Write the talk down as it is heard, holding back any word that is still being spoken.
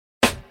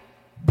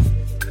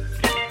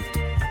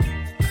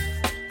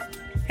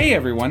Hey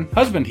everyone,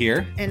 Husband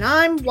here. And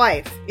I'm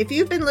Wife. If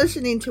you've been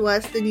listening to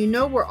us, then you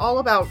know we're all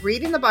about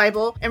reading the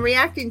Bible and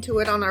reacting to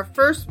it on our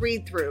first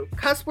read-through.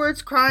 Cuss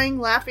words, crying,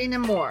 laughing,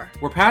 and more.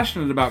 We're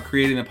passionate about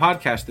creating a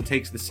podcast that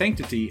takes the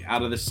sanctity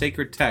out of the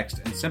sacred text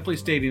and simply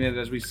stating it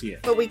as we see it.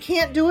 But we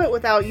can't do it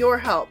without your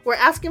help. We're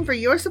asking for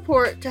your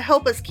support to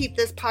help us keep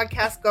this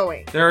podcast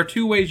going. There are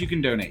two ways you can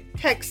donate.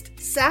 Text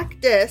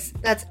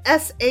SACDIS, that's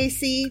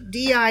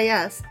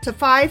SACDIS, to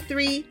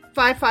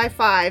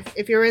 53555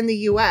 if you're in the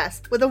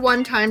U.S. with a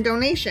one-time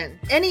donation.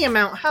 Any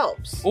amount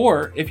helps.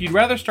 Or, if you'd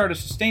rather start a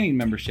sustaining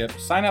membership,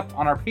 sign up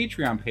on our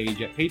Patreon page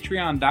at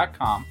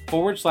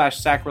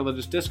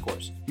patreon.com/sacrilegious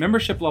discourse.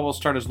 Membership levels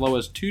start as low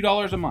as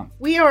 $2 a month.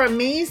 We are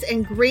amazed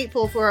and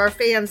grateful for our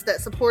fans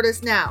that support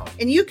us now,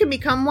 and you can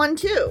become one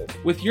too.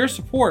 With your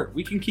support,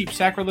 we can keep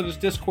Sacrilegious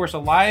Discourse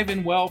alive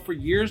and well for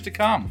years to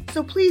come.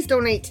 So please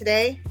donate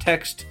today.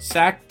 Text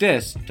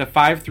SACDIS to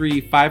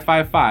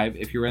 53555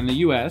 if you're in the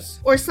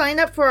U.S. Or sign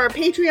up for our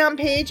Patreon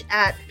page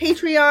at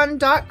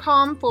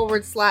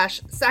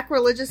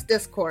patreon.com/sacrilegious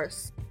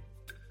discourse.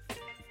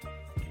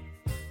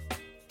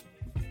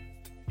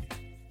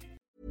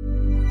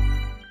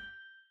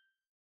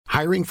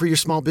 Hiring for your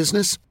small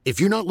business? If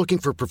you're not looking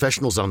for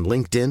professionals on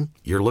LinkedIn,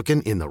 you're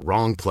looking in the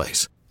wrong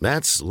place.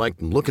 That's like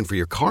looking for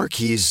your car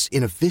keys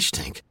in a fish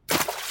tank.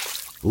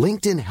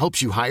 LinkedIn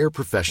helps you hire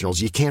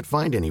professionals you can't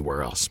find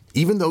anywhere else,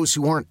 even those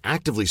who aren't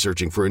actively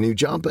searching for a new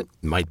job but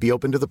might be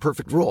open to the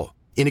perfect role.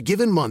 In a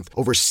given month,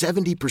 over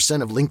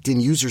 70% of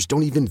LinkedIn users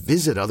don't even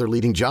visit other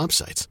leading job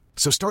sites.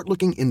 So start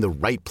looking in the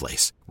right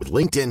place. With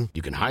LinkedIn,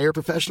 you can hire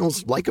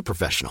professionals like a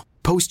professional.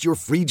 Post your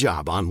free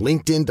job on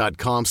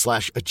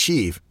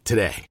linkedin.com/achieve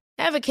today.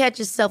 Ever catch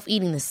yourself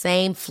eating the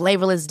same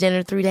flavorless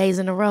dinner 3 days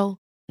in a row?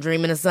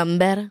 Dreaming of something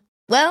better?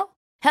 Well,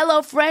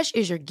 HelloFresh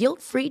is your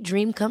guilt-free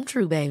dream come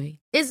true, baby.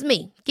 It's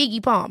me,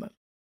 Keke Palmer.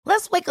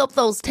 Let's wake up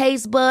those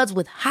taste buds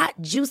with hot,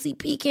 juicy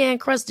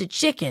pecan-crusted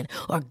chicken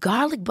or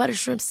garlic butter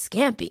shrimp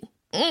scampi.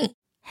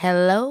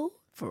 Hello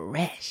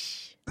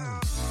Fresh.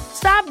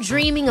 Stop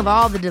dreaming of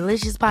all the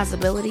delicious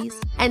possibilities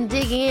and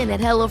dig in at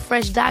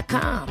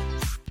HelloFresh.com.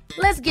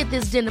 Let's get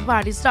this dinner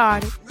party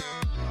started.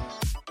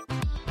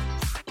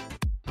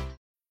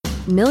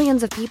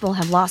 Millions of people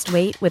have lost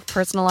weight with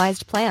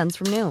personalized plans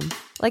from Noom.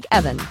 Like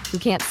Evan, who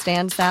can't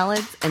stand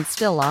salads and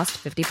still lost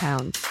 50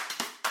 pounds.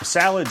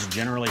 Salads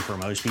generally for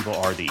most people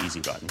are the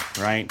easy button,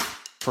 right?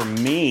 For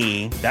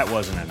me, that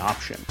wasn't an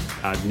option.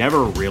 I never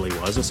really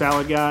was a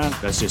salad guy.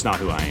 That's just not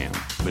who I am.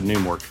 But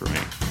Noom worked for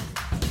me.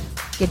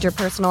 Get your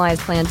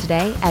personalized plan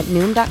today at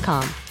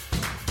Noom.com.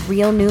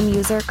 Real Noom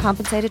user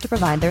compensated to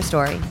provide their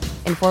story.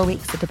 In 4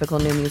 weeks, the typical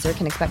Noom user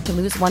can expect to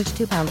lose 1 to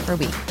 2 pounds per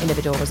week.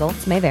 Individual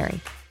results may vary.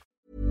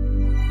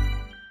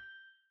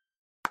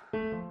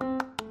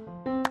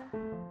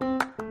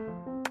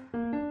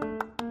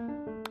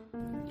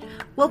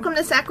 Welcome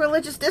to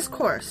Sacrilegious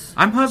Discourse.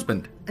 I'm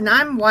Husband. And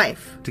I'm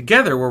Wife.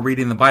 Together, we're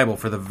reading the Bible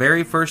for the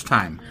very first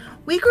time.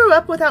 We grew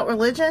up without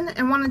religion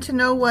and wanted to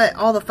know what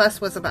all the fuss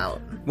was about.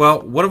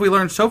 Well, what have we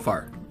learned so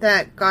far?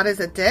 That God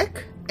is a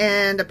dick,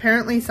 and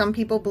apparently some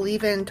people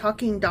believe in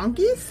talking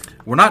donkeys?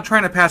 We're not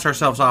trying to pass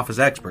ourselves off as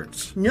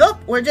experts. Nope,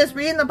 we're just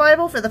reading the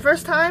Bible for the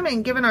first time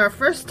and giving our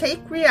first take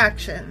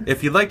reaction.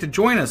 If you'd like to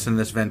join us in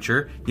this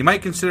venture, you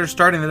might consider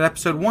starting at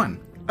episode 1.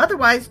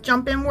 Otherwise,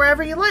 jump in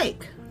wherever you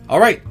like. All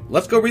right,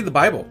 let's go read the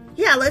Bible.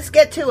 Yeah, let's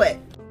get to it.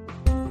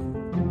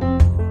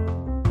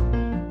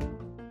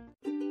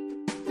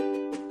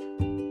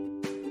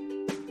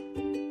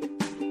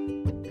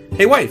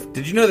 Hey wife,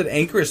 did you know that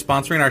Anchor is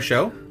sponsoring our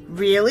show?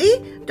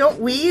 Really? Don't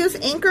we use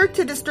Anchor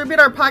to distribute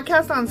our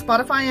podcast on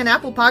Spotify and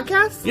Apple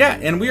Podcasts? Yeah,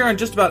 and we are on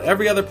just about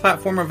every other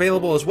platform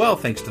available as well,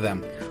 thanks to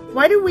them.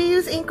 Why do we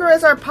use Anchor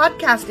as our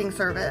podcasting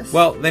service?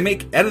 Well, they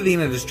make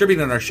editing and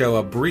distributing our show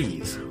a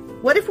breeze.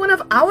 What if one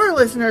of our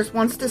listeners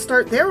wants to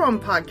start their own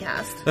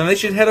podcast? Then they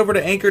should head over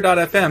to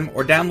anchor.fm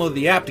or download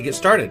the app to get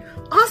started.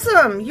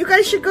 Awesome! You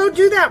guys should go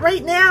do that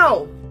right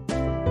now!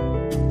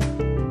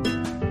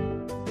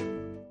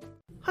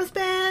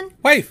 Husband!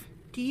 Wife!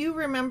 Do you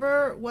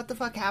remember what the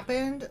fuck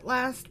happened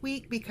last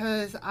week?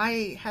 Because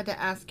I had to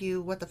ask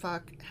you what the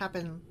fuck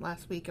happened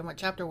last week and what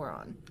chapter we're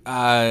on.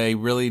 I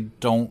really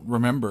don't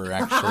remember,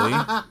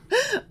 actually.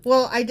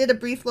 Well, I did a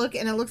brief look,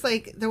 and it looks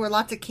like there were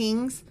lots of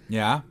kings.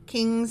 Yeah?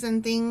 Kings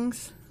and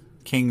things.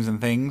 Kings and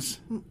things.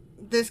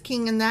 This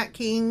king and that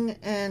king,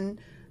 and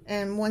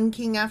one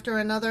king after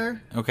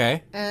another.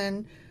 Okay.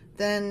 And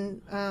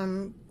then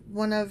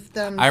one of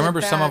them I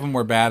remember did some bad. of them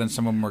were bad and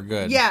some of them were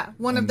good. Yeah,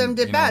 one of them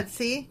did bad,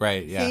 see?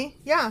 Right, yeah. See?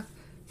 Yeah.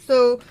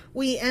 So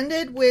we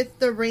ended with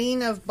the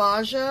reign of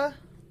Baja.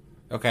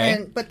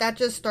 Okay. But that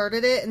just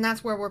started it, and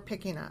that's where we're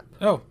picking up.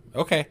 Oh,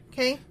 okay.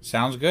 Okay?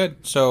 Sounds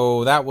good.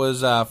 So that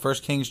was 1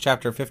 Kings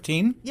chapter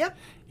 15. Yep.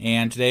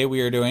 And today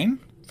we are doing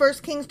 1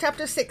 Kings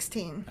chapter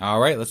 16.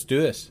 All right, let's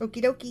do this.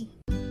 Okie dokie.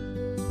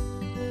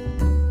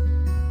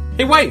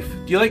 Hey wife,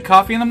 do Do you like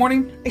coffee in the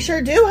morning? I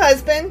sure do,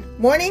 husband.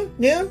 Morning,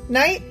 noon,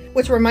 night.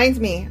 Which reminds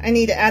me, I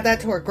need to add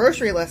that to our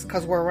grocery list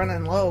because we're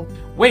running low.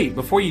 Wait,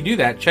 before you do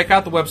that, check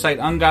out the website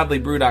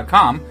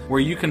ungodlybrew.com where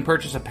you can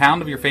purchase a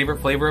pound of your favorite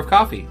flavor of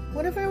coffee.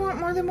 What if I want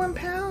more than 1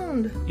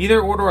 pound?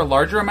 Either order a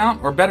larger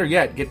amount, or better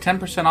yet, get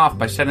 10% off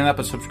by setting up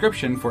a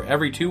subscription for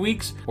every 2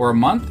 weeks or a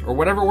month or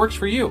whatever works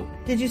for you.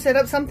 Did you set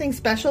up something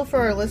special for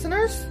our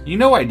listeners? You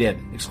know I did.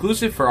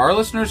 Exclusive for our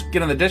listeners,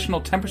 get an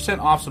additional 10%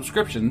 off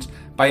subscriptions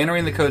by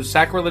entering the code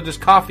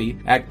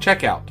SACRILEGIOUSCOFFEE at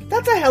checkout.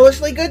 That's a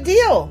hellishly good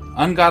deal.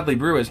 Ungodly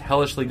Brew is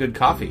hellishly good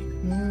coffee.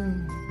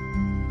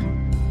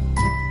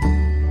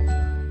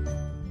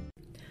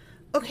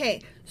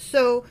 Okay,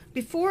 so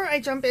before I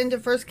jump into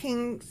 1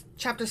 Kings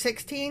chapter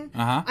 16,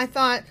 I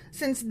thought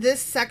since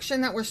this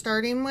section that we're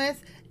starting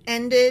with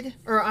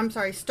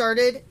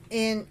started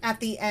at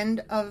the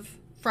end of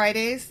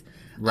Fridays,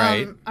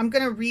 right? I'm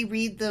going to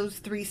reread those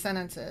 3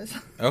 sentences.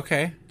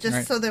 Okay.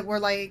 Just so that we're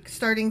like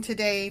starting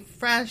today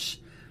fresh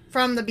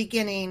from the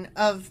beginning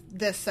of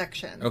this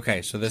section.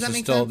 Okay, so this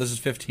is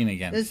 15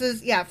 again. This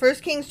is 1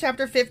 Kings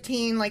chapter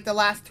 15, like the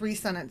last 3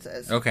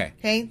 sentences. Okay.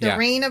 Okay, the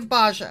reign of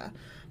Baasha.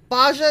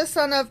 Baasha,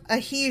 son of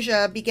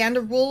Ahijah, began to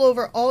rule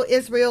over all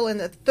Israel in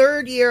the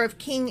 3rd year of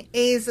King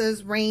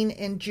Asa's reign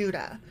in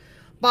Judah.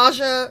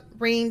 Baasha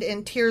reigned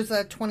in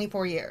Tirzah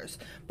 24 years,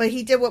 but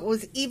he did what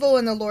was evil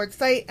in the Lord's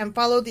sight and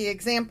followed the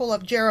example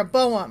of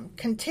Jeroboam,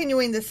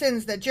 continuing the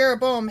sins that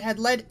Jeroboam had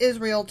led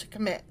Israel to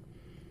commit.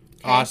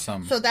 Okay?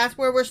 Awesome. So that's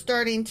where we're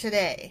starting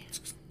today.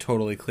 It's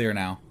totally clear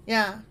now.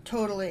 Yeah,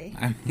 totally.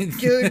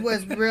 Dude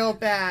was real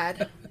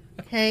bad.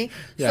 Okay?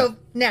 Yeah. So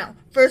now,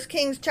 1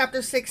 Kings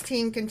chapter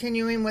 16,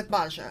 continuing with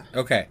Baasha.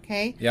 Okay.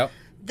 Okay? Yep.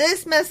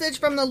 This message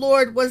from the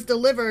Lord was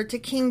delivered to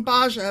King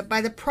Baasha by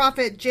the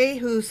prophet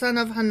Jehu, son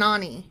of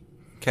Hanani.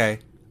 Okay.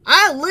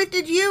 I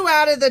lifted you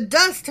out of the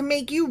dust to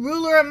make you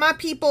ruler of my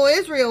people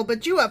Israel,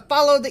 but you have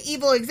followed the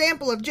evil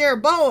example of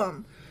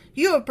Jeroboam.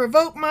 You have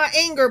provoked my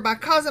anger by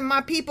causing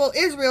my people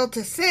Israel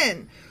to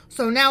sin.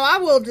 So now I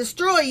will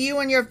destroy you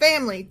and your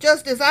family,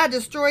 just as I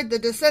destroyed the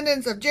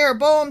descendants of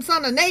Jeroboam,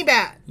 son of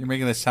Nebat. You're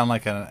making this sound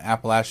like an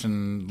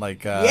Appalachian,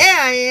 yeah,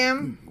 I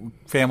am.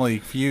 Family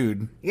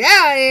Feud. Yeah,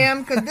 I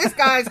am, because this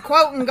guy's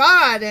quoting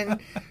God,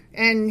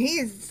 and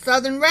he's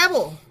Southern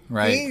rebel.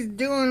 Right. He's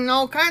doing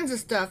all kinds of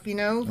stuff,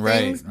 things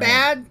right.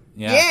 bad.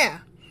 Yeah.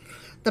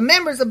 The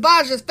members of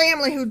Baasha's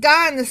family who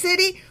die in the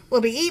city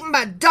will be eaten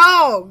by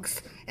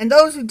dogs. And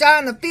those who die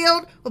in the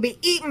field will be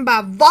eaten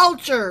by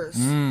vultures.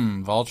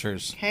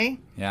 Vultures. Okay?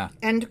 Yeah.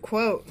 End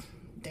quote.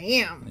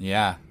 Damn.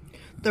 Yeah.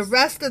 The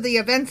rest of the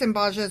events in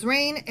Baasha's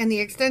reign and the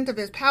extent of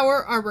his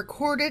power are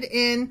recorded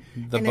in...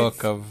 the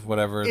book of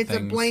whatever it's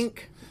things. It's a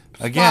blank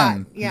spot.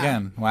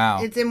 Again.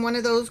 Wow. It's in one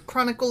of those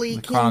Chronicle-y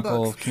king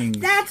Chronicle books. of Kings.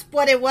 That's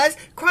what it was.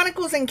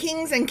 Chronicles and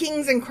Kings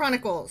and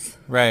Chronicles.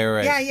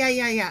 Right.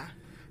 Yeah.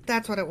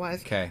 That's what it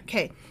was.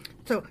 Okay.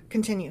 So,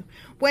 continue.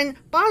 When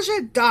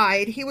Baasha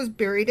died, he was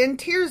buried in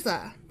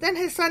Tirzah. Then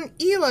his son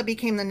Elah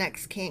became the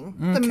next king.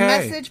 Okay. The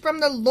message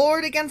from the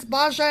Lord against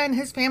Baasha and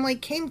his family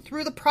came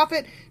through the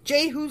prophet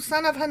Jehu,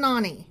 son of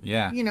Hanani.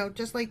 Yeah.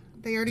 Just like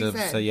they already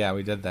said. So, yeah,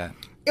 we did that.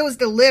 It was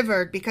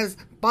delivered because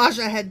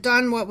Baasha had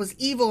done what was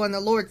evil in the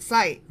Lord's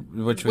sight.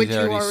 Which we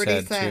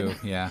already said,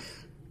 too. Yeah.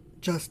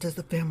 Just as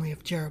the family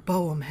of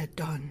Jeroboam had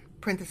done.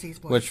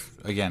 Parentheses was. Which,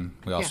 again,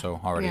 we also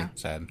already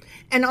said.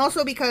 And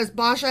also because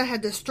Baasha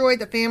had destroyed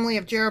the family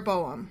of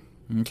Jeroboam.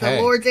 Okay.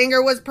 The Lord's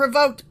anger was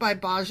provoked by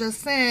Baasha's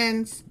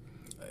sins.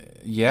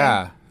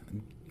 Yeah.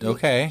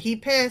 Okay. He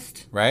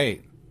pissed.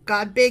 Right.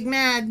 Got big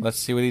mad. Let's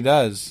see what he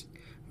does.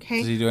 Okay.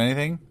 Does he do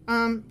anything?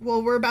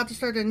 Well, we're about to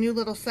start a new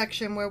little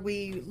section where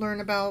we learn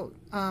about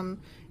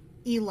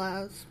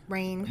Elah's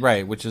reign.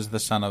 Right, which is the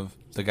son of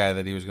the guy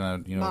that he was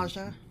going to,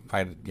 Baasha.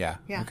 Fight. Yeah.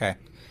 Okay.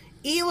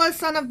 Elah,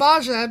 son of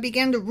Baasha,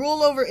 began to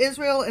rule over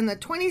Israel in the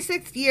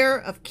 26th year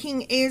of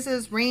King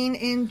Asa's reign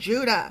in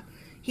Judah.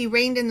 He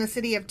reigned in the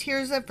city of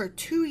Tirzah for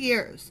 2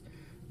 years.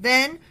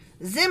 Then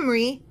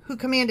Zimri, who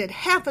commanded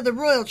half of the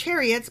royal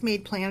chariots,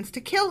 made plans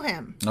to kill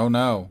him. Oh,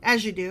 no.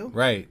 As you do.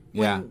 Right,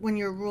 yeah. When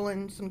you're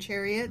ruling some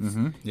chariots.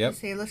 Mm-hmm. Yep. You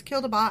say, let's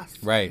kill the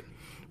boss. Right.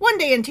 One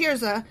day in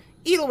Tirzah,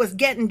 Elah was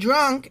getting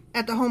drunk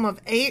at the home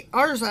of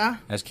Arza.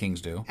 As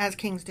kings do. As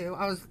kings do.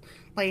 I was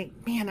like,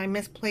 man, I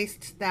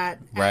misplaced that.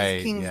 Right,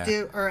 as kings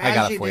do. Or I as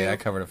got it you for do. you. I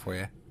covered it for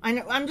you. I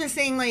know. I'm just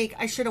saying, like,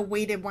 I should have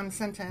waited one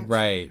sentence.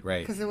 Right.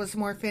 Because it was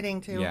more fitting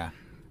to. Yeah.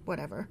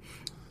 Whatever.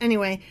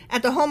 Anyway,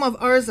 at the home of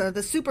Arza,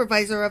 the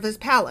supervisor of his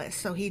palace,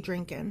 so he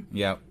drinking.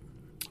 Yep.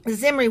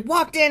 Zimri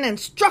walked in and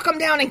struck him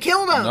down and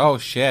killed him. Oh,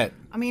 shit.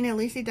 I mean, at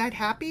least he died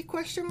happy,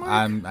 question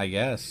mark? I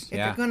guess, If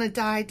you're going to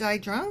die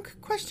drunk,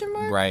 question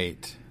mark?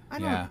 Right. I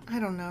don't know. I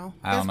don't know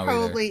That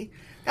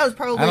was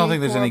probably I don't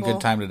think there's any horrible.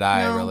 good time to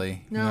die, No,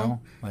 really. No.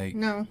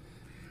 No.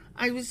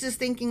 I was just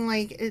thinking,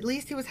 like, at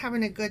least he was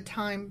having a good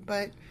time,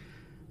 but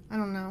I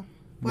don't know.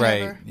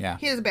 Whatever. Right, yeah.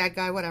 He was a bad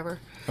guy, whatever.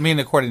 I mean,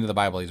 according to the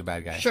Bible, he's a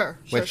bad guy. Sure.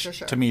 Which,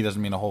 to me,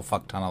 doesn't mean a whole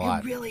fuck ton a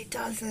lot. It really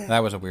doesn't.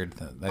 That was a weird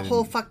thing. A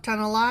whole fuck ton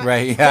a lot?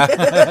 Right,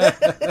 yeah.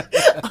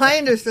 I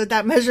understood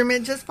that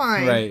measurement just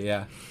fine. Right,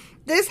 yeah.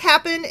 This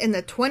happened in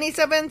the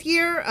 27th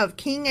year of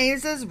King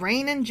Asa's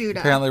reign in Judah.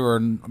 Apparently, we're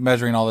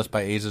measuring all this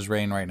by Asa's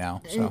reign right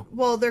now. So,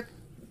 Well,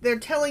 they're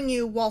telling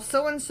you while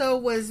so-and-so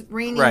was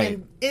reigning Right.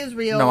 in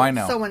Israel, No, I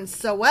know.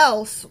 so-and-so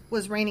else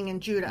was reigning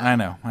in Judah. I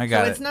know. I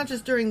got So it. it's not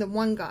just during the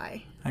one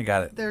guy. I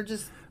got it. They're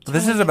just... But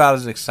this is telling about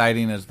as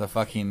exciting as the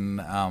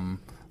fucking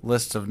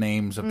lists of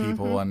names of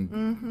people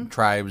and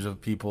tribes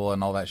of people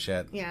and all that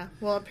shit. Yeah.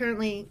 Well,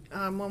 apparently,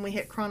 when we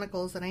hit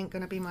Chronicles, it ain't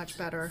going to be much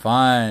better.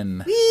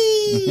 Fun.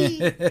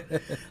 Whee!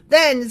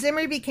 Then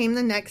Zimri became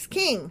the next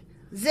king.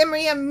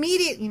 Zimri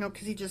immediately,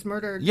 because he just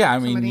murdered Yeah, I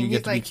mean, somebody, you and get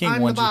he's to be like, king.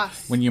 I'm the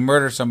boss. When you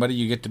murder somebody,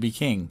 you get to be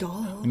king. Duh.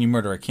 When you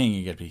murder a king,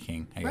 you get to be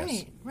king, I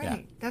guess. Right. Yeah.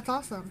 That's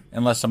awesome.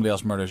 Unless somebody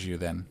else murders you,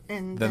 then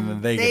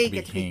then they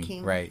get to be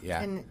king. Right,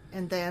 yeah. And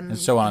then... And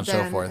so on and so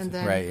then- forth. and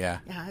then- Right, yeah.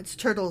 Yeah, it's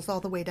turtles all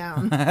the way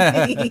down.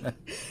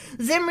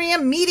 Zimri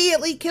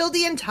immediately killed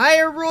the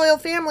entire royal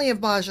family of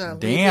Baasha,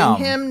 Damn.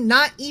 leaving him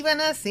not even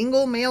a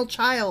single male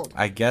child.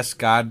 I guess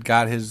God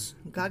got his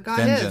God got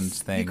vengeance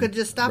his. thing. You could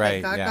just stop Right,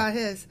 it. God yeah. got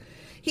his.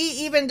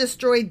 He even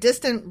destroyed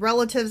distant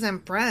relatives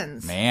and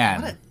friends.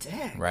 Man. What a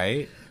dick.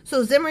 Right?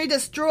 So Zimri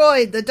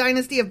destroyed the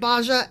dynasty of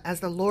Baasha as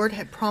the Lord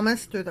had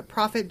promised through the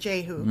prophet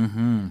Jehu.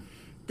 Mm-hmm.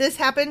 This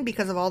happened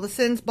because of all the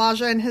sins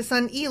Baasha and his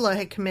son Elah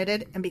had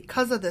committed, and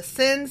because of the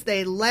sins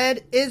they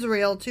led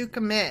Israel to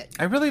commit.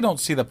 I really don't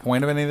see the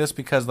point of any of this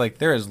because,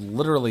 there is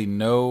literally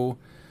no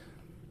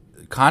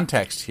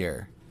context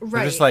here.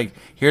 They're just Right.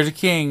 here's a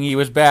king. He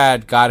was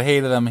bad. God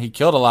hated him. He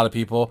killed a lot of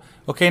people.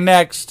 Okay,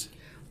 next.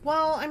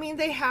 Well, I mean,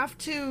 they have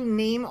to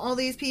name all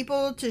these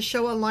people to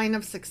show a line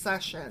of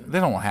succession. They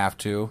don't have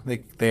to.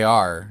 They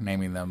are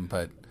naming them,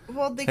 but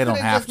Well, they They could don't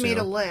have have just made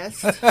to. a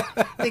list.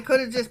 They could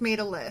have just made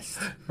a list.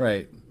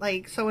 right.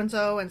 Like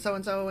so-and-so and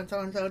so-and-so and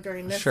so-and-so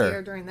during this Sure.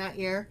 year, during that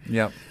year.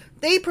 Yep.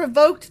 They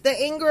provoked the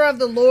anger of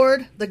the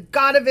Lord, the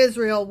God of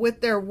Israel, with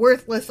their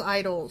worthless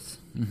idols.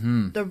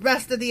 Mm-hmm. The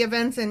rest of the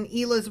events in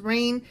Elah's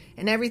reign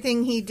and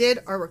everything he did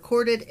are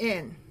recorded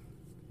in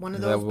one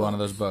of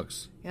those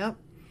books. Yep.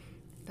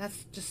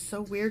 That's just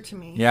so weird to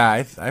me. Yeah,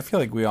 I feel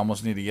like we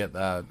almost need to get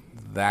the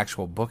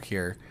actual book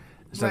here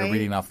instead Right. of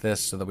reading off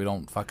this so that we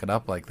don't fuck it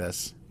up like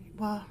this.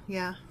 Well,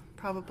 yeah,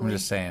 probably. I'm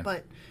just saying.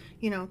 But,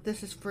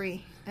 this is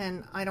free,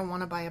 and I don't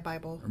want to buy a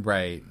Bible.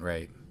 Right,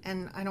 right.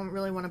 And I don't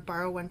really want to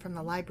borrow one from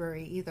the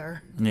library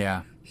either.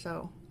 Yeah.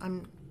 So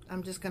I'm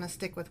just going to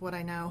stick with what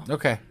I know.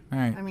 Okay. All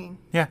right. I mean,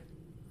 Yeah.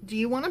 do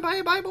you want to buy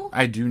a Bible?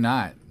 I do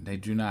not. They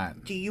do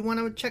not. Do you want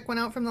to check one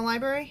out from the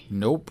library?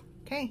 Nope.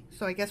 Okay,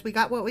 so I guess we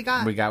got what we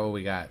got. We got what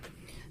we got.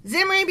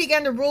 Zimri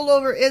began to rule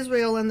over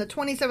Israel in the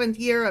 27th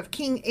year of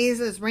King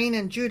Asa's reign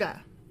in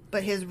Judah.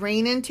 But his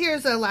reign in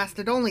Tirzah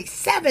lasted only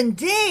 7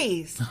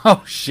 days.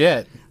 Oh,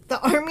 shit. The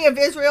army of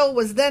Israel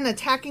was then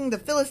attacking the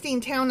Philistine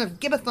town of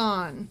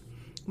Gibbethon.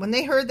 When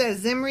they heard that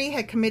Zimri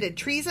had committed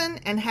treason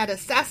and had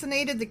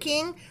assassinated the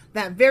king,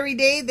 that very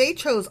day they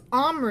chose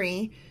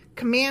Omri,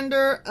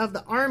 commander of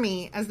the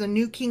army, as the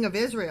new king of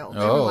Israel. They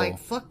were Oh. like,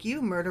 fuck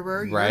you,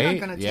 murderer. You're Right,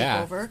 not going to take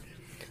yeah. over.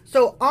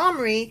 So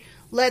Omri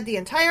led the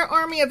entire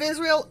army of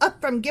Israel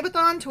up from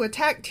Gibbethon to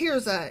attack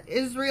Tirzah,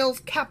 Israel's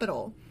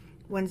capital.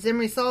 When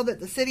Zimri saw that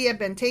the city had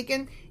been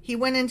taken, he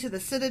went into the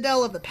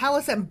citadel of the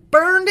palace and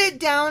burned it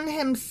down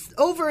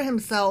over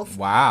himself.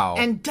 Wow.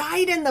 And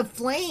died in the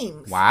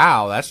flames.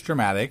 Wow, that's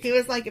dramatic. He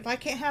was like, if I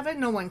can't have it,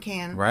 no one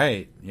can.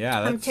 Right. Yeah.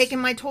 I'm That's, taking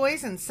my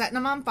toys and setting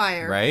them on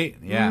fire. Right.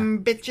 Yeah.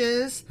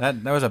 Bitches.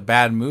 That was a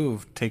bad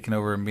move, taking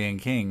over and being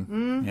king.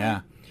 Mm-hmm.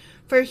 Yeah.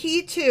 For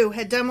he too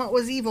had done what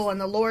was evil in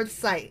the Lord's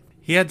sight.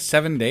 He had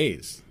 7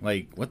 days.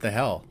 What the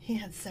hell? He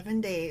had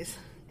 7 days.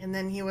 And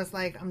then he was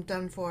like, I'm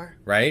done for.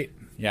 Right?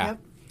 Yeah. Yep.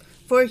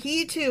 For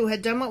he too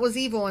had done what was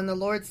evil in the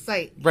Lord's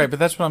sight. Right, but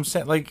that's what I'm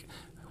saying.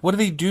 What did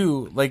he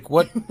do?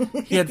 What?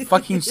 He had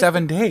fucking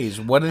 7 days.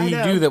 What did I he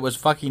know. do that was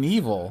fucking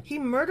evil? He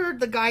murdered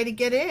the guy to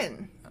get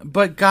in.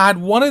 But God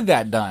wanted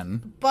that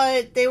done.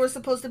 But they were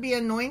supposed to be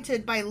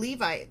anointed by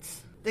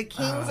Levites. The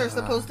kings are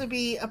supposed to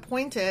be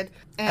appointed.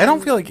 And I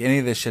don't feel like any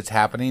of this shit's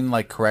happening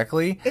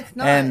correctly. It's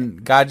not.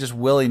 And God just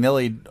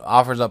willy-nilly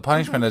offers up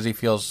punishment as he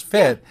feels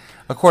fit,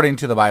 according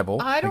to the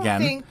Bible. I don't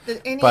again. think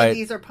that any But- of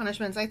these are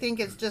punishments. I think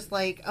it's just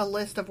like a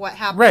list of what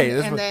happened. Right,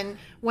 that's And what- then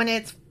when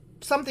it's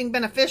something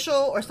beneficial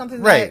or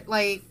something Right.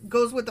 that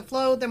goes with the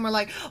flow, then we're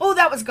like, oh,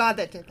 that was God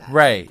that did that.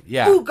 Right,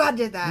 yeah. Oh, God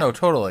did that. No,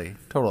 totally.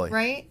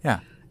 Right?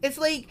 Yeah. It's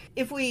like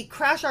if we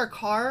crash our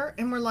car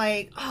and we're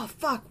like, oh,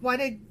 fuck, why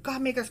did God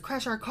make us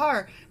crash our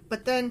car?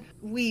 But then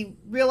we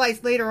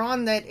realized later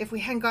on that if we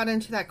hadn't got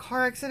into that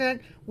car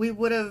accident, we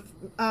would have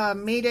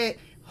made it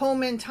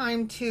home in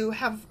time to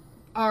have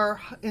our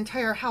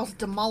entire house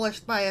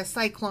demolished by a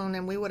cyclone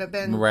and we would have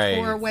been Right.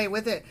 tore away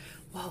with it.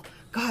 Well,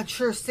 God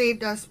sure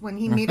saved us when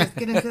he made us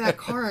get into that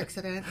car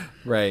accident.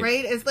 Right.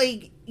 Right? It's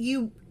like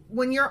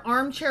when you're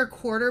armchair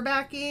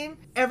quarterbacking,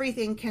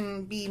 everything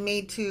can be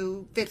made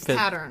to fit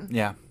pattern.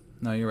 Yeah.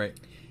 No, you're right.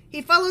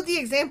 He followed the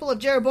example of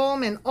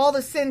Jeroboam and all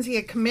the sins he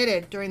had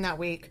committed during that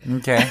week.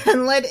 Okay.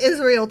 And led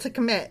Israel to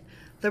commit.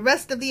 The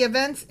rest of the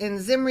events in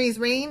Zimri's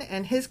reign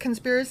and his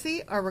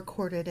conspiracy are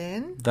recorded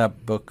in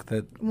That book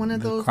that one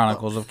of those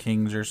Chronicles books. of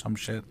Kings or some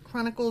shit.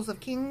 Chronicles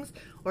of Kings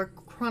or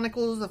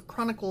Chronicles of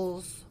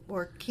Chronicles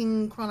or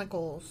King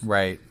Chronicles.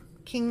 Right.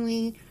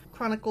 Kingly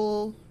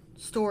Chronicle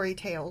Story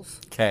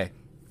Tales. Okay.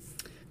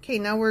 Okay,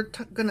 now we're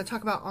going to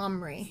talk about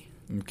Omri.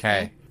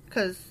 Okay.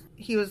 Because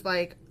he was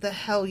like, the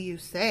hell you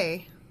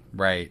say.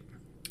 Right.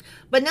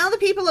 But now the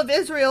people of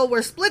Israel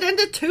were split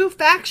into 2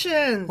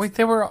 factions. Wait,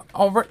 they were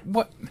already...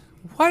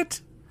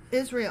 What?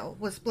 Israel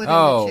was split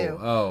Oh, into 2.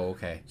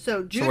 Okay. So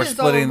we're Judah's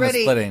splitting already...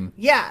 the splitting.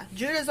 Yeah,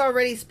 Judah's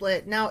already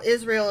split. Now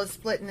Israel is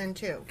splitting in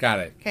 2. Got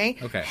it. Okay?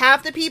 Okay.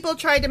 Half the people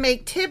tried to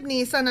make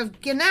Tibni, son of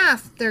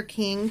Ginath, their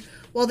king,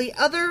 while the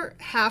other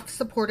half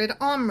supported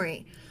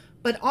Omri.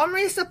 But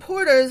Omri's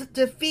supporters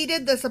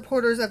defeated the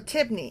supporters of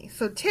Tibni.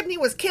 So Tibni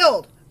was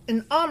killed,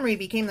 and Omri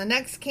became the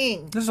next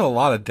king. There's a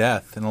lot of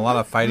death and a lot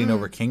of fighting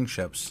over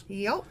kingships.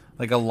 Yep.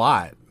 Like a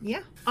lot.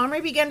 Yeah.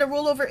 Omri began to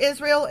rule over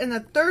Israel in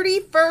the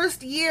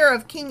 31st year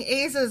of King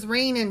Asa's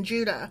reign in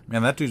Judah.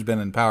 Man, that dude's been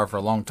in power for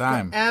a long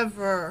time.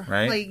 Ever.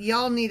 Right. Like,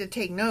 y'all need to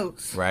take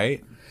notes.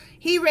 Right?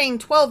 He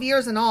reigned 12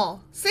 years in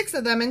all, 6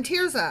 of them in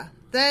Tirzah.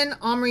 Then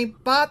Omri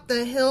bought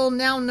the hill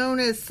now known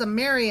as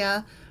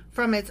Samaria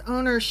from its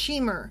owner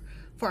Shemer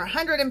for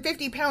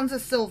 150 pounds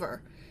of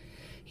silver.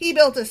 He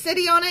built a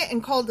city on it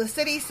and called the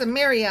city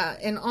Samaria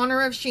in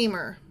honor of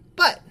Shemer.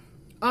 But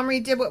Omri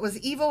did what was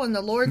evil in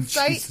the Lord's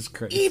sight, Jesus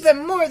Christ.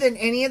 even more than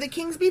any of the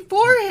kings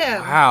before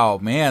him. Wow,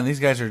 man, these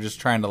guys are just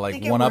trying to They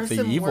like get one up worse the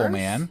and evil, worse,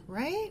 man.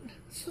 Right?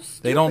 So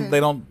stupid. They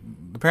don't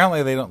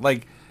apparently they don't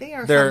like They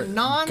are they're some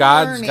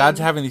non-learning. God's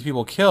having these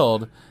people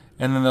killed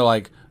and then they're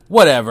like,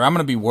 whatever, I'm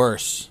gonna be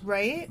worse.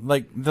 Right?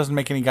 Like it doesn't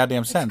make any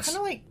goddamn sense. Kind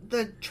of like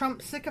the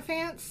Trump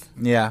sycophants.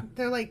 Yeah.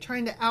 They're like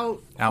trying to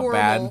out Out horrible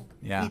bad.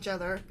 Yeah. each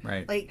other.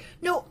 Right. Like,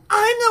 no,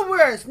 I'm the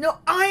worst. No,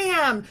 I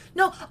am.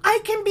 No,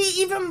 I can be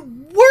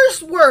even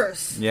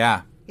worse.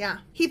 Yeah. Yeah.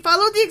 He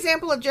followed the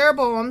example of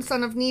Jeroboam,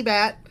 son of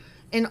Nebat,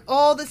 in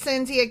all the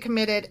sins he had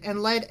committed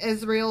and led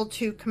Israel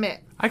to commit.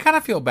 I kind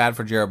of feel bad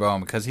for Jeroboam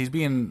because he's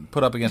being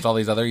put up against all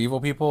these other evil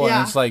people, Yeah.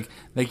 and it's like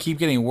they keep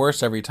getting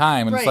worse every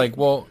time. And it's Right. like,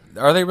 well,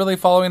 are they really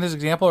following his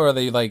example, or are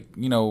they like,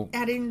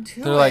 Adding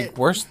to they're it. like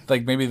worse?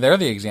 Like maybe they're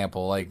the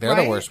example, like they're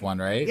the Right? worst one,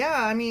 right? Yeah,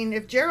 I mean,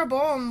 if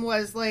Jeroboam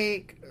was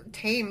like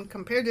tame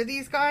compared to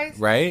these guys,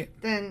 Right.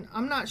 then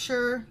I'm not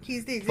sure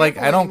he's the example. Like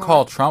I don't anymore.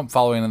 call Trump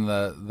following in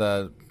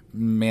the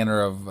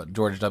manner of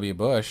George W.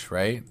 Bush,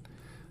 right?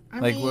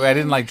 I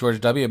didn't like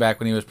George W. back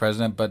when he was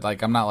president, but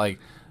like I'm not like,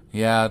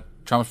 yeah,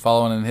 Trump's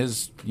following in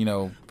his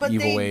But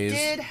evil they ways.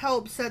 did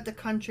help set the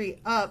country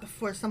up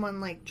for someone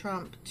like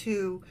Trump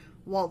to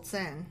waltz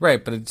in.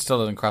 Right, but it still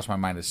doesn't cross my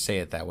mind to say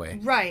it that way.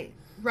 Right.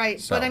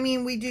 So- But I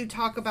mean, we do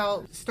talk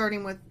about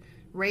starting with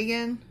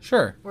Reagan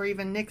Sure. or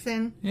even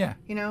Nixon. Yeah.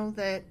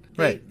 That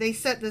Right. they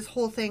set this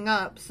whole thing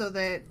up so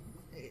that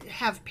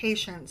have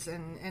patience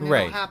and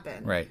Right. it'll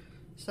happen. Right.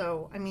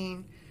 So, I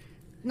mean,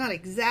 not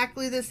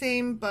exactly the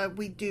same, but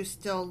we do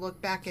still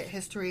look back at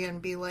history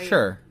and be like,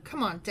 Sure.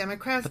 come on,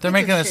 Democrats. But they're get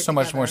your making this shit so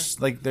much more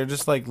together." like they're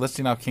just like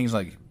listing off kings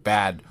like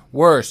bad,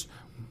 worse,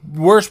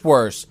 worst,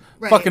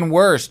 Right. fucking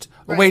worst.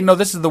 Oh, Right. wait, no,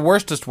 this is the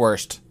worstest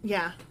worst.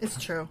 Yeah,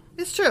 it's true.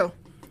 It's true.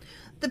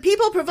 The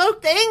people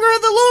provoked the anger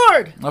of the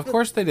Lord, Of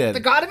course they did. the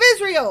God of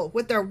Israel,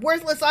 with their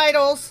worthless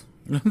idols.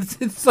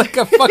 It's like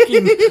a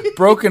fucking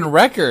broken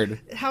record.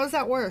 How is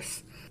that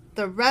worse?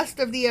 The rest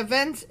of the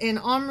events in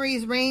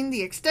Omri's reign,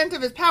 the extent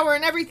of his power,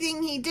 and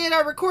everything he did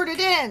are recorded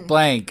in.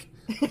 Blank.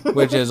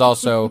 Which is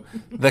also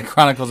the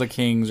Chronicles of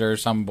Kings or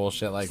some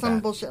bullshit like Some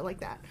that. bullshit like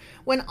that.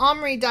 When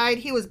Omri died,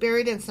 he was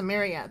buried in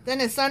Samaria. Then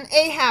his son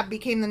Ahab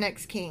became the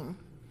next king.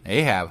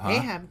 Ahab, huh?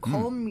 Ahab,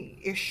 call me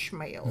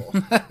Ishmael.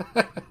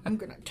 I'm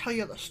going to tell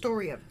you the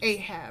story of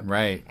Ahab.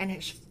 Right. And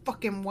his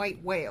fucking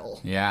white whale.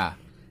 Yeah.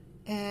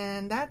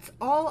 And that's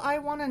all I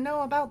want to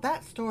know about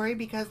that story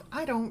because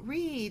I don't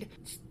read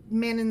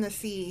Men in the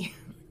Sea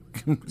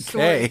stories.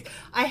 Okay.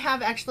 I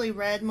have actually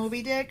read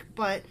Moby Dick,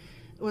 but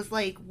it was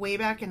like way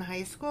back in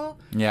high school.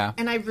 Yeah.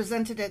 And I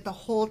resented it the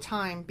whole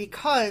time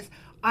because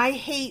I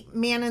hate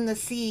Man in the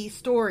Sea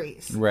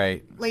stories.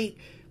 Right. Like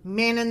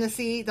Man in the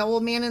Sea, the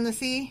old Man in the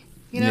Sea,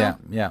 you know? Yeah,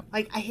 yeah.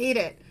 Like I hate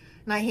it.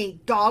 And I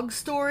hate dog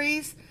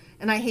stories.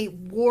 And I hate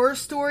war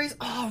stories.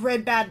 Oh,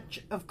 Red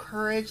Badge of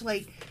Courage.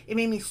 Like, it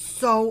made me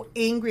so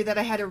angry that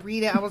I had to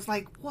read it. I was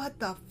like, what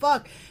the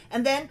fuck?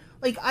 And then,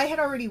 like, I had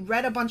already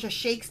read a bunch of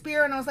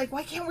Shakespeare, and I was like,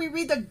 why can't we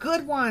read the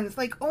good ones?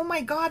 Like, oh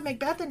my god,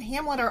 Macbeth and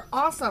Hamlet are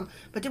awesome.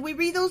 But did we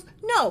read those?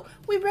 No.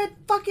 We read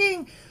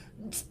fucking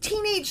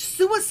teenage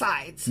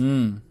suicides.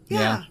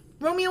 yeah.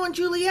 Romeo and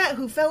Juliet,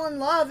 who fell in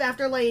love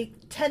after, like,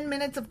 10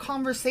 minutes of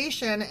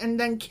conversation and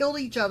then killed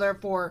each other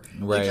for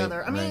Right, each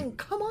other. I mean, right.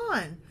 come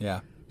on. Yeah.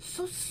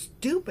 So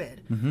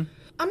stupid.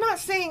 I'm not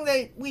saying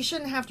that we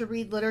shouldn't have to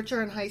read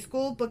literature in high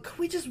school, but could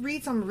we just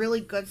read some really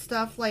good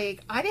stuff?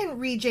 Like, I didn't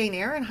read Jane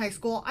Eyre in high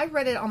school. I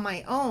read it on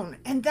my own.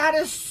 And that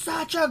is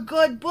such a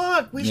good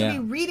book. We should Yeah. be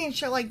reading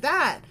shit like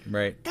that.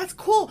 Right. That's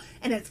cool.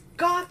 And it's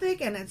gothic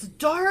and it's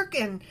dark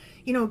and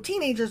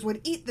teenagers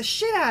would eat the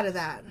shit out of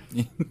that.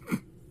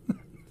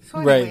 So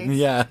Right. anyways,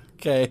 Yeah.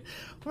 Okay.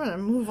 we're going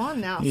to move on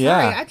now.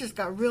 Yeah. Sorry, I just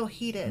got real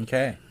heated.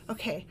 Okay.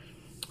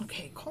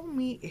 Okay, call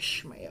me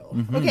Ishmael.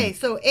 Mm-hmm. Okay,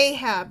 so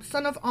Ahab,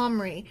 son of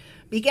Omri,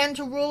 began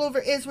to rule over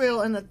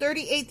Israel in the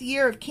 38th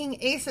year of King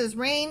Asa's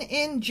reign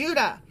in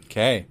Judah.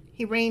 Okay.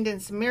 He reigned in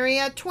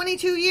Samaria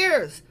 22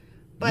 years.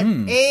 But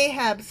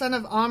Ahab, son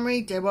of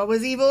Omri, did what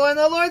was evil in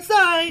the Lord's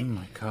sight. Oh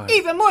my God.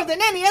 Even more than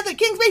any other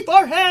kings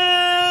before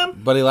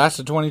him. But he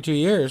lasted 22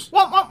 years.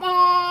 Womp, womp,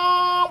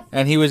 womp.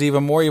 And he was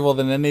even more evil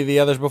than any of the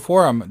others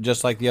before him,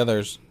 just like the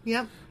others.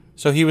 Yep,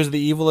 So he was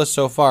the evilest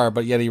so far,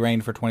 but yet he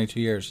reigned for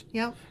 22 years.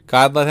 yep.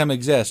 God let him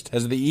exist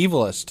as the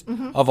evilest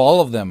of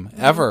all of them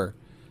ever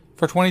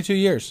for 22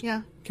 years.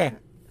 Yeah, Okay.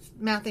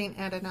 math ain't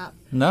adding up.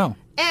 No.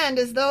 And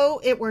as though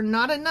it were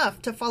not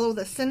enough to follow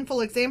the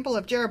sinful example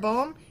of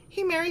Jeroboam,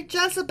 he married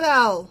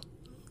Jezebel,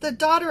 the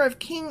daughter of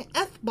King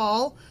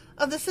Ethbal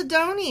of the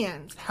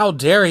Sidonians. How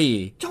dare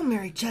he? Don't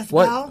marry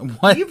Jezebel.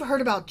 What? You've heard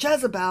about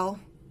Jezebel.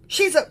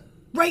 She's a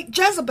right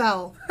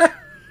Jezebel.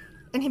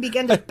 And he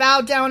began to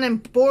bow down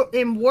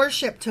in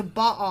worship to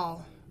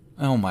Baal.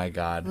 Oh my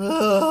God.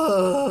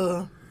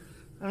 Ugh.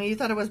 I mean, you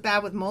thought it was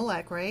bad with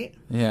Molech, right?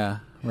 Yeah,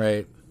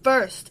 right.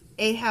 First,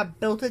 Ahab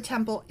built a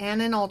temple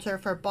and an altar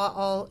for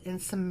Baal in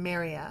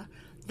Samaria.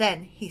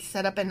 Then he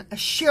set up an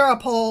Asherah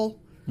pole.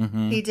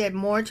 He did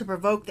more to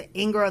provoke the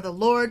anger of the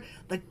Lord,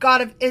 the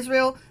God of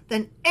Israel,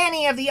 than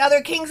any of the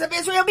other kings of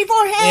Israel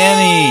before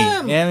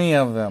him. Any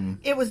of them.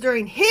 It was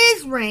during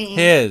his reign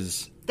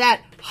His.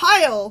 that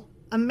Hiel,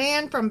 a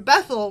man from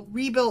Bethel,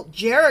 rebuilt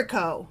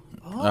Jericho.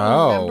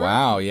 Oh, remember?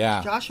 wow,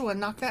 yeah. Joshua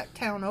knocked that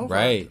town over.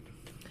 Right.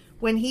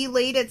 When he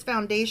laid its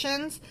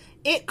foundations,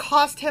 it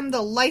cost him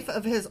the life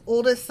of his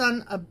oldest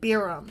son,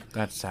 Abiram.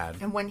 That's sad.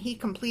 And when he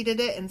completed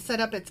it and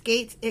set up its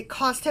gates, it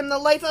cost him the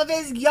life of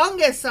his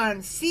youngest son,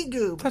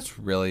 Segub. That's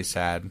really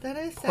sad. That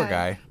is Poor sad.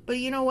 guy. But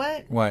you know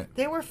what? What?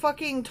 They were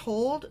fucking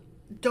told,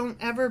 don't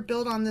ever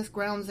build on this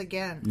grounds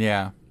again.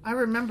 Yeah. I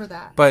remember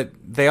that. But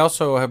they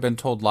also have been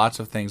told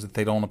lots of things that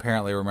they don't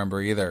apparently remember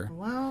either.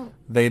 Well,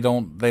 They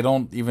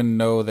don't even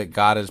know that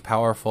God is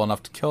powerful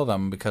enough to kill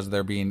them because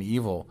they're being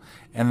evil.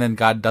 And then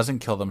God doesn't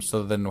kill them,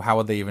 so then how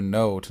would they even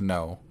know to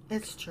know?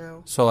 it's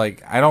true. So,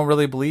 like, I don't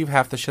really believe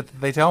half the shit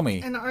that they tell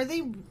me. And are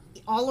they,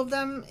 all of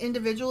them,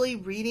 individually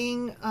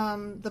reading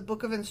the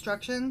Book of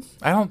Instructions?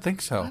 I don't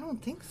think so. I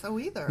don't think so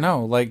either.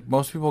 No, like,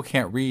 most people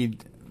can't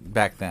read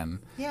back then.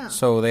 Yeah.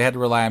 So they had to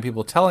rely on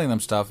people telling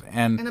them stuff.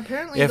 And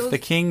apparently if those- the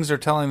kings are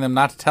telling them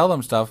not to tell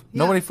them stuff,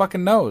 nobody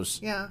fucking knows.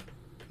 Yeah.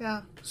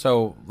 Yeah.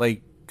 So,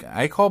 like,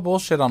 I call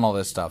bullshit on all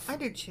this stuff. I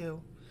do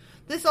too.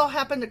 This all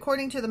happened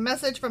according to the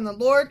message from the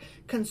Lord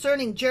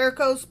concerning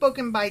Jericho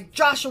spoken by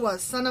Joshua,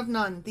 son of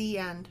Nun. The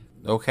end.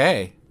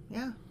 Okay.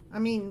 Yeah. I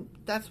mean,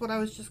 that's what I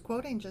was just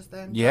quoting just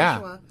then. Yeah.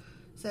 Joshua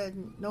said,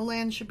 no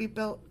land should be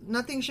built,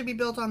 nothing should be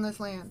built on this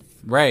land.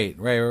 Right.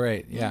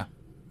 Yeah.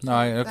 No,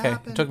 okay.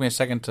 happened. It took me a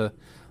second to,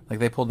 like,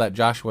 they pulled that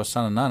Joshua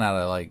son of Nun out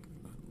of, like,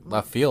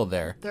 left field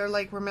there. They're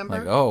like, remember?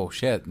 Like, oh,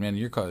 shit, man,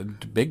 you're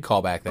big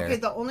callback there. Okay,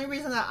 the only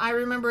reason that I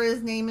remember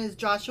his name is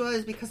Joshua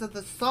is because of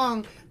the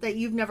song that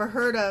you've never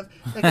heard of.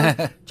 That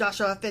goes,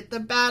 Joshua fit the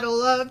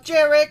battle of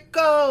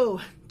Jericho,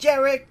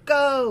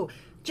 Jericho,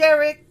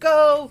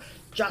 Jericho.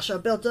 Joshua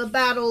built a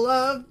battle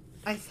of,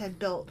 I said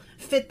built,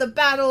 fit the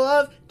battle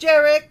of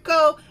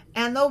Jericho,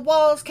 and the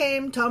walls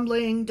came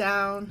tumbling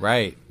down.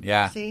 Right,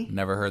 yeah. See?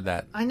 Never heard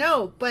that. I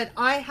know, but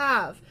I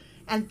have.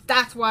 And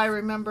that's why I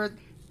remembered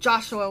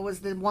Joshua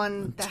was the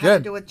one that had good.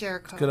 to do with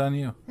Jericho. Good on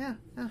you. Yeah.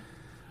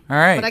 All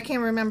right. But I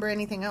can't remember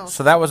anything else.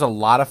 So that was a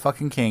lot of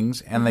fucking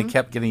kings, and Mm-hmm. they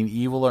kept getting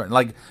eviler.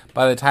 Like,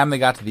 by the time they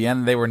got to the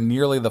end, they were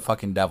nearly the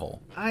fucking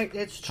devil.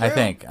 It's true. I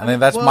think. I mean,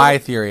 that's my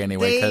theory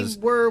anyway, They 'cause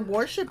were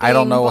worshiping I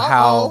don't know Baal.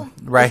 how-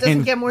 right. It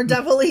doesn't get more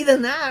devil-y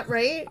than that,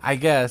 right? I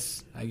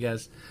guess.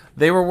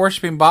 They were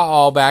worshiping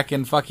Baal back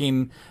in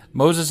fucking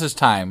Moses'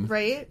 time.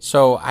 Right.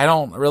 So I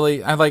don't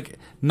really,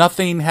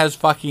 nothing has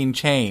fucking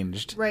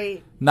changed.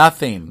 Right.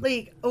 Nothing.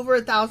 Like, over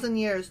 1,000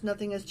 years,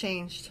 nothing has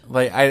changed.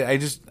 Like, I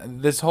just,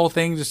 this whole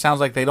thing just sounds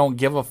like they don't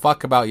give a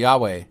fuck about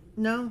Yahweh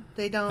No,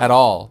 they don't. at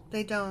all.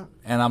 They don't.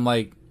 And I'm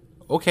like,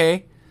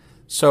 okay.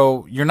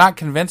 So you're not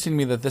convincing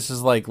me that this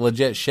is like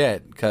legit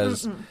shit,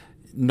 because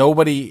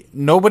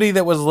nobody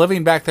that was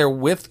living back there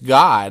with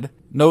God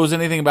knows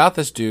anything about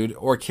this dude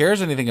or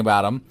cares anything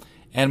about him.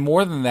 And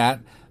more than that,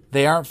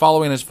 they aren't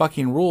following his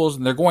fucking rules,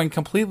 and they're going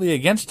completely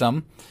against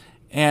him.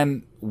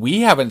 And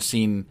we haven't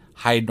seen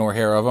hide nor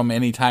hair of him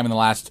any time in the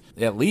last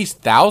at least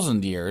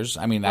 1,000 years.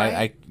 I mean, Right.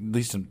 I at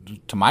least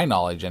to my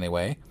knowledge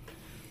anyway.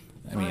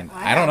 I mean,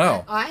 I don't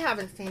know. I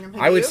haven't seen him.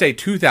 Have I would you? say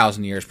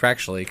 2,000 years,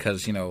 practically,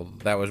 because,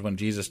 that was when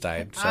Jesus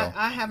died. So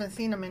I haven't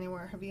seen him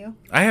anywhere. Have you?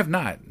 I have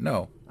not,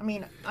 no. I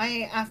mean,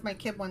 I asked my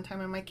kid one time,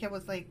 and my kid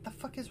was like, the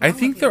fuck is I wrong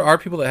think with there you? are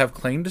people that have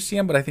claimed to see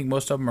him, but I think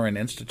most of them are in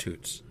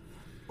institutes.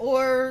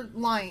 Or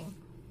lying.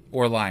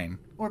 Or lying.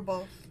 Or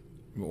both.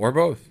 Or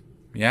both.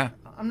 Yeah.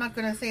 I'm not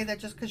going to say that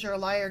just because you're a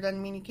liar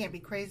doesn't mean you can't be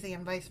crazy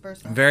and vice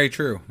versa. Very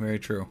true. Very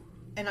true.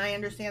 And I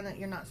understand that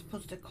you're not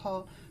supposed to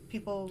call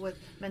people with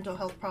mental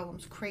health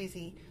problems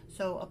crazy.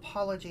 So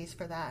apologies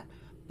for that.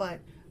 But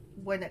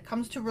when it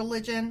comes to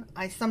religion,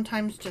 I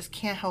sometimes just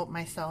can't help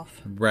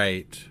myself.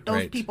 Right.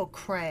 Those people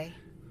cray.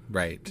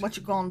 Right. What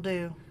you gonna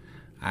do?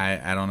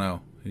 I don't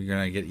know. You're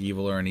going to get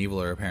eviler and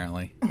eviler,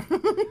 apparently.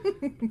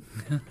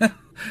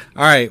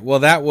 All right. Well,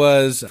 that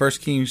was 1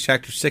 Kings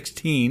chapter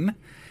 16.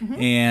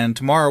 Mm-hmm. And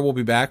tomorrow we'll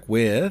be back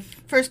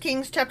with 1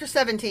 Kings chapter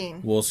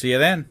 17. We'll see you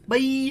then.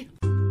 Bye.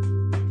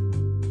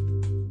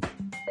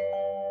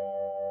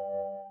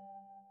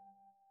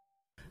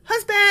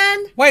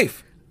 Husband!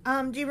 Wife!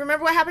 Do you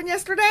remember what happened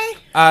yesterday?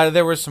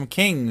 There were some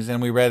kings,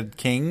 and we read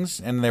kings,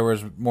 and there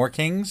was more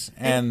kings,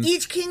 and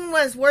each king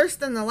was worse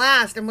than the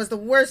last, and was the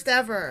worst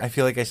ever. I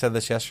feel like I said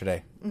this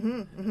yesterday.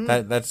 Mm-hmm.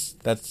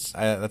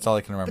 That's all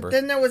I can remember. But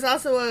then there was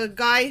also a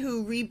guy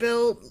who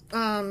rebuilt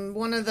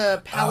one of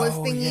the palace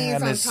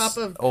thingies on top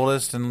of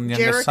oldest and youngest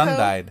Jericho. son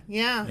died.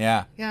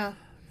 Yeah.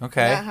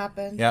 Okay, that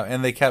happened. Yeah,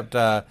 and they kept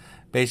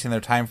basing their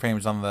time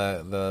frames on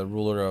the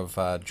ruler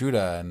of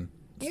Judah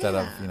instead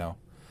of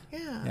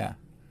Yeah.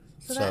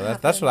 So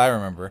that's what I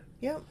remember.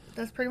 Yep,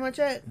 that's pretty much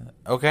it.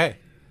 Okay.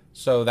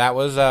 So that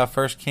was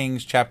 1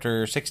 Kings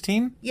chapter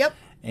 16. Yep.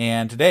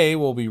 And today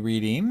we'll be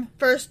reading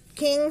 1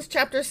 Kings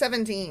chapter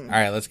 17. All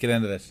right, let's get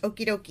into this.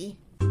 Okie dokie.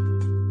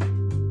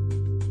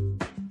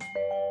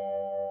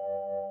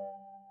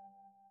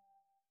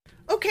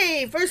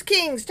 Okay, 1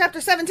 Kings chapter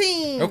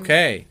 17.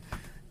 Okay,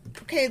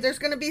 there's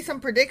going to be some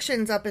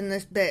predictions up in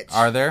this bitch.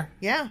 Are there?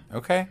 Yeah.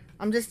 Okay.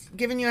 I'm just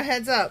giving you a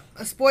heads up.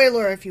 A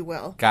spoiler, if you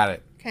will. Got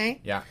it.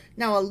 Okay? Yeah.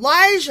 Now,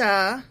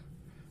 Elijah,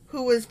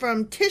 who was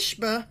from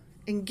Tishbe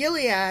in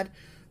Gilead,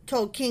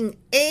 told King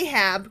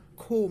Ahab,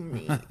 call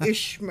me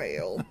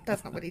Ishmael.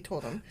 That's not what he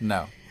told him.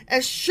 No.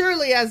 As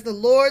surely as the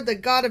Lord, the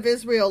God of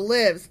Israel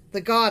lives,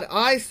 the God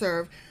I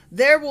serve,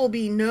 there will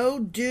be no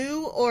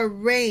dew or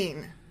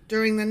rain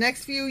during the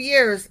next few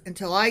years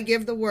until I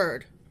give the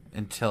word.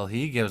 Until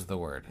he gives the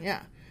word.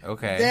 Yeah.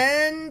 Okay.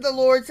 Then the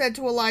Lord said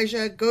to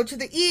Elijah, go to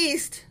the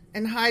east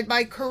and hide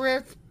by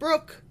Cherith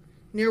Brook,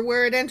 near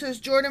where it enters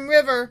Jordan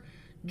River.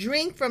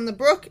 Drink from the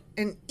brook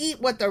and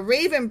eat what the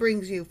raven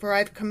brings you, for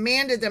I've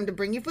commanded them to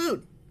bring you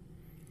food.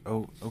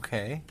 Oh,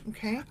 okay.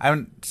 Okay.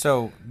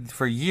 So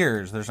for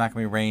years, there's not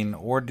going to be rain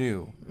or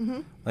dew.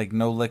 Mm-hmm. Like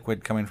no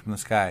liquid coming from the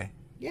sky.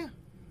 Yeah.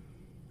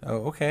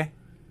 Oh, okay.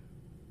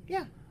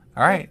 Yeah.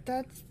 All right.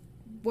 That's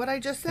what I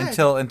just said.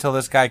 Until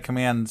this guy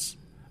commands.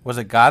 Was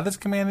it God that's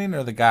commanding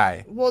or the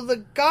guy? Well,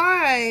 the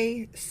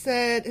guy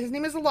said, his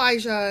name is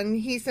Elijah, and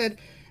he said,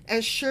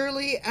 as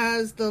surely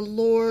as the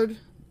Lord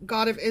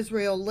God of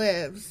Israel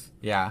lives,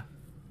 yeah,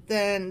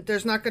 then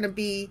there's not going to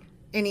be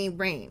any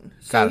rain.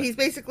 So he's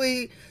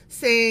basically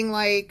saying,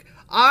 like,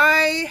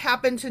 I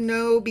happen to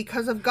know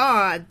because of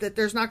God that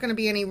there's not going to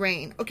be any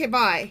rain. Okay,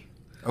 bye.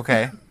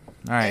 Okay.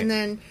 All right. And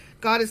then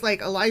God is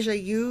like, Elijah,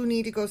 you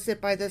need to go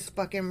sit by this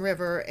fucking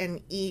river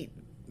and eat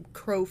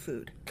crow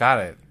food. Got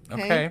it.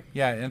 Okay.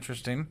 Yeah,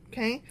 interesting.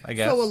 Okay. I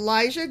guess. So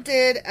Elijah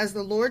did as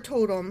the Lord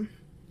told him,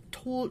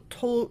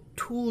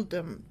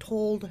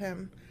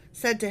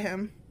 said to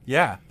him.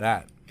 Yeah,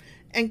 that.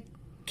 And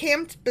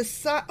camped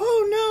beside.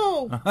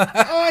 Oh no!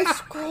 I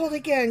scrolled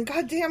again.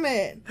 God damn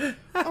it!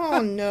 Oh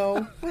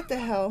no! What the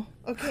hell?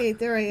 Okay,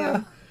 there I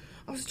am.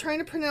 I was trying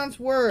to pronounce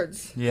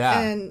words. Yeah.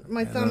 And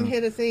my thumb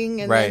hit a thing.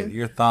 And right. then,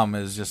 your thumb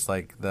is just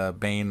like the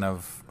bane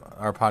of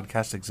our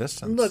podcast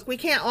existence. Look, we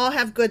can't all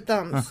have good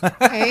thumbs.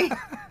 Okay.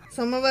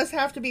 Some of us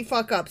have to be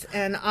fuck ups,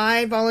 and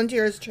I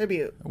volunteer as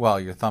tribute. Well,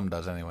 your thumb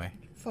does anyway.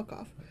 Fuck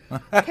off.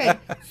 Okay,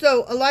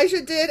 so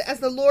Elijah did as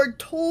the Lord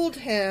told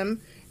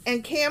him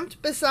and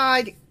camped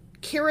beside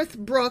Cherith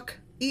Brook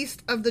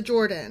east of the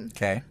Jordan.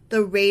 Okay.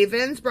 The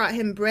ravens brought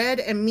him bread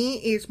and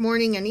meat each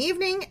morning and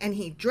evening, and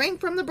he drank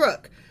from the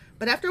brook.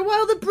 But after a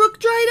while, the brook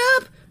dried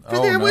up,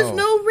 for there was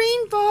no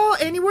rainfall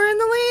anywhere in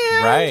the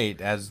land. Right,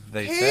 as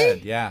they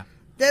said, yeah.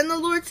 Then the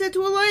Lord said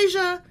to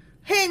Elijah,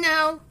 hey,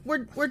 now,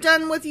 we're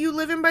done with you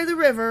living by the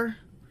river.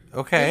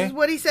 Okay. This is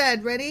what he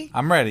said. Ready?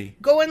 I'm ready.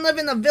 Go and live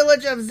in the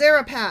village of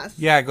Zarephath.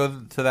 Yeah,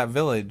 go to that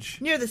village.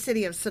 Near the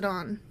city of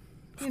Sidon.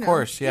 Of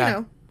course, yeah. You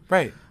know.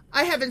 Right.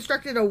 I have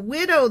instructed a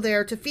widow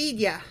there to feed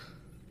ya.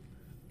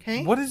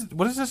 Okay? What is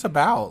this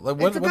about? Like,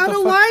 it's about what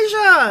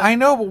Elijah. I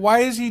know, but why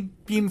is he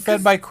being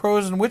fed by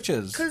crows and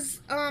witches? Because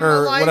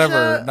or Elijah,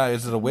 whatever. No,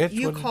 is it a witch?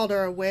 You called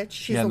her a witch.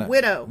 She's a no.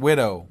 widow.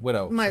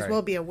 Widow. Might as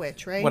well be a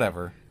witch, right?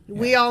 Whatever. Yeah.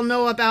 We all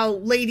know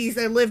about ladies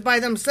that live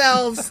by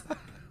themselves.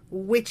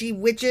 Witchy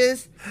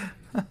witches.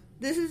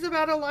 This is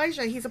about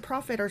Elijah. He's a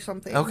prophet or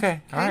something.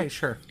 Okay. All right,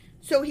 sure.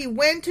 So he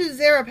went to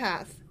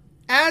Zarephath.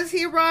 As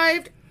he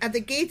arrived at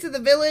the gates of the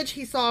village,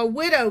 he saw a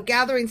widow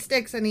gathering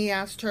sticks, and he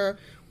asked her,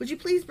 would you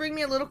please bring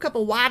me a little cup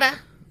of water?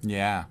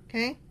 Yeah.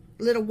 Okay.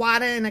 A little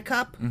water in a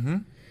cup.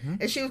 Mm-hmm.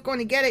 As she was going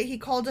to get it, he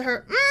called to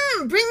her,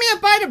 bring me a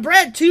bite of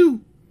bread,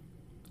 too.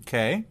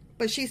 Okay.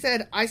 But she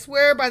said, I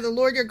swear by the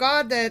Lord your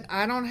God that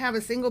I don't have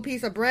a single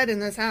piece of bread in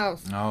this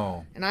house.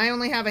 Oh. And I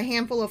only have a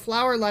handful of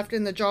flour left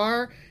in the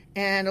jar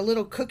and a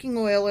little cooking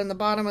oil in the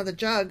bottom of the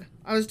jug.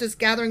 I was just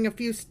gathering a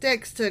few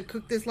sticks to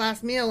cook this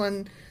last meal,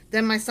 and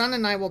then my son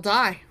and I will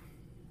die.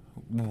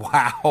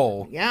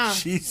 Wow. Yeah.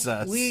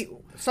 Jesus.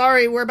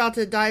 Sorry, we're about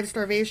to die of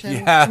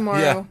starvation tomorrow.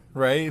 Yeah,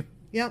 right?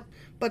 Yep.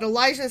 But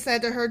Elijah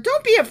said to her,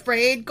 don't be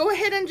afraid. Go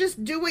ahead and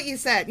just do what you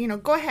said.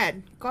 Go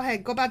ahead. Go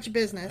about your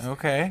business.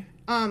 Okay.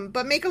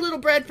 But make a little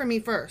bread for me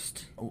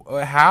first.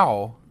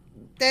 How?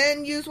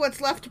 Then use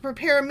what's left to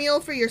prepare a meal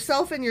for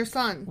yourself and your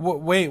son.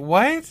 Wait,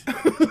 what?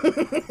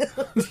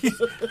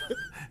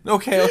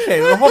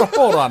 Okay.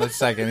 Hold on a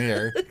second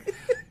here.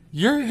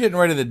 You're getting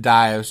ready to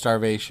die of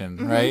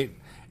starvation, right?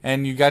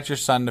 And you got your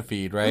son to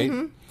feed, right?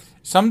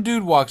 Some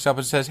dude walks up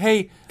and says,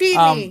 hey, feed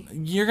me.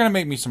 You're going to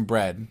make me some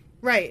bread.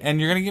 Right. And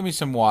you're going to give me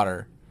some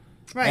water.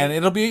 Right. And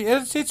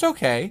it's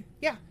okay.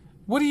 Yeah.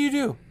 What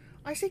do?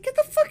 I say, get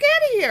the fuck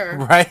out of here.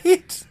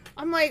 Right?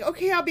 I'm like,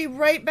 okay, I'll be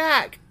right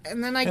back.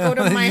 And then I go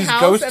to my just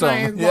house and ghost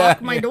I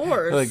lock my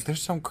doors. Like,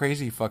 there's some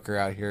crazy fucker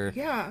out here.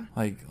 Yeah.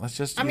 Like, let's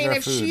just eat I mean, our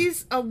if food.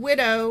 she's a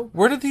widow...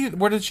 Where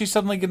did she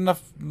suddenly get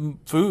enough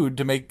food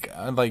to make,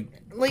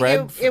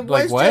 bread? It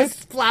was what?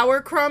 just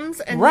flour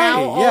crumbs, and right,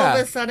 now all of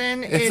a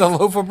sudden... It's a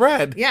loaf of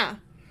bread. Yeah.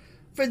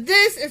 For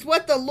this is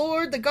what the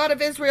Lord, the God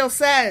of Israel,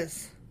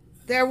 says.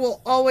 There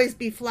will always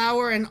be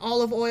flour and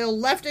olive oil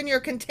left in your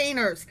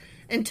containers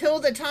until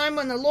the time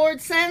when the Lord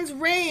sends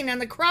rain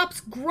and the crops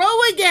grow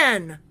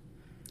again.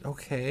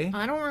 Okay.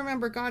 I don't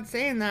remember God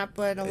saying that,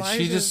 but Elijah.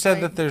 She just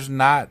said that there's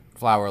not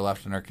flour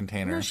left in her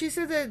container. No, she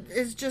said that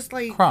it's just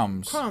like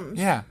crumbs. Crumbs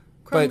Yeah.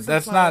 But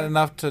that's not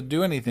enough to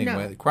do anything No.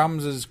 with.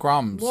 Crumbs is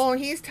crumbs. Well,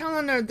 he's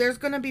telling her there's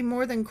going to be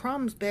more than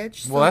crumbs,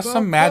 bitch. So well, that's go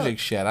some magic cook.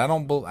 shit. I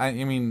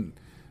mean,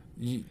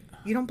 You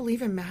don't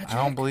believe in magic? I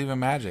don't believe in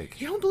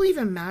magic. You don't believe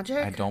in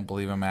magic? I don't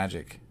believe in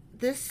magic.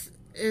 This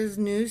is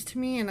news to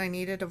me, and I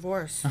need a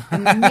divorce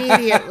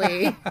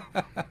immediately.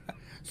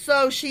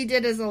 So she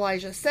did as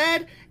Elijah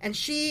said, and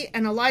she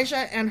and Elijah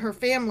and her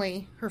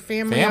family of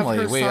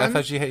her Wait, son, I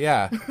thought she had,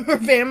 yeah. her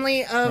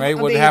family of right, a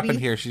what baby happened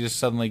here? She just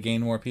suddenly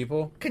gained more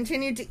people?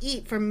 continued to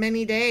eat for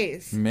many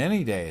days.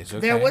 Many days, okay.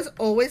 There was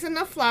always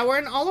enough flour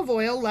and olive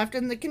oil left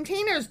in the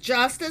containers,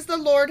 just as the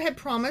Lord had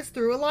promised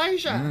through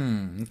Elijah.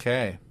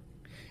 Okay.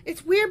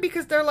 It's weird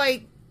because they're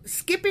like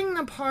skipping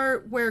the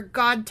part where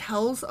God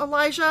tells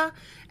Elijah,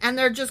 and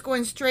they're just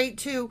going straight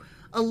to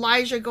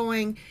Elijah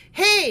going,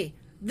 hey,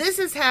 this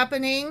is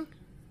happening.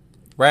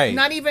 Right.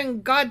 Not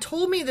even God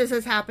told me this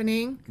is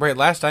happening. Right,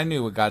 last I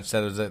knew what God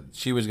said was that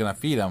she was going to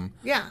feed him.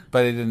 Yeah.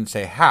 But it didn't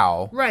say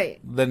how. Right.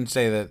 Didn't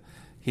say that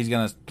he's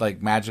going to,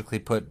 magically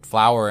put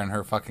flour in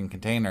her fucking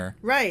container.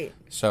 Right.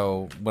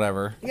 So,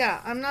 whatever.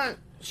 Yeah, I'm not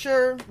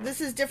sure. This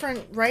is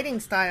different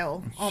writing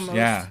style, almost.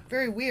 Yeah.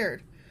 Very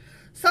weird.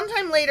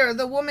 Sometime later,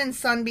 the woman's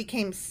son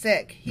became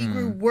sick. He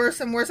grew worse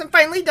and worse and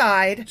finally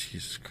died.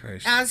 Jesus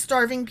Christ. As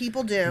starving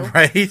people do.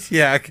 Right?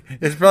 Yeah.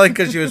 It's probably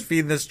because she was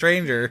feeding the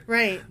stranger.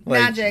 Right.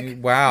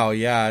 Magic. Wow.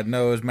 Yeah.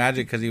 No, it was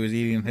magic because he was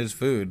eating his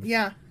food.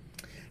 Yeah.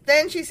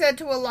 Then she said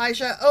to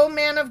Elijah, "O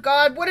man of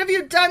God, what have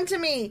you done to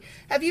me?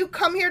 Have you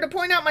come here to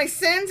point out my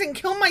sins and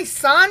kill my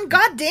son?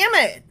 God damn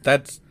it."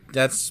 That's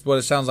what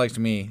it sounds like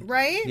to me.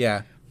 Right?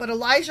 Yeah. But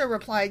Elijah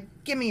replied,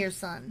 "Give me your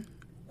son."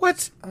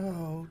 What?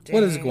 Oh, dang.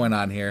 What is going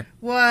on here?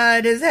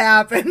 What is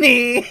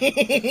happening?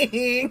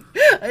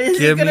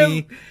 Give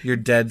me your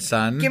dead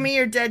son. Give me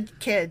your dead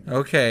kid.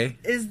 Okay.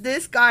 Is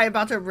this guy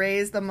about to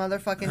raise the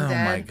motherfucking dead?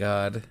 Oh my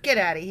God. Get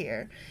out of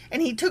here.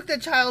 And he took the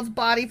child's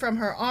body from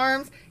her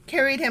arms,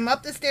 carried him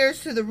up the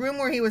stairs to the room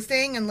where he was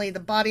staying, and laid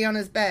the body on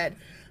his bed.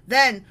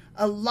 Then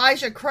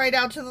Elijah cried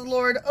out to the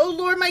Lord, "O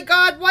Lord my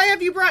God, why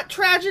have you brought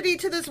tragedy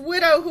to this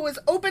widow who has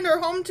opened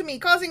her home to me,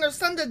 causing her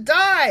son to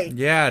die?"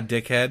 Yeah,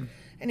 dickhead.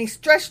 And he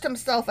stretched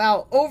himself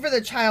out over the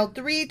child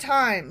 3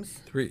 times.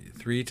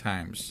 Three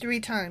times. 3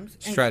 times.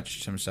 And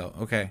Stretched himself.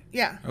 Okay.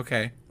 yeah.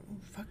 Okay.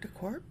 Fucked a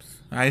corpse?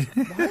 What?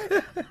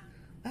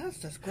 That's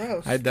just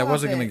gross. That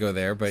wasn't going to go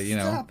there, but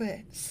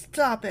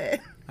Stop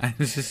it. I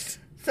just...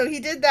 So he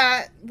did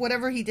that,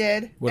 whatever he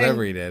did.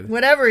 Whatever he did.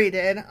 Whatever he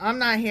did. I'm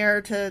not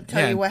here to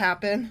tell you what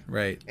happened.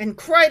 Right. And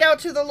cried out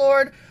to the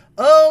Lord,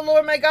 "Oh,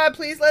 Lord my God,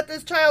 please let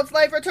this child's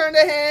life return to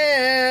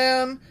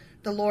him."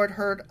 The Lord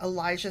heard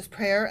Elijah's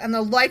prayer, and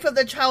the life of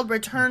the child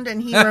returned,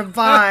 and he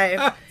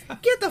revived.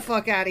 Get the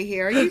fuck out of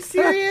here. Are you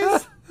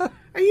serious?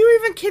 Are you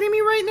even kidding me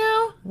right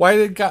now? Why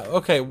did God...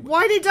 Okay.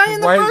 Why did he die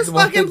in the first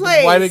fucking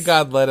place? Why did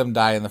God let him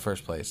die in the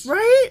first place?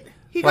 Right?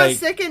 He got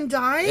sick and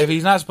died? If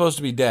he's not supposed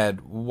to be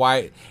dead,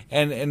 why...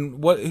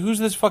 And what? Who's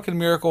this fucking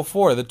miracle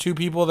for? The 2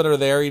 people that are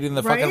there eating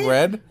the fucking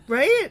bread?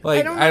 Right?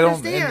 I don't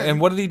understand. And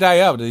what did he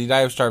die of? Did he die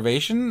of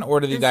starvation? Or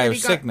did he die of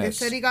sickness? It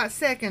said he got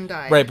sick and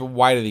died. Right, but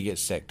why did he get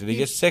sick? Did he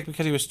get sick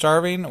because he was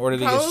starving? Or did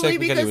he get sick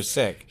because he was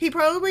sick? He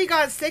probably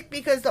got sick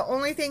because the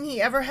only thing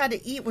he ever had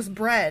to eat was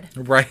bread.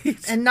 Right.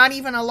 And not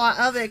even a lot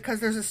of it because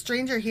there's a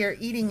stranger here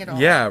eating it all.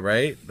 Yeah,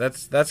 right?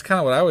 That's kind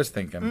of what I was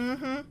thinking.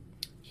 Mm-hmm.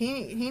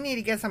 He need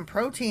to get some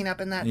protein up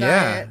in that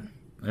yeah. diet.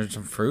 There's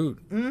some fruit.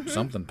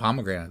 Something.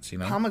 Pomegranates,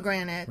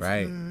 Pomegranates.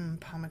 Right.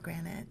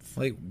 Pomegranates.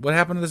 Like, what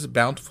happened to this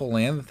bountiful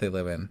land that they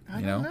live in?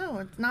 I don't know.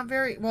 It's not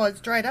very... Well, it's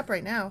dried up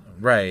right now.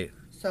 Right.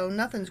 So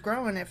nothing's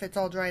growing if it's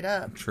all dried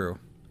up. True.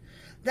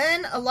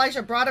 Then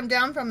Elijah brought him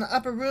down from the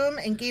upper room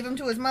and gave him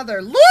to his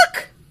mother.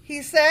 "Look!"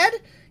 He said,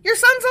 "Your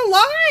son's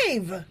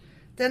alive."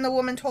 Then the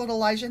woman told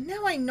Elijah,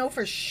 "Now I know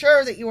for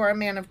sure that you are a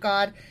man of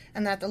God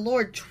and that the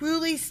Lord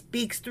truly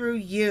speaks through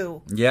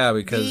you." Yeah,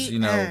 because, The you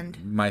know, end.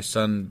 my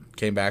son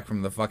came back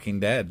from the fucking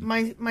dead.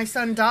 My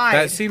son died.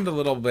 That seemed a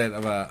little bit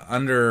of a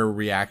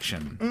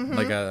underreaction.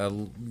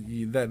 Mm-hmm.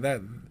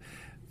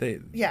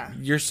 Yeah.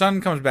 Your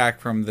son comes back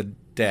from the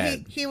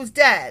dead. he was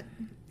dead.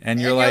 And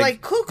you're you're like,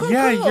 like, cool,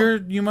 yeah,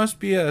 cool. you must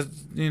be a,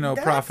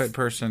 That's prophet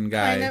person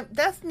guy. Kind of,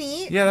 that's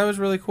neat. Yeah, that was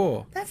really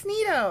cool. That's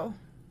neato.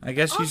 I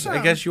guess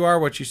Awesome. you are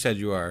what you said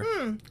you are.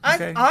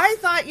 Okay. I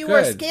thought you were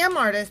a Good. scam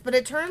artist, but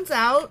it turns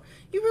out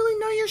you really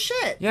know your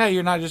shit. Yeah,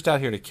 you're not just out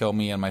here to kill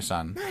me and my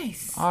son.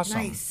 Nice. Awesome.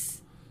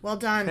 Nice. Well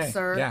done, Okay,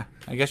 sir. yeah,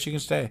 I guess you can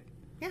stay.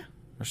 Yeah.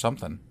 Or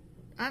something.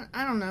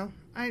 I don't know.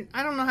 I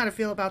don't know how to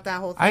feel about that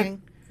whole I-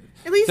 thing.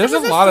 At least There's it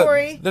was a lot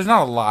story. of there's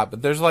not a lot,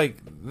 but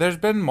there's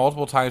been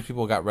multiple times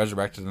people got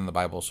resurrected in the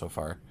Bible so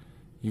far.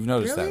 You've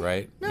noticed Really? that,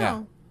 right?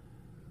 No.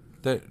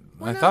 Yeah. I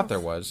When thought else? there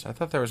was. I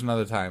thought there was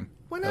another time.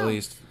 When at else?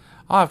 least.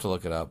 I'll have to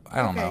look it up. I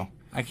don't Okay. know.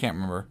 I can't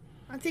remember.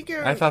 I think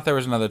you're. I thought there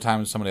was another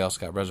time somebody else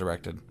got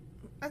resurrected.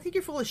 I think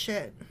you're full of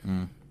shit.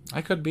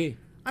 I could be.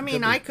 I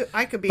mean, I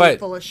could be But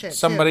full of shit.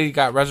 somebody too.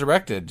 got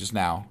resurrected just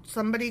now.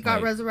 Somebody got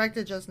Right.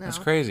 resurrected just now. That's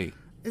crazy.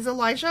 Is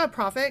Elijah a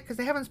prophet? Because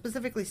they haven't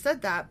specifically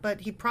said that,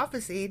 but he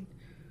prophesied.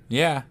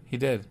 Yeah, he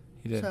did.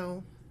 He did.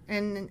 So,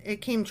 and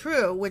it came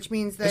true, which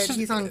means that This is-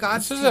 he's on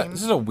God's this team.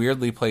 is a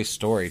weirdly placed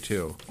story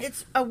too.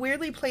 It's a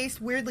weirdly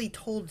placed, weirdly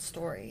told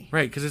story.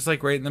 Right, because it's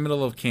like right in the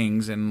middle of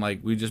Kings, and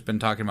like we've just been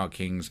talking about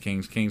Kings,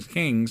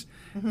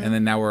 and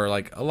then now we're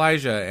like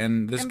Elijah,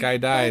 and this And guy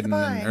died, and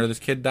then, bye. or this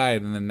kid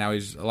died, and then now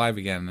he's alive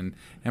again,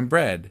 and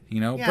bread,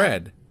 Yeah.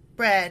 bread.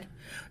 Bread.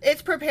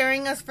 It's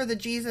preparing us for the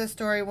Jesus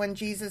story when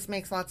Jesus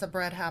makes lots of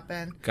bread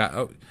happen.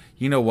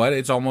 You know what?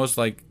 It's almost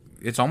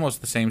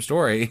the same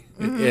story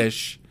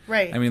ish.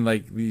 Right. I mean,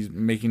 like he's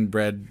making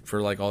bread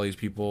for like all these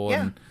people,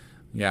 and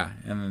and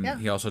then Yeah.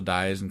 he also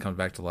dies and comes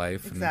back to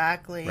life. and-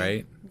 Exactly.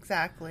 right.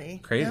 Exactly.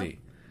 Crazy. Yep.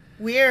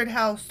 Weird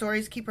how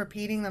stories keep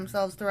repeating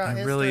themselves throughout It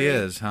history. really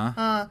is, huh?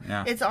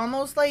 Yeah. It's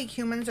almost like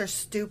humans are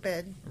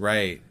stupid.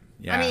 Right.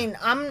 Yeah. I mean,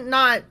 I'm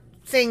not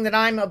saying that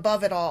I'm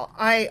above it all.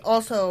 I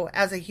also,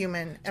 as a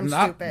human, am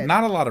stupid.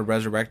 Not a lot of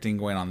resurrecting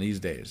going on these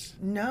days.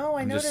 No,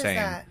 I I'm noticed just saying.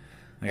 that.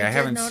 Like I I did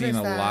haven't seen notice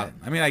a that. lot.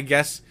 I mean, I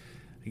guess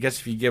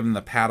if you give them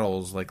the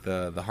paddles, like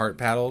the heart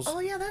paddles, Oh,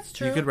 yeah, that's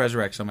true. you could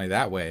resurrect somebody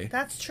that way.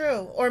 That's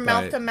true. Or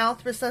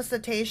mouth-to-mouth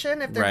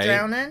resuscitation if they're right?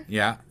 drowning.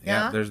 Yeah.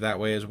 Yeah. There's that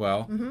way as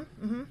well.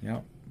 Mm-hmm.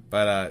 Yep.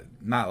 But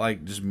not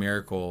like just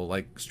miracle,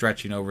 like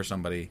stretching over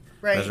somebody.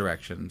 Right.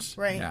 Resurrections.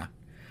 Right. Yeah.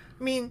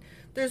 I mean,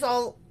 there's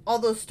all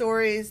those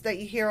stories that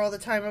you hear all the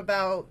time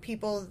about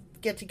people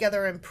get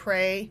together and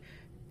pray,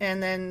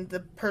 and then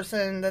the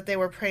person that they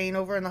were praying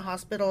over in the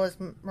hospital is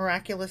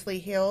miraculously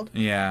healed.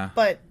 Yeah.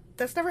 But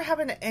that's never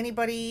happened to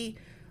anybody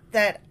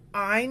that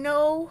I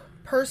know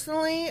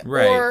personally.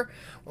 Right. Or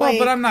Well, like,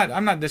 but I'm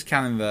not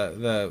discounting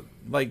the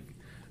like.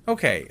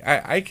 Okay,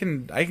 I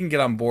can get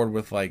on board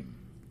with like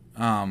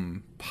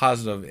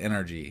positive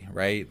energy,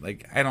 right?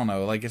 Like I don't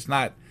know, like it's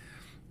not.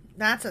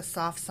 that's a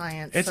soft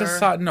science. It's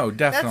sir. no,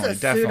 definitely, That's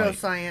a definitely.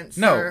 pseudoscience.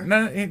 No, sir.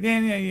 no,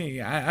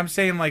 yeah. I'm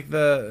saying like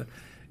there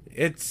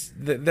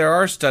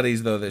are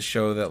studies though that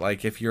show that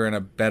like if you're in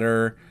a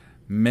better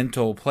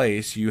mental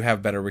place, you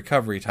have better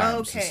recovery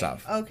times and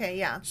stuff. Okay,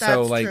 yeah, that's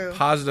So like true.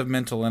 positive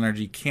mental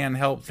energy can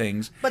help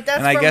things, But that's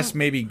and I from- guess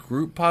maybe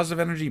group positive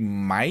energy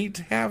might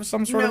have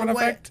some sort of an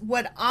effect.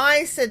 What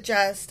I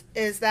suggest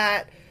is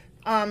that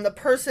the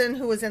person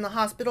who is in the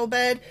hospital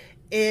bed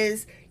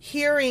is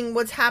hearing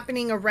what's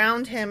happening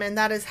around him, and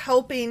that is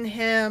helping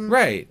him.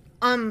 Right.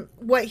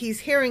 What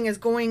he's hearing is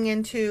going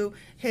into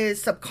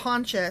his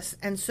subconscious,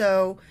 and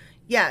so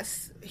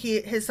yes,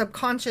 his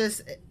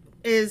subconscious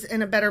is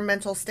in a better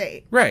mental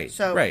state. Right,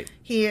 So right.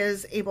 he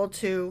is able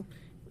to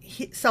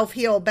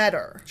self-heal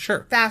better.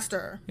 Sure.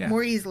 Faster. Yeah.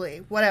 More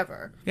easily.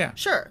 Whatever. Yeah.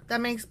 Sure. That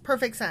makes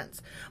perfect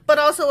sense. But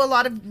also a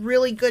lot of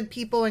really good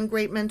people in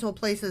great mental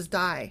places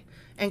die.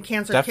 And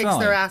cancer kicks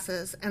Definitely. their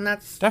asses. And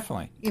that's,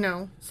 Definitely.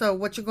 so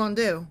what you gonna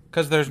do?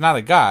 Because there's not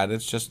a God.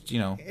 It's just,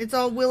 It's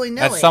all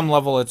willy-nilly. at some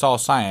level, it's all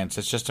science.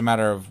 It's just a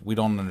matter of we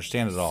don't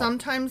understand it all.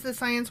 Sometimes the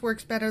science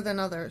works better than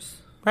others.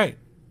 Right.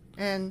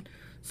 And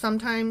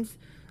sometimes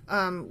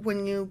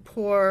when you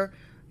pour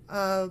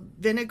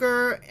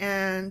vinegar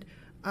and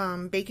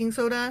baking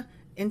soda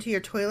into your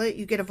toilet,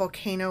 you get a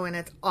volcano, and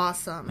it's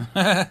awesome.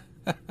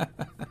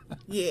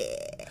 Yeah.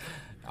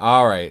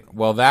 All right.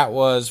 Well, that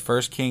was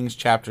 1 Kings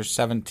chapter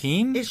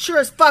 17. It sure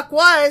as fuck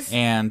was.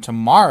 And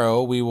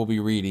tomorrow we will be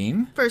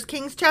reading. 1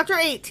 Kings chapter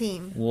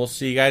 18. We'll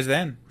see you guys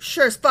then.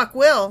 Sure as fuck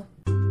will.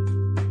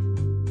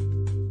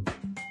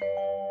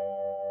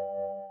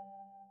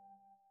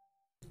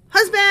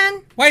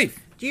 Husband,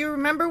 Wife. do you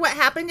remember what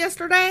happened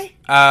yesterday?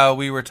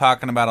 We were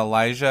talking about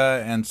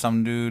Elijah and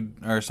some dude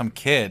or some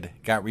kid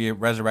got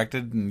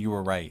resurrected, and you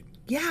were right.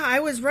 Yeah, I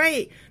was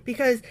right.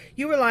 Because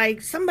you were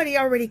like, somebody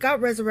already got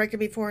resurrected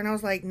before. And I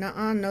was like,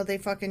 nuh-uh, no, they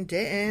fucking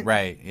didn't.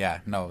 Right, yeah.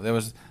 No, it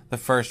was the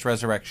first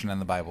resurrection in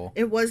the Bible.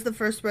 It was the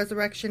first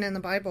resurrection in the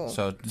Bible.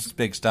 So it's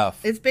big stuff.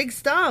 It's big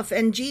stuff.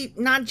 And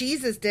not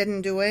Jesus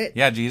didn't do it.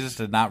 Yeah, Jesus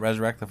did not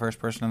resurrect the first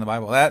person in the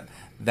Bible.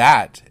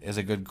 That is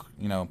a good,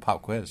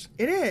 pop quiz.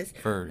 It is.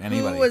 For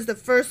anybody. Who was the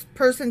first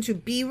person to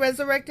be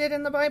resurrected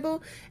in the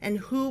Bible? And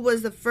who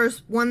was the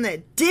first one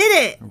that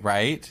did it?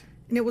 Right.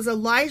 And it was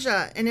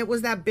Elijah. And it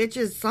was that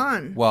bitch's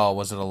son. Well,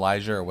 was it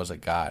Elijah or was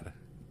it God?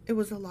 It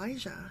was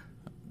Elijah.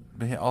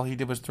 All he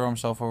did was throw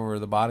himself over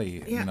the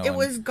body. Yeah, it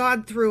was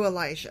God through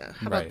Elijah.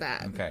 How about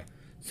that? Okay.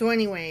 So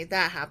anyway,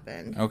 that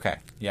happened. Okay,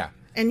 yeah.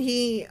 And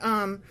he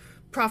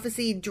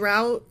prophesied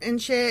drought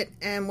and shit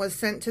and was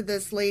sent to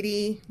this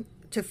lady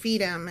to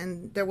feed him.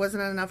 And there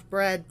wasn't enough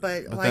bread,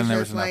 but But Elijah's then there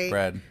was enough like,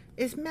 bread.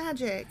 It's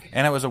magic.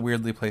 And it was a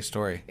weirdly placed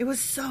story. It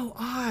was so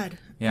odd.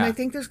 Yeah. And I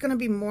think there's going to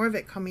be more of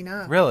it coming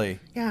up. Really?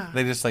 Yeah.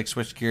 They just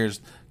switched gears.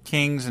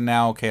 Kings and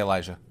now,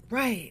 Elijah.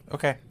 Right.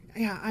 Okay.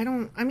 Yeah,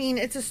 I mean,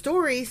 it's a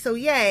story, so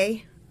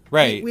yay.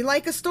 Right. We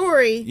like a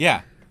story.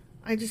 Yeah.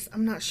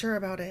 I'm not sure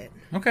about it.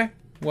 Okay.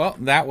 Well,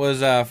 that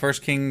was 1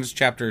 Kings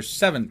chapter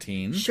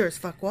 17. Sure as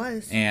fuck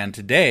was. And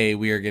today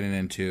we are getting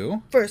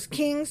into... 1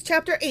 Kings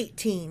chapter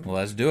 18.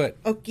 Let's do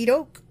it. Okie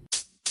doke.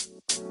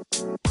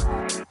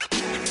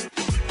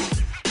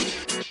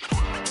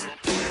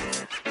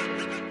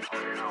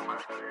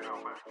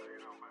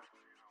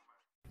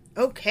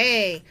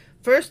 Okay.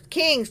 1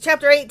 Kings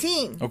chapter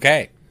 18.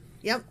 Okay.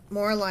 Yep,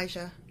 more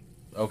Elijah.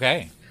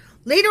 Okay.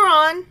 Later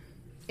on,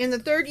 in the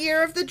 3rd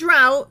year of the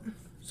drought,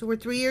 so we're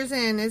 3 years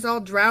in, it's all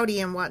droughty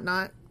and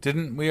whatnot.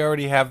 Didn't we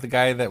already have the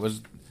guy that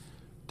was...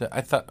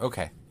 I thought...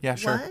 Okay. Yeah,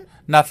 sure. What?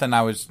 Nothing.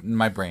 I was in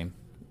my brain.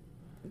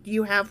 Do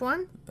you have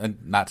one?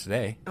 Not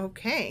today.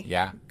 Okay.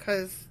 Yeah.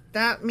 Because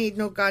that made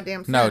no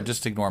goddamn sense. No,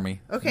 just ignore me.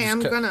 Okay, Just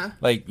I'm cut- gonna.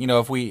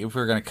 if we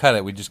were gonna cut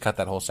it, we just cut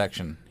that whole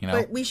section.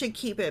 But we should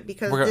keep it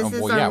because We're this gonna-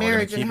 is well, our yeah, we're gonna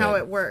marriage and keep how it.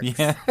 it works.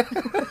 Yeah.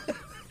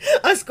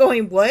 Us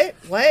going, what?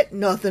 What?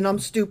 Nothing, I'm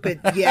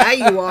stupid. Yeah,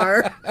 you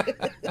are.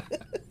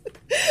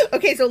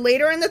 Okay, so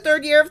later in the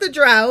 3rd year of the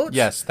drought,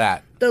 Yes,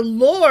 that. the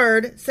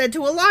Lord said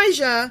to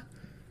Elijah,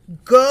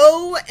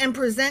 go and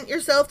present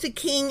yourself to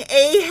King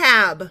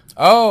Ahab.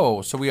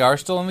 Oh, so we are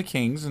still in the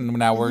Kings, and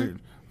now we're Mm-hmm.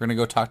 gonna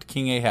go talk to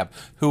King Ahab,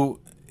 who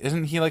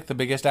isn't he like the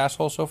biggest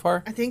asshole so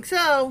far, I think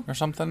so. or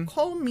something?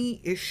 Call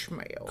me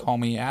Ishmael. Call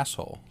me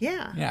asshole.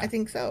 Yeah, Yeah. I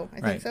think so. I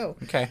Right. think so.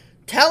 Okay.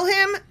 Tell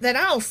him that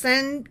I'll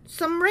send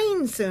some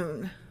rain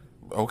soon.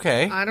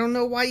 Okay. I don't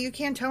know why you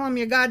can't tell him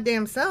your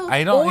goddamn self.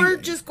 I don't- Or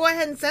just go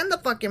ahead and send the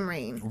fucking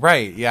rain.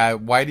 Right. Yeah.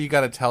 Why do you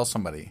got to tell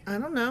somebody? I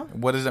don't know.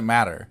 What does it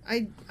matter?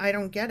 I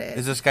don't get it.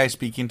 Is this guy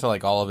speaking to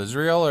all of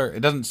Israel, or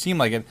it doesn't seem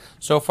like it?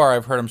 So far,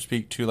 I've heard him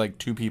speak to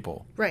 2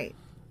 people, Right.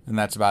 and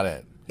that's about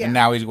it. Yeah. And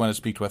now he's going to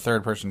speak to a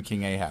third person,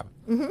 King Ahab.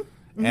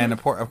 Mm-hmm. And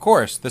of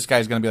course, this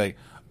guy's going to be like,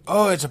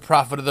 "Oh, it's a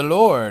prophet of the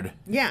Lord."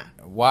 Yeah.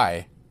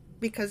 Why?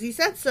 Because he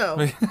said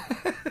so.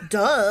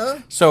 Duh.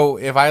 So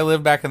if I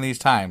live back in these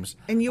times,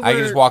 And you I can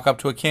were- just walk up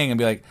to a king and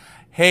be like,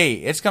 "Hey,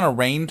 it's going to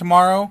rain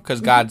tomorrow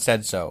because God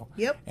said so."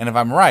 Yep. And if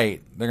I'm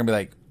right, they're going to be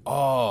like,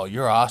 "Oh,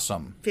 you're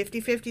awesome."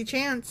 50-50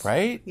 chance.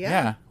 Right?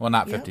 Yeah. Well,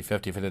 not Yep.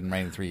 50-50 if it didn't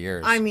rain in 3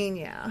 years. I mean,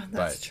 yeah,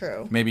 that's But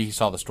true. Maybe he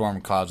saw the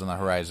storm clouds on the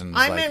horizon and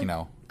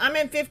was I'm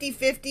in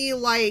 50-50,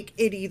 like,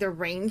 it either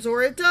rains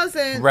or it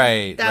doesn't.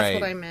 Right, That's right.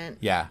 what I meant.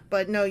 Yeah.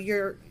 But no,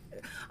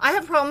 I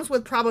have problems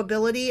with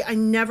probability. I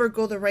never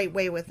go the right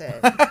way with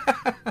it.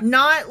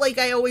 Not like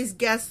I always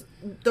guess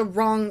the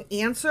wrong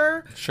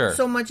answer. Sure.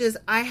 So much as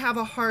I have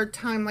a hard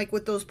time, like,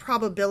 with those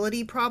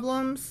probability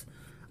problems.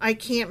 I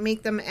can't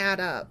make them add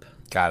up.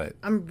 Got it.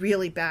 I'm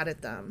really bad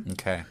at them.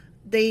 Okay.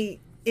 They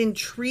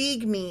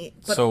intrigue me.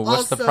 But So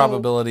what's the also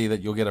probability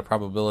that you'll get a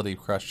probability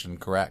question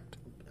correct?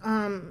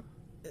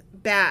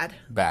 Bad.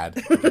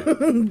 Bad.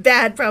 Okay.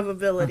 Bad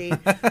probability.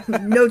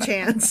 No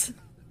chance.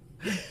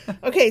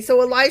 Okay,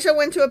 so Elijah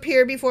went to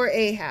appear before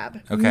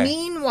Ahab. Okay.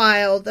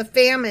 Meanwhile, the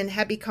famine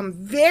had become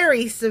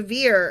very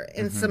severe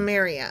in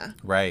Samaria.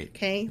 Right.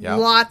 Okay? Yep.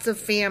 Lots of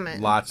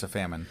famine. Lots of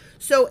famine.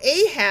 So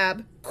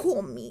Ahab,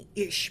 call me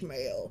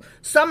Ishmael,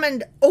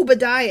 summoned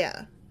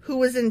Obadiah, who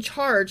was in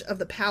charge of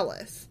the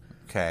palace.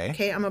 Okay.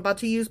 Okay, I'm about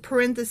to use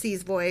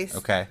parentheses voice.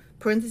 Okay.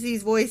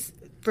 Parentheses voice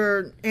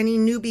for any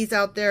newbies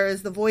out there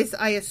is the voice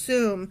I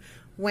assume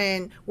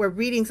when we're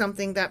reading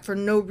something that for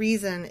no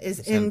reason is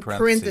in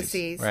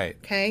parentheses. Right.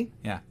 Okay?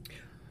 Yeah.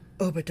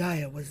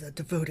 Obadiah was a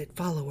devoted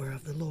follower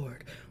of the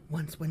Lord.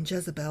 Once when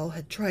Jezebel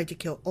had tried to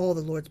kill all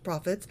the Lord's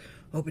prophets,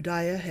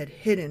 Obadiah had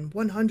hidden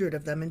 100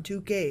 of them in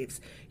 2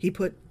 caves. He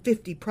put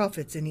 50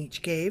 prophets in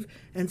each cave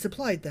and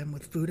supplied them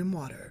with food and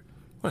water.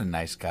 What a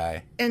nice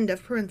guy. End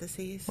of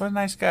parentheses. What a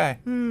nice guy.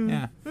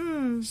 Yeah.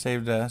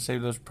 Saved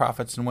those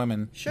prophets and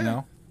women. Sure. You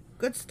know?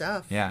 Good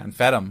stuff. Yeah, and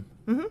fed them.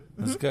 Mm-hmm.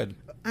 That's good.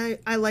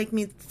 I like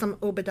me some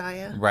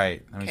Obadiah.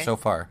 Right. I mean, Okay. so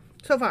far.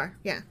 So far,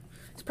 yeah.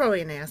 It's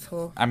probably an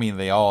asshole. I mean,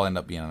 they all end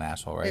up being an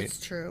asshole, right? It's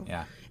true.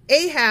 Yeah.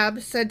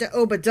 Ahab said to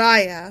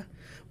Obadiah,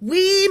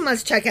 We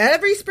must check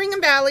every spring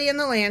and valley in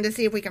the land to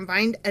see if we can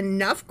find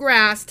enough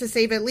grass to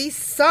save at least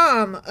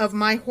some of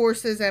my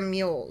horses and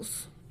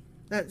mules.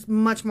 That's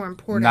much more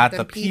important Not than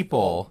the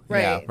people.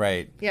 Right. Yeah,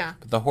 right. Yeah.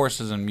 But the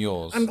horses and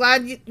mules. I'm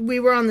glad we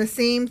were on the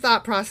same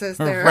thought process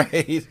there.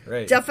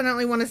 Right.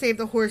 Definitely want to save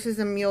the horses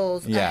and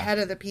mules Yeah. ahead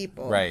of the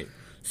people. Right.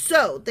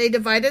 So they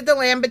divided the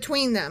land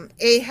between them.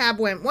 Ahab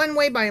went one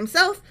way by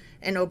himself,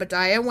 and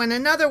Obadiah went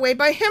another way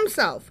by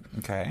himself.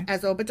 Okay.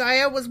 As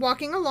Obadiah was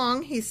walking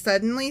along, he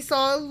suddenly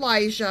saw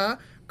Elijah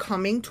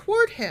coming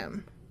toward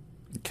him.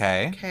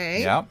 Okay.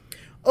 Okay. Yep.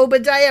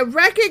 Obadiah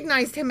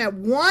recognized him at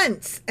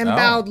once and Oh.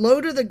 bowed low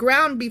to the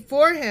ground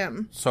before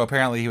him. So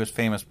apparently he was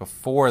famous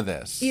before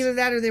this. Either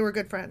that or they were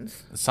good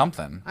friends.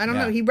 Something. I don't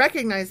Yeah. know. He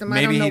recognized him.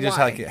 Maybe I don't know he just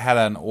why. had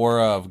an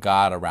aura of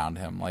God around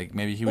him. Like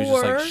maybe he was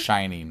just Or like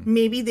shining.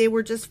 Maybe they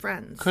were just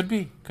friends. Could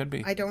be.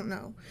 I don't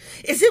know.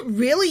 Is it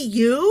really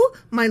you,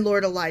 my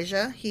Lord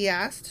Elijah? He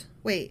asked.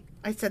 Wait,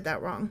 I said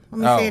that wrong. Let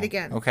me say it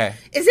again. Okay.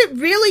 Is it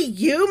really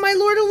you, my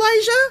Lord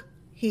Elijah?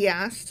 He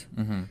asked.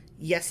 Mm-hmm.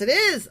 Yes, it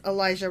is,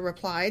 Elijah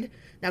replied.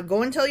 Now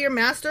go and tell your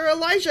master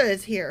Elijah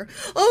is here.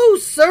 Oh,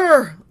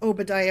 sir,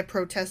 Obadiah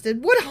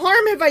protested. What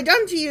harm have I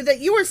done to you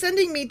that you are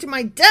sending me to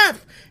my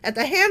death at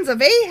the hands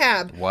of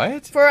Ahab?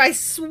 What? For I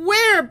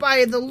swear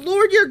by the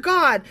Lord your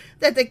God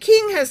that the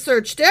king has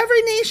searched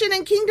every nation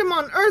and kingdom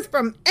on earth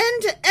from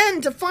end to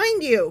end to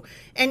find you.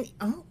 And,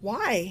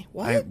 why?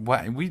 What?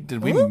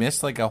 Did we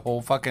miss like a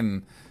whole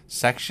fucking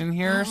section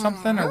here or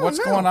something? I Or don't what's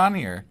know. going on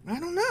here? I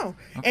don't know.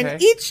 Okay. And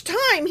each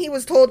time he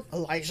was told,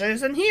 Elijah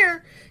isn't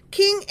here,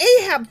 King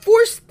Ahab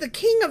forced the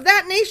king of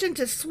that nation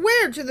to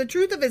swear to the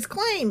truth of his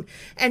claim.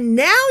 And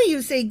now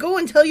you say, go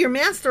and tell your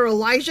master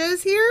Elijah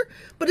is here?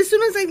 But as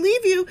soon as I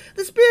leave you,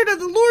 the Spirit of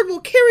the Lord will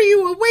carry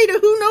you away to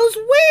who knows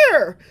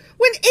where.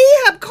 When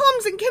Ahab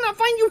comes and cannot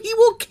find you, he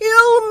will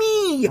kill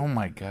me. Oh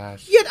my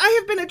gosh. Yet I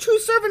have been a true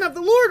servant of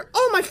the Lord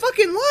all my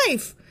fucking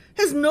life.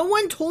 Has no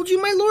one told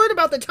you, my lord,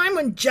 about the time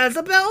when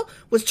Jezebel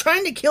was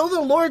trying to kill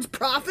the Lord's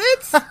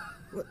prophets?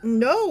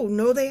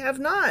 No, they have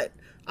not.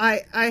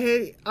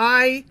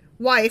 I,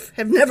 wife,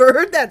 have never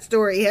heard that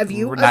story. Have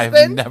you, I've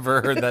husband?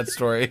 never heard that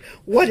story.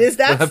 What is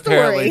that But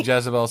apparently story?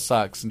 Jezebel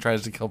sucks and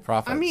tries to kill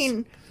prophets. I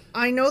mean,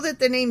 I know that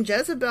the name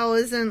Jezebel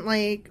isn't,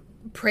 like,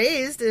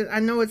 praised. I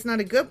know it's not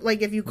a good,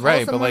 like, if you call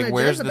right, but someone like, a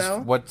where's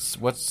Jezebel. this?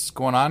 What's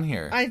going on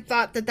here? I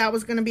thought that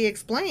was going to be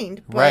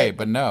explained. But right,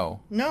 but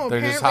no. No,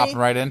 they're just apparently- hopping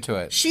right into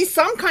it. she's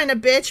some kind of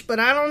bitch, but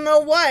I don't know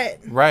what.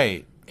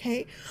 Right.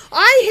 Okay.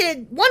 I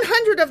hid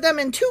 100 of them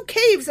in 2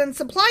 caves and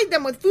supplied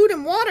them with food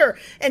and water.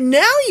 And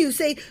now you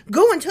say,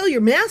 go and tell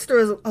your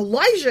master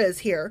Elijah is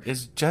here.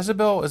 Is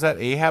that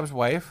Ahab's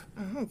wife?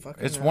 I don't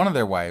fucking It's know. one of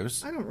their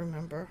wives. I don't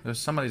remember. It was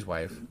somebody's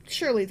wife.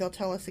 Surely they'll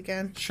tell us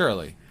again.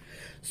 Surely.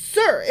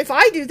 Sir, if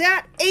I do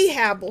that,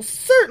 Ahab will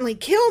certainly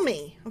kill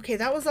me. Okay,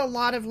 that was a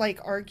lot of, like,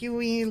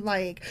 arguing,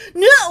 like,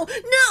 no,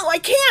 I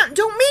can't.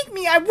 Don't make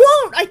me. I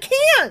won't. I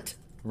can't.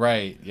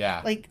 Right,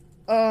 yeah. Like,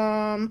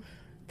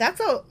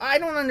 I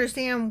don't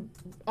understand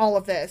all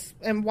of this.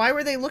 And why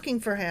were they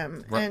looking for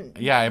him? And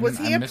was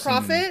he I'm a missing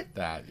prophet?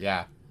 That,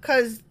 yeah.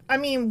 Because, I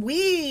mean,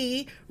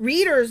 we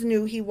readers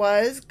knew he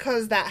was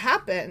because that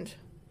happened.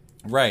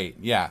 Right,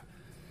 yeah.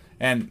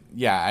 And,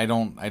 yeah, I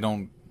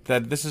don't,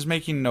 that this is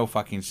making no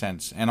fucking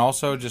sense. And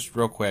also, just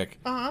real quick,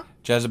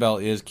 Jezebel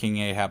is King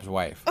Ahab's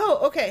wife.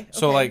 Oh, okay.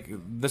 So, okay. like,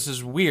 this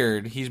is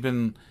weird.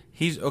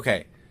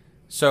 Okay.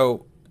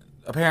 So,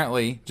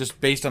 apparently, just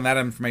based on that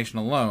information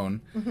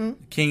alone,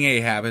 King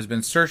Ahab has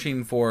been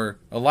searching for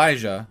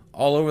Elijah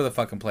all over the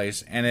fucking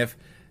place. And if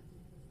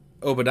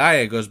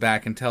Obadiah goes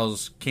back and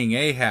tells King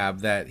Ahab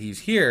that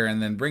he's here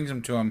and then brings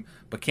him to him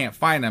but can't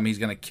find him, he's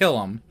going to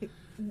kill him.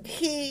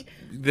 King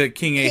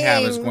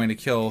Ahab is going to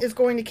kill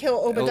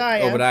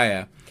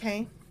Obadiah.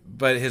 Okay.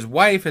 But his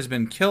wife has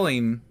been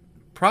killing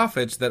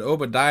prophets that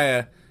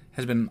Obadiah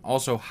has been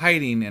also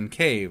hiding in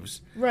caves.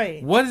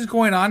 Right. What is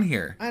going on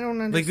here? I don't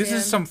understand. Like, this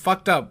is some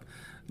fucked up,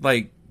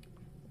 like,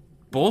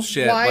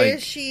 bullshit. Why like,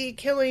 is she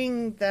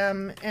killing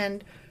them?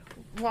 And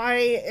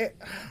why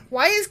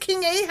is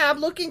King Ahab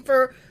looking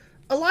for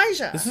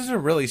Elijah? This is a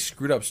really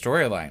screwed up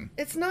storyline.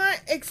 It's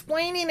not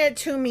explaining it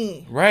to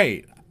me.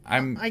 Right.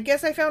 I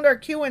guess I found our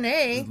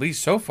Q&A. At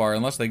least so far,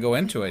 unless they go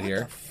into it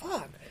here.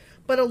 Fuck.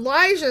 But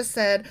Elijah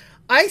said,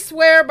 I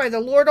swear by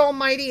the Lord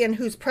Almighty in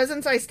whose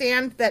presence I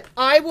stand that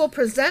I will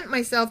present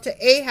myself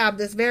to Ahab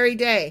this very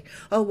day.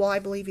 Oh, well, I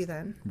believe you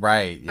then.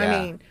 Right, yeah. I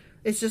mean,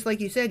 it's just like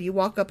you said. You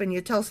walk up and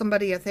you tell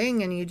somebody a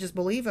thing and you just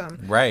believe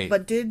them. Right.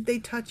 But did they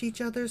touch each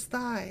other's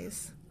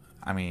thighs?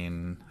 I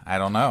mean, I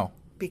don't know.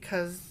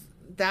 Because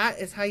that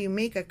is how you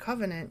make a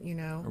covenant, you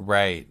know.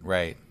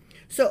 Right.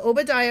 So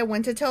Obadiah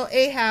went to tell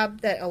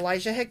Ahab that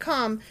Elijah had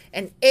come,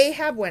 and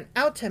Ahab went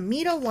out to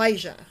meet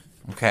Elijah.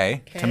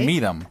 Okay. To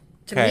meet him.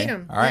 To meet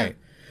him. All right. Yeah.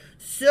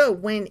 So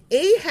when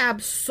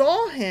Ahab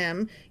saw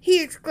him,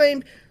 he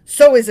exclaimed,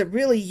 "So is it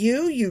really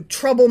you, you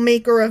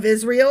troublemaker of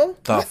Israel?"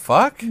 The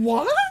fuck?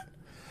 What?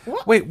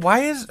 Wait, why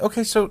is...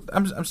 Okay, so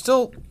I'm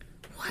still...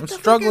 I'm the fuck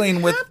struggling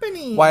is with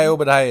happening? why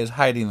Obadiah is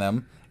hiding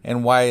them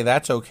and why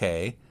that's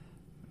okay.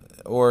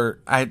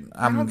 I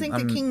don't think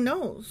the king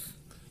knows.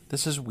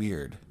 This is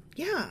weird.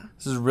 Yeah.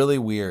 This is really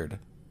weird.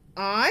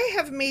 I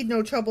have made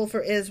no trouble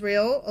for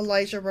Israel,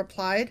 Elijah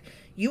replied.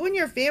 You and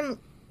your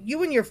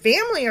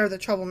family are the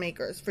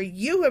troublemakers, for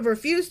you have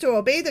refused to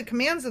obey the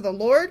commands of the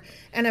Lord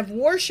and have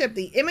worshipped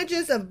the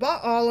images of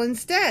Baal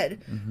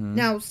instead. Mm-hmm.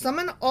 Now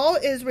summon all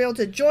Israel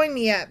to join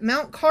me at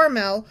Mount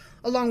Carmel,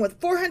 along with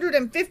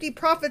 450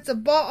 prophets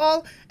of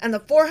Baal and the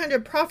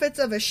 400 prophets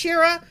of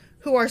Asherah,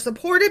 who are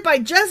supported by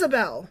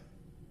Jezebel.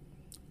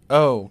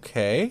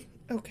 Okay.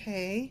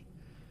 Okay.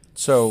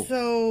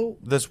 So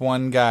this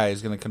one guy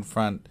is going to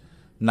confront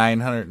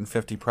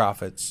 950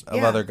 prophets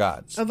of other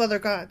gods. Of other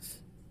gods.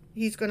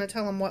 He's going to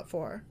tell them what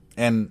for.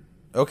 And,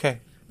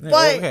 okay.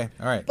 But, okay,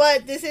 all right.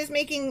 But this is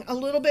making a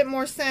little bit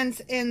more sense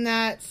in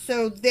that,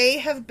 so they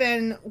have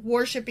been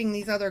worshiping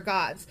these other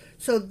gods.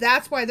 So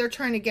that's why they're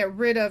trying to get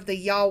rid of the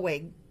Yahweh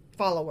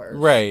followers.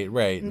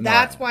 Right. And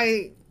that's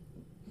why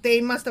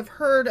they must have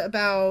heard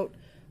about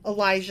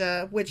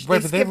Elijah, which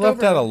right, but they've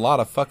left out a lot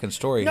of fucking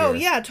story here. No,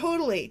 yeah,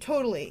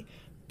 totally.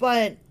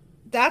 But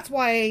that's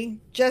why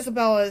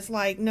Jezebel is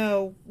like,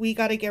 no, we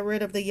got to get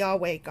rid of the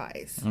Yahweh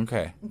guys.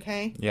 Okay?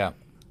 Yeah.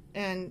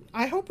 And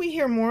I hope we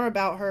hear more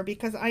about her,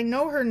 because I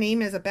know her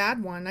name is a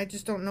bad one. I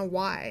just don't know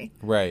why.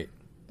 Right.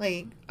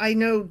 Like, I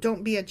know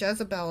don't be a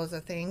Jezebel is a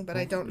thing, but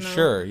I don't know.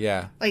 Sure,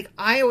 yeah. Like,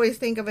 I always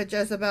think of a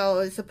Jezebel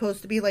as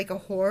supposed to be like a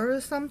whore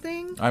or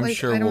something. I'm like,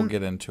 sure we'll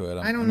get into it.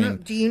 I don't know.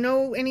 Do you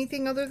know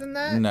anything other than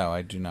that? No,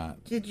 I do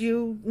not. Did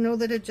you know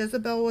that a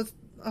Jezebel was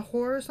a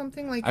whore or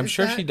something? Like, I'm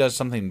sure she does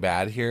something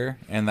bad here,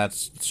 and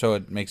that's so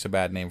it makes a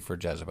bad name for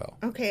Jezebel.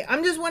 Okay,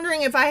 I'm just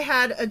wondering if I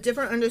had a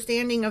different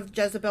understanding of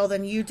Jezebel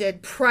than you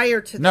did prior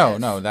to this.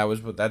 No, that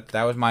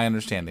was my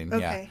understanding.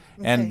 Okay,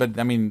 yeah, but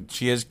I mean,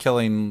 she is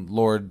killing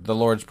the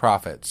Lord's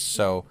prophets,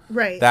 so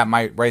right. that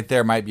might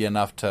be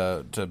enough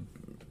to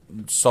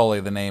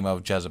sully the name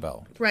of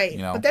Jezebel. Right, you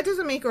know? But that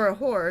doesn't make her a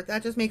whore.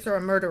 That just makes her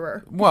a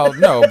murderer. Well,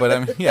 no, but I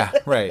mean, yeah,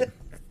 right.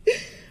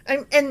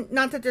 And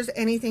not that there's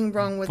anything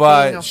wrong with being a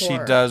whore. But she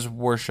does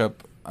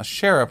worship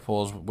Asherah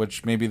poles,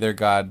 which maybe their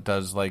god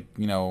does, like,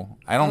 you know,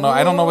 I don't know.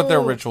 I don't know what their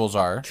rituals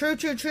are.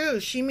 True.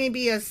 She may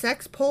be a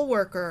sex pole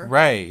worker.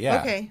 Right, yeah.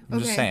 Okay. I'm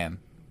just saying.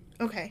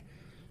 Okay.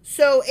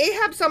 So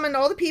Ahab summoned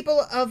all the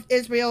people of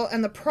Israel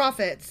and the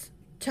prophets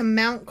to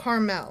Mount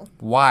Carmel.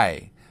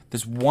 Why?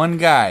 This one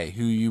guy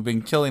who you've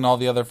been killing all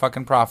the other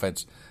fucking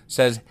prophets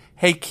says,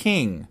 hey,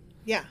 king.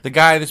 Yeah. The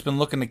guy that's been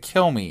looking to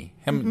kill me.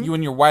 You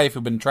and your wife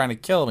have been trying to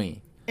kill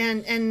me.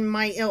 And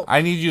my ilk.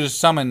 I need you to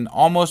summon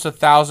almost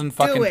 1,000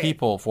 fucking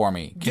people for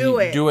me. Can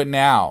you do it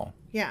now?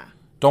 Yeah.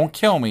 Don't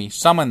kill me.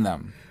 Summon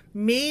them.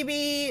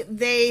 Maybe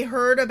they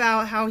heard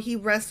about how he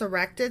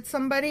resurrected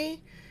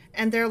somebody,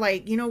 and they're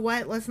like, you know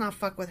what? Let's not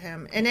fuck with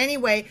him. And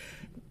anyway,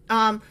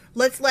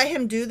 let's let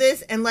him do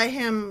this and let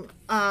him,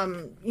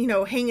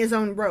 hang his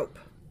own rope.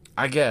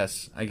 I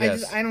guess. I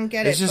don't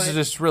get it. It's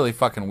just really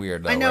fucking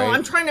weird, though, I know. right?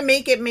 I'm trying to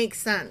make it make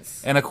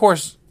sense. And of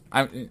course,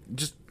 I'm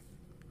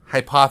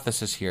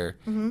hypothesis here.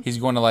 Mm-hmm. He's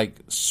going to like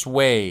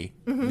sway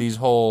these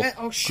whole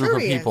group of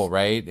people,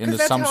 right? Into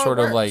some sort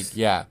of like,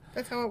 yeah.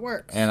 That's how it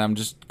works. And I'm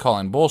just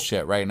calling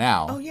bullshit right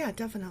now. Oh yeah,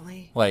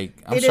 definitely. Like,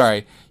 I'm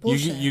sorry,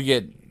 you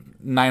get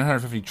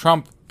 950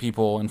 Trump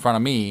people in front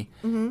of me,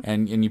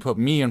 and you put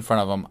me in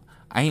front of them.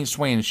 I ain't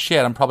swaying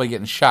shit. I'm probably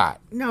getting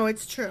shot. No,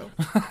 it's true.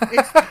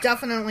 It's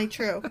definitely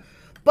true.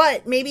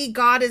 But maybe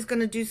God is going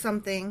to do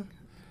something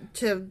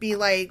to be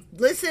like,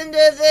 listen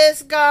to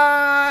this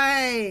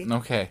guy.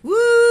 Okay.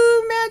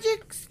 Woo,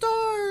 magic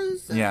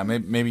stars. Yeah,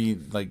 maybe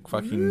like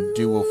fucking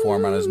dew will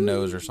form on his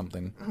nose or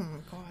something. Oh my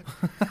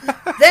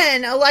God.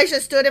 Then Elisha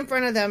stood in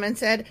front of them and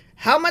said,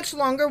 how much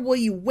longer will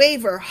you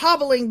waver,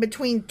 hobbling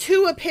between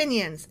two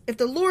opinions? If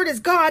the Lord is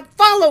God,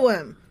 follow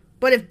him.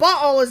 But if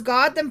Baal is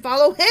God, then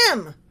follow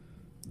him.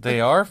 They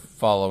are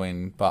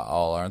following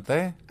Baal, aren't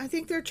they? I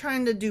think they're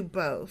trying to do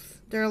both.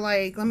 They're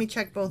like, let me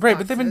check both Right, boxes.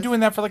 but they've been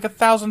doing that for like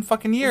 1,000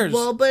 fucking years.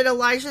 Well, but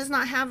Elijah's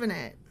not having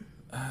it.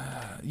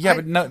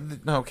 But no,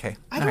 okay.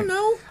 I don't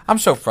know. I'm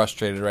so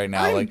frustrated right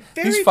now.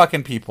 These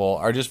fucking people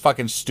are just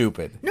fucking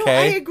stupid. No,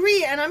 okay? I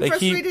agree, and I'm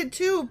frustrated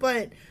too,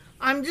 but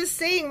I'm just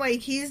saying,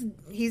 like, he's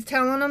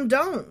telling them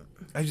don't.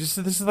 This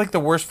is like the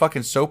worst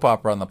fucking soap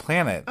opera on the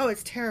planet. Oh,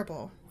 it's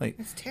terrible. Like,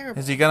 it's terrible.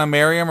 Is he gonna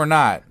marry him or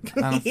not?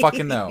 I don't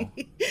fucking know.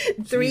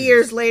 3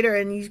 years later,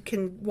 and you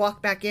can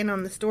walk back in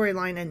on the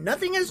storyline, and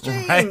nothing has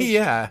changed. Right?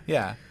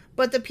 Yeah.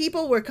 But the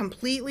people were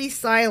completely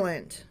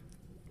silent.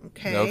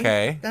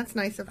 Okay. That's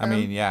nice of them. I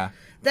mean, yeah.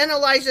 Then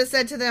Elijah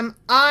said to them,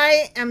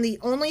 I am the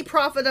only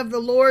prophet of the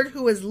Lord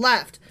who is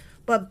left,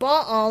 but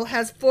Baal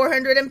has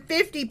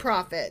 450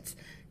 prophets.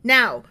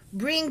 Now,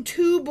 bring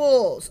 2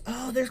 bulls.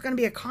 Oh, there's going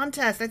to be a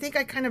contest. I think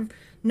I kind of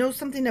know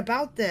something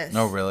about this.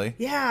 Oh, really?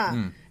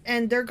 Yeah.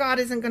 And their God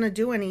isn't going to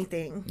do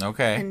anything.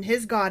 Okay. And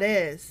his God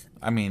is.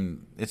 I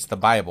mean, it's the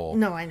Bible.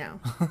 No, I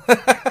know.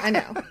 I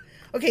know.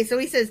 Okay, so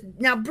he says,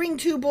 now bring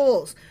 2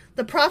 bulls.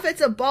 The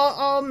prophets of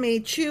Baal may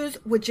choose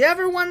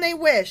whichever one they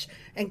wish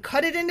and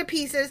cut it into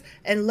pieces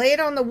and lay it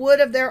on the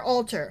wood of their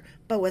altar,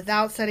 but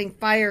without setting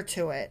fire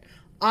to it.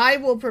 I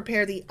will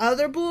prepare the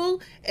other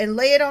bull and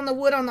lay it on the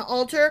wood on the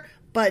altar,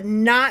 but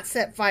not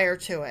set fire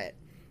to it.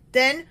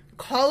 Then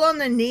call on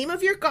the name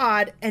of your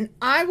God, and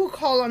I will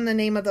call on the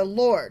name of the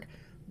Lord.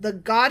 The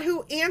God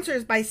who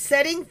answers by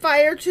setting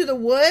fire to the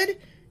wood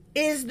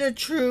is the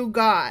true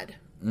God.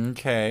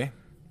 Okay.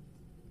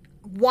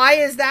 Why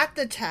is that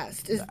the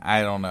test?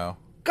 I don't know.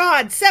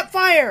 God, set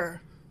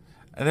fire.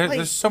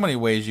 There's so many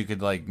ways you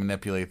could like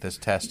manipulate this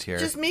test here.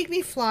 Just make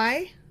me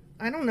fly.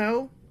 I don't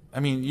know. I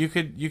mean, you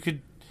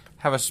could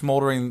have a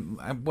smoldering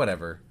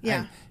whatever.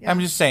 Yeah, I'm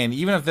just saying,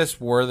 even if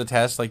this were the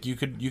test, like you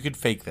could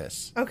fake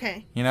this.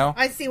 Okay. You know?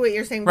 I see what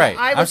you're saying. Right.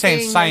 What I'm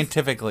saying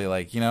scientifically,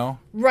 like, you know?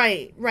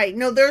 Right.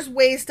 No, there's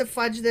ways to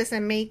fudge this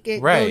and make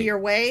it go your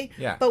way.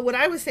 Yeah. But what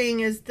I was saying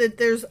is that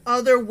there's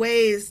other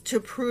ways to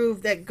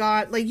prove that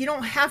God, like, you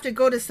don't have to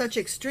go to such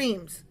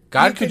extremes.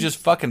 God could just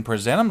fucking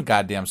present him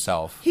goddamn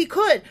self. He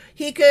could.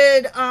 He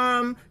could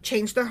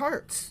change their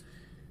hearts.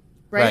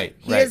 Right?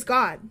 He is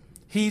God.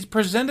 He's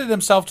presented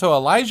himself to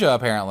Elijah,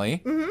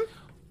 apparently. Mm-hmm.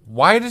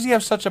 Why does he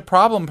have such a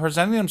problem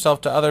presenting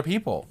himself to other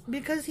people?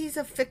 Because he's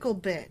a fickle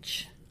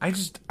bitch.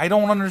 I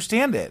don't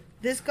understand it.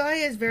 This guy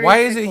is very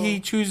Why fickle. is it he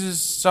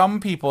chooses some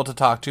people to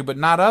talk to, but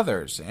not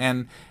others?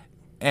 And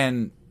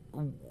I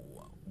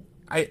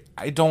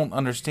don't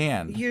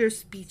understand. You're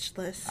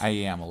speechless. I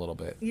am a little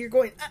bit. You're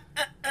going,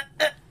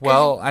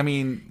 Well, I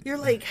mean... You're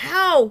like,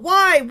 how?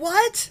 Why?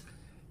 What?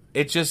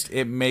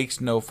 It makes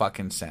no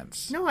fucking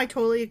sense. No, I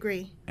totally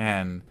agree.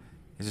 And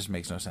it just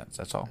makes no sense.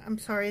 That's all. I'm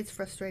sorry, it's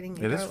frustrating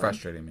me. It is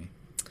frustrating me.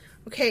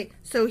 Okay,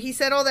 so he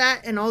said all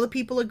that, and all the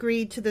people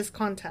agreed to this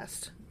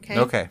contest.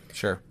 Okay,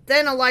 sure.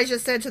 Then Elijah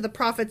said to the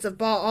prophets of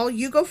Baal,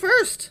 you go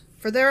first,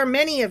 for there are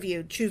many of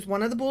you. Choose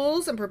one of the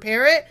bulls and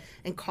prepare it,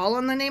 and call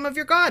on the name of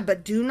your God,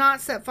 but do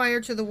not set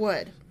fire to the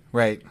wood.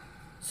 Right.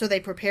 So they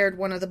prepared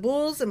one of the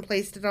bulls and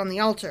placed it on the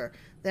altar.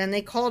 Then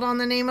they called on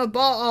the name of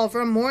Baal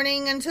from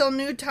morning until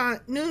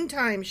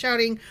noontime,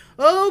 shouting,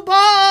 "Oh,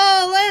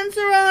 Baal,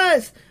 answer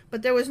us!"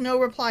 But there was no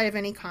reply of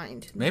any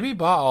kind. Maybe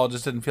Baal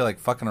just didn't feel like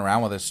fucking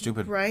around with his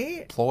stupid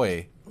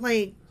ploy.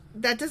 Like,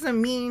 that doesn't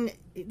mean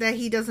that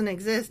he doesn't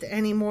exist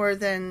any more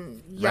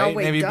than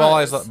Yahweh Maybe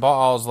does.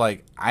 Baal's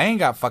like, I ain't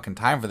got fucking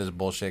time for this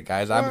bullshit,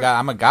 guys.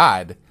 I'm a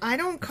god. I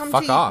don't come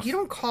fuck to off. you. You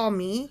don't call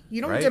me.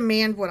 You don't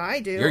demand what I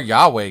do. You're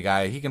Yahweh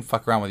guy. He can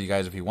fuck around with you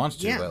guys if he wants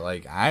to, Yeah. but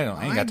like I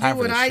ain't got time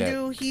for this shit. I do what I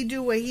do. He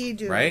do what he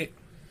do. Right?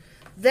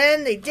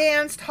 Then they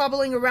danced,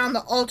 hobbling around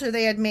the altar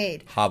they had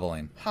made.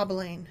 Hobbling.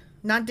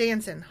 Not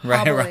dancing.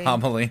 Hobbling. Right,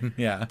 hobbling,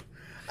 yeah.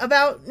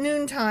 About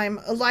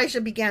noontime,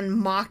 Elijah began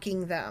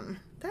mocking them.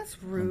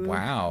 That's rude.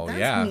 Wow,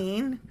 That's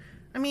mean.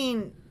 I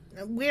mean,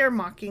 we're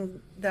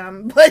mocking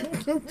them, but...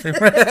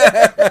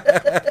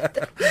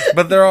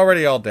 But they're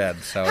already all dead,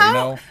 so, you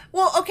know...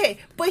 Well, okay,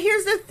 but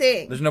here's the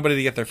thing. There's nobody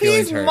to get their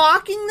feelings hurt. He's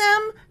mocking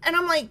them, and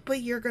I'm like,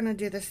 but you're going to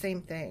do the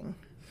same thing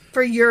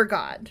for your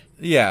God.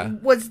 Yeah.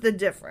 What's the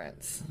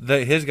difference?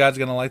 His God's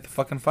going to light the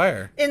fucking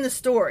fire. In the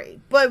story.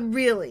 But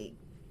really,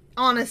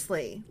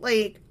 honestly,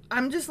 like,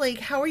 I'm just like,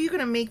 how are you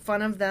going to make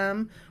fun of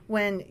them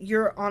when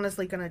you're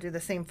honestly going to do the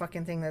same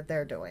fucking thing that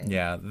they're doing?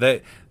 Yeah,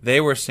 they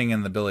were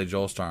singing the Billy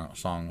Joel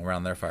song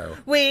around their fire.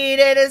 We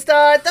didn't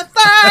start the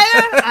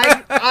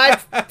fire. I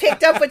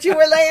picked up what you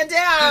were laying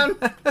down.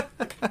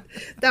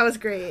 That was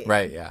great.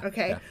 Right, yeah.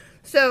 Okay. Yeah.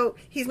 So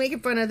he's making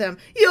fun of them.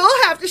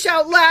 You'll have to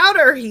shout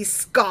louder, he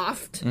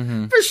scoffed.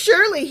 Mm-hmm. For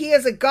surely he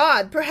is a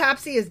god.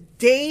 Perhaps he is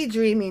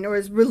daydreaming or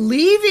is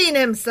relieving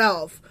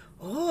himself.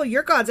 Oh,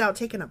 your God's out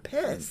taking a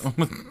piss.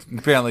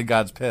 Apparently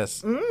God's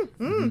pissed.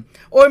 Mm-hmm. Mm-hmm.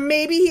 Or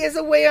maybe he is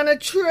away on a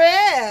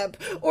trip.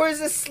 Or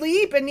is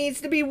asleep and needs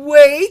to be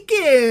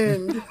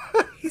wakened.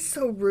 He's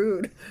so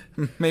rude.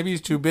 Maybe he's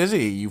too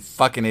busy, you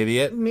fucking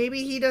idiot.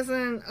 Maybe he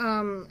doesn't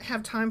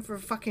have time for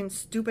fucking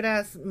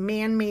stupid-ass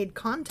man-made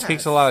contests.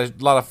 Takes a lot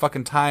of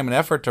fucking time and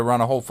effort to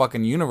run a whole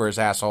fucking universe,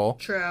 asshole.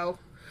 True.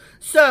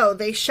 So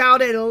they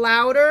shouted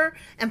louder,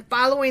 and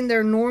following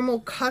their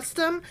normal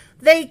custom,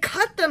 they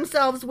cut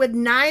themselves with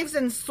knives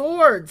and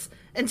swords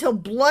until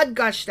blood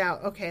gushed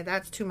out. Okay,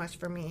 that's too much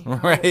for me.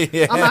 Right,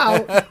 yeah.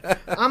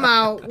 I'm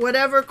out.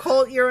 Whatever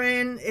cult you're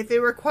in, if it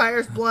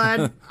requires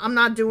blood, I'm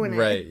not doing it.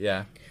 Right,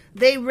 yeah.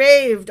 They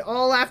raved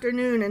all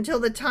afternoon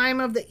until the time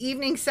of the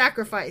evening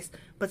sacrifice,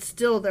 but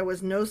still there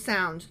was no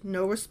sound,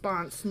 no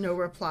response, no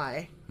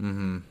reply.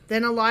 Mm-hmm.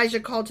 Then Elijah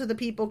called to the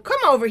people,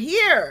 "Come over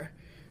here!"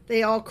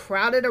 They all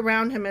crowded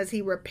around him as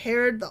he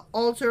repaired the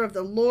altar of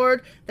the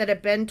Lord that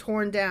had been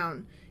torn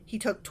down. He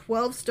took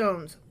 12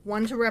 stones,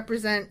 one to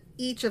represent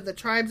each of the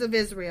tribes of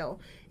Israel,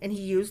 and he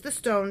used the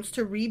stones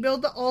to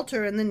rebuild the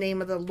altar in the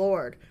name of the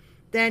Lord.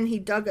 Then he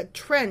dug a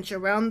trench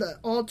around the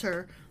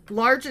altar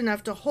large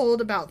enough to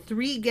hold about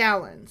 3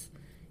 gallons.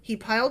 He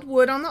piled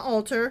wood on the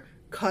altar,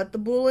 cut the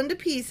bull into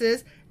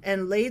pieces,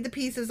 and laid the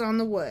pieces on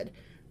the wood.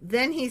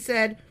 Then he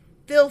said,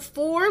 "Fill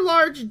 4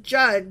 large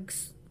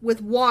jugs with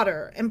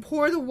water and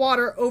pour the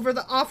water over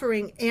the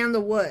offering and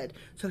the wood."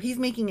 So he's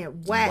making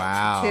it wet,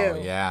 wow,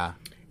 too. Yeah.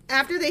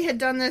 After they had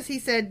done this, he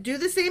said, "Do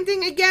the same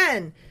thing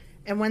again."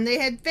 And when they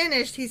had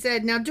finished, he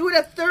said, now do it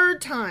a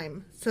third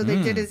time. So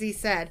they did as he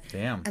said.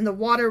 Damn. And the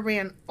water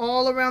ran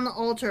all around the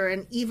altar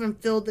and even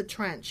filled the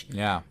trench.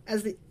 Yeah.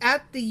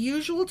 At the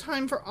usual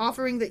time for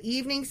offering the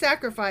evening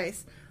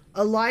sacrifice,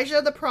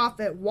 Elijah the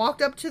prophet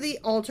walked up to the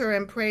altar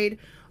and prayed,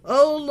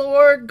 O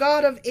Lord,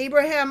 God of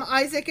Abraham,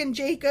 Isaac, and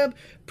Jacob,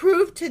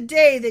 prove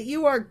today that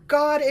you are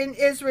God in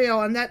Israel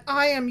and that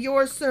I am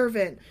your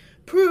servant.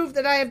 Prove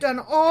that I have done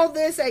all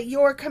this at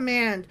your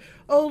command.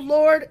 O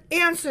Lord,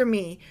 answer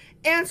me.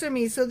 Answer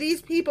me so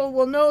these people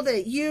will know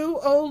that you,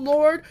 O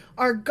Lord,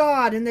 are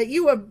God and that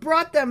you have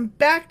brought them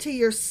back to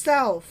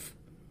yourself.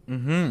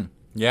 Mm-hmm.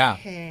 Yeah.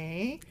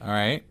 Okay. All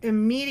right.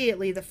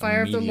 Immediately the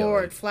fire of the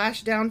Lord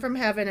flashed down from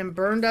heaven and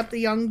burned up the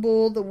young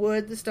bull, the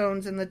wood, the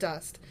stones, and the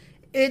dust.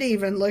 It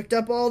even licked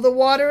up all the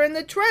water in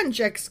the trench!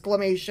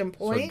 Exclamation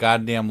point. So a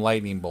goddamn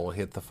lightning bolt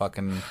hit the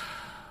fucking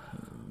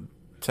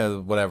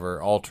to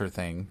whatever altar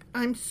thing.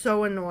 I'm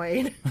so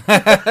annoyed.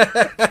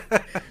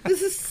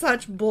 This is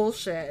such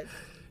bullshit.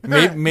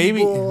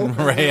 Maybe Bull.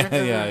 right?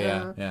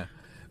 Yeah.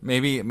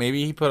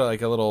 Maybe he put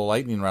like a little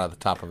lightning rod at the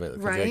top of it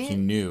because Right. like he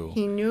knew.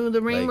 He knew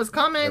the rain Like, was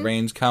coming. The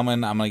rain's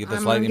coming. I'm gonna get this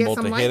I'm gonna lightning get bolt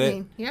to some hit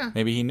lightning. it. Yeah.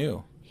 Maybe he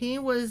knew. He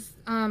was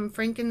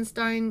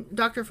Frankenstein,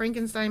 Dr.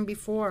 Frankenstein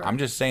before. I'm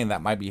just saying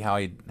that might be how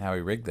he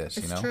rigged this.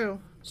 It's you know. true.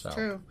 It's So.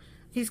 true.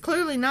 He's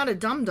clearly not a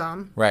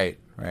dum-dum. Right.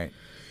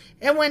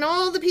 And when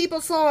all the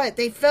people saw it,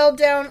 they fell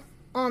down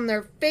on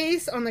their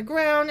face on the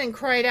ground and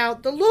cried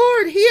out, the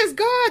Lord, he is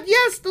God.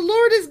 Yes, the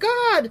Lord is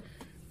God.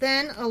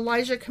 Then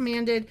Elijah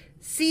commanded,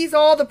 seize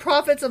all the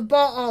prophets of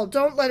Baal.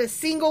 Don't let a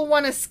single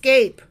one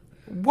escape.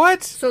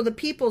 What? So the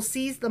people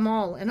seized them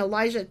all, and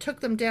Elijah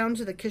took them down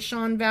to the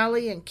Kishon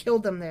Valley and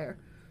killed them there.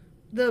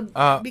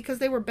 Because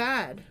they were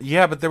bad.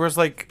 Yeah, but there was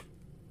like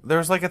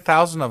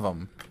 1,000 of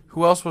them.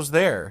 Who else was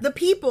there? The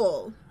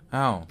people.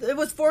 Oh. It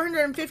was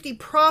 450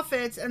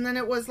 prophets, and then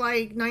it was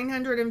like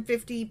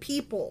 950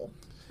 people.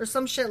 Or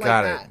some shit like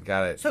that.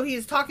 Got it. So he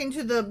was talking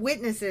to the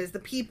witnesses, the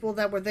people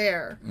that were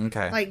there.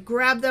 Okay. Like,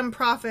 grab them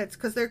prophets,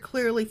 because they're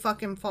clearly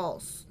fucking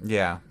false.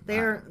 Yeah.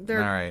 They're all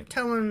right.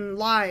 telling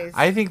lies.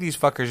 I think these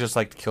fuckers just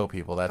like to kill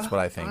people. That's what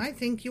I think. I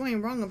think you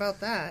ain't wrong about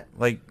that.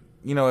 Like,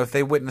 you know, if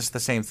they witnessed the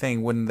same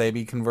thing, wouldn't they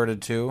be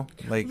converted too?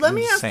 Like, Let I'm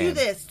me just ask you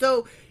saying. this.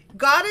 So,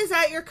 God is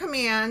at your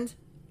command.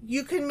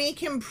 You can make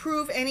him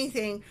prove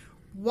anything.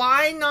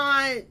 Why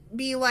not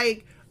be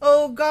like,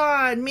 oh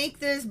God, make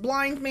this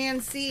blind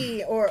man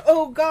see, or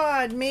oh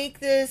God, make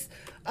this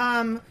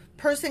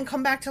person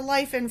come back to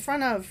life in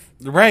front of.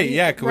 Right,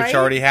 yeah, which right?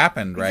 already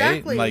happened, right?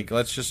 Exactly. Like,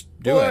 let's just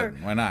do it.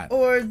 Why not?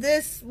 Or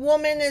this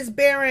woman is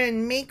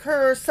barren, make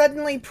her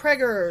suddenly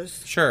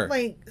preggers. Sure.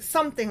 Like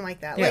something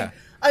like that. Yeah. Like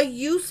a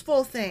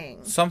useful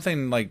thing.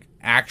 Something like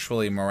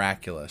actually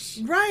miraculous.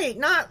 Right,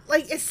 not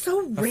like it's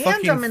so A random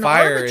fucking and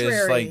fire arbitrary.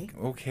 is like,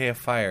 okay, a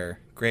fire,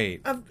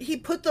 great.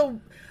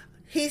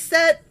 He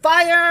set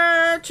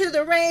fire to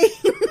the rain.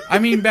 I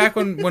mean, back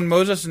when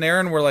Moses and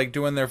Aaron were like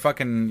doing their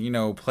fucking, you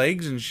know,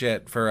 plagues and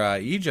shit for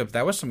Egypt,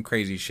 that was some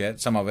crazy shit.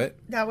 Some of it.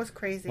 That was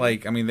crazy.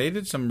 Like, I mean, they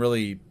did some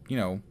really, you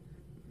know,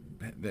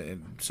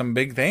 some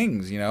big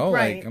things, you know?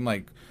 Right. Like, I'm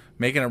like,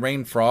 making it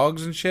rain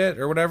frogs and shit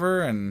or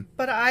whatever, and...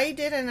 But I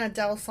did an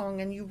Adele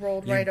song and you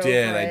rolled right over You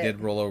it. did, I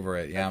did roll over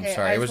it. Yeah, Okay, I'm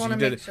sorry. I It just was, wanna you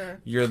did, make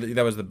sure.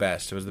 that was the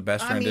best. It was the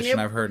best rendition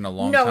I've heard in a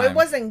long time. No, it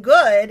wasn't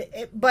good,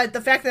 but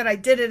the fact that I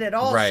did it at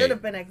all Right, should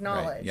have been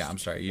acknowledged. right. Yeah, I'm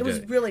sorry. It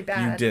was really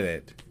bad. You did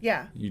it.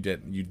 Yeah. You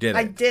did it.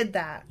 I did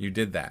that. You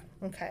did that.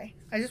 Okay.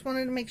 I just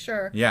wanted to make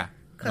sure. Yeah.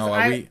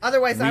 'Cause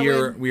otherwise I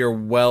would... We are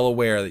well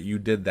aware that you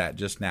did that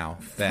just now.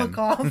 Then. Fuck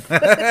off.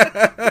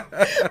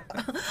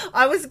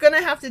 I was going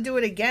to have to do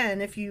it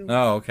again if you...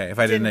 Oh, okay. If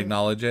I didn't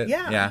acknowledge it?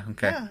 Yeah. Yeah,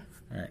 okay. Yeah.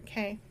 All right.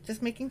 Okay.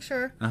 Just making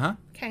sure. Uh-huh.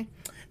 Okay.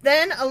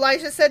 Then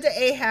Elijah said to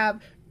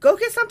Ahab, go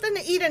get something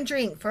to eat and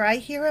drink, for I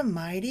hear a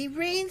mighty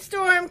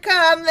rainstorm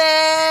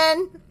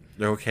coming.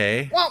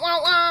 Okay. Wah,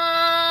 wah,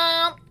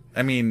 wah.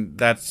 I mean,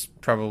 that's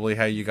probably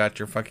how you got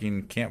your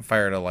fucking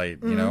campfire to light,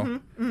 you know?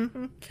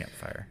 Mm-hmm.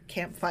 Campfire.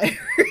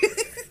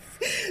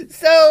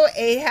 So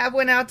Ahab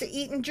went out to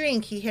eat and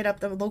drink. He hit up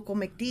the local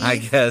McDee's. I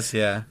guess,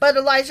 yeah. But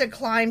Elijah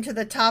climbed to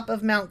the top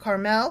of Mount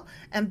Carmel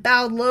and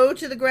bowed low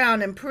to the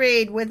ground and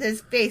prayed with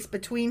his face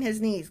between his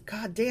knees.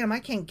 God damn, I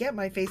can't get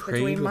my face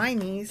between my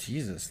knees.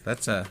 Jesus,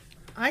 that's a...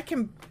 I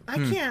can't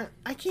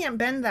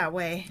bend that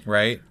way.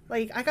 Right?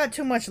 Like, I got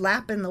too much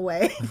lap in the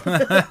way.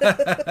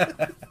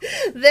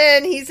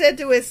 Then he said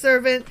to his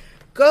servant,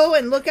 go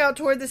and look out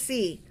toward the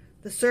sea.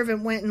 The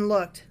servant went and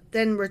looked,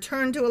 then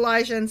returned to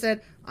Elijah and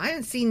said, I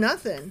didn't see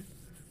nothing.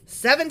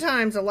 7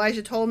 times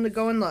Elijah told him to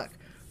go and look.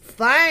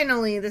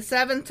 Finally, the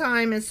 7th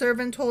time, his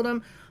servant told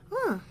him,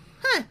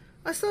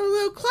 I saw a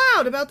little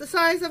cloud about the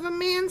size of a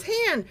man's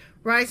hand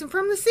rising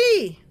from the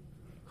sea.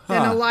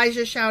 Then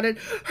Elijah shouted,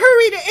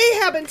 hurry to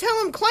Ahab and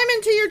tell him, climb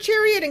into your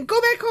chariot and go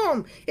back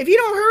home. If you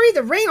don't hurry,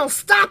 the rain will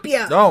stop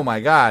you. Oh,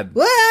 my God.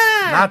 Wah!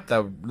 Not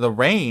the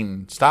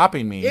rain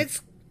stopping me.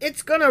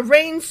 It's gonna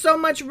rain so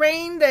much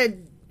rain that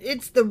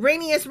it's the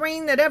rainiest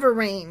rain that ever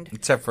rained.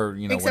 Except for,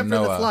 Except when for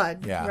Noah... the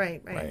flood. Yeah.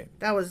 Right. Right.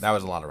 That was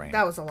a lot of rain.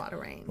 That was a lot of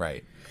rain.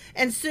 Right.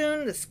 And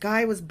soon the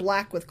sky was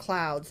black with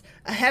clouds.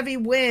 A heavy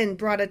wind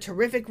brought a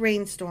terrific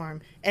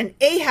rainstorm, and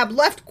Ahab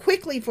left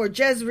quickly for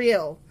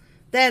Jezreel.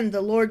 Then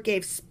the Lord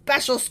gave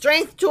special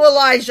strength to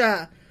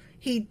Elijah.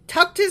 He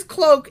tucked his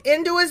cloak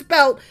into his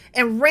belt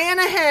and ran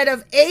ahead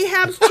of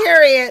Ahab's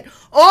chariot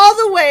all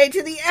the way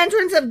to the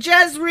entrance of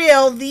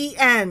Jezreel, the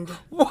end.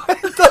 What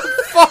the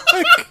fuck?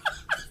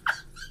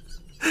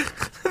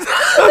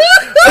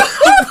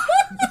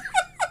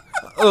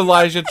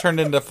 Elijah turned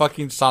into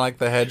fucking Sonic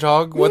the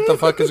Hedgehog? What the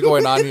fuck is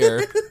going on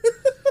here?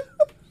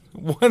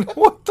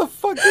 What the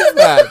fuck is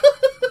that?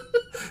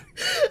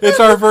 It's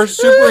our first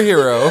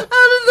superhero. Out of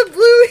the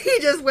blue, he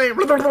just went...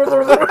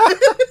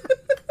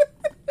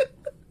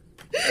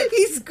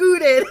 He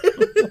scooted.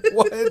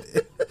 What?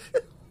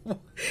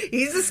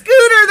 He's a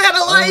scooter, that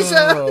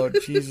Elijah. Oh,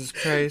 Jesus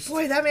Christ.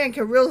 Boy, that man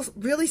can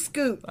really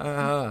scoot.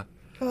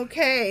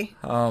 Okay.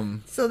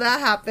 So that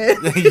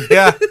happened.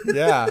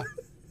 Yeah.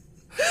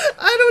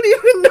 I don't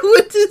even know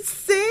what to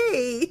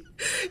say.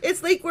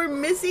 It's like we're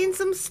missing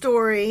some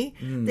story.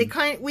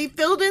 We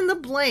filled in the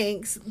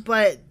blanks,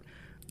 but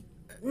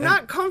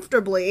not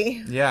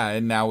comfortably. Yeah,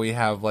 and now we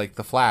have like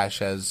the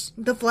Flash as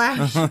The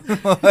Flash.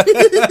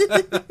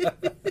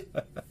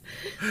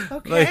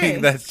 Okay.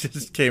 like that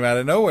just came out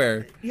of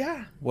nowhere.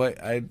 Yeah. What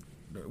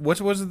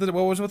was with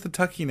the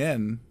tucking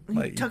in?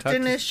 Like Tucked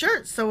in his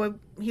shirt so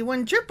he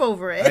wouldn't drip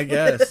over it. I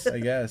guess.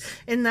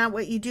 Isn't that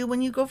what you do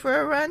when you go for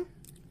a run?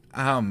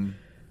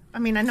 I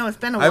mean, I know it's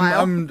been a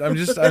while. I'm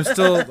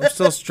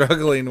still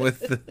struggling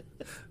with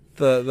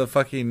the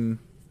fucking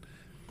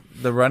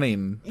the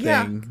running thing.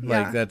 Yeah.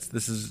 Like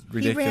this is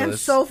ridiculous. He ran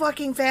so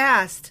fucking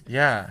fast.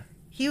 Yeah.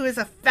 He was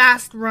a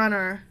fast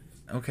runner.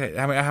 Okay.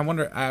 I mean,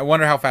 I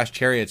wonder how fast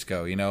chariots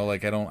go. You know,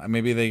 like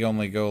maybe they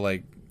only go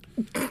like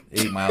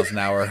 8 miles an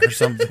hour or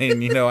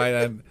something. You know,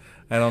 I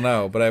don't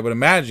know, but I would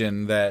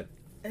imagine that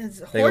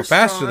they go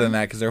faster than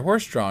that because they're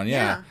horse-drawn.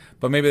 Yeah.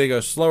 But maybe they go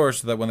slower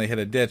so that when they hit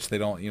a ditch, they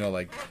don't,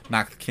 like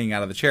knock the king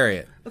out of the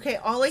chariot. Okay,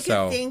 all I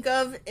can think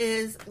of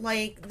is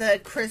like the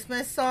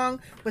Christmas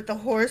song with the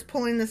horse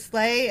pulling the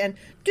sleigh and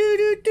do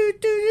do do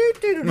do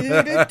do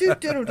do do do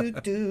do do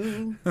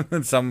do.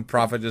 And some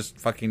prophet just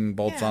fucking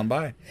bolts on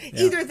by.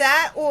 Yeah. Either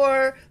that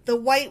or the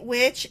White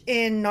Witch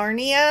in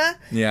Narnia.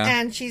 Yeah.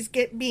 And she's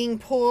being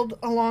pulled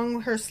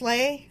along her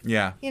sleigh.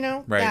 Yeah. You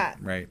know? Right. That.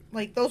 Right.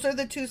 Like those are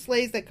the two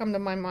sleighs that come to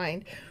my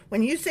mind.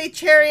 When you say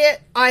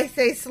chariot, I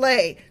say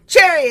sleigh.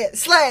 Chariot,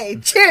 sleigh,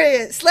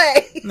 chariot,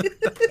 sleigh.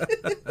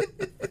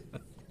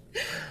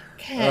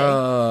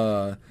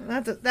 Okay.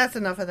 That's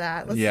enough of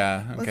that.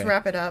 Let's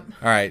wrap it up.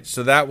 All right.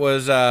 So that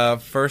was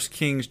 1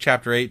 Kings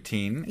chapter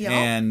 18. Yep.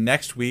 And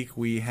next week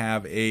we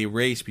have a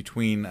race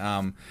between,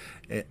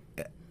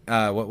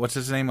 what's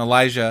his name?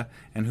 Elijah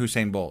and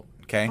Usain Bolt.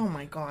 Okay. Oh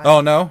my God. Oh,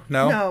 no?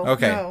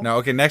 Okay. No.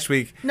 Okay. Next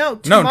week. No,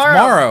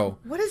 tomorrow.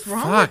 What is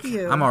wrong Fuck. with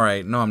you? I'm all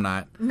right. No, I'm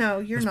not. No,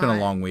 you're not. It's been a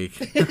long week.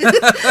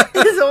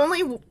 It's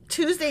only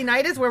Tuesday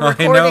night is we're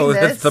recording I know,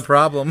 this. That's the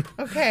problem.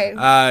 Okay.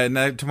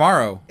 Now,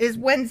 tomorrow is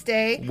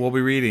Wednesday. We'll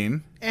be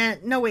reading.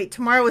 And no, wait.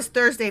 Tomorrow is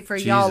Thursday for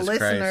y'all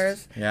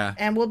listeners. Christ. Yeah.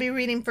 And we'll be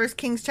reading 1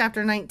 Kings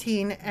chapter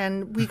 19,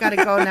 and we got to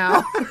go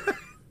now.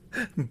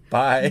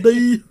 Bye.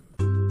 Bye.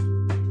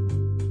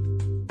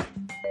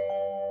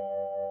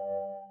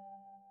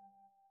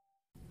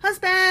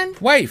 Husband.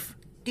 Wife.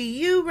 Do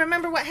you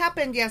remember what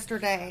happened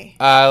yesterday?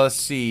 Let's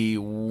see.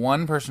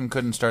 One person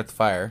couldn't start the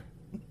fire,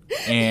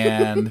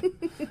 and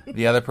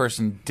the other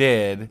person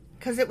did.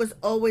 Because it was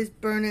always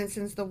burning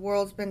since the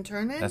world's been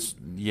turning?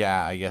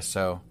 Yeah, I guess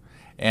so.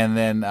 And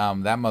then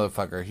that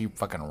motherfucker, he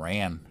fucking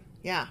ran.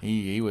 Yeah.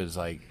 He was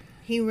like...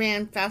 He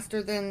ran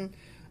faster than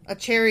a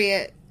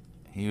chariot.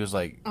 He was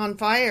like... on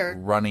fire.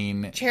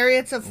 Running...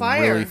 Chariots of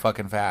fire. Really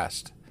fucking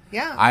fast.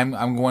 Yeah.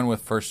 I'm going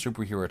with first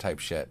superhero type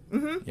shit.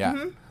 Mm-hmm. Yeah.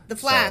 Mm-hmm. The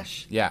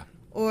Flash. So, yeah.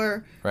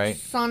 Or right?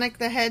 Sonic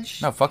the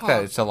Hedgehog. No, fuck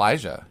that. It's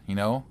Elijah, you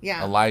know?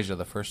 Yeah. Elijah,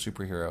 the first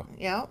superhero.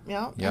 Yep.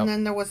 And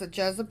then there was a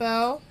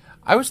Jezebel.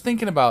 I was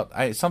thinking about...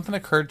 something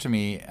occurred to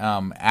me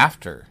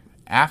after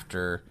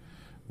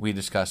we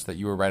discussed that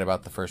you were right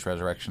about the first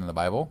resurrection in the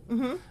Bible.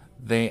 Mm-hmm.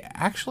 They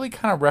actually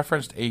kind of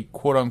referenced a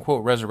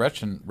quote-unquote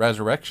resurrection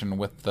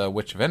with the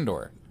Witch of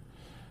Endor.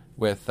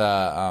 With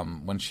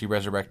when she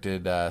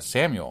resurrected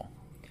Samuel.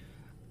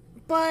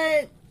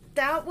 But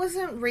that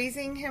wasn't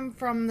raising him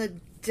from the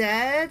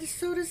dead,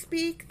 so to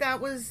speak. That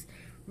was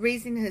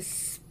raising his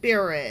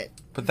spirit.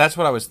 But that's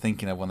what I was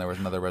thinking of when there was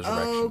another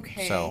resurrection.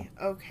 Okay. So,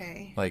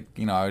 okay. Like,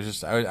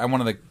 I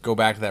wanted to go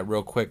back to that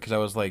real quick because I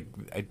was like,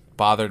 it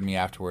bothered me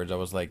afterwards. I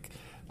was like,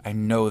 I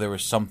know there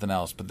was something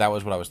else, but that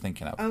was what I was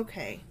thinking of.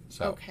 Okay.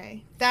 So.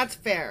 Okay. That's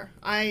fair.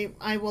 I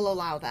will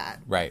allow that.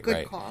 Right. Good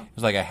right. call. It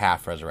was like a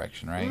half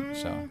resurrection, right?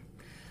 So,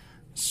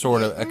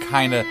 sort of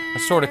kind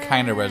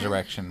of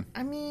resurrection.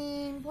 I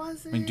mean,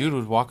 was it? I mean, dude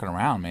was walking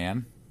around,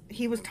 man.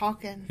 He was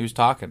talking.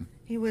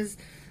 He was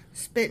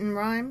spitting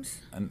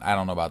rhymes. And I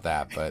don't know about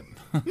that, but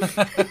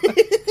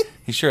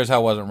he sure as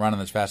hell wasn't running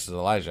as fast as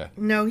Elijah.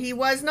 No, he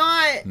was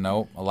not.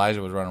 Nope.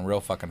 Elijah was running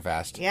real fucking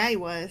fast. Yeah, he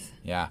was.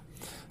 Yeah.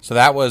 So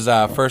that was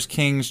 1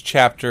 Kings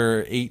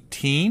chapter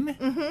 18.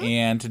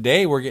 And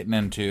today we're getting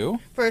into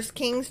 1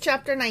 Kings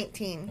chapter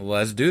 19.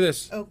 Let's do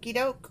this. Okie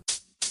doke.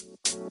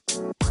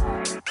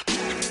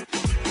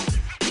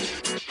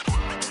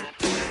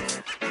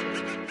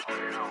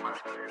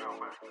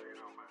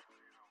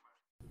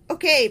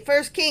 Okay,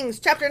 1 Kings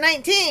chapter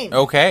 19.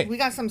 Okay. We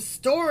got some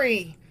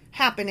story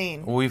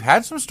happening. Well, we've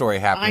had some story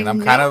happening. I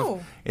I'm kind know.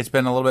 of, it's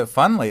been a little bit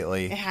fun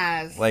lately. It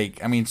has.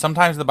 Like, I mean,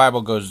 sometimes the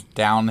Bible goes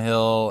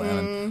downhill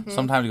and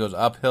sometimes it goes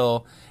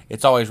uphill.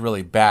 It's always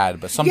really bad,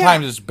 but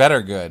sometimes it's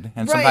better good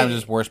and sometimes Right.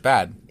 it's worse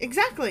bad.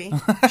 Exactly.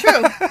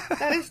 True.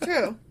 That is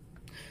true.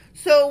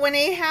 So when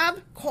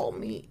Ahab, call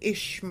me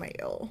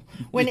Ishmael,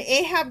 when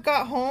Ahab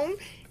got home,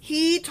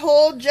 he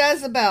told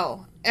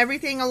Jezebel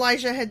everything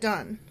Elijah had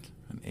done.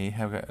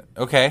 Ahab,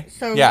 okay.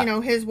 So, yeah. you know,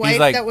 his He's wife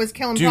like, that was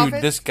killing dude,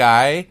 prophets? this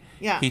guy,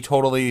 Yeah. he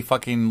totally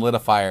fucking lit a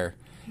fire.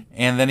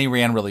 And then he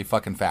ran really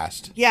fucking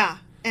fast. Yeah.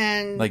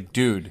 And Like,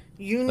 dude,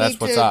 you that's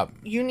need what's to, up.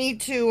 You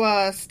need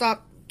to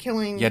stop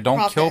killing Yeah, don't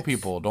kill prophets.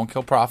 people. Don't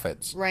kill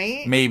prophets.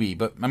 Right? Maybe,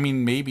 but I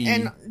mean, maybe.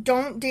 And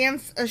don't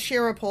dance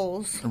Asherah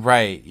poles.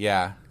 Right,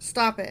 yeah.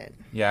 Stop it.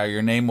 Yeah,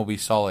 your name will be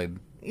sullied.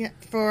 Yeah,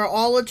 for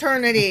all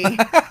eternity,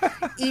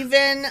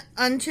 even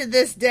unto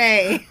this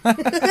day.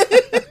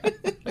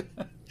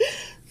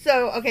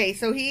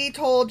 So he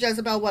told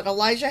Jezebel what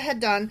Elijah had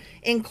done,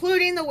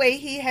 including the way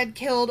he had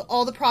killed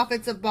all the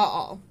prophets of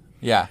Baal.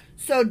 Yeah.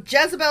 So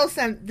Jezebel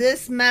sent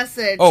this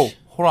message. Oh,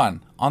 hold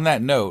on. On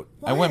that note,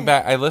 I What? went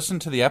back, I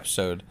listened to the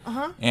episode,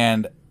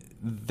 and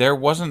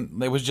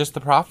it was just the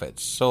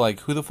prophets. So,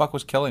 like, who the fuck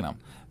was killing them?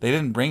 They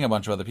didn't bring a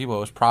bunch of other people. It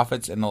was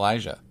prophets and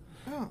Elijah.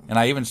 Oh. And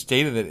I even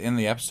stated it in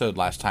the episode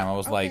last time. I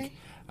was like,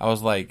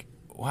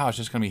 wow, it's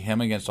just going to be him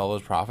against all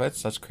those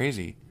prophets? That's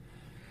crazy.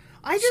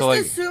 I just so, like-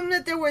 assumed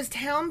that there was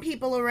town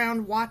people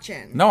around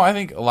watching. No, I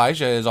think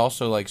Elijah is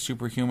also, like,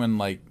 superhuman,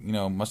 like, you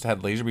know, must have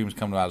had laser beams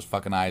coming out of his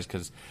fucking eyes,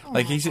 because,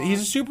 like, he's a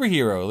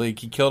superhero. Like,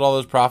 he killed all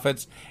those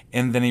prophets,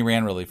 and then he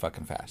ran really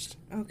fucking fast.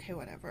 Okay,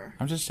 whatever.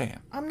 I'm just saying.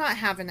 I'm not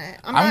having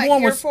it. I'm I'm not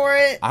going here with- for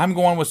it. I'm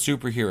going with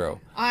superhero.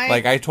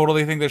 I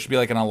totally think there should be,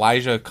 like, an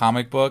Elijah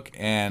comic book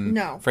and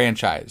No.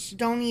 franchise.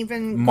 Don't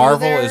even Marvel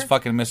go there. is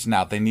fucking missing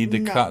out. They need to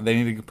No.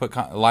 they need to put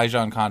Elijah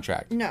on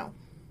contract. No.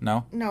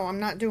 No? No, I'm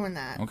not doing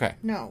that. Okay.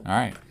 No. All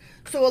right.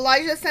 So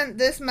Elijah sent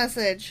this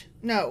message.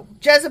 No,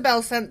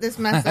 Jezebel sent this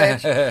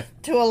message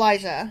to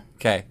Elijah.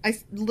 Okay. I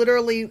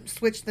literally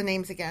switched the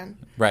names again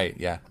Right,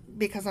 yeah.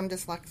 because I'm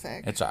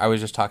dyslexic. I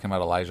was just talking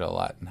about Elijah a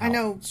lot and how I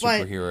know,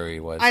 but superhero he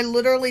was. I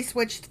literally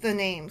switched the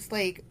names.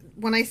 Like,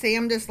 when I say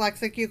I'm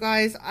dyslexic, you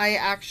guys, I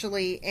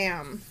actually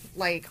am.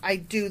 Like, I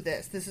do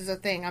this. This is a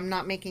thing. I'm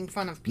not making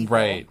fun of people.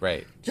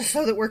 Right. Just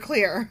so that we're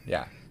clear.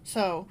 Yeah.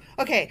 So,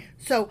 okay.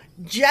 So,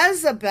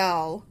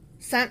 Jezebel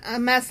sent a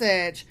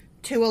message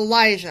to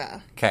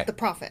Elijah, Okay. the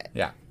prophet,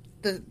 Yeah.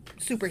 the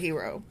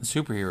superhero.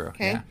 Superhero.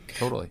 Okay. Yeah,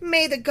 totally.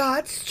 May the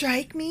gods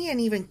strike me and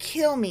even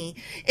kill me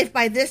if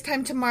by this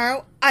time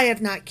tomorrow I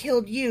have not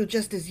killed you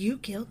just as you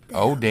killed them.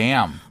 Oh,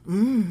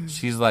 damn.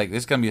 She's like, this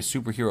is going to be a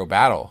superhero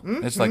battle.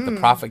 It's like the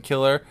prophet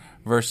killer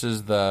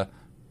versus the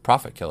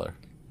prophet killer.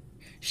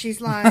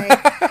 She's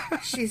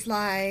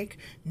like,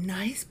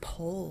 nice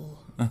pole.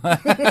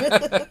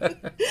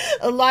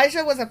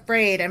 Elijah was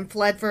afraid and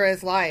fled for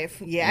his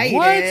life. Yeah, he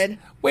What? did.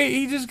 Wait,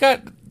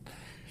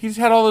 he's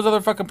had all those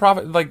other fucking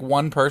prophets. Like,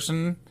 one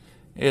person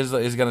is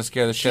going to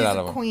scare the shit She's out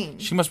a of him. queen.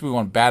 She must be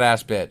one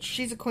badass bitch.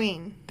 She's a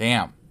queen.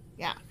 Damn.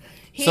 Yeah.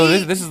 So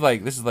this is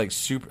like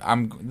super.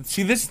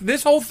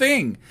 This whole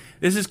thing.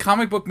 This is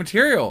comic book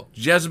material.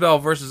 Jezebel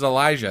versus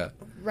Elijah.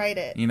 Write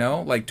it. You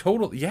know, like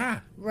total. Yeah,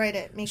 Write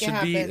it. Make it should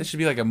happen. be. This should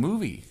be like a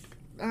movie.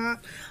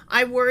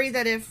 I worry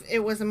that if it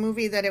was a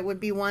movie, that it would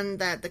be one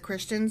that the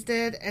Christians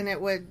did, and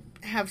it would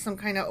have some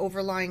kind of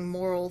overlying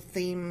moral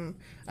theme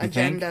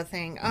agenda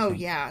thing. Oh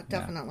yeah,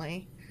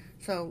 definitely.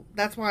 So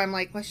that's why I'm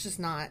like, let's just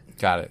not.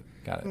 Got it.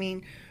 I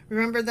mean,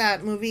 remember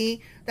that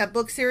movie, that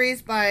book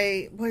series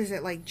by, what is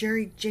it, like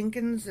Jerry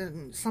Jenkins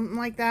and something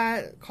like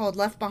that, called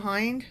Left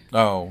Behind?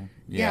 Oh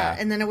yeah.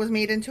 And then it was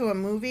made into a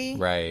movie.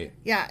 Right.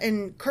 Yeah,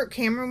 and Kirk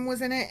Cameron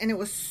was in it, and it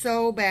was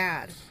so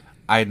bad.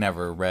 I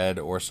never read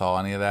or saw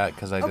any of that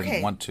because I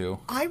didn't want to.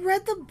 I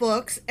read the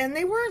books, and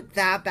they weren't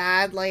that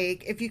bad.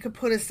 Like, if you could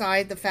put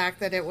aside the fact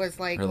that it was,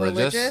 like,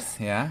 religious.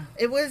 Yeah.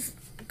 It was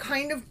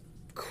kind of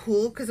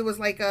cool, because it was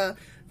like a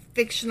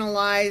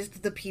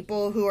fictionalized the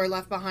people who are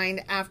left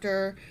behind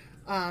after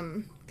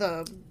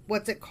the,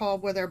 what's it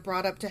called, where they're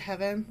brought up to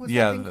heaven? What's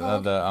that thing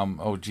called?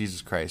 Oh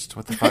Jesus Christ!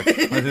 What the fuck?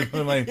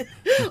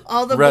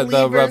 All the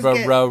believers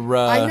get...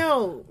 I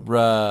know.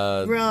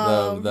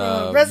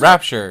 The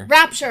rapture.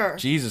 Rapture.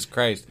 Jesus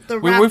Christ. The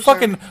We're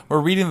rapture. we're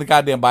reading the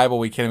goddamn Bible.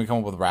 We can't even come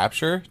up with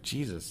rapture.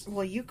 Jesus.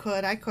 Well, you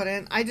could. I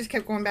couldn't. I just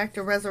kept going back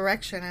to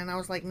resurrection, and I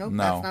was like, nope,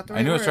 No, that's not the right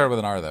I knew word. it started with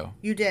an R though.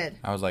 You did.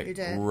 I was like, you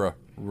did. ruh.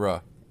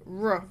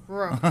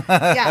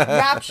 Yeah,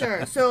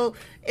 rapture. So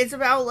it's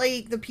about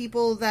like the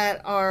people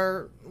that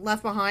are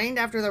left behind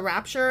after the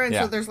rapture, and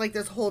so there's like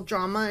this whole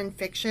drama and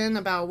fiction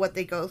about what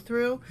they go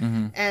through,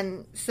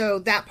 and so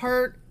that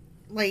part,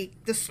 like,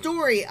 the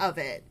story of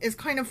it is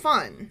kind of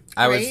fun.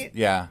 I right?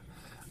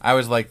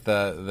 was like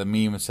the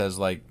meme says,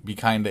 like, be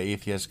kind to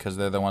atheists because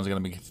they're the ones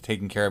going to be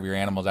taking care of your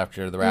animals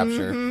after the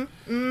rapture.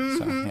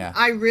 So, yeah.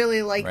 I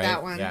really like Right?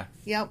 that one. Yeah.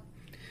 Yep.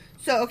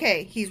 So,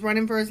 okay, he's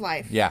running for his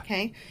life. Yeah.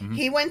 Okay.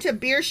 He went to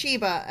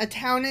Beersheba, a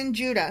town in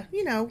Judah.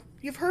 You know,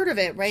 you've heard of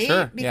it, right? Sure,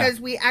 yeah. Because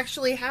we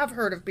actually have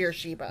heard of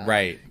Beersheba.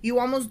 Right. You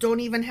almost don't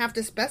even have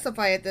to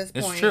specify at this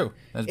point. It's true.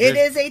 It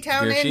is a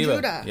town in Beersheba.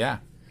 Judah. Yeah.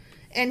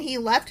 And he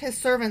left his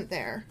servant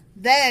there.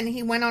 Then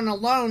he went on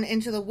alone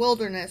into the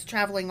wilderness,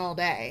 traveling all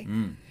day.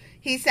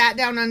 He sat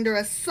down under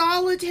a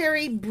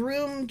solitary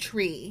broom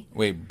tree.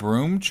 Wait,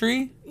 broom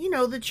tree? You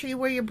know, the tree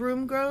where your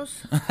broom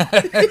grows?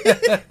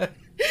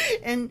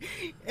 and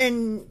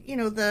you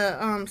know,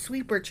 the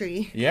sweeper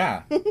tree.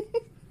 Yeah.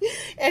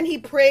 And he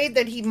prayed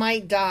that he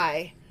might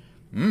die.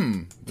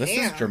 This is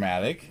Damn.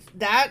 dramatic.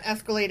 That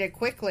escalated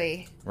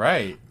quickly.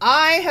 Right.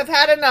 I have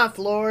had enough,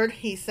 Lord,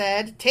 he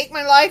said. Take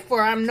my life,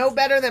 for I'm no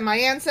better than my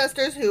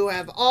ancestors who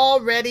have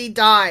already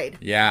died.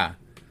 Yeah.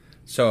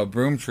 So a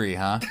broom tree,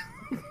 huh?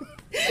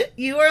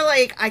 You were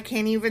like, I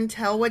can't even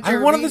tell what I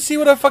you're wanted to see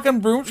what a fucking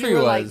broom tree You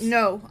were was. like,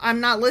 no, I'm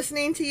not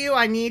listening to you.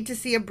 I need to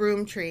see a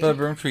broom tree. The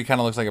broom tree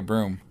kind of looks like a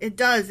broom. It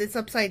does. It's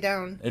upside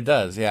down. It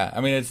does, yeah. I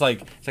mean, it's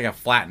like a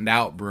flattened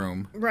out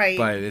broom, Right.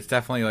 But it's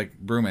definitely like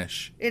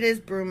broomish. It is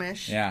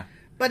broomish. Yeah.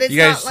 But it's You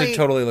guys not should like,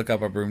 totally look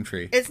up a broom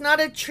tree. It's not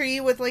a tree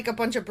with like a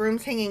bunch of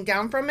brooms hanging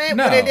down from it.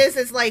 No. What it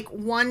is like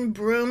one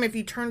broom if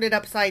you turned it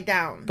upside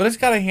down. But it's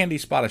got a handy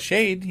spot of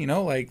shade, you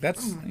know, like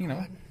that's, Oh you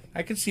know,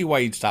 I could see why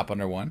you'd stop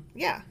under one.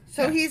 Yeah.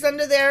 So he's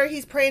under there.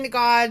 He's praying to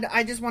God.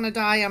 I just want to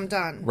die. I'm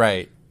done.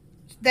 Right.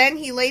 Then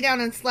he lay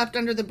down and slept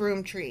under the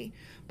broom tree.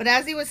 But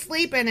as he was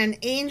sleeping, an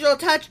angel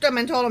touched him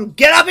and told him,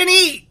 "Get up and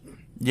eat."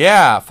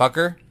 Yeah,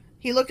 fucker.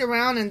 He looked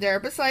around, and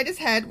there beside his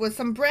head was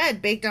some bread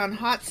baked on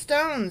hot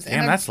stones Damn,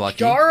 and a that's lucky.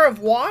 jar of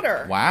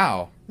water.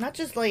 Wow. Not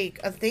just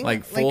like a thing, Like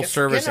a full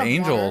service skin of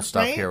angel water,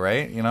 stuff right? here,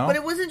 right? You know? But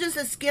it wasn't just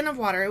a skin of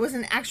water; it was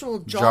an actual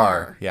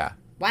jar. Yeah.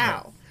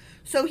 Wow.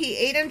 So he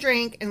ate and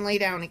drank and lay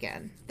down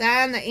again.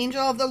 Then the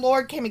angel of the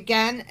Lord came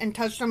again and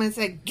touched him and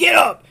said, "Get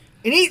up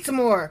and eat some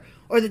more,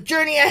 or the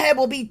journey ahead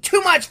will be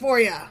too much for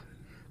you."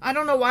 I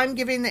don't know why I'm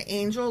giving the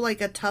angel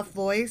like a tough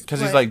voice. Because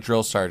he's but- like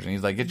drill sergeant.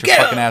 He's like, get your Get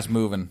fucking up! ass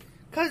moving.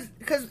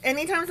 Because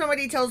anytime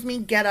somebody tells me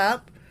get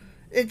up,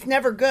 it's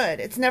never good.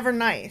 It's never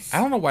nice. I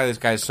don't know why this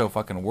guy's so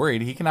fucking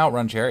worried. He can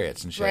outrun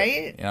chariots and shit.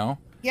 Right? You know?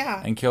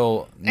 Yeah. And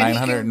kill And he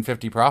can-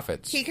 950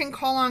 prophets. He can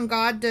call on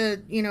God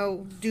to, you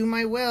know, do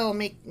my will,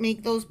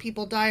 make those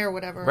people die or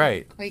whatever.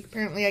 Right. Like,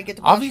 apparently I get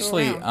to boss you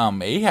Obviously,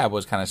 around. Ahab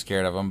was kind of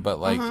scared of him, but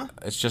like,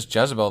 it's just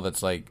Jezebel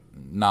that's like,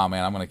 nah,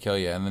 man, I'm gonna kill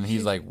you. And then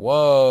he's like,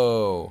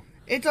 whoa.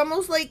 It's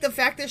almost like the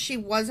fact that she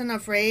wasn't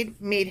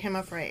afraid made him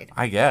afraid.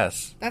 I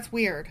guess. That's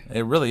weird.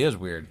 It really is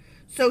weird.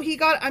 So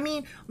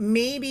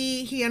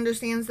maybe he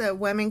understands that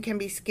women can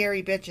be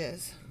scary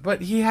bitches.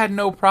 But he had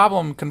no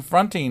problem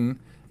confronting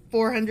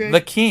 400.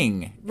 the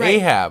king, Right.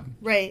 Ahab.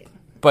 Right.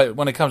 But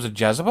when it comes to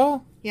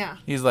Jezebel, Yeah.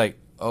 he's like,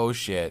 oh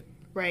shit.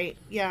 Right.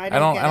 Yeah. I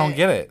don't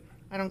get it.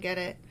 I don't get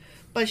it.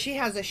 But she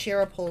has a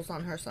Shara pulls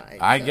on her side.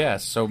 I so.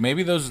 guess. So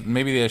maybe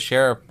the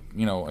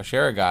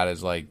Asherah god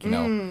is like,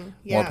 more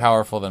yeah.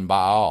 powerful than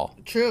Baal.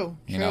 True.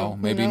 You know,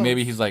 Who maybe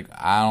knows? he's like,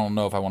 I don't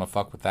know if I want to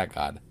fuck with that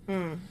god.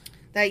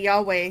 That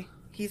Yahweh,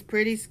 he's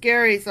pretty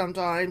scary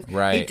sometimes. He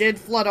Right. did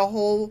flood a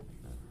whole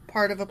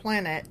part of a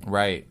planet.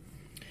 Right.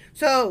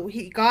 So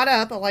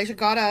Elijah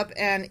got up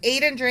and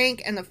ate and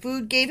drank, and the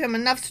food gave him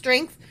enough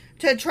strength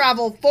to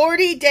travel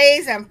 40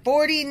 days and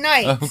 40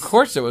 nights Of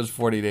course it was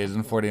 40 days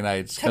and 40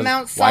 nights. to 'cause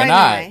Mount why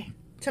Sinai. not?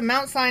 To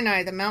Mount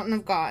Sinai, the mountain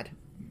of God.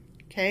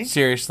 Okay?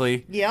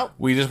 Seriously? Yep.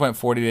 We just went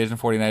 40 days and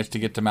 40 nights to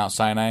get to Mount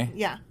Sinai?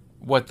 Yeah.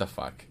 What the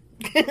fuck?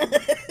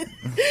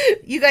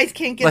 You guys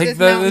can't get this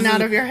mountain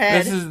out of your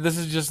head. This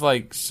is just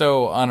like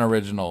so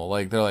unoriginal.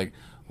 Like they're like,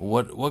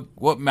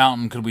 what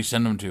mountain could we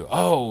send them to?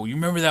 Oh, you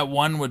remember that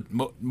one with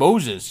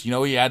Moses? You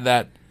know, he had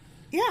that.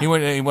 Yeah. He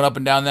went up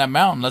and down that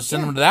mountain. Let's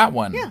send him to that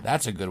one. Yeah.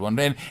 That's a good one.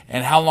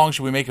 And how long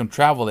should we make him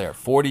travel there?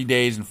 40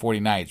 days and 40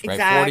 nights, right?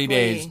 40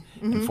 days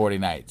and 40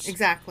 nights.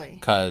 Exactly.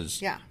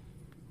 Because Yeah.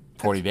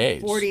 40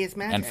 days. 40 is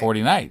magic. And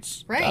 40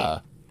 nights.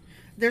 Right.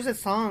 There's a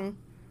song.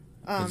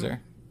 Is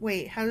there?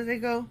 Wait, how did it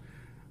go?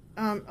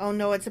 Oh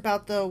no, it's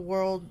about the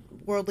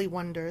worldly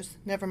wonders.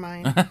 Never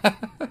mind.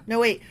 No,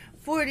 wait.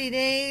 40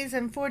 days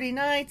and 40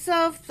 nights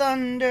of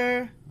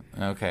thunder.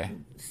 Okay.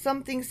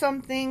 Something.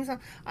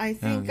 I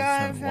think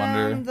that's I a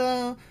found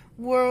the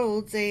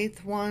world's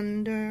eighth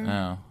wonder.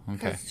 Oh,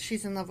 okay. Because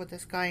she's in love with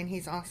this guy and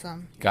he's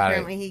awesome. Got it.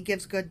 Apparently he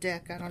gives good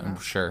dick. I don't know. I'm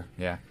sure.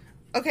 Yeah.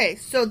 Okay,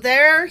 so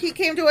there he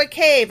came to a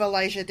cave,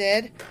 Elijah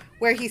did,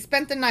 where he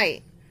spent the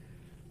night.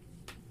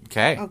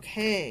 Okay.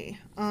 Okay.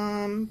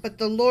 But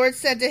the Lord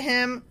said to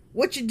him,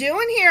 "What you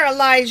doing here,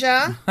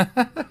 Elijah?"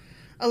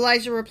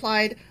 Elijah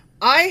replied,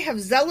 "I have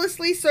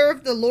zealously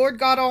served the Lord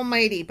God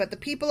Almighty, but the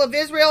people of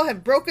Israel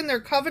have broken their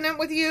covenant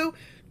with you,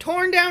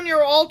 torn down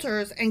your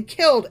altars, and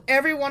killed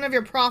every one of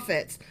your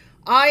prophets.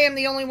 I am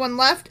the only one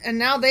left, and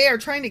now they are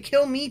trying to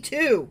kill me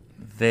too."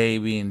 They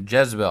being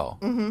Jezebel.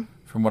 Mm-hmm.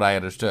 From what I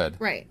understood.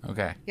 Right.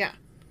 Okay. Yeah.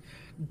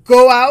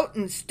 Go out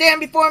and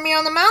stand before me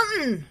on the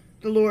mountain,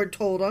 the Lord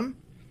told him.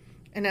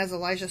 And as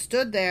Elijah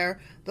stood there,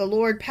 the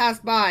Lord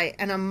passed by,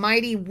 and a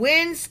mighty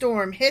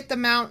windstorm hit the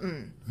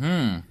mountain.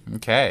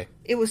 Okay.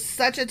 It was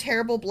such a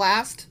terrible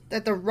blast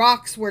that the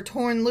rocks were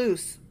torn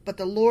loose, but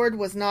the Lord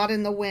was not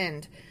in the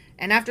wind.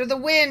 And after the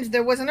wind,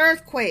 there was an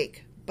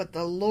earthquake, but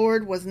the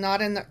Lord was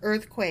not in the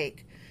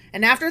earthquake.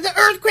 And after the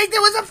earthquake,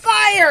 there was a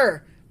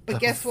fire. But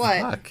guess what?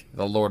 Fuck.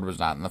 The Lord was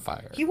not in the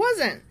fire. He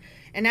wasn't.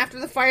 And after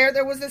the fire,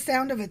 there was the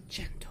sound of a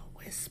gentle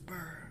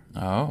whisper.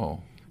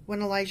 Oh.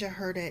 When Elijah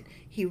heard it,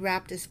 he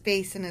wrapped his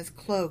face in his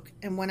cloak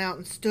and went out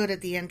and stood at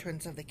the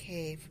entrance of the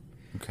cave.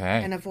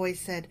 Okay. And a voice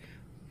said,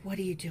 "What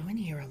are you doing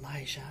here,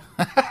 Elijah?"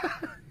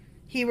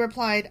 He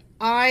replied,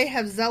 "I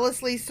have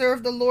zealously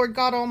served the Lord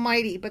God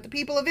Almighty, but the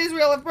people of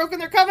Israel have broken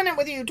their covenant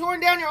with you, torn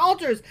down your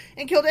altars,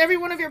 and killed every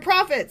one of your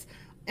prophets.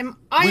 And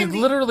We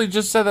literally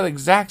just said that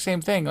exact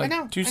same thing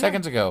like 2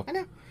 seconds ago. I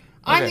know.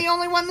 I'm the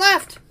only one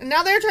left, and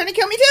now they're trying to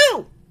kill me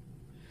too."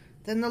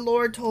 Then the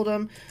Lord told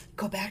him,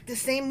 "Go back the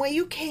same way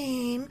you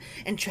came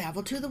and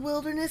travel to the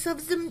wilderness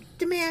of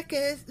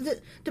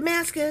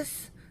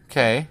Damascus."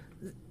 Okay.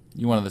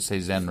 You wanted to say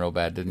Zen real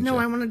bad, didn't you? No,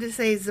 I wanted to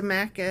say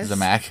Damascus.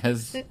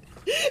 Damascus.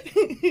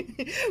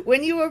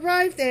 When you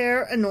arrive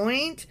there,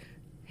 anoint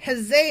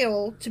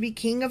Hazael to be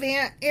king of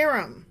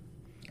Aram.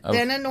 Oh.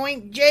 Then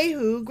anoint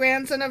Jehu,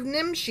 grandson of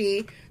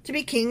Nimshi, to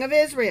be king of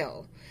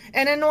Israel.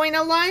 And anoint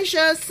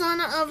Elisha,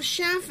 son of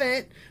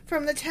Shaphat,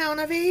 from the town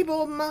of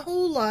Abel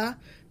Maholah,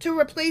 to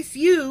replace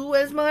you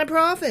as my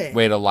prophet.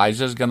 Wait,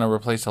 Elijah's going to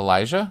replace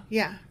Elijah?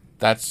 Yeah.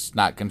 That's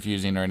not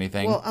confusing or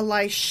anything. Well,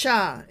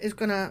 Elisha is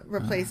going to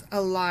replace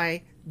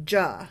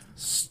Elijah.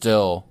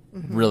 Still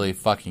really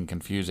fucking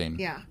confusing.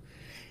 Yeah.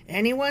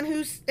 Anyone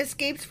who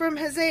escapes from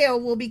Hazael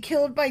will be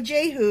killed by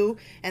Jehu,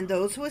 and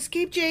those who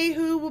escape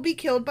Jehu will be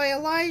killed by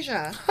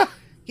Elijah.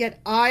 Yet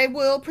I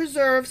will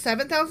preserve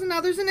 7,000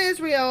 others in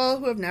Israel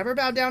who have never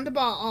bowed down to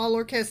Baal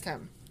or kissed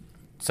him.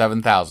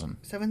 7,000.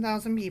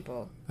 7,000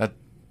 people.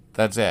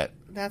 That's it.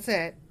 That's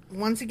it.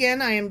 Once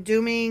again, I am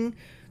dooming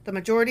the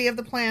majority of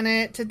the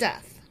planet to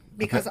death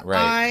because Right.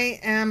 I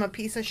am a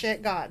piece of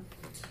shit God.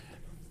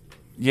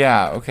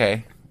 Yeah,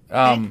 okay.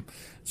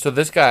 So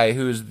this guy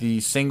who's the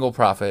single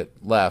prophet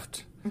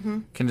left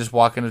can just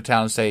walk into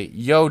town and say,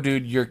 "Yo,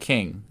 dude, you're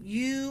king."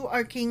 You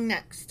are king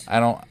next. I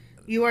don't...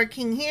 You are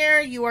king here,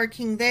 you are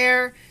king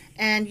there,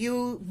 and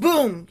you,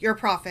 boom, you're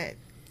prophet.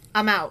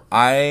 I'm out.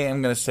 I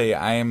am going to say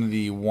I am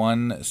the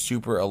one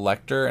super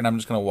elector, and I'm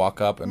just going to walk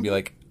up and be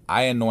like,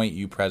 "I anoint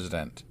you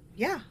president."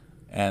 Yeah.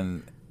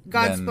 And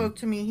God then, spoke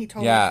to me. He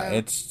told yeah,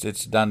 me so.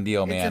 it's a done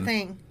deal, It's man. a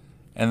thing.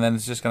 And then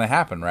it's just going to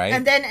happen, right?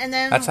 And then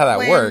that's how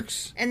that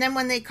works. And then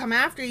when they come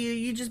after you,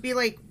 you just be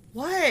like,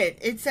 "What?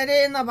 It said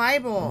it in the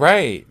Bible."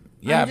 Right.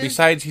 Yeah, just-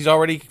 besides, he's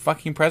already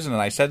fucking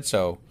president. I said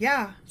so.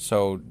 Yeah.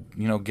 So,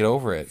 get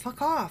over it.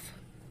 Fuck off.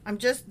 I'm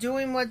just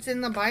doing what's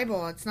in the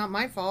Bible. It's not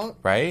my fault.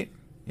 Right?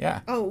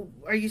 Yeah. Oh,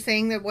 are you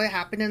saying that what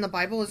happened in the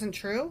Bible isn't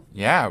true?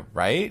 Yeah,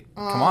 right?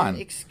 Come on.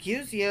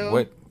 Excuse you.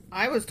 What?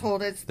 I was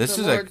told it's This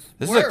the is Lord's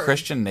is word. a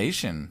Christian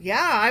nation.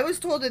 Yeah, I was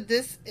told that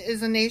this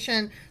is a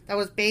nation that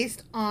was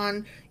based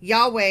on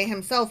Yahweh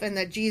himself and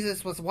that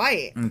Jesus was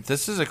white.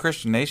 This is a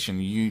Christian nation.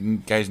 You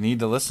guys need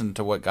to listen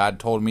to what God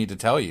told me to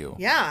tell you.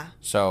 Yeah.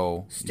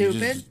 So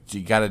Stupid.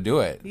 You got to do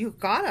it. You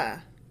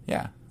gotta.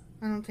 Yeah.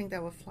 I don't think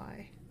that would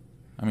fly.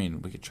 I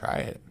mean, we could try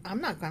it.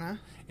 I'm not gonna.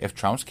 If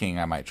Trump's king,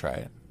 I might try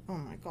it. Oh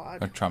my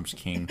god. Or Trump's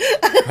king.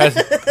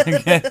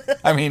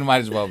 I mean, might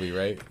as well be,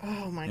 right?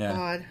 Oh my Yeah.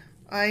 god.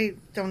 I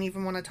don't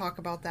even want to talk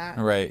about that.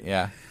 Right,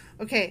 yeah.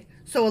 Okay,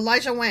 so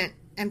Elijah went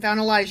and found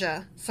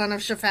Elijah, son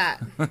of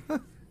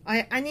Shaphat.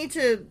 I need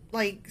to,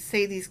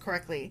 say these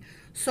correctly.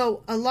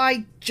 So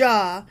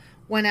Elijah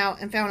went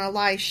out and found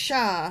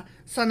Elisha,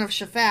 son of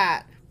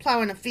Shaphat,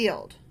 plowing a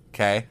field.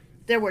 Okay.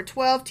 There were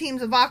 12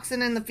 teams of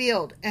oxen in the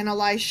field, and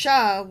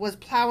Elisha was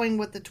plowing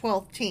with the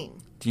 12th team.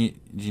 Do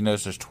you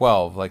notice there's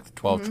 12, like the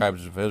 12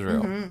 tribes of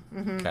Israel?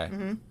 Okay.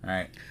 All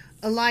right.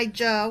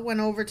 Elijah went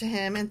over to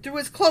him and threw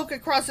his cloak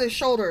across his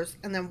shoulders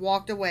and then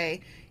walked away.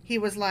 He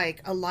was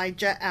like,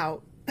 Elijah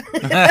out.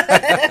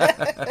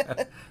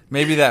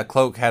 Maybe that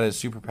cloak had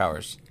his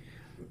superpowers.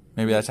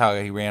 Maybe that's how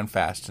he ran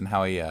fast and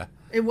how he...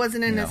 It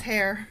wasn't in his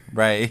hair.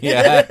 Right,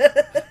 yeah.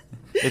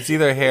 It's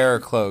either hair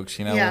or cloaks,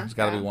 Yeah, It's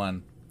got to yeah. be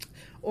one.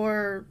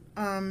 Or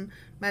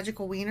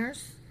magical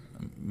wieners.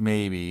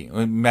 Maybe.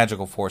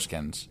 Magical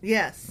foreskins.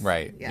 Yes.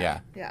 Right, Yeah.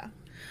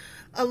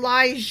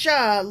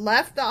 Elijah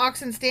left the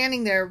oxen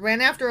standing there, ran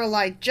after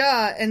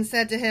Elijah, and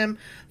said to him,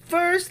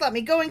 "First, let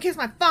me go and kiss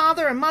my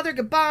father and mother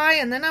goodbye,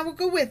 and then I will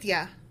go with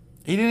you."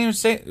 He didn't even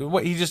say...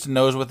 What, he just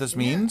knows what this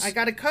means? I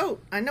got a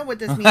coat. I know what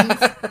this means.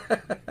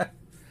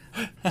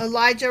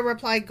 Elijah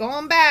replied, "Go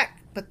on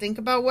back, but think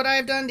about what I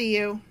have done to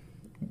you."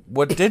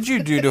 What did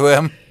you do to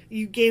him?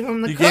 You gave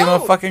him the You coat. gave him a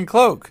fucking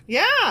cloak.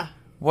 Yeah.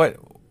 What?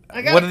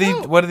 I got What a did he?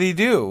 coat. What did he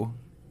do?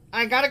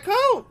 I got a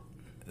coat.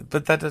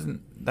 But that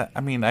doesn't. I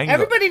can.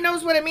 Everybody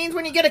knows what it means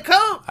when you get a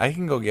coat. I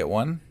can go get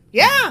one.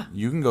 Yeah.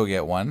 You can go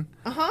get one.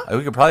 Uh-huh.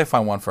 We could probably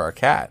find one for our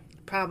cat.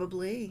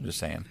 Probably. I'm just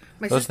saying.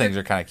 My Those sister- things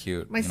are kind of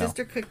cute. My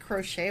sister could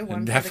crochet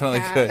one. Definitely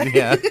for the could,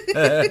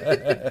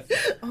 cat.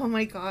 yeah. Oh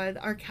my god,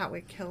 our cat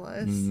would kill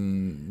us.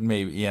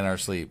 Maybe in our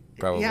sleep,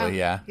 probably,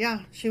 yeah.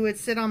 Yeah, she would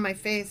sit on my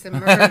face and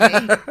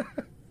murder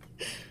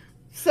me.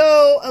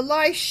 So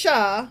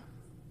Elisha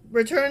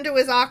returned to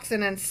his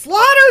oxen and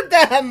slaughtered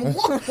them.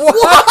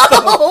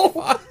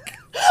 Whoa!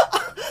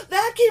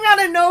 That came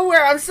out of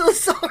nowhere. I'm so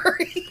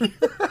sorry.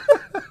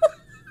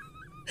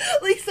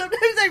 Like,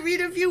 sometimes I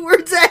read a few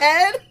words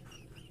ahead.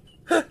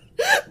 This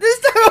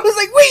time I was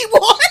like, wait,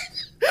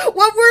 what?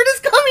 What word is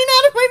coming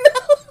out of my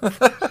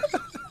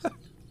mouth?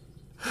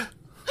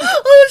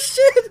 Oh,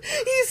 shit.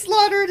 He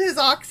slaughtered his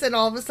oxen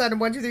all of a sudden.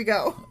 1, 2, 3,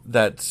 go.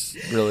 That's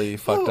really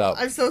fucked up.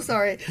 I'm so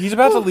sorry. He's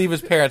about to leave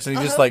his parents, and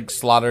he just, like,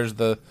 slaughters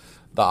the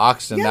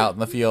oxen out in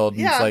the field.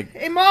 And Yeah. it's like,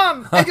 hey,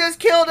 Mom, I just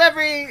killed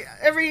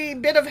every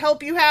bit of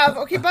help you have.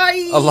 Okay,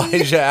 bye.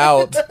 Elijah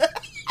out.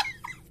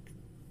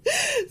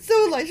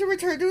 So Elisha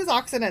returned to his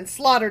oxen and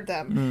slaughtered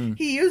them.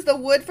 He used the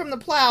wood from the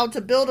plow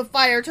to build a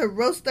fire to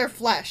roast their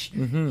flesh.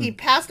 He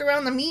passed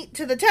around the meat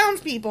to the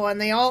townspeople,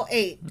 and they all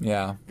ate.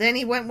 Yeah. Then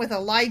he went with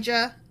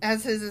Elijah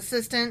as his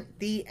assistant.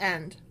 The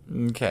end.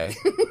 Okay.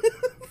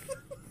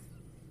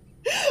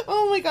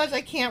 Oh my gosh,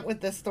 I can't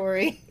with this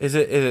story. Is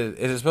it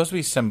supposed to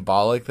be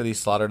symbolic that he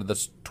slaughtered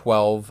the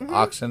 12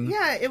 oxen?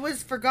 Yeah, it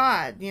was for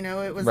God. You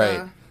know, it was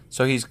Right.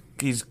 So he's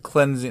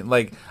cleansing,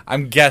 like,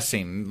 I'm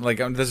guessing, like,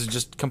 this is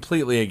just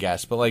completely a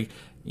guess, but, like,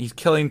 he's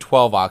killing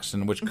 12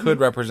 oxen, which could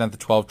represent the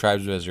 12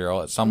 tribes of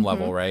Israel at some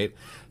level, right?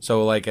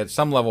 So, like, at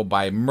some level,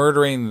 by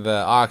murdering the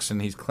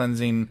oxen, he's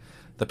cleansing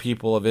the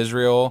people of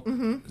Israel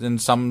in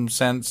some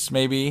sense,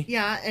 maybe.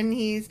 Yeah, and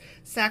he's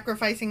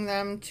sacrificing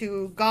them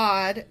to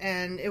God,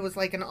 and it was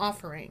like an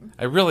offering.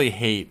 I really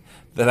hate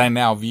that I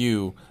now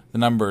view the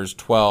numbers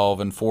 12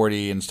 and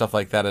 40 and stuff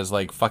like that as,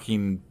 like,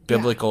 fucking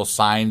biblical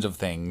signs of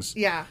things.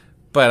 Yeah,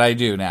 But I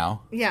do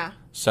now. yeah.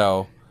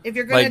 So, If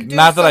you're gonna like, do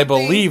not that I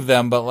something- believe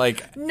them, but,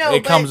 like, No,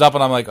 it but- comes up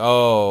and I'm like,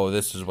 oh,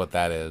 this is what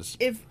that is.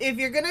 If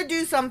you're gonna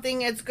do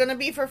something, it's gonna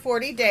be for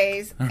 40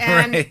 days,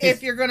 and Right.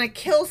 if you're gonna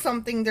kill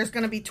something, there's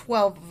gonna be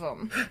 12 of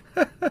them,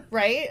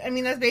 right? I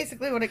mean, that's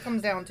basically what it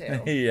comes down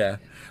to. Yeah.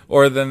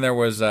 Or then there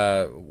was,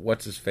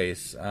 what's his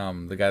face?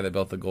 The guy that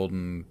built the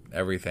golden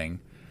everything.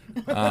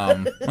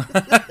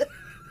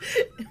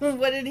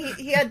 What did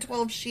he had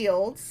 12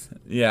 shields.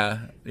 Yeah,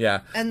 yeah.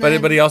 And But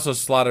then- he also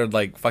slaughtered,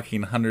 like,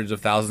 fucking hundreds of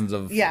thousands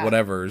of Yeah.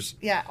 whatevers.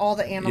 Yeah, all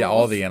the animals. Yeah,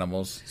 all the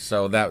animals.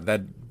 So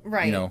that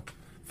Right. you know,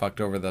 fucked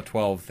over the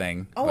 12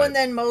 thing. Oh, But- and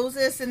then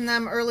Moses and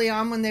them early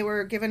on when they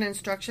were given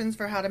instructions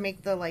for how to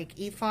make the, like,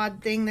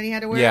 ephod thing that he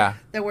had to wear. Yeah.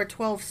 There were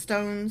 12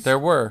 stones. There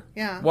were.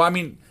 Yeah. Well, I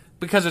mean,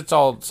 because it's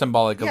all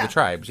symbolic of the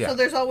tribes, yeah. So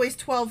there's always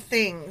 12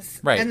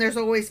 things. Right. And there's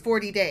always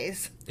 40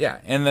 days. Yeah,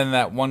 and then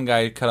that one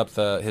guy cut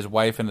up his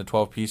wife into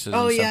 12 pieces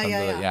Oh, and yeah, sent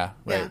them yeah, to yeah.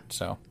 right. Yeah.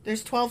 So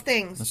There's 12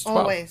 things. it's 12.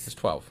 Always. It's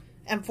 12.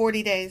 And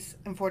 40 days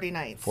and 40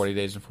 nights. 40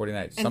 days and 40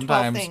 nights. And 12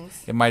 Sometimes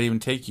things. it might even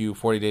take you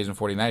 40 days and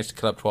 40 nights to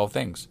cut up 12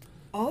 things.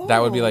 Oh.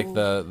 That would be like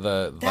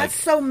the That's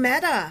so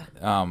meta.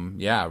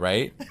 yeah,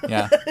 right?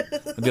 Yeah.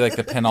 It'd be like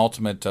the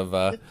penultimate of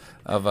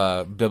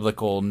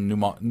biblical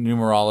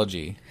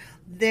numerology.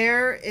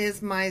 There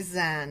is my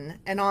Zen.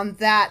 And on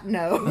that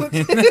note,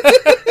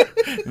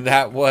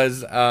 That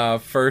was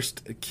 1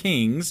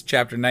 Kings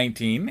chapter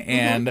 19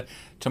 and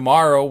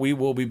tomorrow we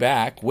will be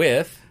back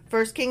with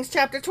 1 Kings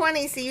chapter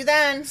 20. See you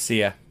then.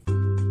 see ya.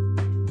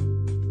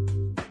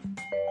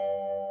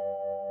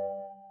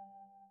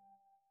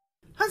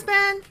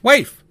 Husband,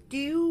 Wife. do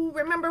you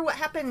remember what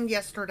happened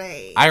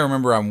yesterday? I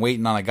remember I'm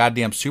waiting on a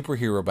goddamn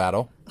superhero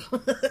battle.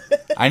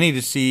 I need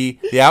to see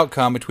the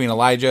outcome between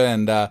Elijah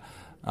and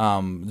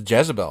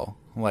Jezebel.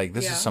 Like,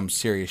 this Yeah. is some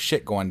serious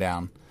shit going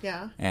down.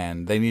 Yeah.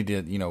 And they need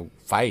to,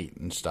 fight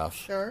and stuff.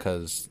 Sure.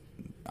 Because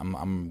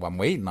I'm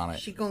waiting on it.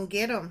 She gonna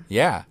get him.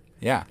 Yeah.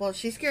 Yeah. Well,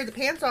 she scared the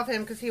pants off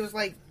him because he was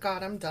like,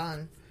 God, I'm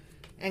done.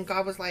 And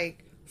God was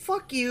like,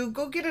 fuck you.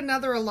 Go get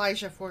another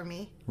Elijah for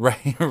me.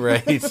 Right.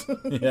 Right.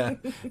 Yeah.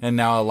 And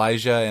now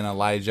Elijah and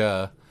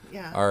Elijah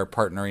Yeah. are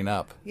partnering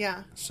up.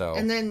 Yeah. So-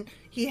 And then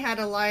he had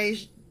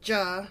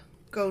Elijah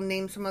go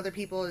name some other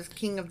people as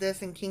king of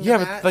this and king Yeah,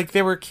 of but that. like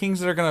they were kings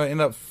that are going to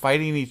end up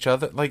fighting each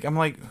other. Like, I'm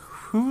like,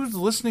 who's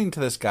listening to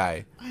this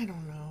guy? I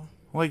don't know.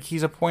 Like,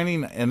 he's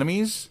appointing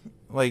enemies?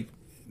 Like,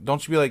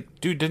 don't you be like,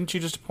 dude, didn't you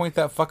just appoint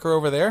that fucker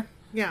over there?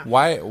 Yeah.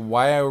 Why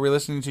are we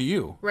listening to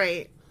you?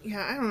 Right.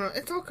 Yeah, I don't know.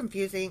 It's all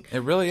confusing.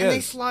 It really and is. they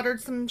slaughtered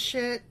some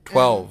shit.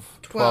 12.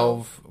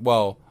 12.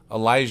 Well,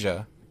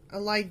 Elijah.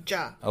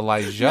 Elijah.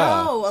 Elijah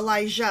No,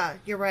 Elijah.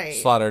 You're right.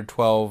 slaughtered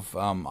 12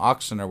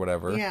 oxen or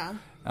whatever. Yeah.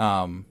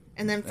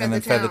 And then fed And the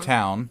then town. fed the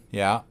town.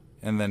 Yeah.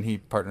 And then he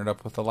partnered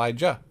up with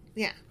Elijah.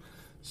 Yeah.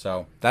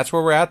 So that's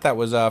where we're at. That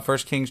was 1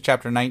 Kings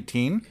chapter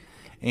 19.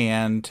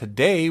 And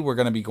today we're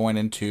going to be going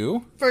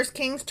into... 1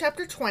 Kings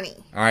chapter 20.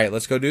 All right,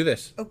 let's go do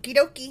this. Okie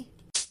dokie.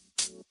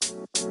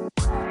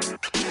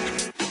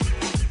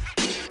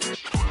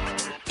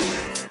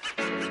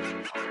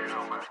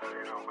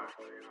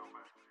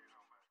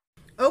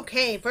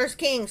 Okay, 1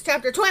 Kings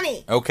chapter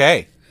 20.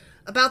 Okay.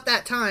 About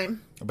that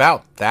time,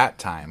 About that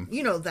time.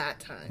 you know that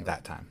time,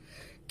 That time.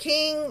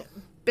 King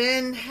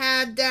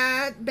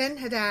Ben-Hadad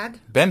Ben-Hadad.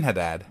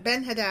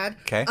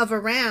 Okay. of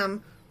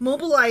Aram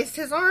mobilized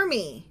his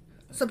army,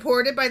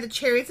 supported by the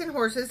chariots and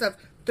horses of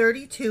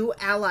 32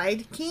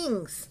 allied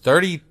kings.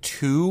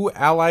 32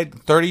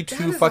 That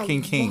is fucking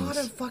a kings. lot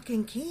of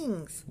fucking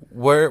kings.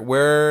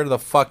 Where the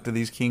fuck do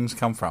these kings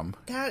come from?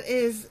 That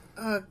is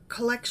a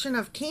collection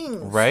of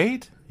kings.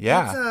 Right?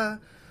 Yeah. That's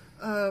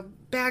a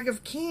bag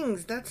of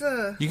kings. That's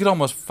a... You could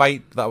almost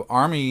fight the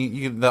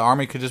army. The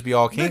army could just be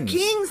all kings. The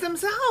kings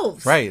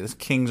themselves. Right, it's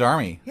King's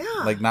Army. Yeah.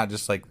 Like, not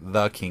just like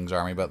the King's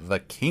Army, but the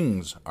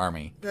King's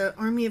Army. The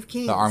Army of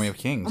Kings. The Army of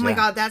Kings, Oh my yeah.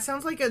 God, that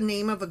sounds like a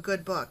name of a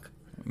good book.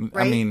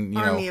 Right? I mean, you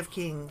Army know, of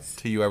Kings.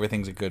 to you,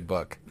 everything's a good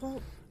book.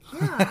 Well,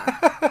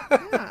 yeah.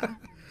 Yeah.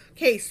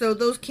 Okay, so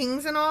those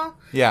kings and all,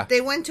 Yeah.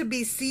 they went to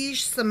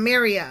besiege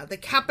Samaria, the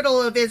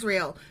capital of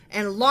Israel,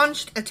 and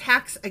launched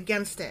attacks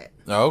against it.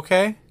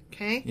 Okay.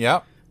 Okay?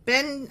 Yep.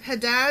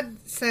 Ben-Hadad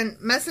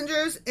sent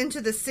messengers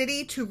into the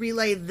city to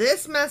relay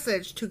this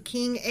message to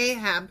King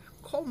Ahab,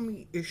 call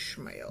me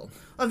Ishmael,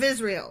 of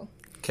Israel.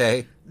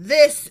 Okay.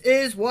 This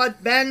is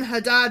what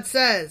Ben-Hadad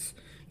says.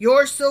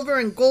 Your silver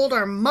and gold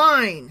are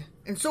mine,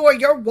 and so are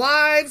your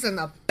wives and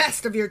the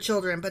best of your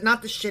children, but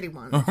not the shitty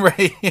ones.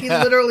 Right. He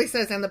Yeah. literally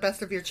says, and the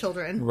best of your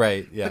children.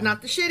 Right. Yeah. But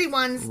not the shitty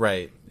ones.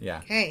 Right. Yeah.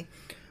 Okay.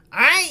 All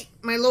right,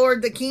 my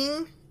lord the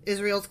king,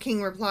 Israel's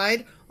king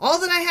replied. All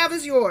that I have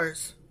is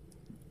yours.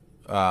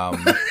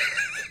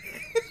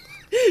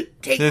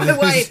 Take my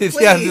wife, please.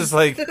 Yeah, just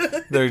like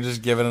they're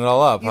just giving it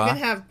all up, You huh? can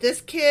have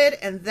this kid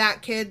and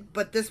that kid,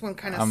 but this one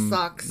kind of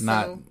sucks.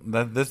 Not So.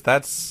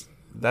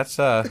 that's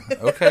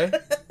okay.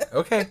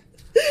 Okay.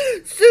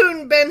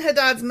 Soon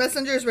Ben-Hadad's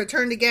messengers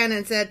returned again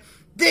and said,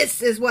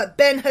 "This is what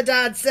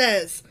Ben-Hadad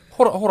says."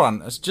 Hold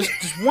on. Just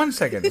 1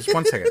 second. Just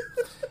 1 second.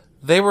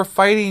 They were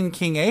fighting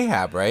King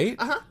Ahab, right?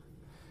 Uh-huh.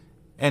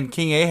 And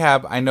King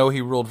Ahab, I know he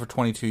ruled for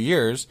 22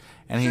 years,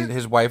 and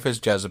his wife is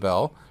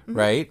Jezebel, Mm-hmm.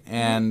 right?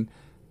 And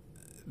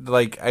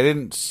like I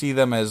didn't see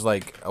them as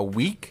like a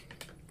weak,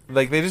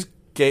 like they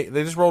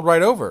just rolled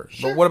right over.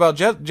 Sure. But what about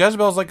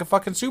Jezebel's like a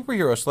fucking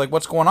superhero? So like,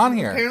 what's going on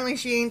here? Apparently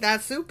she ain't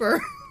that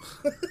super.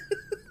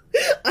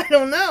 I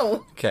don't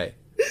know. Okay.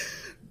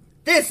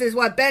 This is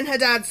what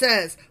Ben-Hadad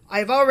says.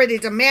 I've already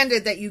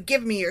demanded that you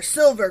give me your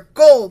silver,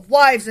 gold,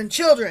 wives, and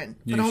children.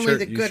 But only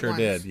the good sure ones.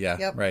 did. Yeah.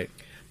 Yep. Right.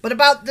 But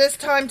about this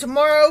time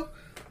tomorrow,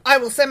 I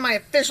will send my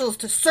officials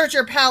to search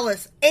your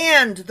palace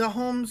and the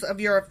homes of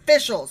your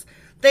officials.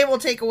 They will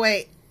take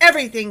away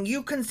everything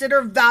you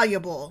consider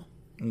valuable.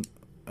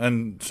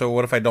 And so,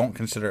 what if I don't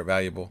consider it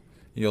valuable?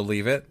 You'll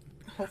leave it.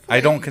 Hopefully.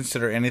 I don't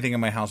consider anything in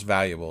my house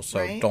valuable, so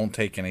Right. don't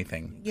take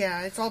anything.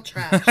 Yeah, it's all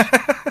trash.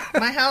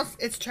 My house,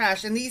 it's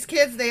trash. And these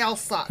kids, they all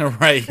suck.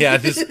 Right? Yeah.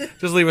 Just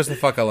leave us the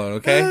fuck alone,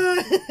 okay?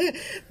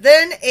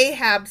 Then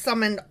Ahab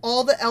summoned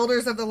all the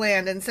elders of the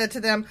land and said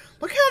to them,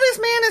 "Look how this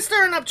man is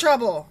stirring up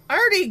trouble. I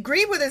already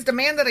agreed with his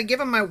demand that I give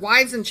him my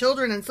wives and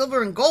children and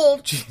silver and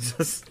gold."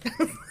 Jesus.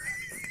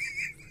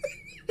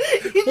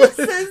 He just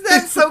says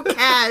that so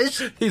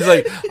cash. He's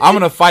like, I'm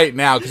gonna fight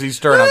now because he's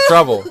stirring up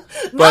trouble.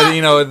 But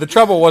you know, the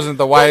trouble wasn't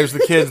the wives, the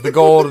kids, the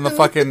gold, and the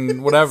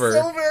fucking whatever.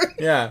 Silver.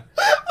 Yeah.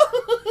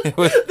 It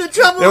was The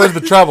trouble. It was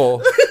the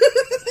trouble.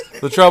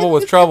 The trouble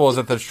with trouble is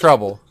that there's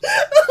trouble.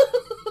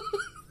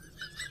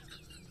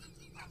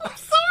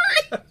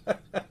 Sorry.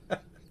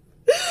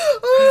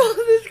 Oh,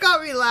 this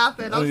got me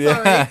laughing. I'm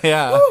Yeah, sorry.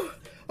 yeah. Whew.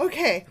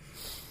 Okay.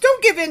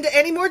 Don't give in to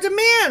any more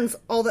demands,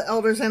 all the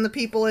elders and the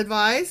people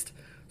advised.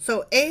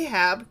 So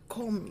Ahab,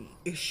 call me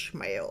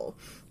Ishmael,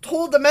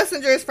 told the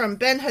messengers from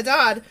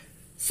Ben-Hadad,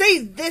 "Say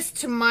this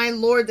to my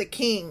lord the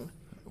king."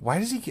 Why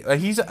does he?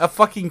 He's a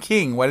fucking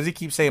king. Why does he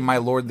keep saying "my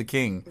lord the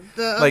king"?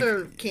 The Like,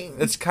 other king.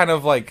 It's kind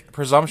of like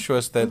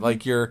presumptuous that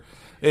like you're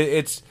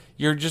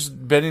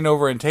just bending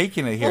over and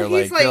taking it here.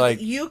 Well, he's you're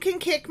like, you can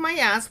kick my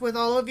ass with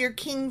all of your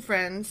king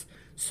friends.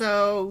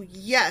 So,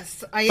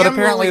 yes, I But am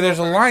apparently rolling there's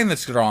over. a line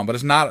that's drawn, but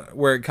it's not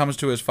where it comes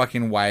to his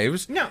fucking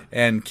wives No.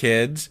 and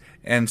kids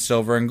and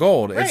silver and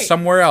gold. Right. It's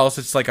somewhere else.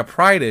 It's like a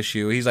pride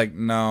issue. He's like,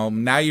 no,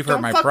 now you've hurt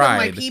Don't my fuck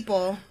pride. with my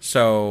people.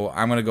 So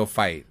I'm going to go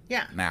fight.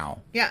 Yeah. Now.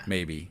 Yeah.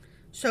 Maybe.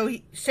 So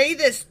say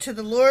this to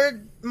the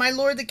Lord, my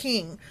lord the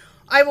king.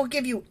 I will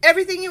give you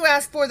everything you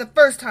asked for the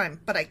first time,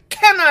 but I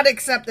cannot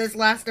accept this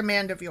last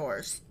demand of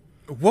yours.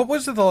 What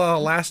was the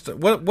last...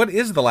 What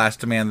is the last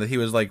demand that he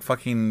was like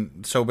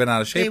fucking so bent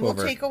out of shape They will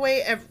over? take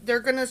away,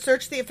 they're going to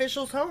search the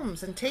officials'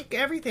 homes and take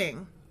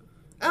everything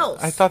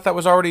else. I thought that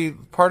was already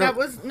part that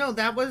of...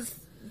 that was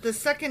the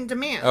second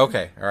demand.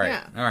 Okay. All right.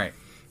 Yeah. All right.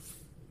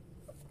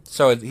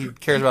 So he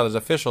cares about his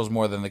officials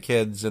more than the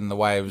kids and the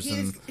wives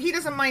and... He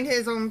doesn't mind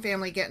his own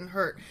family getting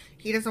hurt.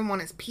 He doesn't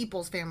want his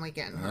people's family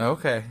getting hurt.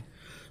 Okay.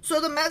 So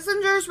the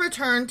messengers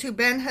returned to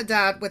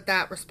Ben-Hadad with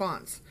that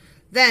response.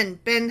 Then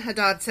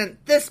Ben-Hadad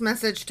sent this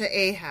message to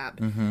Ahab.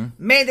 Mm-hmm.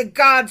 May the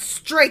gods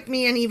strike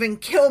me and even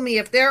kill me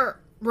if there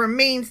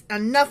remains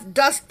enough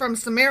dust from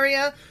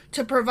Samaria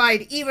to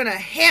provide even a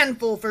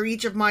handful for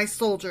each of my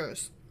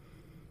soldiers.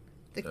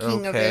 The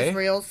king of Okay.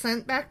 Israel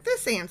sent back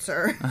this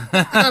answer.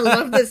 I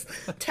love this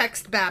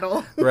text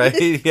battle.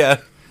 Right?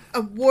 Yeah.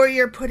 A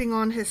warrior putting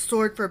on his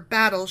sword for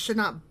battle should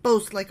not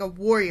boast like a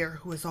warrior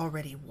who has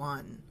already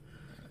won.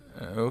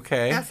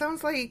 Okay. That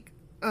sounds like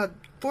a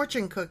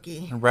fortune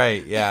cookie.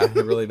 Right. Yeah, it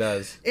really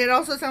does. It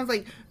also sounds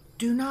like,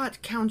 do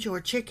not count your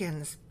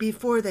chickens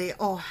before they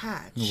all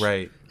hatch.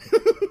 Right.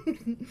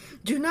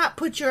 Do not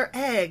put your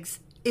eggs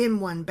in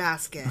one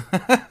basket.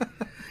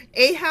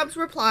 Ahab's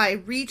reply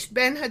reached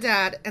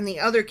Ben-Hadad and the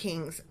other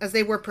kings as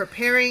they were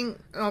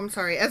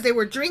as they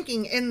were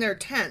drinking in their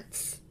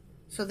tents.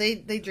 So they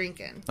drink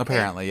in.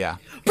 Apparently, yeah.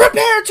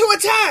 Prepare to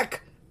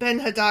attack!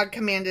 Ben-Hadad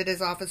commanded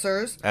his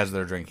officers. As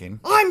they're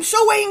drinking. I'm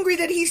so angry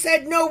that he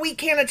said, no, we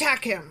can't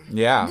attack him.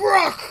 Yeah.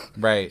 Bruh!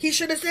 Right. He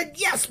should have said,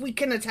 yes, we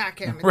can attack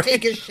him and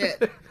take his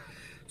shit.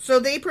 So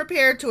they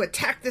prepared to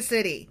attack the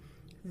city.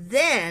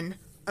 Then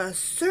a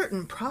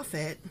certain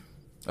prophet...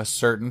 A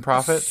certain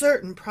prophet? A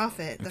certain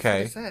prophet. That's what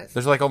it says.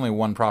 There's like only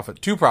one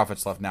prophet. Two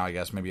prophets left now, I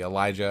guess. Maybe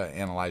Elijah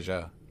and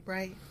Elijah.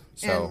 Right.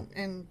 So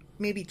and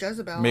maybe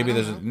Jezebel. Maybe I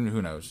there's don't know.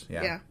 who knows.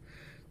 Yeah. Yeah.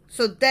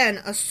 So then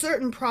a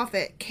certain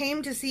prophet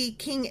came to see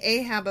King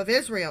Ahab of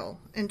Israel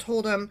and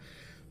told him,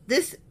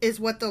 this is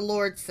what the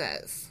Lord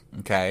says.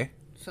 Okay.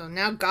 So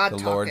now God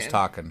talking. The Lord's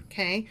talking.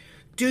 Okay.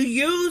 Do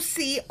you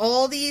see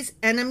all these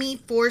enemy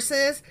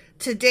forces?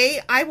 Today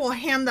I will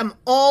hand them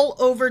all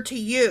over to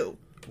you.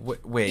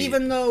 Wait.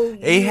 Even though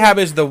Ahab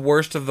is the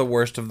worst of the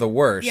worst of the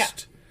worst. Yeah.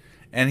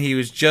 And he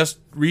was just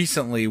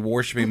recently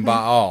worshiping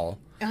Baal.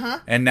 Uh-huh.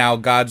 And now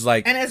God's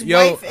like, And his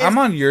yo, wife is- I'm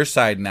on your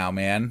side now,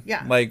 man.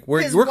 Yeah. Like,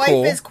 we're his we're wife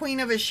cool. is queen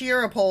of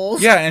Asherah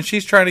poles. Yeah, and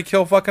she's trying to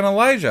kill fucking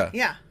Elijah.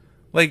 Yeah.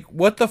 Like,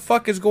 what the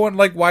fuck is going...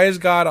 Like, why is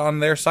God on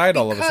their side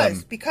all of a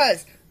sudden?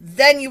 Because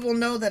then you will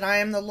know that I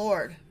am the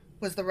Lord,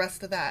 was the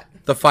rest of that.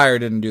 The fire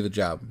didn't do the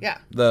job. Yeah.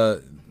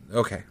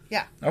 Okay.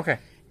 Yeah. Okay.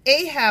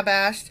 Ahab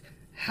asked,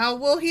 how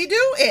will he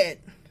do it?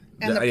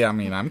 And Yeah, I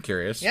mean, I'm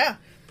curious. Yeah.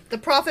 The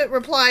prophet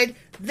replied,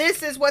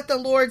 this is what the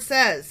Lord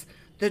says.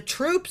 The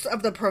troops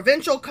of the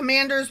provincial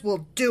commanders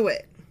will do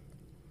it.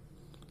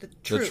 The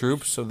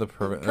troops of the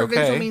Provincial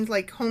okay. means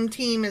like home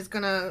team is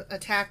going to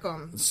attack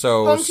them.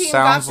 So Home team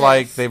sounds got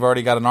like this. they've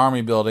already got an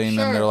army building,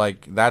 Sure. and they're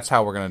like, "That's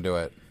how we're going to do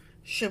it."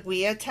 Should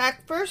we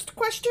attack first? ?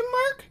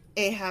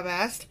 Ahab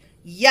asked.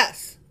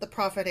 Yes, the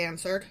prophet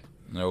answered.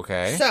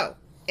 Okay. So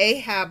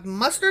Ahab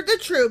mustered the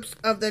troops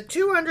of the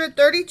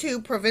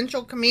 232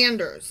 provincial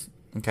commanders.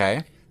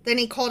 Okay. Then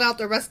he called out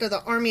the rest of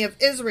the army of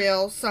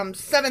Israel, some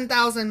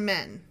 7,000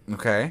 men.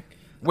 Okay.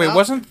 Wait,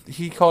 wasn't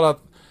he called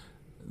out?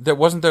 There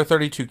wasn't there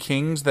 32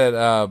 kings that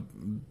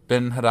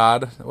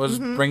Ben-Hadad was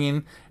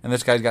bringing, and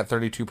this guy's got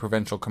 32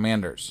 provincial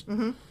commanders.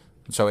 Mm-hmm.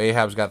 So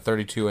Ahab's got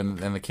 32, and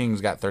the king's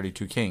got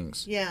 32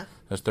 kings. Yeah.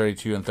 That's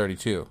 32 and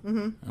 32.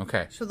 Mm-hmm.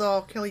 Okay. So they'll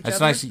all kill each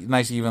That's other.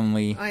 nice,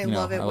 evenly. I you know,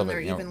 love it when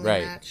they're evenly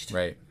right, matched.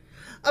 Right.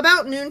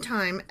 About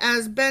noontime,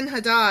 as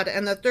Ben-Hadad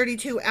and the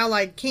 32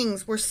 allied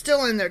kings were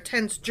still in their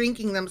tents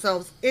drinking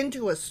themselves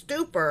into a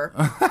stupor,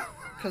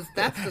 because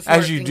that's the smart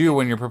As you thing do to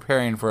when you're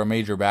preparing for a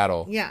major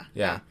battle. Yeah.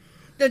 Yeah.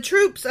 The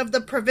troops of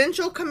the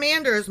provincial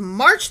commanders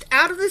marched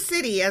out of the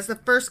city as the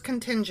first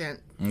contingent.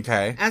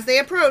 Okay. As they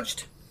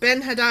approached,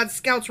 Ben-Hadad's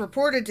scouts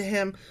reported to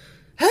him,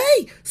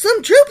 hey,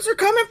 some troops are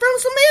coming from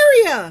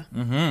Samaria.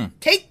 Mm-hmm.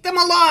 Take them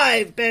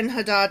alive,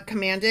 Ben-Hadad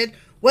commanded,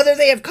 whether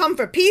they have come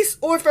for peace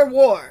or for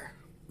war.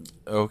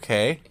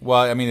 Okay. Well,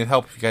 I mean, it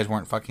helped if you guys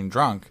weren't fucking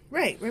drunk.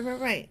 Right.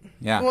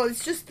 Yeah. Well,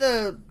 it's just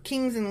the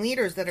kings and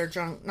leaders that are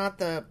drunk, not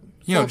the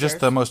You know, soldiers.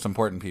 just the most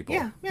important people.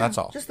 Yeah, That's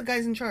all. Just the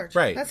guys in charge.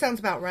 Right. That sounds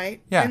about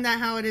right. Yeah. Isn't that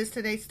how it is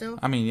today still?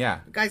 I mean,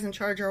 yeah. The guys in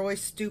charge are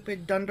always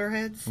stupid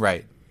dunderheads.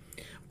 Right.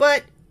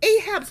 But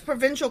Ahab's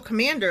provincial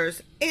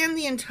commanders and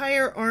the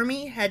entire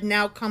army had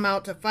now come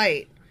out to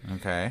fight.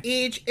 Okay.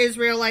 Each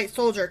Israelite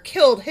soldier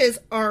killed his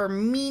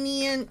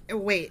Aramean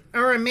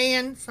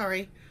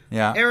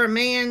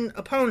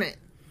opponent.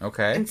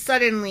 Okay. And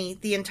suddenly,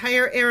 the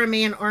entire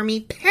Aramean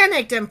army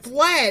panicked and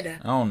fled.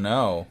 Oh,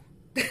 no.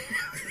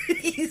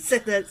 He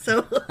said that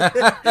so.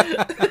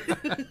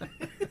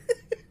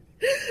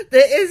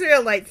 The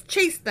Israelites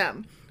chased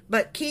them,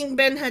 but King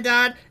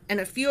Ben-Hadad and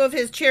a few of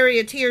his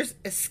charioteers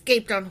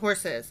escaped on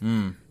horses.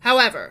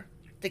 However,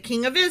 the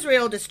king of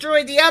Israel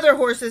destroyed the other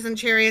horses and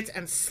chariots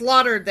and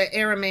slaughtered the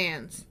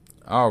Arameans.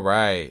 All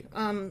right.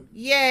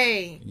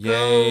 Yay.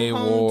 Yay, Go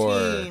home war.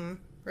 team.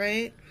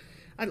 Right?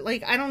 I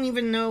don't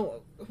even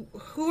know.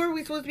 Who are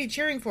we supposed to be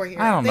cheering for here?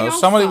 I don't They know. all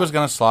Somebody suck. was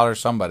going to slaughter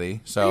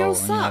somebody. They all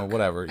So, suck.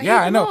 whatever. I Yeah, hate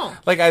I them know. all.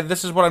 Like,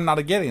 this is what I'm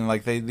not getting.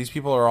 Like, these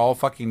people are all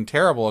fucking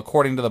terrible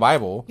according to the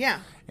Bible. Yeah.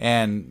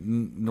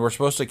 And we're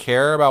supposed to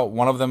care about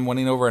one of them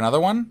winning over another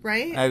one?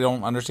 Right. I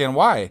don't understand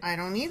why. I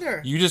don't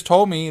either. You just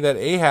told me that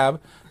Ahab,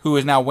 who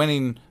is now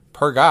winning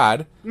per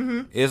God,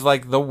 is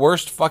like the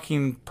worst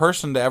fucking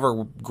person to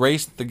ever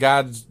grace the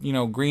God's,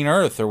 green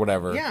earth or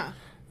whatever. Yeah.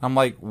 I'm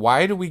like,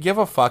 why do we give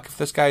a fuck if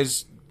this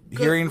guy's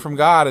hearing from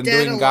God and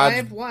Dead, doing alive,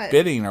 God's what?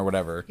 bidding or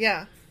whatever?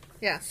 Yeah.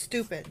 Yeah,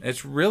 stupid.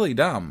 It's really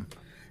dumb.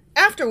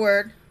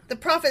 Afterward, the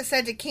prophet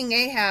said to King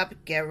Ahab,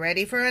 get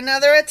ready for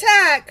another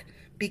attack.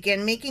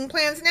 Begin making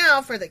plans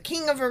now, for the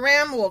king of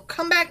Aram will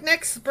come back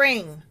next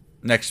spring.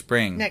 Next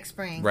spring.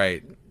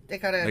 Right. They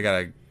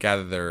gotta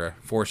gather their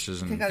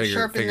forces and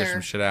figure some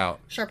shit out.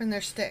 Sharpen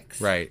their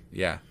sticks. Right,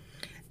 yeah.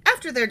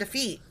 After their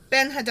defeat,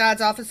 Ben-Hadad's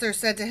officers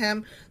said to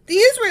him, "The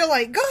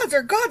Israelite gods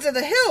are gods of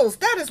the hills.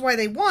 That is why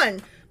they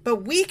won. But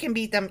we can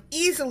beat them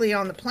easily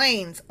on the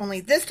plains. Only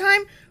this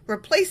time,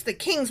 replace the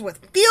kings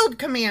with field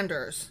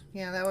commanders."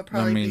 Yeah, that would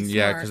probably be smart.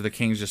 Yeah, because the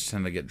kings just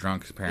tend to get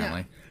drunk,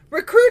 apparently. Yeah.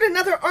 "Recruit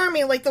another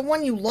army like the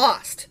one you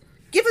lost.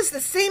 Give us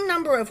the same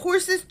number of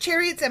horses,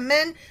 chariots, and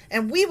men,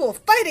 and we will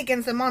fight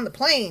against them on the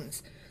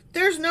plains.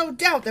 There's no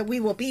doubt that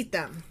we will beat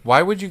them."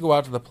 Why would you go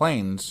out to the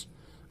plains?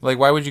 Like,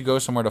 why would you go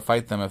somewhere to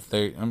fight them if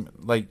they...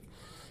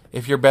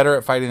 if you're better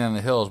at fighting in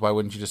the hills, why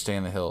wouldn't you just stay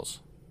in the hills?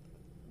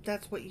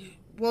 That's what you...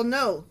 Well,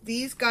 no.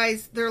 These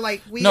guys, they're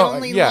like,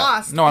 only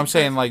lost. No, I'm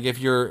saying, like, if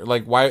you're...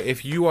 Like, why...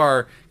 If you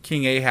are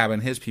King Ahab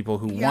and his people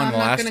who won the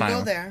last time...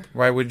 Go there.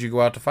 Why would you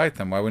go out to fight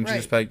them? Why wouldn't you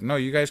just be like, no,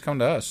 you guys come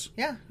to us?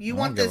 Yeah. You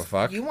want this...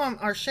 You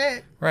want our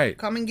shit. Right.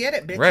 Come and get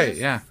it, bitches. Right,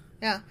 yeah.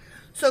 Yeah.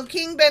 So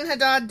King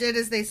Ben-Hadad did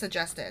as they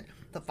suggested.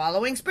 The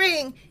following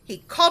spring,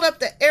 he called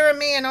up the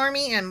Aramean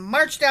army and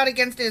marched out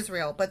against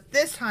Israel, but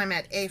this time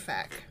at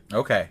Aphek.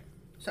 Okay.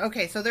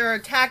 So they're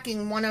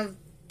attacking one of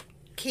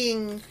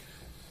King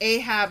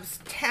Ahab's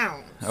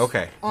towns.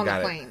 Okay. On the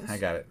plains. I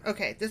got it.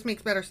 Okay, this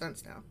makes better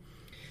sense now.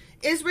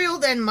 Israel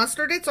then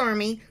mustered its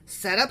army,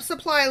 set up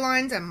supply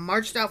lines, and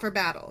marched out for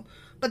battle.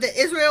 But the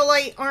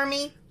Israelite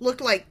army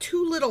looked like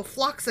two little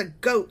flocks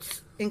of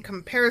goats in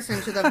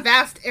comparison to the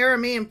vast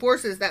Aramean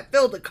forces that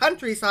filled the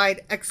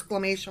countryside! !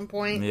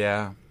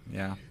 Yeah,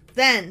 yeah.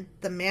 Then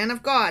the man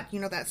of God,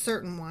 that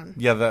certain one.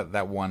 Yeah,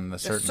 that one, the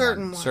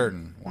certain one.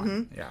 Certain one,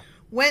 mm-hmm. Yeah.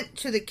 Went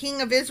to the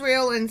king of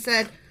Israel and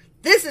said,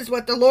 "This is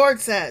what the Lord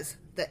says.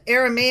 The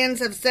Arameans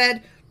have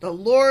said, the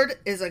Lord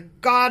is a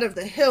God of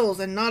the hills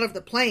and not of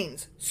the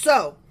plains.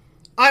 So,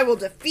 I will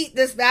defeat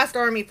this vast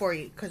army for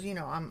you." Because,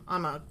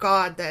 I'm a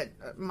god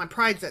that... my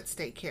pride's at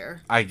stake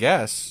here. I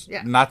guess.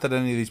 Yeah. Not that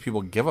any of these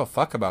people give a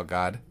fuck about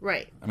God.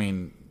 Right. I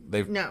mean,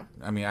 they've... No.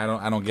 I mean,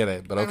 I don't get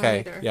it, but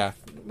okay. Yeah.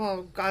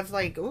 Well, God's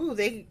like, ooh,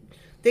 they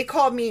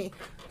called me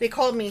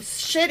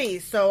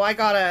shitty, so I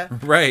gotta...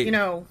 Right.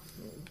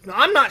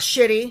 I'm not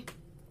shitty.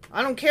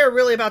 I don't care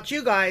really about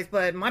you guys,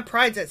 but my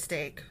pride's at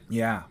stake.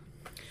 Yeah.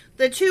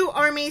 The two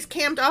armies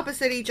camped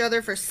opposite each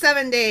other for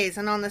 7 days,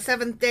 and on the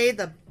 7th day,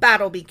 the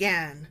battle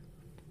began.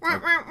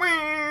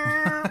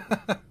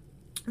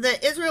 The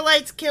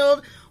Israelites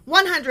killed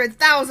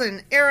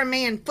 100,000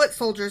 Aramean foot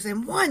soldiers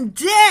in 1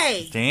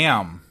 day.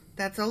 Damn.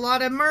 That's a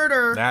lot of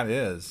murder. That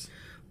is.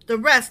 The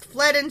rest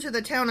fled into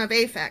the town of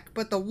Aphek,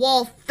 but the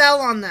wall fell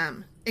on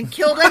them and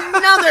killed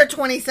another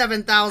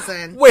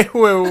 27,000. Wait.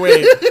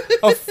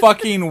 A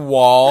fucking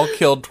wall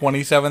killed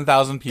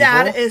 27,000 people?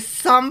 That is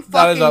some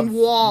fucking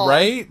wall.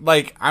 Right?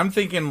 Like, I'm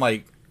thinking,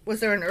 like... Was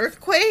there an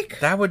earthquake?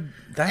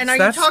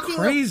 That's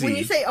crazy. When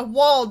you say a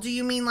wall, do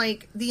you mean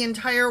like the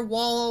entire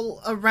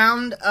wall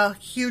around a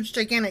huge,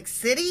 gigantic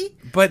city?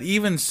 But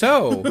even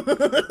so,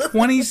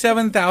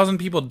 27,000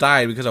 people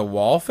died because a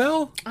wall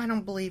fell? I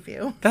don't believe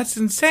you. That's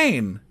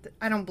insane.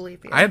 I don't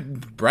believe you.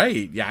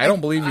 Right. Yeah, I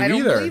don't believe you either. I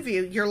don't believe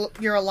you.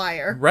 You're a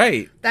liar.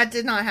 Right. That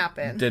did not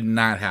happen. Did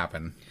not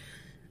happen.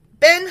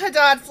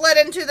 Ben-Hadad fled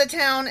into the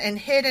town and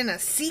hid in a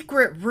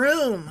secret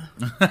room.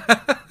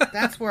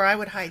 That's where I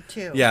would hide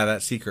too. Yeah,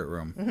 that secret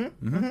room.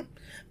 Mm-hmm. Mm-hmm.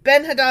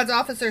 Ben-Hadad's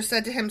officers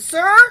said to him,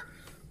 "Sir,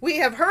 we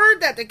have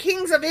heard that the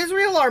kings of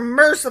Israel are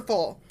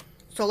merciful.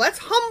 So let's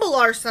humble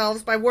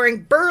ourselves by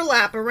wearing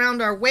burlap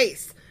around our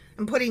waists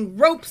and putting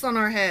ropes on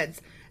our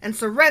heads and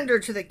surrender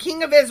to the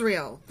king of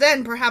Israel.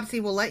 Then perhaps he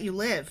will let you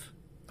live."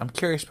 I'm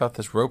curious about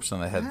this ropes on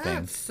the head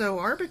thing. That's so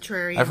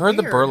arbitrary. I've heard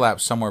the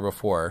burlap somewhere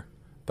before,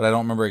 but I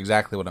don't remember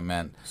exactly what it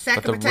meant.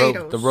 Sack of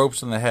potatoes. The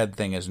ropes on the head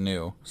thing is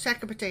new.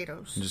 Sack of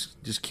potatoes. I'm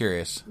just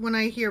curious. When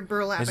I hear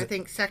burlap, I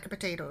think sack of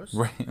potatoes.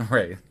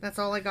 Right. That's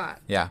all I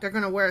got. Yeah. They're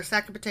going to wear a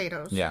sack of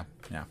potatoes. Yeah.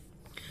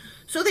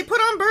 So they put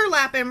on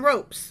burlap and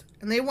ropes,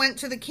 and they went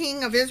to the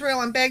king of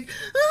Israel and begged,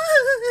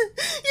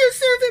 "Your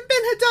servant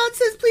Ben-Hadad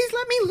says, please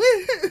let me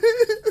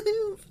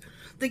live."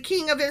 The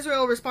king of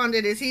Israel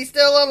responded, "Is he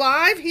still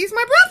alive? He's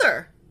my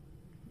brother.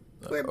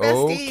 We're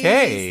besties.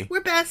 Okay.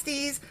 We're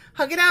besties.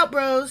 Hug it out,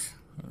 bros."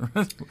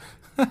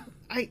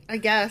 I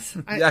guess.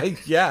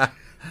 Yeah.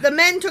 The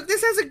men took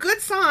this as a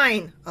good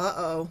sign.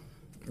 Uh-oh.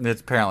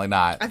 It's apparently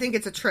not. I think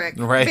it's a trick.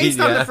 Right. Based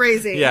on the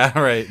phrasing. Yeah,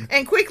 right.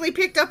 And quickly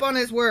picked up on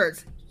his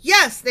words.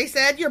 "Yes," they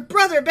said, "your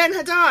brother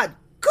Ben-Hadad.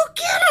 Go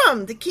get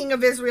him," the king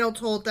of Israel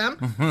told them.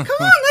 "Come on,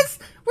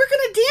 we're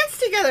going to dance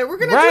together. We're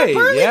going to do a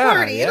party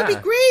party. Yeah. It'll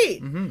be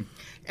great." Mm-hmm.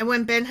 And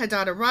when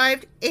Ben-Hadad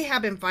arrived,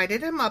 Ahab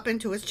invited him up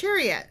into his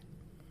chariot.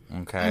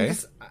 Okay.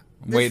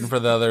 Waiting for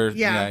the other...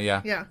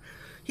 Yeah.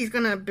 He's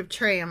going to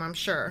betray him, I'm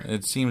sure.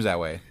 It seems that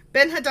way.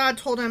 Ben-Hadad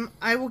told him,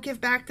 "I will give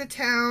back the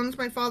towns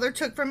my father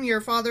took from your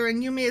father,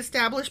 and you may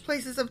establish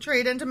places of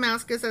trade in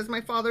Damascus as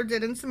my father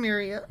did in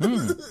Samaria."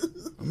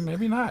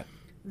 Maybe not.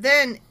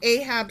 Then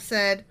Ahab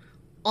said,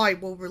 "I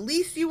will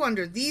release you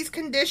under these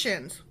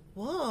conditions."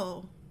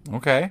 Whoa.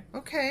 Okay.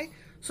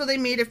 So they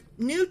made a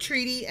new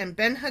treaty, and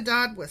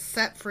Ben-Hadad was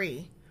set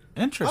free.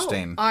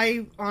 Interesting. Oh,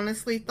 I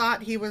honestly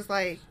thought he was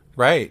like,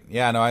 right.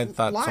 Yeah, no, I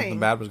thought lying. something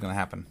bad was going to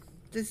happen.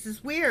 this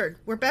is weird.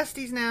 We're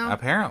besties now.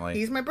 Apparently.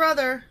 He's my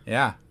brother.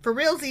 Yeah. For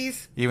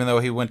realsies. Even though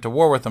he went to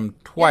war with them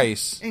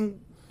twice. Yeah.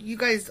 And you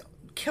guys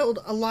killed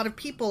a lot of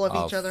people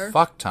of each other. A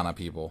fuck ton of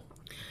people.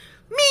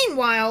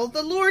 Meanwhile,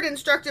 the Lord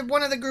instructed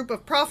one of the group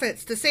of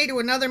prophets to say to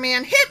another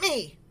man, "Hit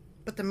me!"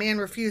 But the man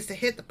refused to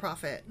hit the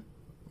prophet.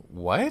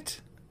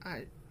 What?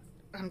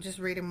 I'm just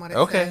reading what it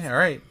says. Okay, all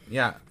right.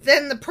 Yeah.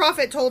 Then the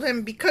prophet told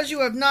him, "Because you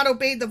have not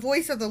obeyed the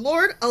voice of the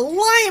Lord, a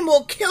lion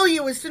will kill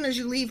you as soon as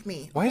you leave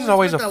me." Why is it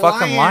always a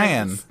fucking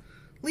lion?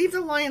 Leave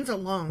the lions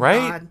alone,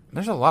 right? God.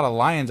 There's a lot of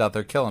lions out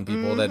there killing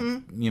people that,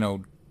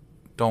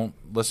 don't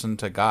listen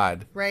to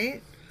God.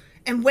 Right?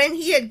 And when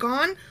he had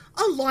gone,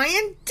 a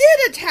lion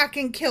did attack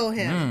and kill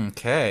him.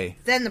 Okay.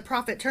 Then the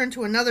prophet turned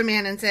to another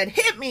man and said,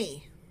 "Hit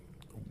me."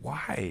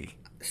 Why?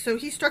 So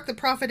he struck the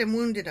prophet and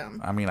wounded him.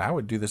 I mean, I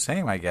would do the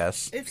same, I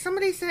guess. If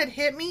somebody said,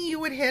 "Hit me," you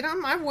would hit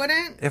him? I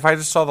wouldn't. If I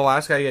just saw the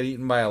last guy get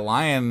eaten by a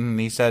lion and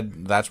he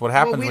said, "That's what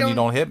happens when you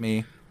don't hit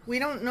me." We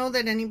don't know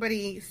that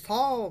anybody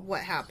saw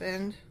what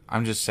happened.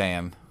 I'm just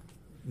saying.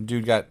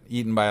 Dude got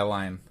eaten by a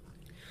lion.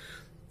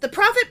 The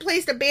prophet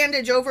placed a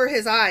bandage over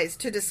his eyes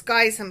to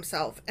disguise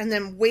himself and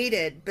then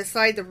waited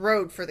beside the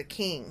road for the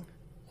king.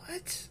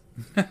 What?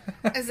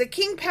 As the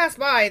king passed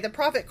by, the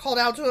prophet called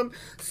out to him,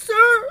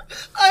 "Sir,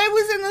 I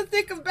was in the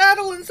thick of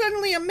battle and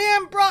suddenly a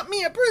man brought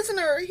me a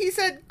prisoner. He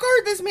said,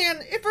 'Guard this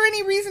man. If for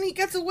any reason he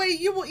gets away,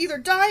 you will either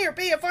die or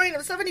pay a fine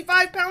of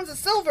 75 pounds of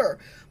silver.'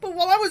 But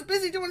while I was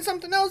busy doing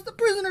something else, the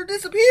prisoner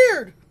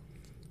disappeared."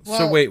 Well,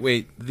 so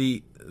wait.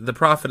 The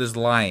prophet is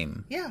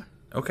lying. Yeah.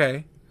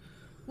 Okay.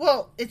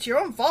 "Well, it's your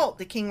own fault,"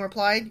 the king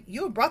replied.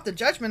 "You have brought the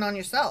judgment on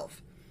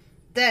yourself."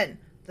 Then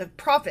the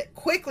prophet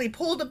quickly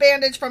pulled the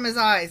bandage from his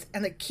eyes,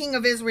 and the king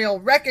of Israel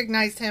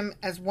recognized him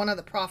as one of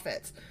the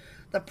prophets.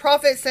 The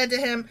prophet said to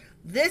him,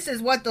 "This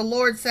is what the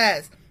Lord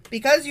says.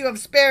 Because you have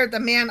spared the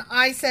man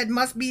I said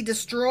must be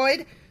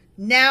destroyed,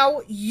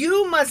 now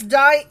you must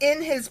die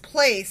in his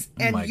place,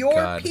 and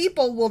your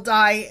people will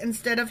die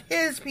instead of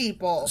his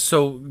people."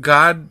 So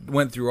God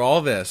went through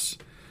all this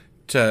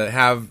to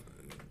have...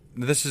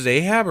 This is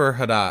Ahab or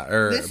Hadad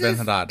or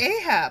Ben-Hadad? This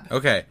is Ahab.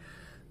 Okay.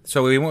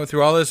 So we went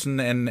through all this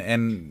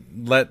and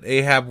let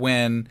Ahab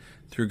win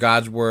through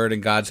God's word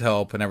and God's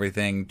help and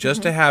everything,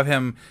 just to have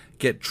him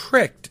get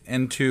tricked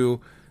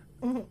into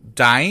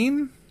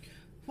dying?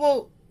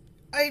 Well,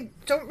 I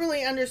don't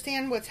really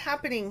understand what's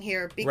happening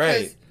here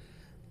because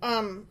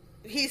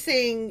he's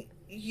saying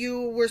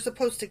you were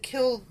supposed to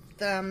kill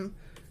them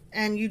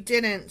and you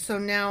didn't, so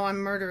now I'm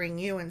murdering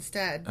you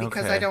instead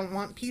because I don't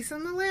want peace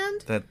in the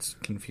land? That's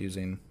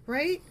confusing.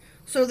 Right?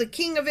 So the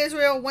king of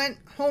Israel went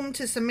home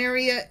to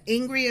Samaria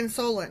angry and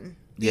sullen.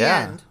 The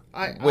end.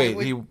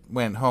 He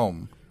went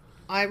home.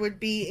 I would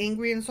be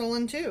angry and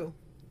sullen too.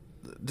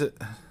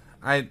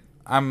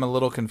 I'm a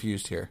little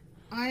confused here.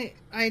 I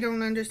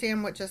don't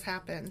understand what just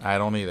happened. I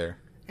don't either.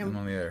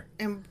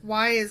 And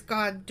why is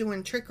God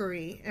doing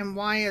trickery? And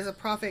why is a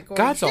prophet going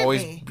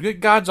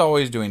God's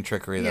always doing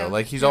trickery though. Yeah,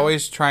 like he's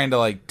always trying to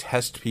like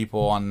test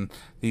people on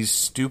these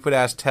stupid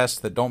ass tests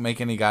that don't make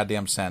any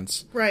goddamn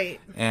sense. Right.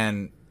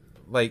 And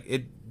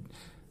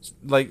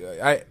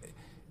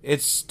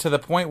it's to the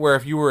point where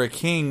if you were a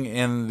king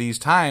in these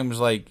times,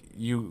 like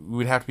you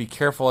would have to be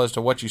careful as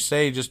to what you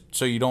say just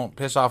so you don't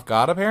piss off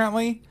God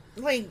apparently.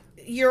 Like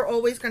you're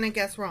always going to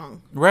guess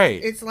wrong.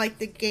 Right. It's like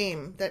the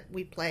game that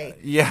we play.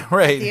 Yeah,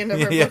 right. At the end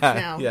of our books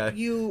now. Yeah.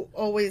 You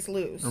always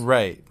lose.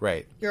 Right.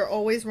 You're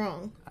always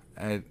wrong.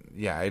 I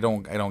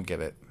don't get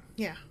it.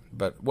 Yeah.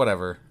 But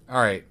whatever.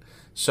 All right.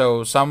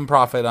 So some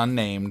prophet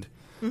unnamed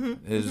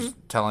is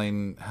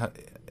telling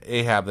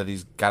Ahab that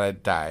he's got to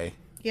die.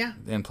 Yeah.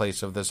 In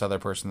place of this other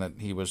person that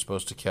he was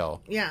supposed to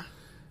kill. Yeah.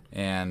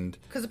 And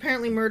because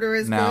apparently murder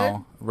is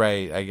now, good.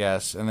 Right, I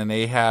guess. And then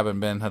Ahab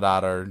and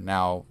Ben-Hadad are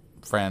now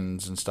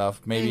friends and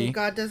stuff, maybe. And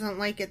God doesn't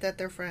like it that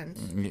they're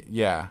friends.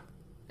 Yeah.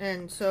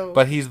 And so...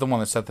 But he's the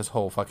one that set this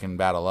whole fucking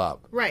battle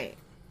up. Right.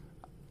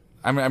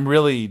 I'm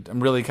really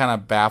kind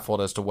of baffled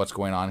as to what's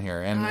going on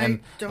here.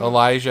 And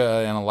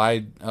Elijah and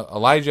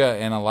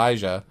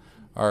Elijah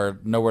are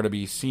nowhere to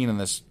be seen in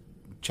this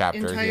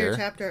entire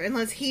chapter,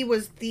 unless he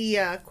was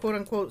the quote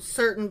unquote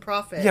certain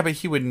prophet. Yeah, but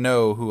he would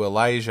know who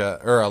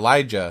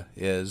Elijah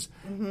is.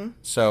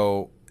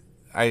 So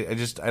I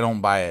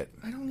don't buy it.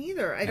 I don't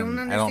either. I don't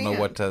understand. I don't know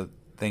what to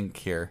think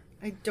here.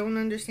 I don't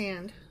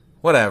understand.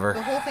 Whatever.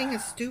 The whole thing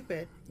is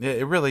stupid.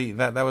 It really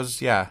that was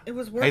It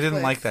was worthless. I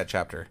didn't like that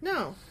chapter.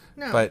 No.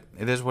 But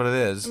it is what it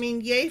is. I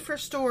mean, yay for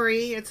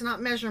story. It's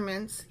not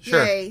measurements.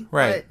 Sure. Yay.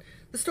 Right. But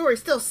the story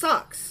still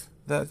sucks.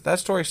 That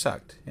story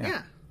sucked.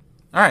 Yeah.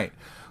 All right.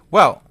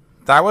 Well,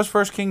 that was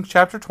 1 Kings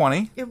chapter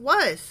 20. It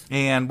was.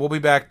 And we'll be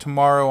back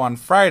tomorrow on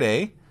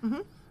Friday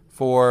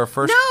for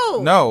first...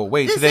 No,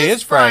 wait, today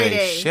is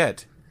Friday.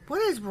 Shit.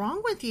 What is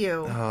wrong with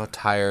you? Oh,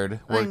 tired.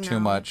 Work too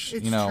much.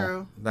 It's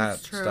true. That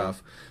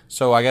stuff.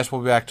 So I guess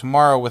we'll be back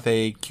tomorrow with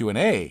a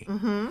Q&A.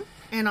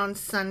 And on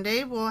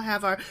Sunday, we'll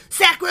have our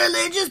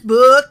Sacrilegious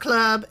Book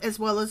Club, as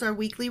well as our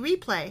weekly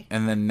replay.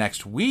 And then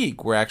next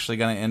week, we're actually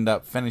going to end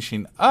up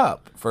finishing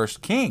up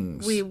First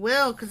Kings. We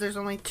will, because there's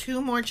only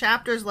 2 more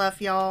chapters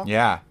left, y'all.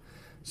 Yeah.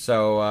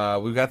 So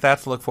we've got that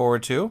to look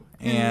forward to.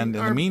 And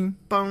in the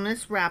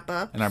bonus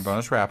wrap-ups. And our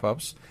bonus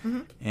wrap-ups.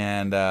 Mm-hmm.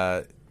 And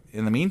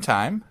in the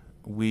meantime,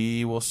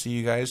 we will see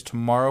you guys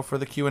tomorrow for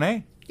the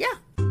Q&A. Yeah.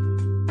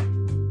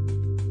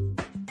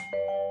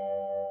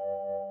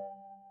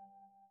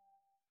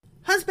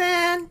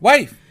 Husband.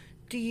 Wife.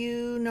 Do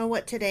you know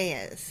what today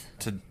is?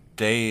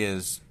 Today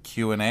is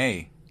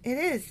Q&A. It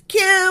is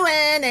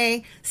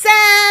Q&A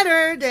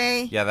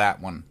Saturday. Yeah,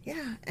 that one.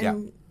 Yeah.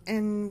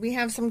 And we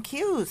have some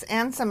Q's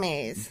and some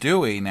A's.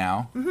 Do we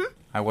now? Mm-hmm.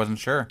 I wasn't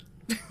sure.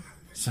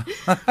 So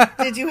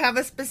Did you have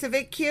a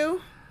specific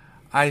Q?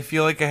 I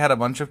feel like I had a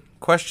bunch of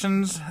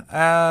questions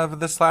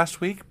this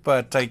last week,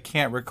 but I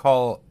can't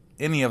recall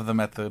any of them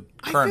at the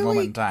current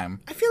moment in time.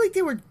 I feel like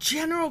they were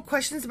general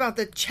questions about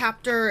the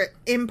chapter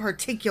in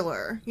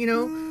particular, you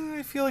know?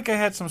 I feel like I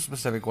had some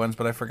specific ones,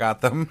 but I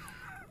forgot them.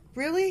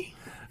 Really?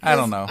 I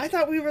don't know. I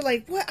thought we were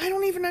like, what? I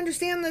don't even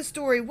understand this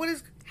story. What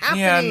is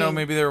happening? Yeah, no,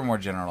 maybe they were more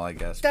general, I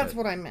guess. That's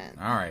what I meant.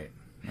 All right.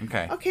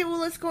 Okay. Okay, well,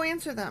 let's go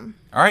answer them.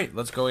 All right,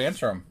 let's go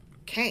answer them.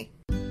 Okay.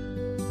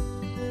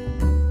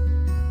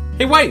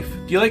 Hey, wife,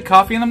 do you like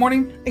coffee in the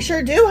morning? I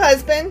sure do,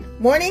 husband.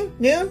 Morning,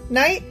 noon,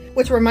 night.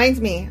 Which reminds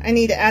me, I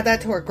need to add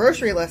that to our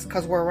grocery list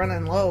because we're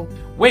running low.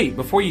 Wait,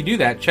 before you do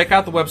that, check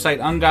out the website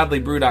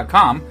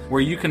ungodlybrew.com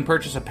where you can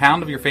purchase a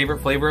pound of your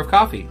favorite flavor of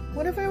coffee.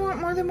 What if I want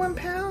more than 1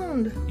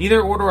 pound?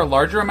 Either order a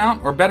larger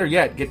amount, or better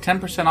yet, get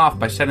 10% off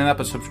by setting up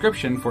a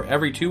subscription for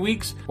every 2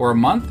 weeks or a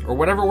month or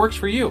whatever works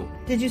for you.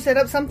 Did you set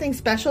up something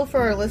special for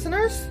our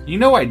listeners? You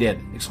know I did.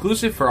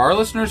 Exclusive for our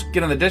listeners,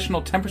 get an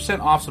additional 10%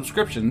 off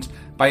subscriptions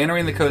by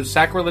entering the code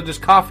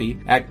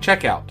SACRILEGIOUSCOFFEE at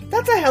checkout.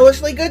 That's a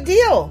hellishly good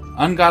deal.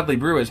 Ungodly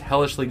Brew is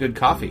hellishly good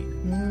coffee.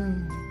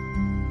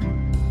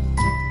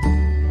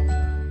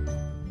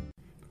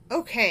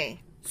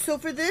 Okay, so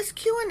for this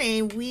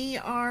Q&A, we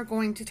are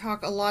going to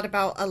talk a lot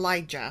about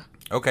Elijah.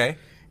 Okay.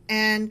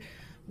 And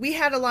we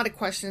had a lot of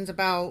questions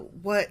about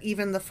what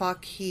even the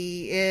fuck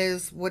he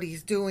is, what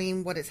he's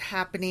doing, what is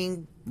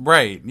happening.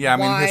 Right. Yeah, I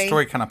mean, why. his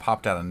story kind of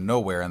popped out of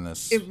nowhere in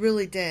this. It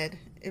really did.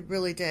 It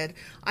really did.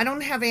 I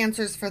don't have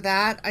answers for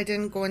that. I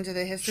didn't go into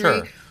the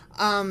history.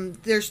 Sure.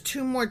 There's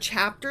 2 more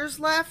chapters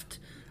left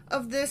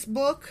of this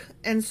book,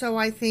 and so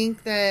I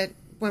think that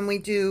when we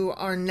do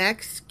our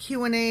next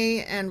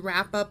Q&A and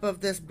wrap-up of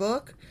this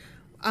book,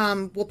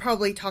 we'll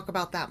probably talk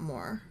about that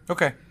more.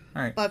 Okay.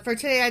 All right. But for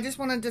today, I just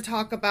wanted to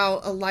talk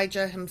about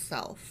Elijah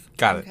himself.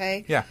 Got it.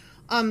 Okay? Yeah.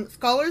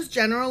 Scholars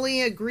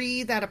generally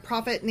agree that a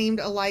prophet named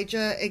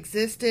Elijah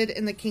existed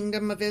in the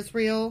kingdom of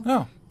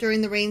Israel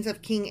during the reigns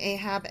of King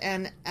Ahab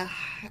and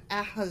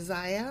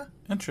Ahaziah.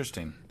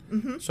 Interesting.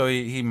 Mm-hmm. So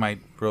he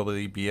might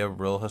probably be a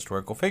real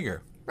historical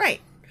figure.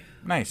 Right.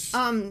 Nice.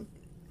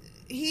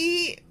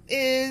 He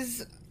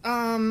is,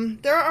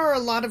 there are a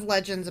lot of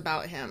legends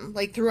about him,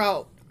 like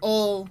throughout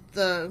all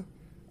the,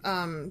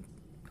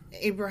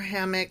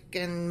 Abrahamic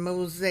and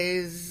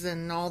Moses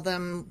and all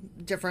them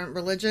different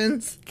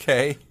religions.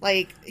 Okay.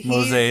 Like,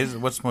 Moses.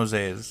 What's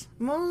Moses?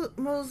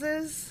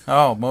 Moses.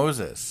 Oh,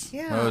 Moses.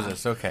 Yeah.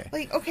 Moses. Okay.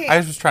 Like, okay. I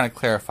was just trying to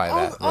clarify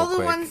that. All the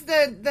quick. ones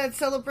that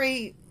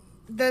celebrate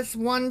this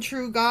one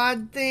true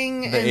God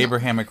thing. The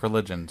Abrahamic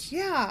religions.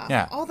 Yeah.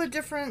 Yeah. All the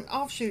different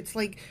offshoots,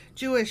 like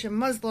Jewish and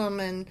Muslim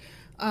and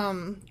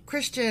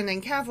Christian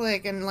and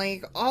Catholic, and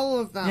like all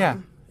of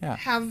them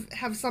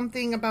have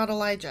something about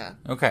Elijah.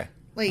 Okay.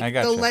 Like, I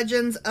gotcha. the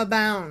legends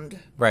abound.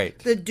 Right.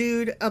 The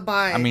dude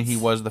abides. I mean, he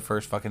was the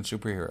first fucking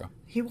superhero.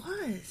 He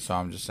was. So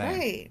I'm just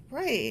saying.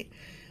 Right.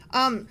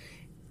 I'm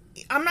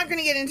not going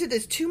to get into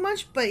this too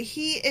much, but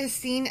he is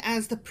seen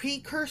as the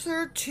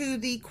precursor to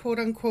the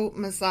quote-unquote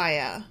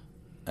Messiah.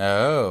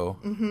 Oh.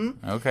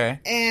 Mm-hmm.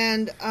 Okay.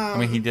 And, I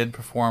mean, he did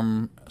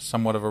perform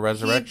somewhat of a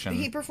resurrection.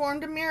 He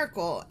performed a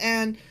miracle.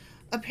 And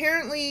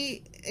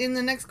apparently, in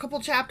the next couple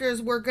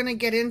chapters, we're going to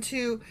get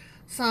into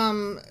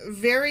some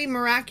very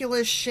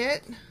miraculous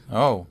shit.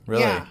 Oh,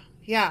 really?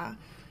 Yeah.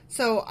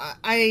 So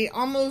I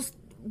almost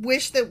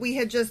wish that we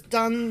had just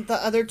done the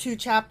other 2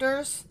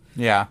 chapters.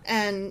 Yeah.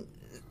 And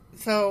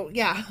so,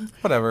 yeah.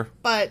 Whatever.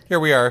 But Here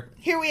we are.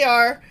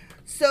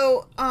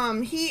 So,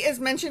 he is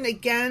mentioned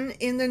again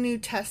in the New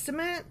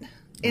Testament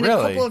in Really?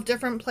 a couple of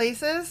different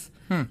places.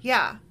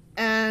 Yeah.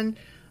 And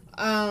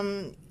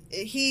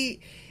he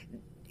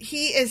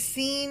is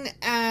seen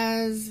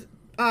as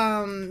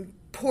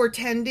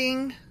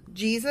portending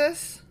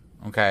Jesus.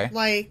 Okay.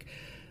 Like,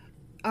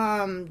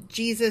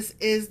 Jesus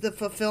is the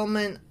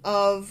fulfillment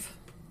of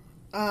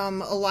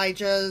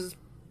Elijah's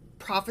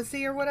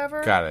prophecy or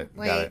whatever. Got it.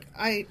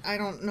 I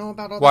don't know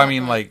about all that. Well, I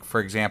mean, like, for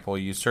example,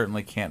 you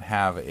certainly can't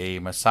have a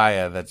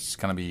Messiah that's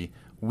going to be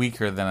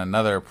weaker than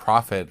another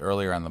prophet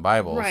earlier in the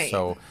Bible. Right.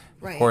 So,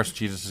 of course,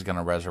 Jesus is going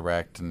to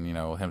resurrect and,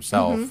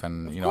 himself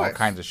and, all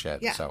kinds of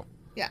shit. Yeah. So.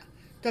 Yeah.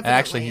 Definitely. And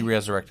actually, he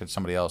resurrected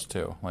somebody else,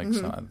 too. Like,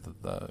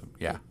 Mm-hmm.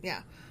 Yeah.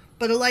 Yeah.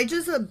 But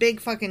Elijah's a big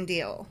fucking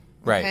deal.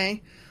 Right.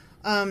 Okay?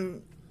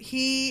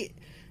 He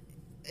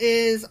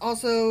is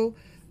also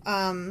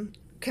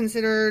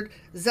considered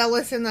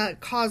zealous in the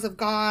cause of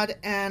God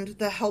and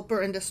the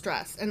helper in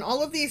distress. And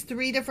all of these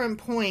three different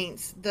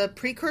points, the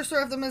precursor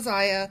of the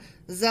Messiah,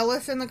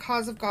 zealous in the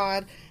cause of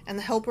God, and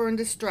the helper in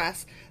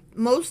distress,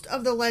 most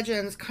of the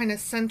legends kind of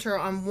center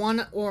on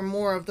one or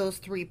more of those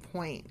 3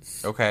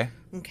 points. Okay.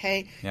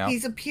 Okay? Yeah.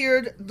 He's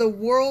appeared the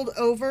world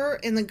over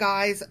in the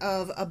guise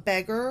of a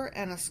beggar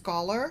and a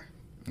scholar.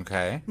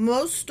 Okay.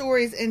 Most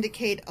stories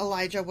indicate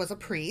Elijah was a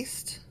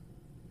priest.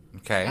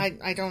 Okay.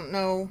 I don't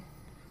know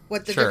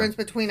what the Sure. difference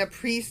between a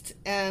priest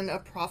and a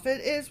prophet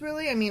is,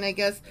 really. I mean, I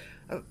guess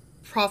a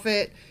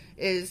prophet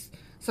is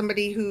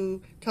somebody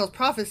who tells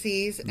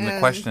prophecies. And the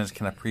question is,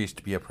 can a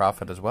priest be a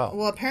prophet as well?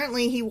 Well,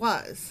 apparently he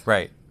was.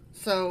 Right.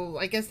 So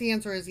I guess the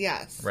answer is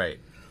yes. Right.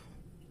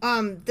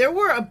 There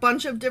were a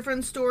bunch of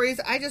different stories.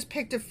 I just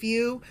picked a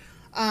few.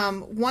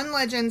 One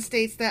legend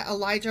states that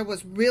Elijah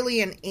was really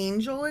an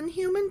angel in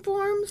human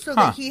form, so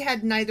that he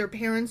had neither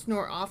parents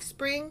nor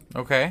offspring.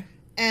 Okay.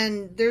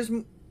 And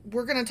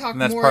we're going to talk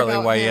And that's more partly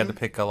about why him. he had to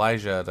pick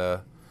Elijah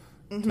to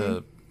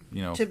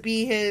to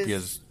be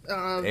his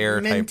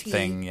heir type mentee.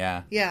 thing.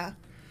 Yeah. Yeah.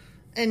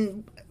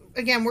 And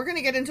again, we're going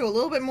to get into a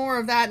little bit more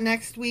of that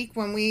next week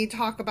when we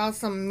talk about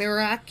some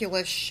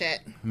miraculous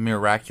shit.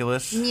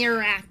 Miraculous.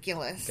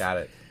 Miraculous. Got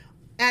it.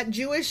 At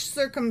Jewish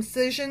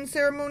circumcision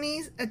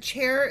ceremonies, a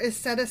chair is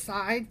set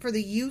aside for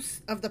the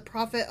use of the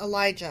prophet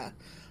Elijah.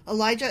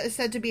 Elijah is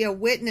said to be a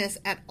witness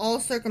at all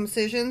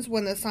circumcisions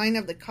when the sign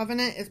of the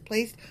covenant is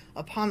placed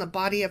upon the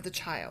body of the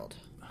child.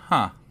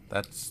 Huh.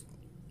 That's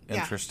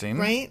interesting.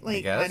 Yeah, right?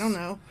 Like, I don't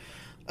know.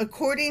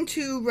 According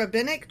to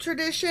rabbinic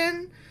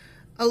tradition,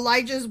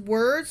 Elijah's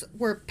words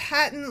were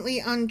patently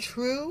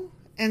untrue,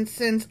 and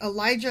since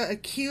Elijah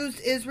accused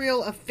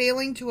Israel of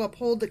failing to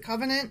uphold the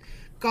covenant,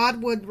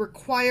 God would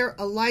require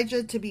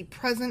Elijah to be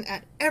present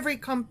at every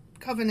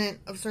covenant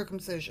of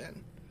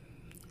circumcision.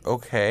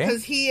 Okay.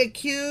 Because he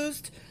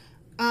accused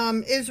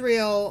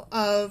Israel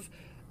of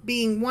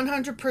being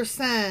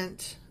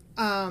 100%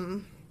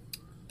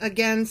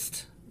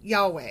 against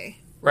Yahweh.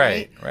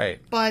 Right.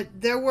 But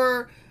there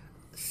were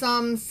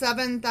some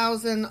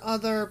 7,000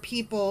 other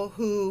people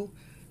who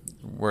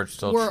We're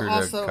still were true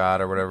also, to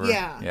God or whatever.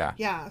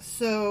 Yeah.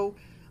 So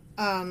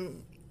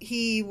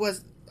he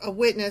was a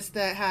witness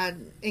that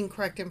had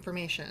incorrect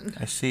information.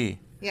 I see.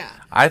 Yeah.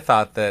 I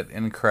thought that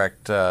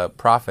incorrect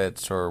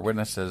prophets or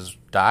witnesses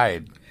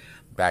died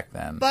back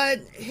then. But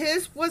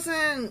his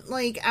wasn't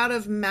like out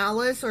of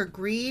malice or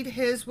greed.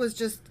 His was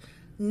just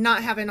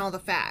not having all the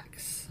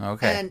facts.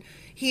 Okay. And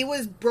he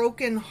was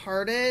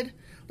brokenhearted.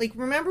 Like,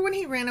 remember when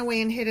he ran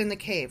away and hid in the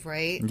cave,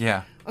 right?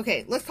 Yeah.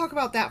 Okay, let's talk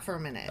about that for a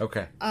minute.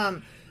 Okay.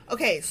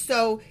 Okay,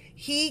 so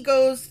he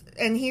goes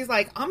and he's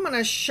like, I'm going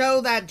to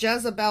show that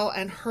Jezebel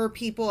and her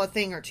people a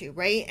thing or two,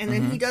 right? And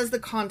then he does the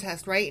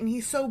contest, right? And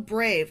he's so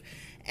brave.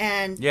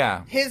 And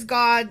his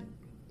God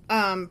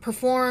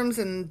performs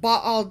and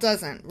Baal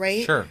doesn't,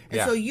 right? Sure,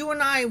 And so you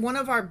and I, one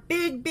of our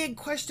big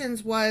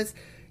questions was,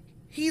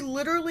 he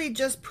literally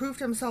just proved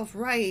himself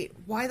right.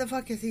 Why the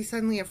fuck is he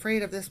suddenly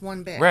afraid of this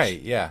one bitch?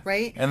 Right, yeah.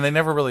 Right? And they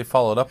never really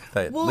followed up with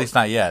it, Well, at least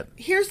not yet.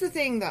 Here's the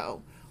thing,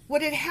 though.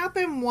 What had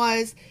happened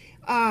was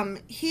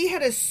he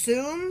had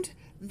assumed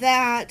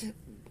that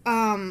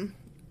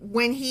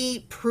when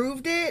he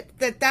proved it,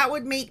 that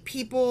would make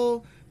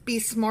people be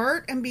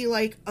smart and be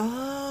like,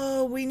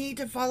 oh, we need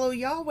to follow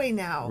Yahweh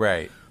now.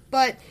 Right.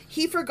 But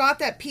he forgot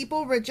that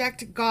people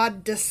reject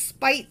God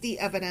despite the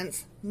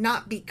evidence,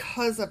 not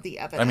because of the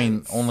evidence. I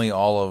mean, only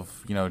all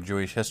of,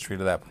 Jewish history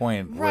to that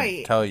point Right.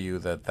 would tell you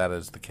that that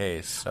is the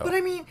case. So. But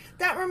I mean,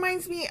 that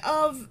reminds me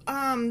of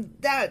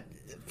that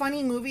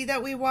funny movie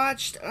that we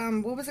watched.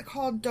 What was it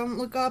called? Don't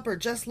Look Up or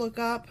Just Look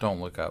Up? Don't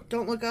Look Up.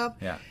 Don't Look Up.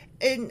 Yeah.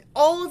 And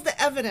all of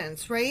the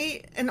evidence,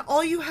 right? And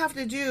all you have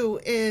to do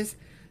is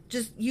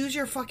just use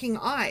your fucking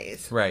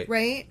eyes. Right.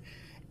 Right?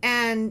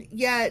 And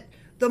yet,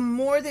 the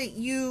more that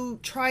you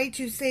try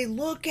to say,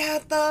 look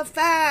at the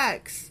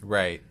facts,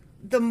 Right.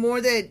 the more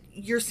that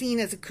you're seen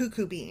as a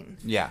cuckoo bean.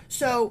 Yeah.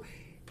 So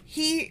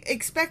he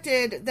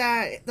expected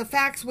that the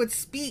facts would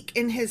speak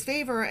in his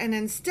favor, and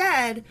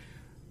instead,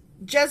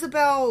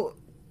 Jezebel,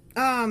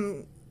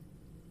 turned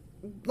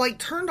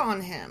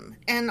on him,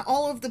 and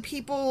all of the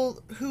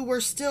people who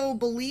were still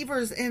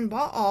believers in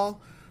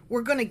Baal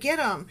were going to get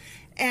him,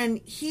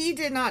 and he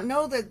did not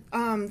know that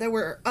there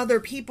were other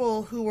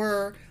people who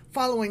were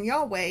following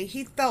Yahweh.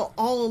 He felt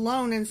all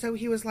alone, and so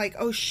he was like,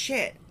 oh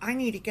shit, I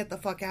need to get the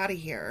fuck out of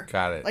here.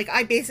 Got it. Like,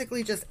 I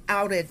basically just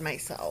outed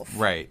myself.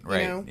 Right. you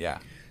know? Yeah.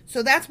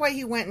 So that's why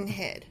he went and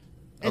hid.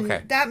 And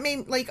Okay. that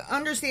made,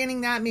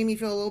 understanding that made me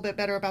feel a little bit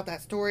better about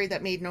that story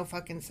that made no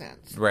fucking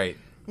sense. Right.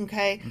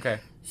 Okay? Okay.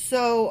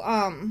 So,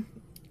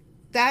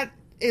 that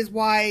is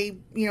why,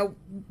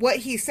 what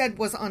he said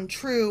was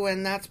untrue,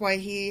 and that's why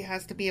he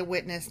has to be a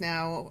witness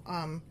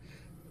now,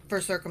 for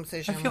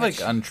circumcision. I feel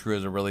like untrue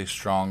is a really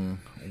strong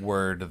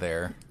word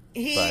there.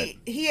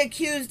 He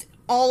accused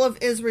all of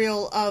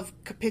Israel of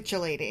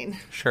capitulating.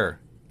 Sure.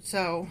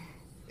 So,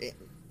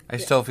 I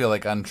still feel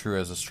like untrue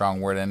is a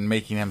strong word, and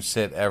making him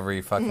sit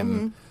every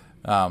fucking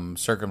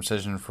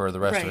circumcision for the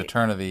rest of Right.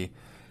 eternity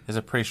is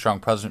a pretty strong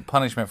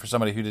punishment for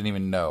somebody who didn't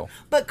even know.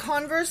 But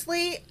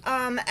conversely,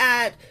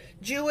 at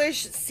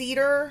Jewish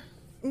Seder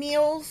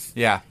meals,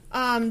 Yeah.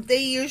 they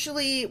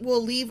usually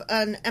will leave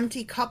an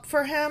empty cup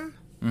for him.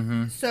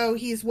 Mm-hmm. So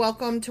he's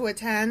welcome to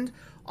attend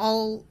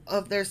all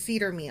of their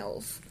Seder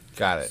meals.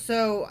 Got it.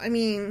 So, I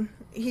mean,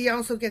 he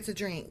also gets a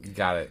drink.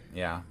 Got it.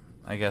 Yeah.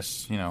 I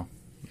guess,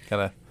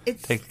 gotta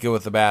It's- take the good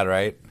with the bad,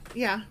 right?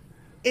 Yeah.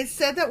 It's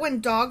said that when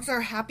dogs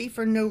are happy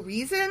for no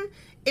reason,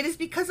 it is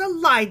because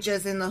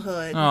Elijah's in the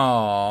hood.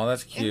 Oh,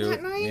 that's cute.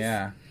 that nice?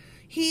 Yeah.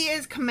 He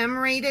is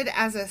commemorated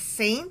as a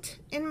saint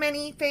in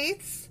many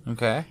faiths.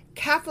 Okay.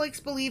 Catholics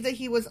believe that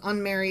he was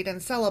unmarried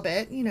and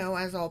celibate,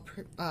 as all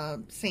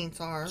saints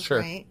are, Sure.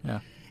 right? Yeah.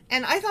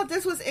 And I thought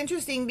this was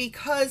interesting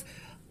because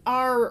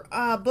our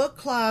book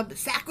club,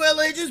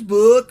 Sacrilegious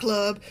Book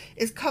Club,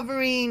 is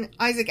covering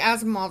Isaac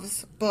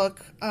Asimov's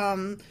book,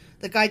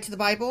 The Guide to the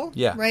Bible.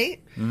 Yeah.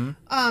 Right?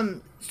 Mm-hmm.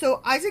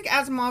 So Isaac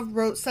Asimov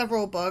wrote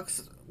several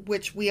books,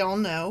 which we all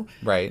know.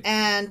 Right.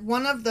 And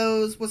one of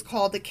those was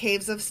called The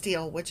Caves of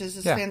Steel, which is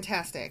just Yeah.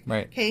 fantastic.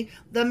 Right. Okay.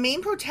 The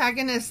main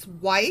protagonist's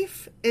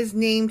wife is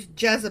named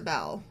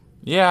Jezebel.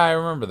 Yeah, I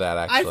remember that,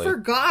 actually. I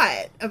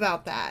forgot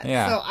about that.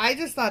 Yeah. So I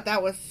just thought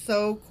that was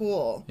so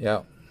cool.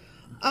 Yeah.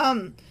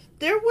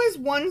 There was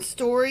one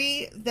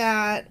story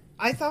that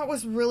I thought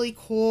was really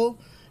cool,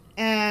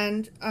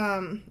 and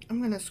I'm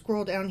going to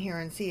scroll down here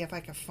and see if I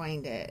can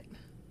find it.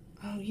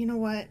 Oh, you know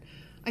what?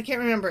 I can't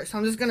remember it, so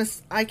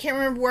I can't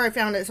remember where I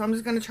found it, so I'm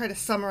just going to try to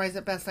summarize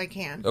it best I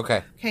can.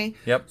 Okay. Okay?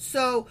 Yep.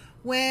 So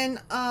when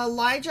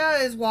Elijah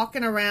is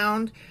walking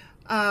around,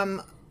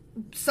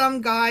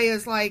 some guy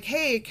is like,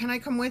 hey, can I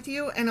come with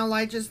you? And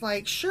Elijah's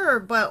like, sure,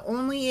 but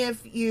only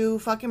if you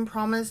fucking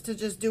promise to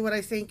just do what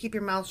I say and keep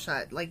your mouth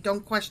shut. Like,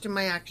 don't question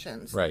my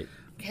actions. Right.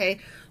 Okay.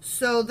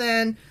 So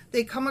then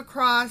they come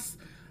across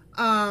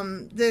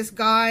this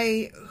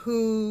guy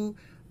who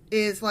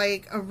is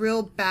like a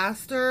real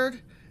bastard,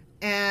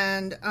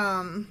 and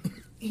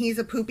he's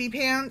a poopy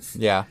pants.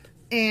 Yeah.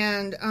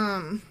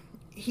 And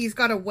he's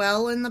got a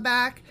well in the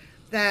back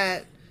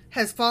that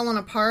has fallen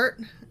apart.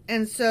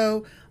 And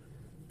so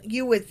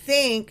you would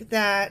think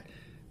that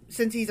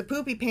since he's a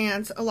poopy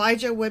pants,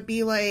 Elijah would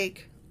be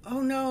like,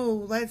 oh no,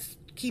 let's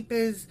keep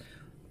his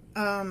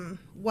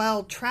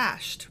well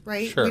trashed,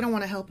 right? Sure. We don't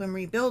want to help him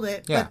rebuild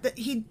it. Yeah. But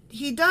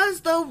he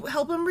does, though,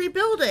 help him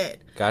rebuild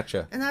it.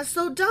 Gotcha. And that's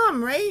so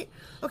dumb, right?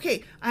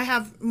 Okay, I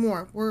have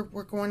more. We're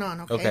going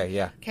on, okay? Okay,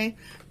 yeah. Okay.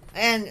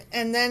 And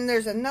then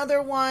there's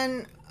another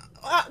one.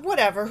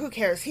 Whatever, who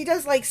cares? He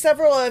does like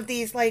several of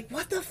these, like,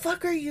 what the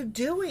fuck are you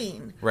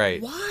doing? Right.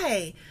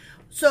 Why?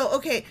 So,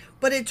 okay,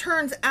 but it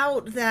turns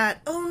out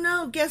that, oh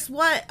no, guess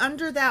what?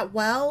 Under that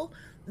well,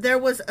 there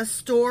was a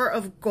store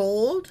of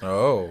gold.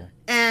 Oh.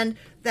 And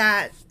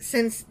that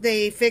since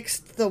they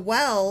fixed the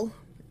well,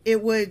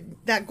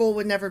 that gold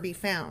would never be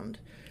found.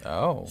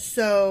 Oh.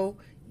 So,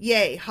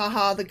 yay,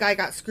 haha, the guy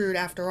got screwed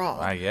after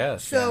all. I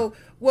guess. So,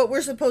 what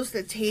we're supposed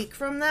to take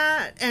from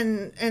that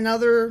and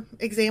other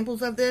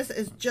examples of this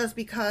is just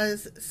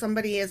because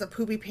somebody is a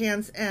poopy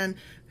pants and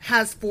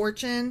has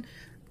fortune,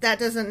 that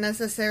doesn't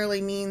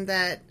necessarily mean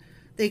that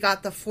they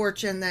got the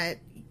fortune that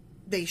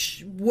they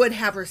would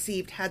have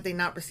received had they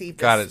not received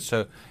this. Got it.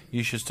 So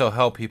you should still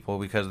help people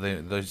because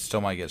they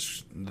still might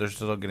they're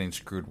still getting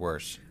screwed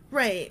worse.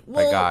 Right. By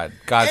Well, God.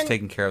 God's and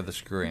taking care of the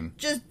screwing.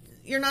 just,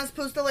 you're not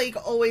supposed to, like,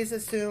 always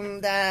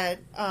assume that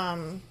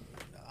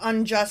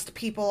unjust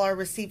people are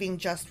receiving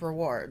just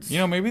rewards.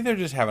 Maybe they're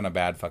just having a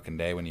bad fucking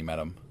day when you met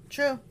them.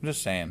 True. I'm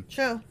just saying.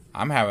 True.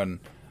 I'm having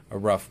a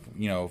rough,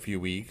 few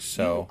weeks,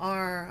 so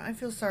I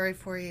feel sorry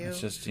for you.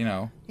 it's just,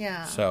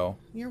 Yeah. So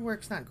Your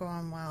work's not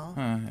going well.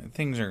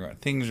 things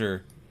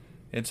are.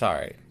 It's all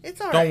right. It's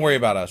all Don't right. worry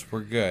about us.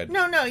 We're good.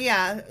 No,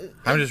 yeah.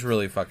 I'm just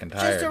really fucking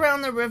tired. Just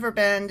around the river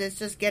bend, it's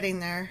just getting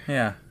there.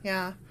 Yeah.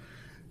 Yeah.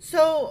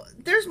 So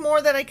there's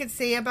more that I could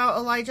say about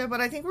Elijah,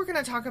 but I think we're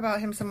going to talk about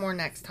him some more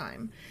next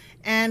time.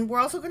 And we're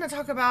also going to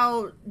talk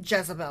about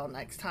Jezebel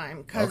next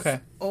time. Because, Okay.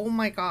 oh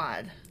my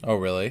God, Oh,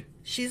 really?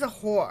 she's a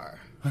whore.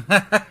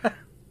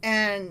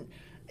 And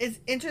it's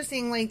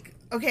interesting, like,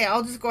 okay,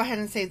 I'll just go ahead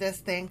and say this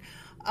thing.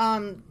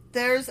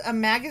 There's a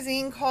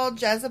magazine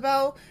called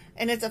Jezebel,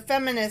 and it's a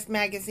feminist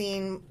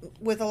magazine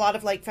with a lot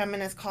of, like,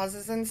 feminist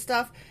causes and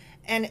stuff.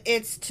 And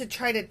it's to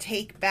try to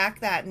take back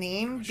that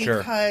name Sure.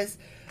 because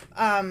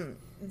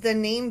the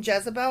name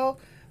Jezebel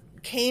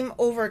came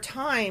over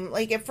time.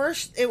 Like, at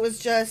first it was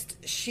just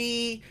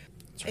she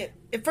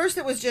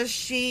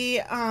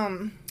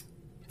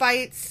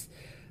fights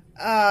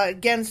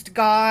against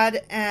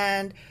God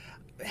and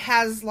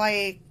has,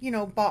 like,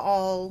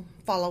 Baal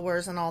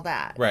followers and all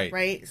that.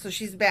 Right? So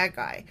she's a bad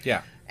guy.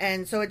 Yeah.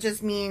 And so it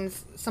just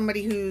means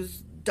somebody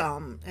who's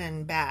dumb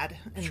and bad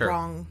and Sure.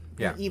 wrong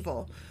Yeah. and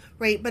evil.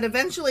 Right? But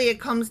eventually it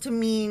comes to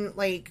mean,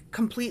 like,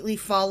 completely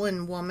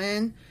fallen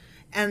woman.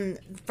 And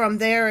from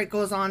there it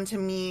goes on to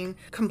mean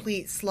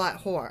complete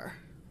slut whore.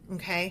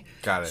 Okay?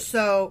 Got it.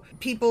 So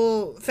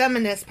people,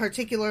 feminists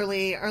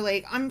particularly, are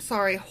like, I'm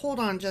sorry, hold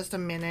on just a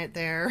minute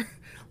there.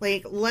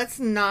 Like, let's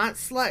not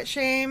slut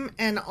shame.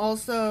 And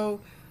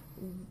also,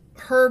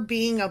 her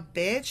being a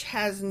bitch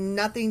has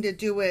nothing to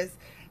do with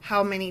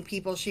how many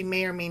people she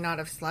may or may not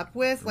have slept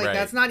with. Like, Right.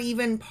 that's not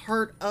even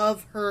part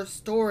of her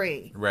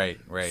story. Right.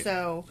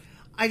 So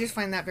I just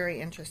find that very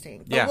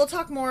interesting. But Yeah. we'll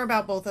talk more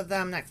about both of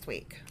them next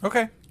week.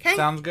 Okay. 'Kay.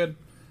 Sounds good.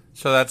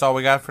 So that's all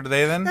we got for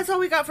today then? That's all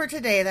we got for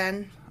today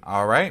then.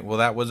 All right. Well,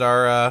 that was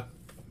our...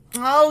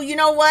 Oh, you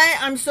know what?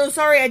 I'm so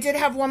sorry. I did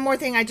have one more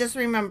thing I just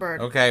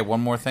remembered. Okay, one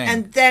more thing.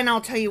 And then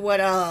I'll tell you what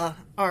our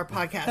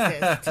podcast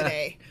is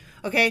today.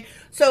 Okay?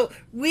 So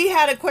we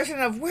had a question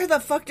of where the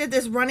fuck did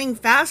this running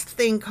fast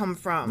thing come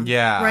from?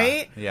 Yeah.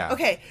 Right? Yeah.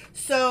 Okay.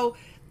 So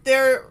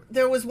there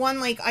was one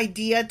like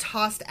idea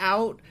tossed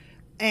out,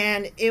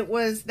 and it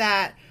was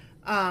that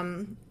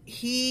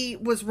he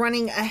was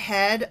running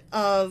ahead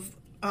of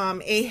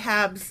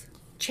Ahab's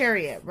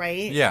chariot,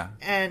 right? Yeah.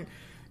 And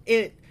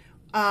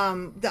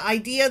the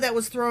idea that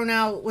was thrown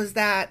out was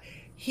that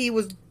he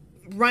was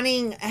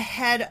running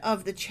ahead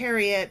of the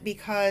chariot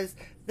because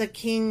the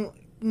king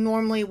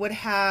normally would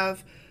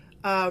have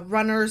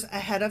runners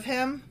ahead of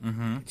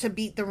him to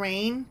beat the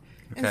rain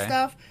and Okay.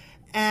 stuff.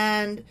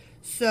 And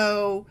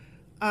so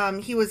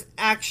he was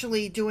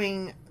actually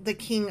doing the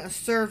king a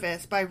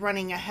service by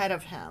running ahead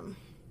of him.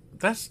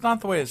 That's not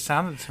the way it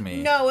sounded to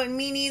me. No, and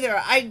me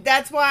neither.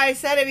 That's why I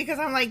said it, because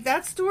I'm like,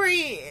 that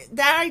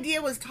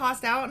idea was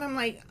tossed out, and I'm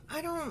like,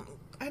 I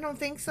don't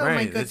think so, my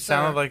Right. good It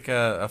sounded sir. like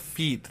a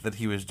feat that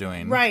he was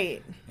doing.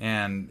 Right.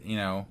 And,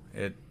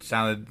 it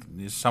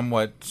sounded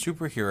somewhat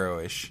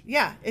superhero-ish.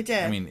 Yeah, it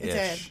did. I mean, it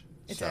ish.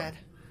 did. It So, did.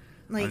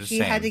 Like, just he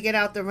had saying. to get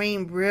out the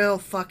rain real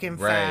fucking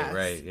fast.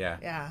 Right, yeah.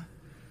 Yeah.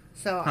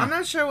 So, I'm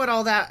not sure what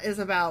all that is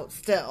about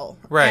still.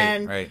 Right,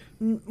 and right.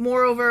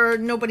 Moreover,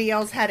 nobody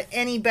else had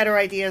any better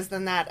ideas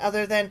than that,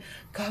 other than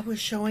God was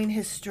showing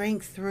his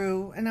strength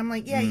through. And I'm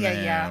like,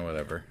 yeah.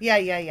 Whatever.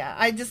 Yeah.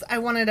 I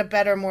wanted a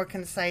better, more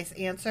concise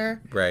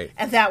answer. Right.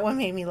 And that one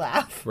made me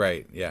laugh.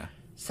 Right, yeah.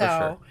 So, For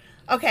sure.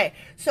 okay.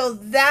 So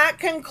that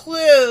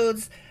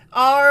concludes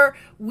our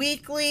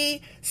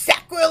weekly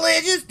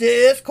sacrilegious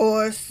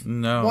discourse.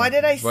 No. Why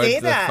did I say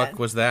What that? the fuck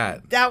was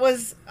that? That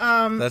was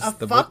That's a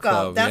the fuck book up.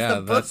 club. That's Yeah,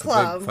 the book that's a big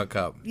club. fuck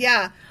up.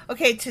 Yeah.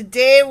 Okay,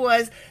 today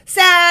was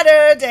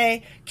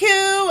Saturday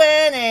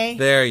Q&A.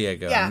 There you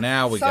go. Yeah.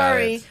 Now we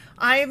Sorry. got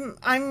it.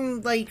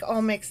 I'm like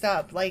all mixed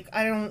up. Like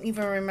I don't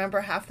even remember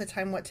half the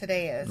time what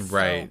today is.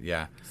 Right, So,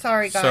 yeah.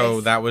 Sorry guys.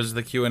 So that was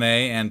the Q&A,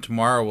 and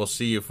tomorrow we'll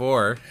see you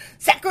for...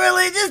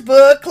 Sacrilegious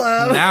book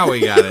club. Now we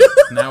got it.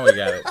 Now we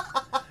got it.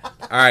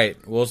 All right.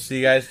 We'll see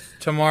you guys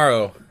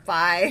tomorrow.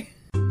 Bye.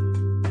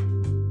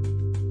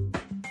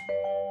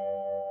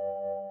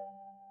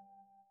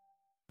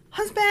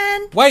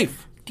 Husband,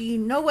 Wife! do you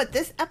know what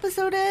this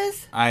episode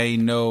is? I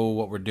know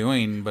what we're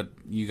doing, but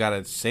you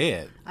gotta say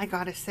it. I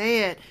gotta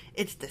say it.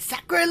 It's the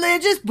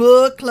Sacrilegious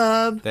Book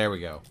Club. There we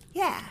go.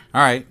 Yeah.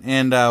 All right.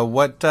 And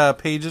what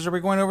pages are we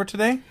going over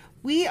today?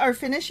 We are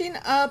finishing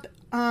up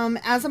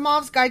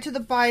Asimov's Guide to the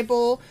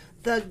Bible,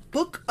 the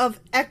Book of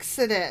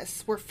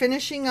Exodus. We're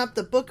finishing up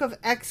the Book of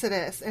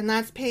Exodus, and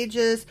that's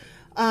pages,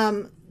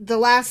 the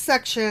last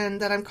section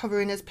that I'm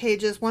covering is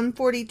pages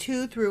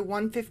 142 through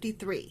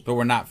 153. But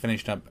we're not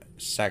finished up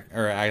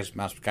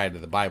Asimov's Guide to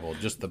the Bible,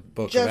 just the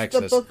Book Just of the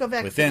Exodus. Book of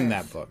Exodus. Within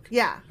that book.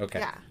 Yeah. Okay.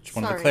 Yeah. Just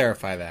wanted Sorry. to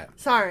clarify that.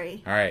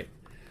 Sorry. All right.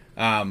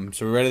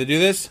 So we ready to do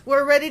this?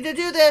 We're ready to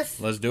do this.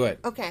 Let's do it.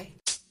 Okay.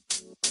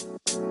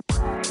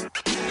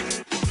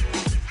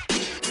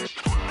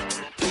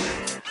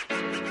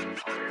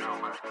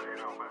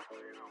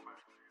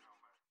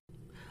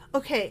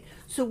 Okay,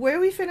 so where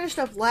we finished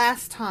up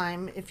last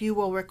time, if you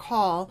will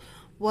recall,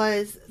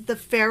 was the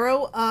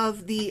Pharaoh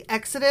of the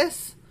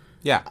Exodus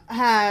Yeah.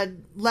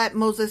 had let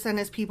Moses and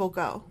his people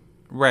go.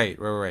 Right.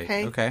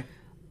 Okay. Okay.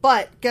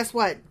 But guess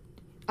what?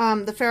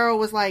 The Pharaoh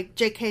was like,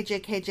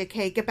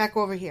 JK, get back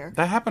over here.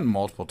 That happened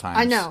multiple times.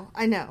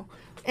 I know.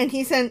 And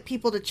he sent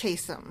people to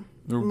chase him,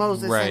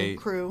 Moses Right. and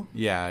crew.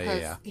 Yeah.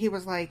 'cause he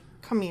was like,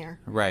 come here.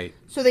 Right.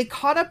 So they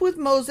caught up with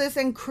Moses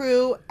and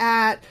crew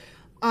at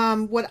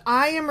what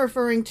I am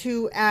referring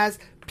to as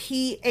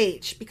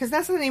PH, because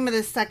that's the name of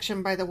this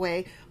section, by the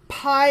way,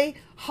 Pi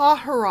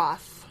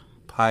Hahiroth.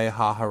 Pi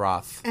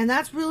Hahiroth. And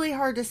that's really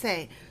hard to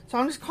say. So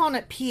I'm just calling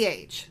it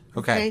PH.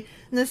 Okay.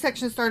 And this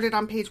section started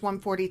on page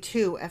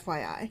 142,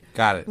 FYI.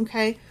 Got it.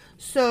 Okay.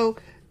 So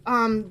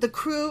the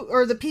crew,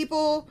 or the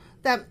people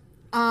that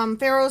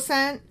Pharaoh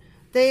sent,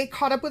 they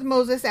caught up with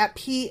Moses at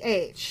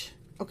PH.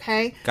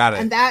 Okay. Got it.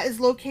 And that is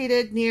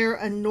located near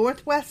a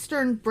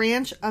northwestern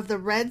branch of the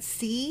Red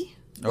Sea,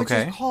 which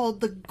Okay. is called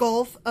the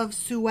Gulf of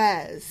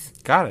Suez.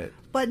 Got it.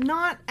 But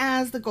not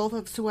as the Gulf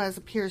of Suez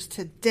appears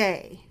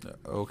today.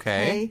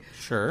 Okay.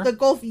 Sure. The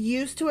Gulf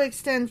used to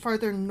extend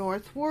farther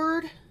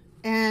northward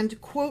and,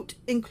 quote,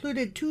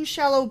 included two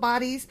shallow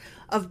bodies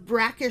of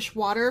brackish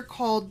water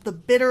called the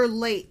Bitter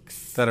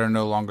Lakes. That are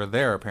no longer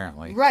there,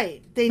 apparently.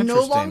 Right. They no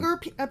Interesting. longer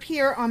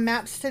appear on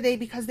maps today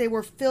because they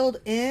were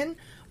filled in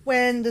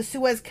when the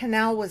Suez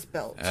Canal was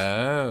built.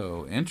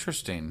 Oh,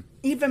 interesting.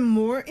 Even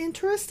more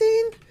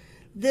interesting,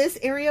 this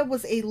area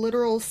was a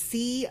literal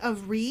sea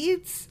of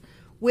reeds,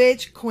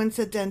 which,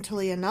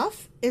 coincidentally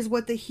enough, is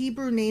what the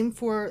Hebrew name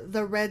for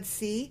the Red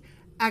Sea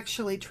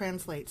actually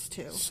translates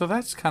to. So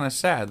that's kind of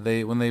sad.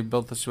 When they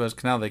built the Suez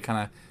Canal, they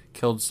kind of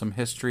killed some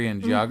history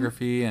and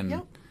geography,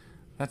 and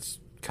that's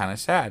kind of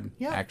sad,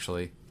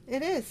 actually.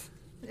 It is,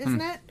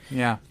 isn't it?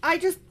 Yeah. I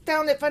just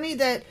found it funny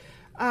that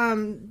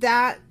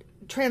that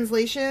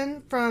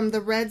translation from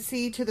the Red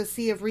Sea to the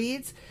Sea of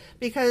Reeds,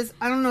 because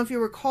I don't know if you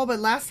recall, but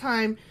last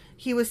time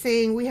he was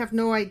saying we have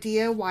no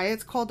idea why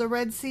it's called the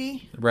Red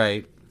Sea.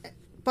 Right.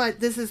 But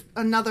this is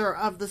another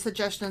of the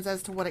suggestions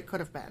as to what it could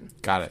have been.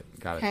 Got it.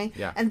 Okay?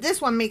 Yeah. And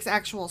this one makes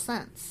actual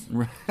sense.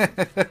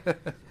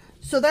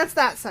 So that's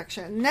that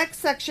section. Next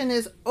section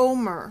is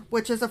Omer,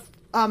 which is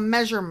a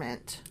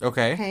measurement.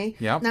 Okay. Okay?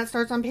 Yeah. And that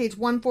starts on page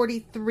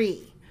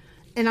 143.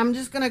 And I'm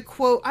just going to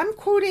quote, I'm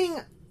quoting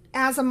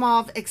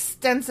Asimov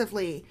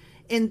extensively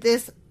in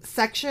this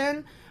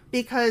section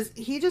because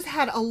he just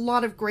had a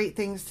lot of great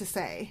things to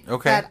say.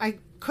 Okay. That I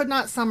could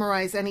not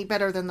summarize any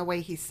better than the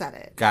way he said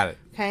it. Got it.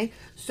 Okay.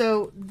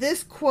 So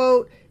this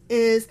quote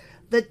is,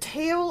 the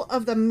tale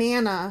of the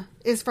manna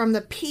is from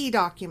the P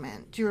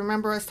document. Do you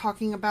remember us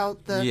talking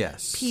about the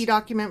P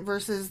document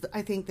versus,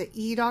 I think, the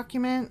E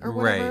document or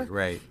whatever?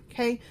 Right.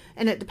 Okay.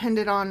 And it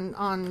depended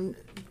on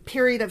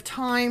period of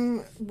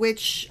time,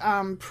 which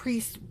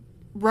priest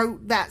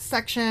wrote that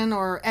section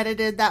or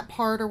edited that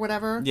part or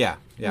whatever. Yeah.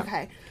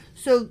 Okay.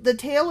 So the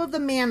tale of the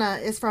manna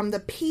is from the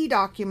P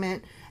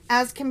document,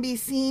 as can be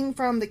seen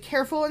from the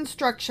careful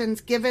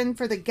instructions given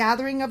for the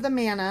gathering of the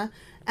manna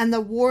and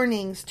the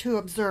warnings to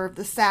observe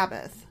the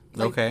Sabbath.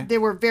 Okay. They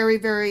were very,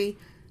 very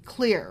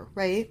clear,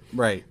 right?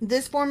 Right.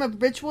 This form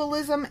of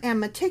ritualism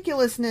and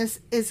meticulousness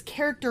is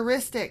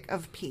characteristic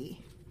of P.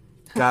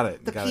 Got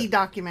it. The P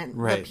document,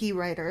 Right. the P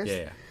writers.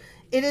 Yeah.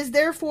 It is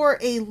therefore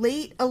a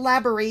late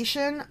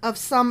elaboration of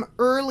some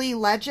early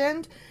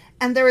legend,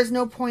 and there is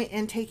no point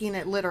in taking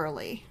it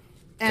literally.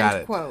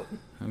 End quote.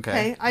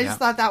 Okay. I just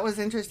thought that was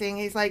interesting.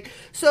 He's like,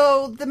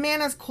 so the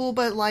manna's cool,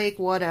 but like,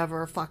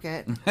 whatever, fuck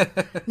it.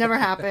 Never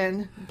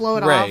happened. Blow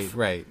it off.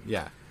 Right.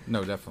 Yeah.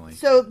 No, definitely.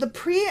 So the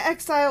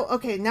pre-exile,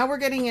 okay, now we're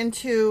getting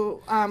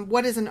into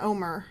what is an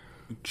Omer.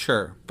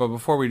 Sure, but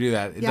before we do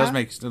that, it does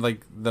make,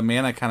 like, the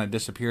manna kind of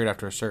disappeared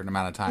after a certain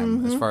amount of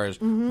time as far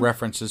as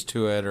references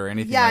to it or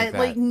anything like that.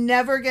 Yeah, it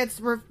never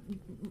gets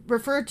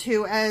referred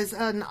to as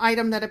an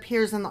item that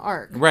appears in the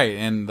Ark. Right,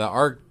 and the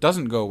Ark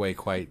doesn't go away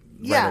quite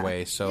right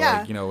away, so,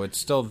 it's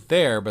still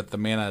there, but the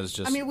manna is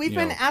just, we've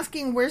been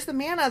asking, where's the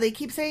manna? They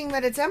keep saying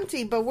that it's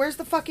empty, but where's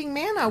the fucking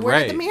manna? Where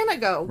did the manna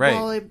go? Right.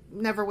 Well, it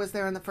never was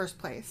there in the first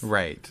place.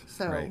 Right.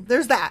 So,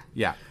 there's that.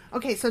 Yeah.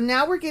 Okay, so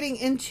now we're getting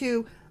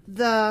into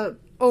the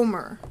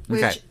Omer,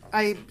 which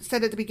I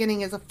said at the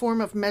beginning is a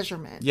form of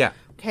measurement. Yeah.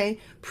 Okay.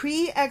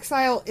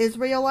 Pre-exile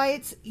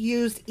Israelites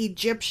used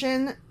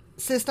Egyptian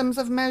systems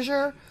of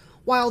measure,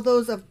 while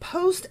those of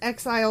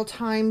post-exile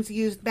times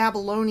used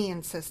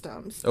Babylonian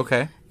systems.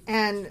 Okay.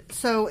 And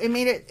so it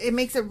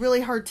makes it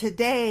really hard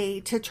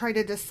today to try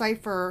to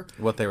decipher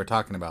what they were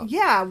talking about.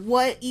 Yeah,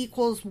 what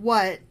equals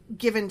what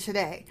given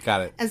today.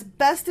 Got it. As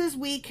best as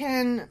we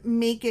can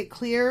make it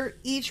clear,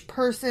 each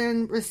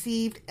person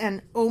received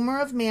an omer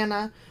of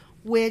manna,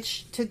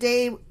 which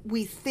today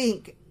we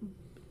think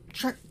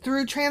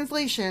through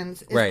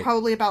translations is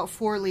probably about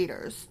 4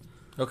 liters.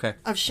 Okay.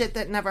 Of shit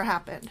that never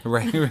happened.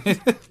 Right.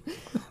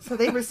 So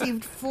they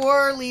received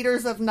 4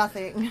 liters of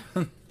nothing.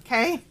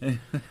 Okay?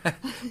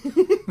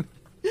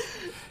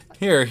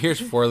 Here's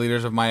 4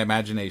 liters of my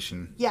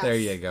imagination. Yes. There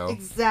you go.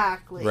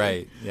 Exactly.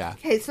 Right, yeah.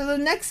 Okay, so the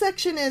next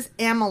section is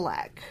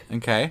Amalek.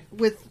 Okay.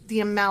 With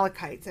the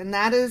Amalekites, and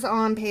that is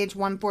on page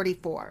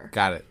 144.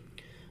 Got it.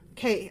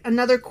 Okay,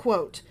 another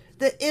quote.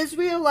 The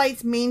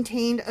Israelites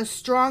maintained a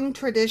strong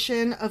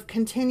tradition of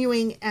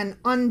continuing an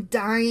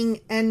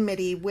undying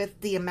enmity with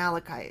the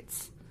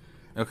Amalekites.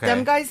 Okay.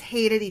 Them guys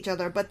hated each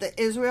other, but the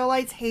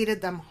Israelites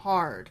hated them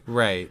hard.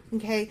 Right.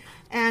 Okay.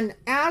 And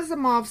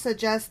Asimov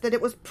suggests that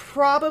it was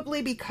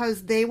probably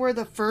because they were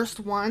the first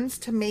ones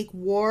to make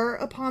war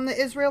upon the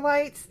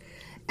Israelites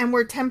and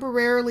were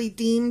temporarily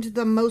deemed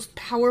the most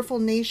powerful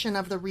nation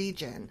of the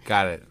region.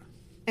 Got it.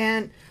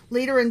 And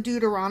later in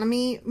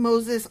Deuteronomy,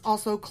 Moses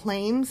also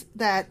claims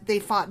that they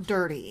fought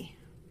dirty.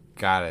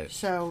 Got it.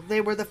 So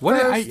they were the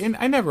first.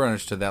 I never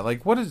understood that.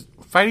 Like, what is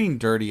fighting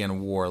dirty in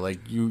war? Like,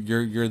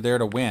 you're there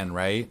to win,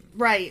 right?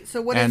 Right.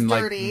 So what is dirty? And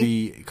like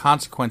the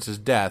consequence is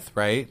death,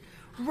 right?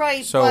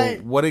 Right. So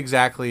what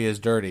exactly is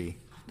dirty?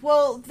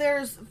 Well,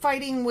 there's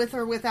fighting with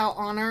or without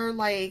honor.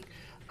 Like,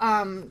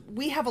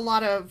 we have a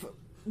lot of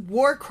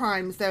war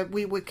crimes that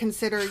we would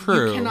consider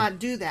True. You cannot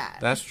do that.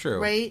 That's true.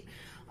 Right.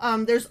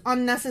 There's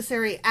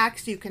unnecessary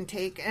acts you can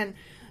take, and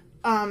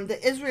the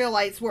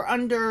Israelites were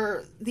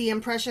under the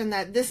impression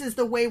that this is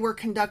the way we're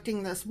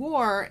conducting this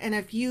war, and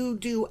if you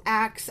do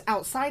acts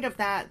outside of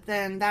that,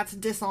 then that's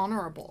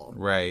dishonorable.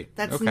 Right.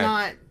 That's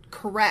not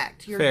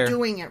correct. You're fair.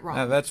 doing it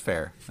wrong. That's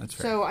fair. That's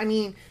fair. So, I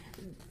mean,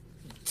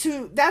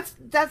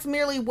 That's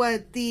merely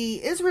what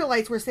the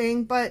Israelites were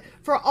saying, but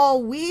for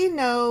all we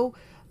know,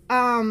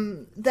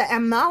 the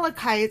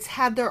Amalekites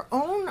had their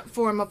own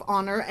form of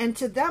honor, and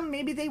to them,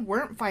 maybe they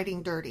weren't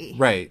fighting dirty.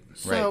 Right.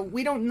 So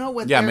we don't know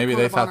what. Yeah, their maybe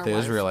code they of thought honor the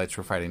was. Israelites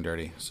were fighting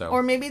dirty. So,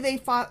 or maybe they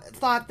thought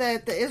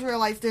that the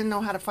Israelites didn't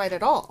know how to fight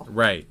at all.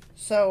 right.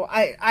 So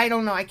I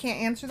don't know. I can't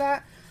answer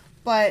that,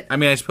 but I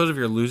mean, I suppose if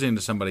you're losing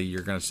to somebody,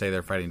 you're going to say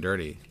they're fighting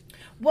dirty.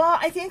 well,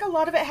 I think a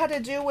lot of it had to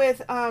do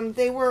with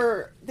they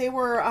were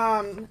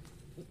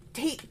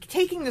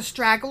taking the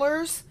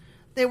stragglers.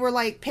 They were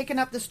like picking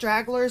up the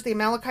stragglers. The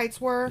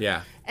Amalekites were.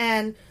 Yeah.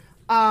 And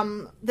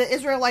the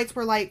Israelites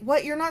were like,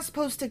 "What? You're not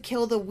supposed to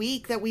kill the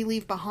weak that we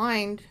leave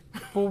behind."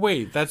 Well,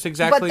 wait, that's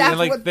exactly that's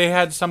like what- they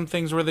had some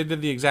things where they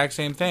did the exact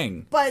same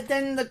thing. But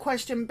then the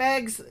question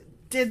begs: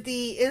 did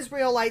the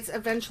Israelites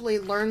eventually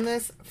learn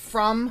this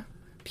from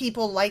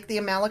people like the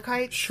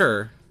Amalekites?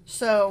 Sure.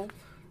 So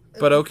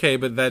But okay,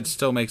 but that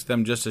still makes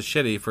them just as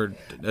shitty for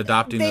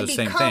adopting those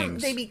same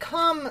things. They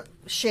become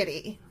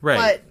shitty, Right.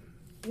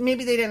 But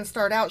maybe they didn't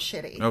start out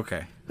shitty.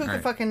 Okay. Who All could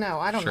right. fucking know?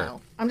 I don't Sure.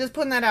 know. I'm just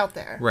putting that out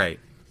there. Right.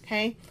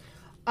 Okay.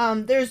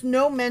 There's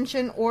no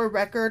mention or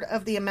record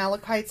of the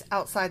Amalekites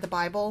outside the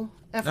Bible,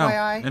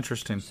 FYI. Oh,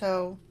 interesting.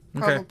 So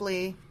Okay.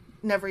 probably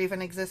never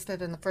even existed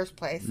in the first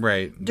place.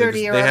 Right.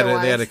 Dirty or they had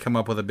otherwise. they had to come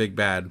up with a big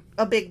bad.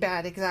 A big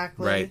bad,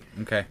 exactly. Right.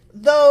 Okay.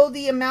 Though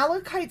the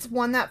Amalekites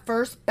won that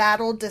first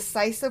battle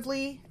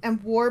decisively,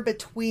 and war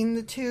between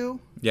the two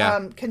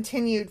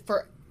continued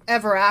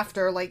forever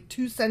after, like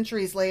 2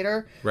 centuries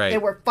later. Right. They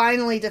were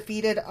finally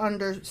defeated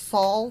under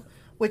Saul,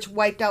 which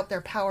wiped out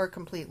their power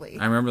completely.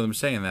 I remember them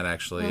saying that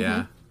actually.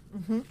 Yeah.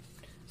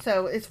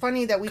 So it's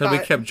funny that we Because got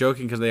we kept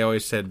joking because they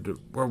always said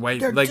we're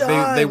wiped. They're Like they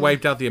done.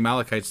 wiped out the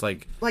Amalekites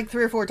like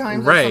 3 or 4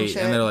 times or some right,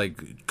 shit. and they're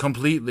like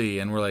completely,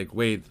 and we're like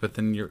wait, but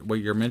then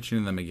you're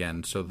mentioning them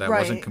again, so that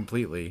wasn't Right.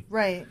 completely.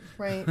 Right.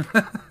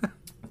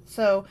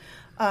 So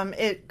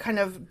it kind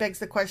of begs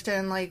the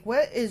question, like,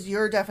 what is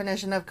your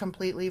definition of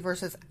completely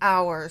versus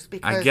ours?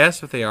 Because I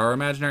guess if they are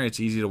imaginary, it's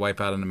easy to wipe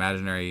out an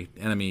imaginary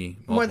enemy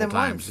multiple more than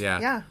times. once.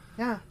 Yeah.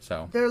 Yeah.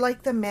 So They're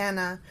like the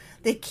manna.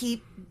 They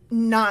keep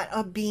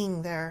not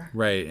being there.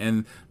 right,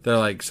 and they're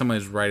like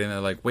somebody's writing. They're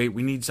like, wait,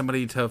 we need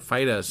somebody to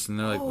fight us, and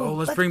they're like, oh,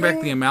 let's bring back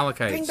the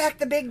Amalekites. Bring back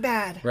the big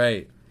bad.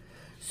 Right.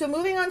 So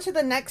moving on to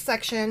the next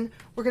section,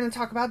 we're going to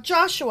talk about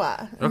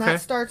Joshua. And Okay.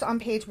 that starts on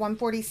page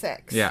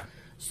 146. Yeah.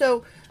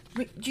 So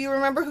do you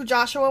remember who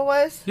Joshua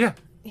was? Yeah.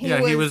 He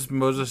He was- was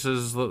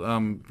Moses's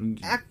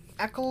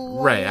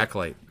Acolyte? right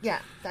acolyte. Yeah.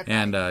 That guy.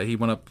 And he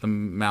went up the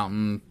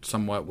mountain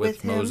somewhat with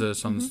With him.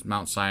 Moses on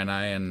Mount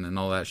Sinai and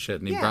all that shit.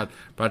 And he Yeah.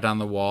 brought down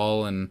the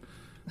wall and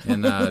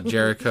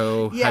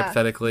Jericho, Yeah.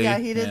 hypothetically. Yeah,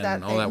 he did and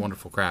that all that thing.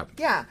 wonderful crap.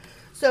 Yeah.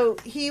 So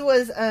he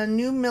was a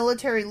new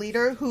military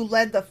leader who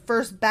led the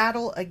first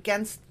battle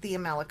against the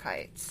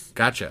Amalekites.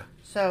 Gotcha.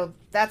 So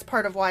that's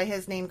part of why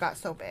his name got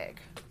so big.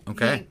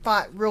 Okay. He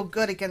fought real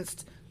good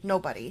against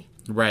nobody.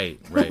 Right.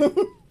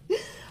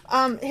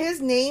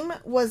 His name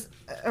was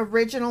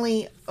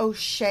originally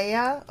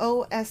Oshea,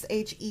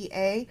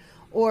 Oshea,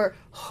 or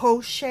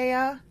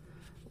Hoshea,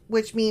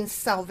 which means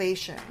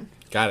salvation.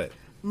 Got it.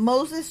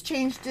 Moses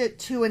changed it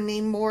to a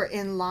name more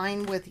in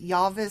line with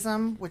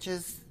Yahvism, which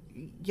is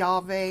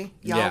Yahweh.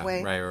 Yeah.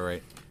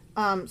 Right.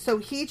 So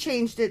he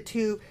changed it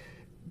to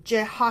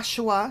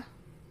Jehoshua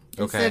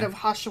instead of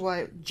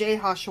Hoshua,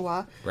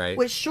 Jehoshua, Right.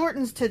 which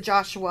shortens to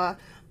Joshua,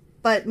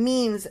 but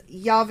means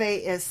Yahweh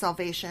is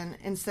salvation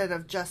instead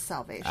of just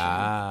salvation.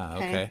 Ah,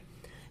 okay.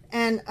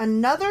 And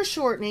another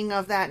shortening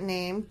of that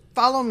name,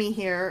 follow me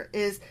here,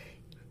 is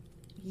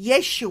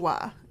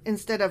Yeshua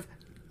instead of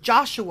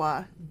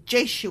Joshua,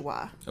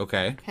 Jeshua.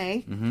 Okay.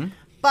 Okay? Mm-hmm.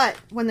 But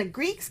when the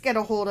Greeks get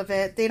a hold of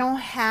it, they don't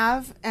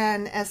have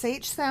an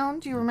SH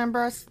sound. Do you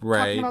remember us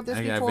talking about this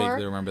I before?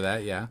 vaguely remember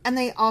that, yeah. And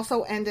they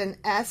also end in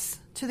S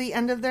to the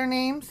end of their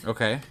names.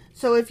 Okay.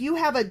 So if you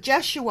have a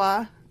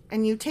Jeshua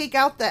and you take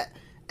out that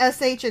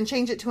SH and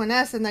change it to an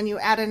S and then you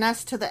add an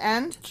S to the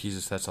end,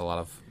 Jesus, that's a lot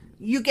of...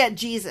 you get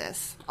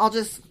Jesus. I'll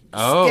just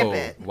Oh, skip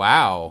it.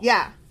 wow.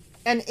 Yeah.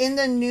 And in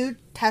the New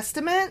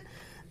Testament,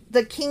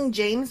 the King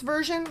James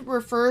Version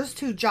refers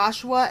to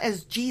Joshua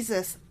as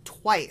Jesus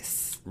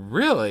twice.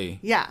 Really?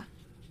 Yeah.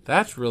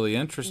 That's really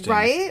interesting.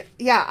 Right?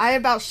 Yeah, I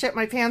about shit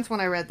my pants when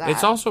I read that.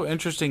 It's also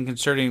interesting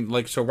concerning,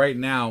 like, so right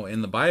now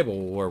in the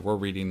Bible, where we're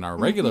reading our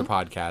regular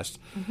podcast,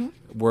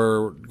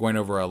 we're going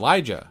over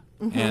Elijah.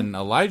 And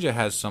Elijah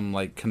has some,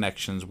 like,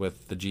 connections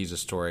with the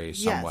Jesus story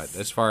somewhat. Yes.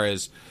 As far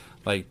as,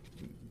 like,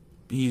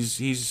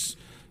 he's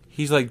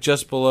like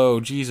just below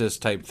Jesus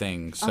type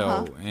thing.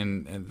 So,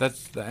 and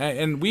that's,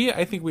 and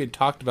I think we had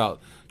talked about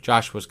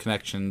Joshua's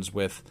connections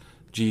with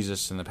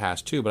Jesus in the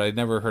past too, but I'd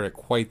never heard it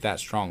quite that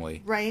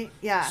strongly. Right?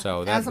 Yeah.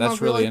 So Asimov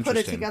that's really put it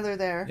interesting. together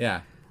there.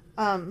 Yeah.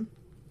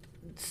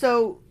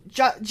 So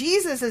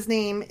Jesus'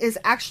 name is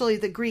actually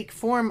the Greek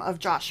form of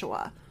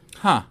Joshua.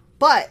 Huh.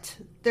 But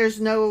there's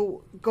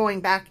no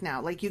going back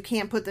now. Like, you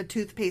can't put the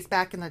toothpaste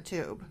back in the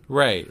tube.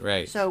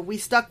 Right. So we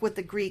stuck with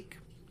the Greek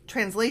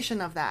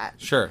translation of that.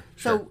 Sure.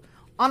 So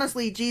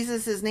honestly,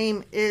 Jesus'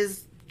 name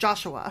is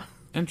Joshua.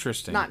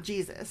 Interesting. not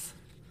Jesus.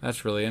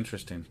 That's really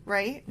interesting.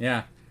 Right?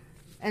 Yeah.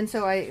 And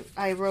so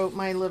I wrote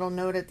my little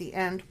note at the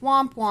end,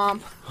 womp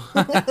womp.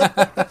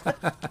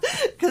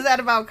 Because that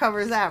about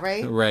covers that,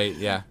 right? Right,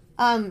 yeah.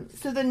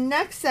 So the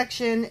next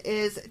section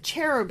is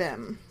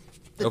cherubim.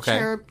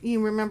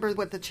 You remember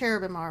what the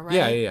cherubim are,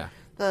 right? Yeah.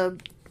 The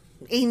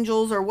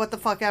angels or what the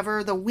fuck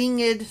ever, the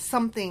winged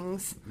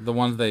somethings. The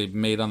ones they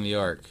made on the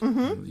ark.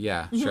 Mm-hmm.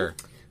 Yeah, sure.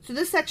 So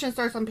this section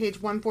starts on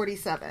page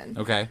 147.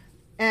 Okay.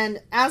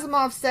 And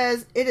Asimov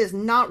says it is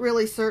not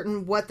really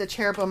certain what the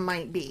cherubim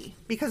might be,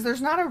 because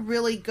there's not a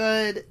really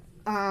good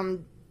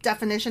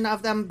definition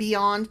of them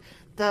beyond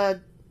the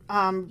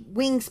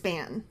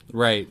wingspan.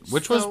 Right,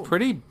 which was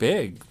pretty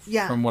big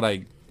from what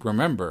I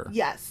remember.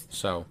 Yes.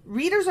 So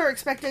readers are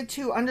expected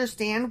to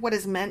understand what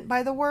is meant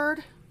by the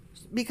word,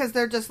 because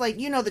they're just like,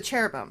 the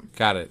cherubim.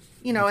 Got it.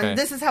 And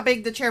this is how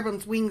big the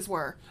cherubim's wings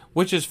were.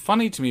 Which is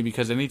funny to me,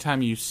 because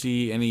anytime you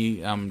see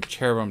any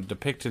cherubim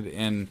depicted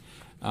in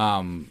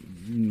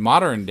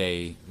modern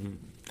day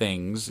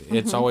things,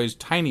 it's always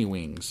tiny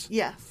wings.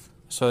 Yes.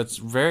 So it's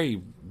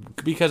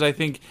because I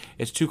think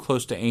it's too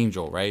close to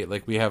angel, right?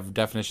 Like we have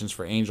definitions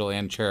for angel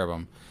and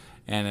cherubim.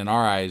 And in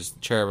our eyes,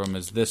 cherubim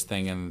is this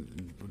thing,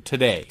 and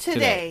today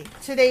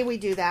we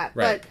do that.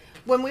 Right. But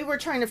when we were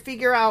trying to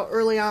figure out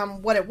early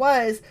on what it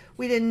was,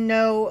 we didn't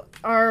know,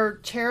 are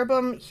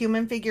cherubim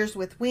human figures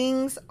with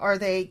wings? Are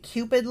they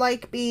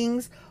Cupid-like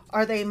beings?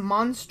 Are they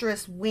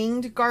monstrous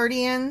winged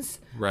guardians?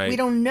 Right. We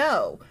don't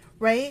know,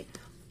 right?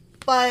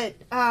 But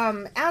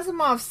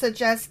Asimov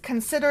suggests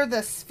consider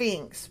the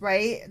Sphinx,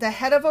 right? The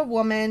head of a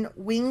woman,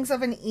 wings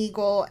of an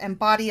eagle, and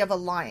body of a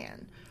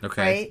lion.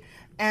 Okay. Right?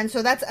 And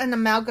so that's an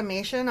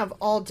amalgamation of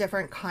all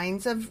different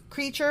kinds of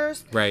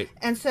creatures. Right.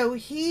 And so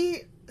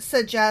he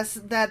suggests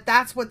that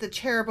that's what the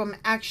cherubim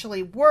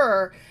actually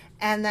were,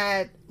 and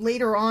that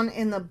later on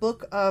in the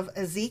book of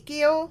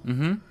Ezekiel,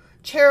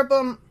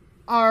 cherubim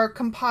are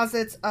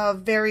composites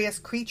of various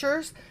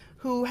creatures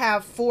who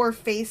have 4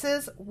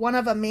 faces, one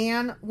of a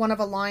man, one of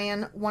a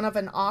lion, one of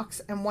an ox,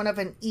 and one of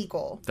an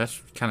eagle.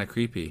 That's kind of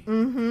creepy.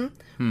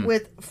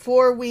 With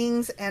 4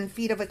 wings and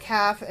feet of a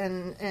calf,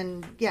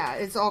 and yeah,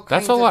 it's all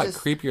kinds of... That's a lot just...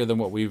 creepier than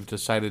what we've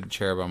decided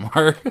cherubim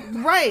are.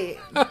 Right.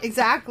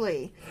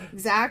 Exactly.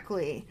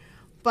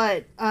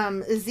 But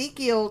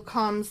Ezekiel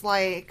comes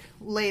like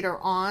later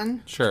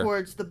on,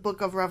 towards the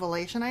book of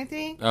Revelation, I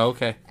think. Oh,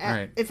 okay. All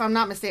right. If I'm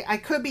not mistaken. I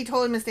could be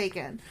totally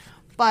mistaken.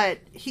 But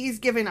he's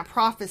giving a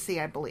prophecy,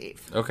 I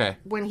believe. Okay.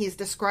 When he's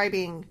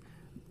describing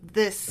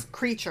this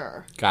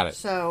creature. Got it.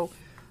 So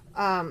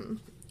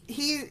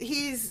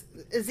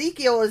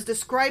Ezekiel is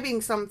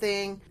describing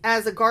something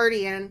as a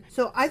guardian.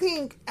 So I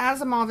think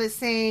Asimov is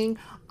saying,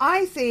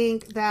 I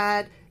think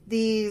that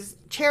these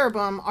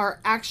cherubim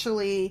are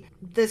actually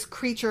this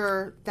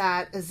creature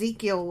that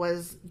Ezekiel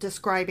was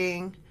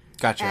describing.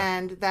 Gotcha.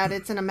 And that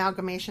it's an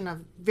amalgamation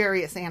of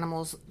various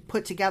animals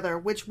put together,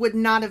 which would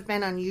not have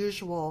been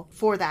unusual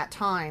for that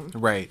time.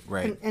 Right.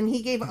 And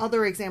he gave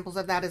other examples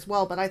of that as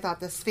well, but I thought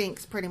the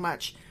Sphinx pretty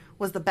much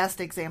was the best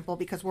example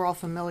because we're all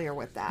familiar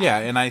with that. Yeah,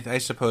 and I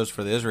suppose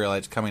for the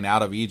Israelites coming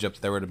out of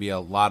Egypt, there were to be a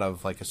lot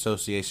of like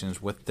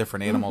associations with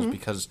different animals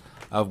because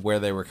of where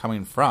they were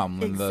coming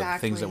from and the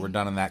things that were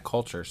done in that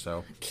culture.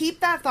 So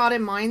keep that thought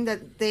in mind,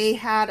 that they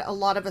had a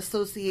lot of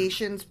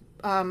associations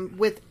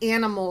with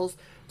animals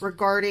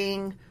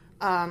regarding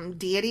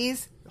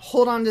deities.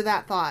 Hold on to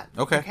that thought.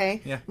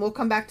 Okay? Yeah. We'll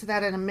come back to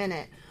that in a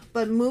minute.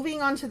 But moving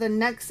on to the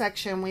next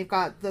section, we've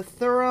got the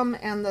Thummim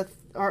and the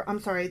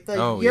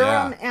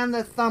Urim and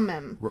the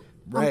Thummim.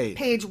 Right. On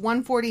page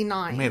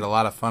 149. We made a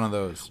lot of fun of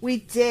those. We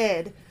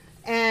did.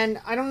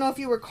 And I don't know if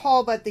you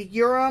recall, but the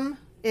Urim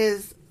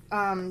is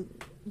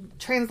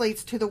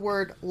translates to the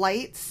word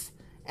lights,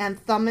 and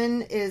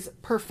Thummim is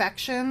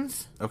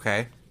perfections.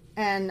 Okay.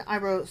 And I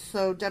wrote,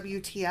 so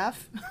WTF.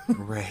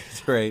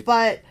 Right.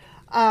 But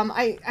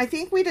I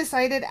think we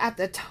decided at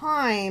the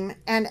time,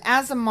 and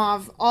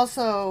Asimov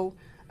also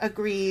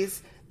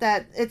agrees,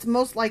 that it's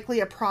most likely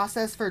a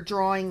process for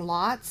drawing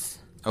lots.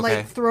 Okay.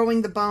 Like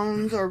throwing the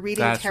bones or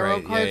reading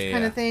tarot cards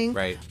kind of thing.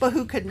 Right. But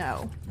who could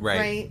know?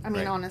 Right. I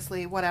mean,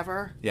 honestly,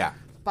 whatever. Yeah.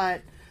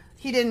 But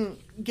he didn't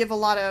give a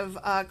lot of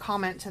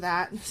comment to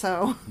that,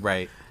 so...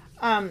 Right.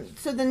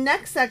 So the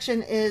next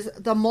section is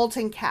the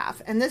molten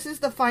calf, and this is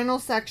the final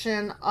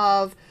section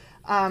of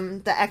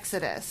the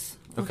Exodus.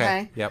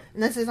 Okay. Yep.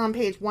 And this is on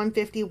page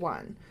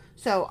 151.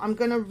 So I'm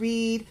going to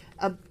read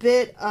a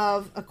bit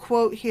of a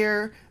quote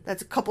here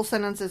that's a couple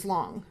sentences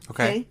long.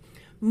 Okay.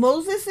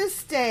 Moses'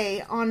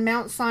 stay on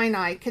Mount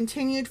Sinai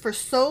continued for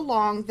so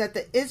long that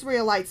the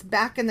Israelites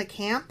back in the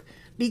camp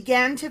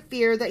began to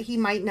fear that he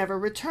might never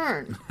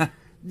return.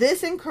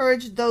 This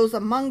encouraged those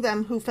among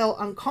them who felt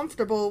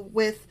uncomfortable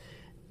with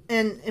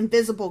an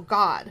invisible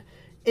God.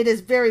 It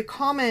is very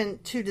common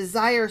to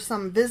desire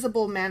some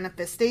visible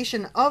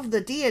manifestation of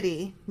the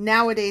deity,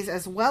 nowadays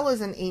as well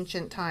as in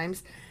ancient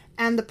times,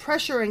 and the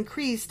pressure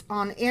increased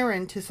on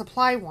Aaron to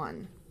supply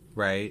one.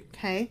 Right.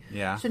 Okay?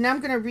 Yeah. So now I'm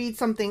going to read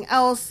something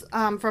else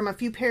from a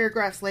few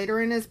paragraphs later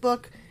in his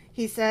book.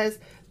 He says,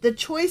 The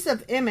choice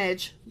of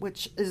image,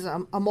 which is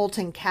a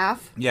molten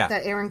calf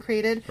that Aaron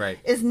created,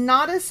 is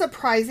not as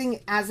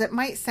surprising as it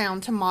might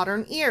sound to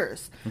modern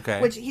ears.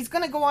 Okay. Which he's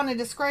going to go on and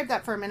describe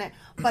that for a minute.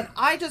 But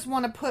I just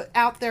want to put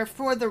out there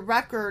for the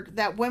record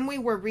that when we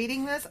were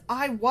reading this,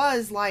 I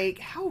was like,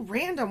 how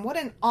random. What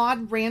an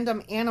odd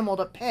random animal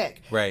to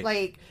pick. Right.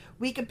 Like,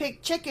 we could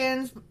pick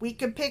chickens, we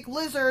could pick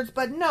lizards,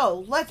 but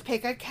no, let's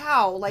pick a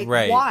cow. Like,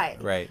 why?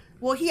 Right.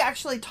 Well, he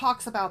actually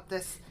talks about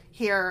this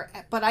here,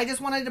 but I just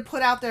wanted to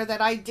put out there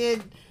that I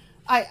did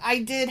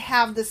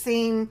have the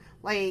same,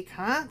 like,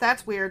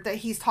 that's weird that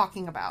he's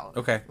talking about.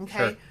 Okay.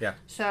 Sure. Yeah.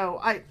 So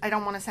I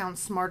don't want to sound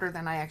smarter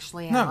than I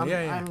actually am. No,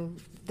 I'm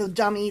the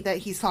dummy that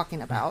he's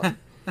talking about.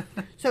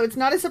 So it's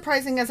not as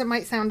surprising as it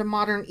might sound to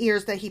modern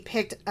ears that he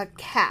picked a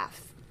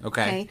calf.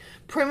 Okay.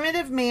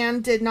 Primitive man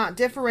did not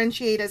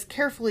differentiate as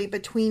carefully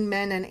between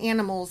men and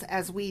animals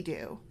as we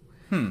do.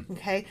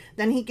 Okay.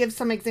 Then he gives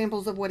some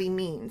examples of what he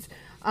means.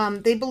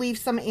 They believe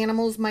some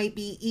animals might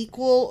be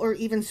equal or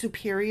even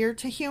superior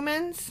to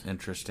humans.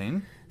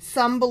 Interesting.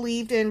 Some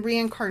believed in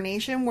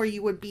reincarnation, where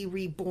you would be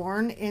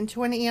reborn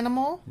into an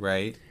animal.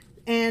 Right.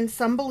 And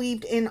some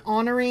believed in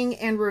honoring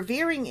and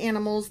revering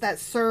animals that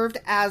served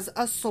as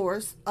a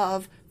source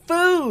of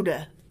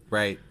food.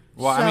 Right.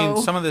 Well, I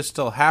mean, some of this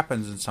still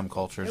happens in some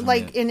cultures.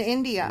 Like in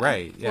India.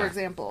 Right, yeah. For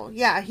example.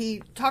 Yeah,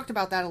 he talked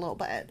about that a little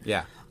bit.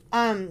 Yeah.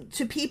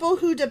 To people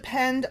who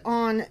depend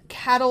on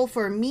cattle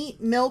for meat,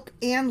 milk,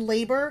 and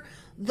labor,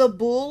 the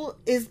bull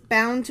is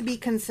bound to be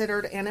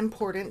considered an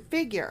important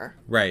figure.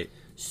 Right.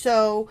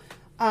 So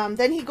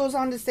then he goes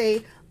on to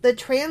say, the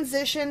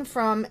transition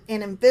from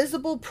an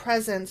invisible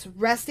presence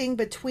resting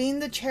between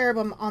the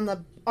cherubim on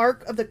the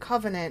Ark of the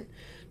Covenant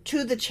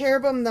to the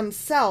cherubim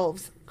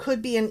themselves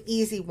could be an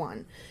easy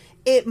one.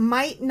 It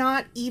might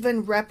not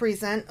even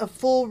represent a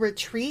full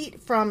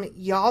retreat from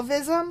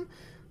Yahvism,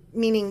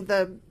 meaning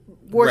the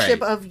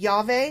worship of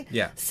Yahweh,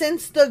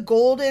 since the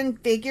golden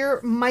figure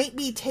might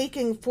be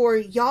taken for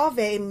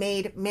Yahweh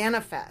made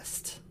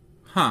manifest.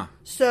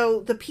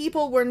 So the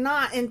people were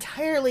not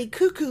entirely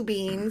cuckoo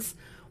beans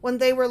when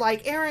they were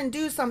like, Aaron,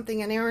 do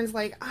something. And Aaron's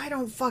like, I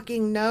don't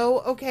fucking know.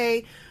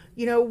 Okay,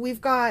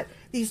 we've got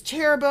these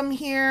cherubim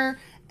here,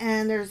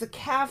 and there's a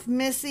calf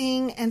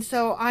missing, and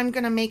so I'm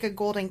going to make a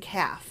golden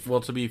calf.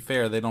 Well, to be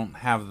fair, they don't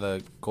have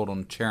the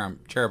golden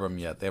cherubim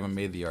yet. They haven't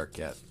made the ark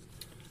yet.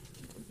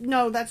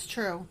 No, that's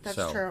true.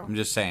 That's true. I'm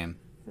just saying.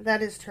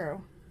 That is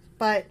true.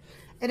 But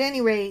at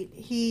any rate,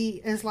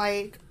 he is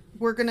like,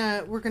 we're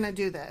gonna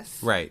do this.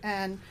 Right.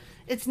 And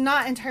it's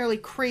not entirely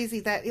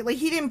crazy that, like,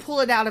 he didn't pull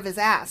it out of his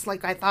ass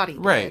like I thought he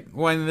did. Right.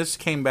 Well, and this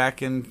came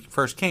back in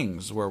 1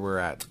 Kings, where we're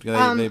at.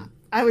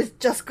 I was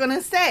just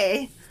gonna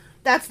say,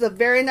 that's the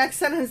very next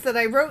sentence that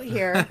I wrote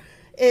here,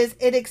 is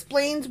it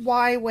explains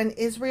why when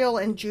Israel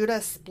and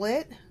Judah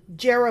split,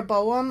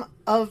 Jeroboam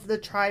of the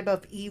tribe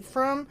of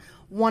Ephraim,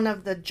 one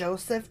of the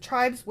Joseph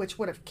tribes, which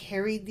would have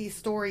carried these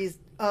stories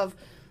of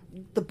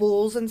the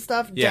bulls and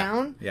stuff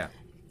down. Yeah.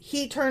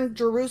 He turned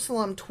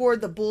Jerusalem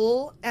toward the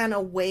bull and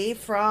away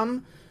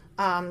from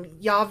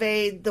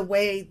Yahweh the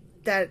way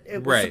that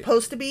it was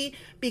supposed to be,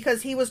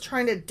 because he was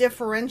trying to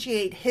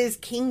differentiate his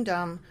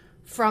kingdom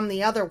from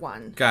the other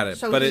one. Got it.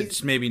 So but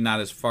it's maybe not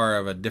as far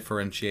of a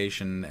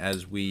differentiation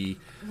as we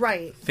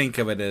think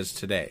of it as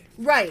today.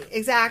 Right,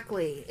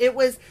 exactly. It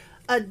was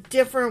a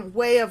different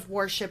way of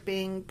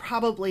worshiping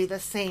probably the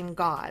same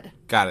God.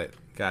 Got it.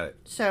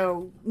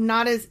 So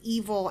not as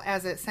evil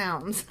as it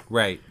sounds.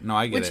 Right. No,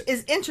 I get it. Which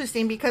is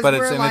interesting because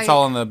it's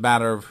all in the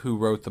matter of who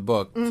wrote the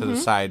book to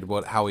decide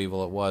how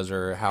evil it was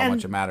or how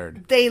much it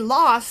mattered. They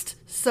lost,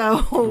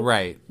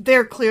 so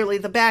they're clearly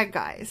the bad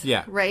guys.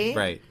 Yeah. Right?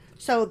 Right.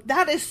 So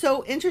that is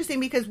so interesting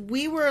because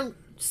we were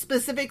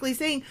specifically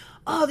saying,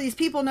 oh, these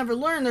people never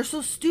learn. They're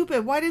so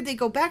stupid. Why did they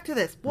go back to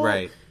this?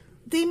 Well,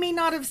 they may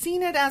not have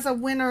seen it as a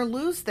win or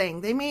lose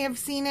thing. They may have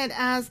seen it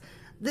as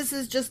this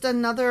is just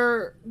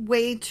another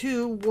way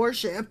to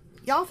worship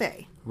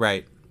Yahweh.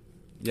 Right.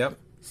 Yep.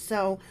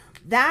 So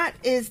that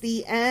is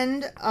the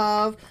end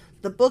of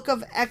the book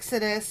of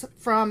Exodus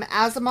from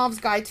Asimov's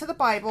Guide to the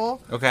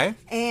Bible. Okay.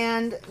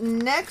 And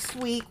next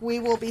week we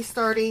will be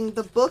starting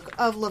the book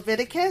of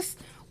Leviticus,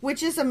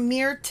 which is a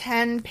mere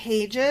 10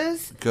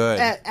 pages. Good.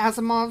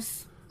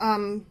 Asimov's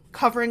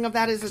covering of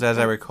that is... Because as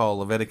I recall,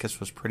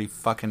 Leviticus was pretty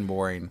fucking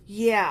boring.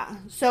 Yeah.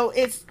 So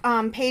it's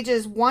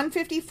pages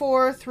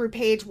 154 through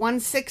page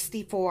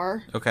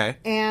 164. Okay.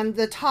 And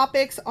the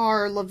topics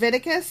are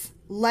Leviticus,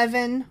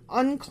 leaven,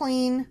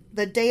 unclean,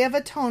 the Day of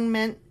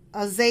Atonement,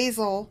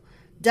 Azazel,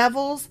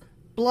 devils,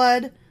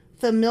 blood,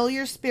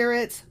 familiar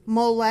spirits,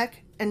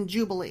 Molech, and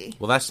Jubilee.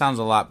 Well, that sounds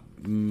a lot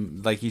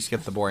like you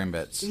skipped the boring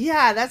bits.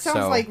 Yeah, that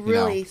sounds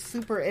really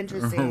super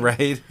interesting.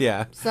 Right?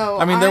 Yeah. So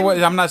I mean,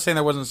 I'm not saying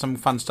there wasn't some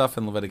fun stuff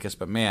in Leviticus,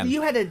 but man,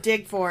 you had to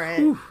dig for it,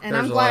 and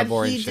I'm glad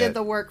he did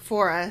the work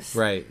for us.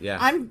 Right? Yeah.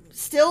 I'm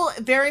still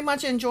very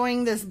much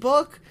enjoying this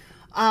book.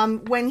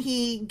 When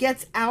he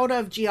gets out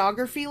of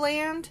geography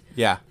land,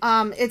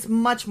 it's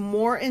much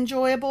more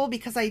enjoyable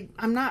because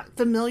I'm not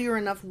familiar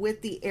enough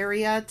with the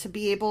area to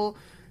be able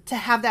to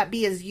have that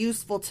be as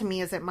useful to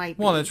me as it might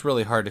be. Well, and it's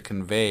really hard to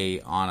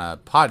convey on a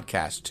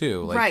podcast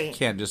too. Like, right. You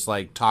can't just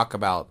like talk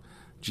about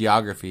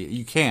geography.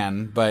 You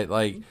can, but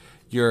like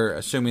you're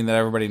assuming that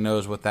everybody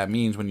knows what that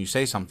means when you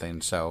say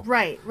something. So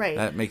right.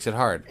 That makes it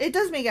hard. It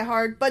does make it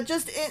hard, but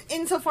just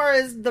insofar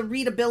as the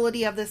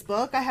readability of this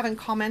book, I haven't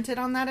commented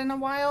on that in a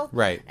while.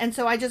 Right. And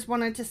so I just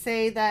wanted to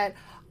say that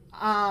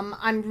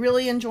I'm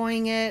really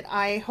enjoying it.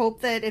 I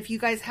hope that if you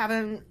guys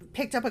haven't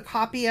picked up a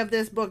copy of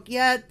this book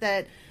yet,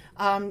 that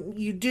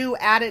you do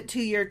add it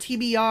to your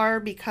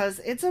TBR, because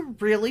it's a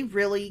really,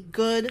 really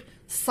good,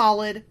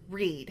 solid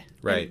read.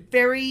 Right. And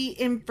very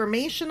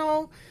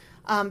informational,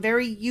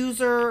 very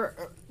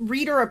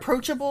reader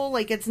approachable.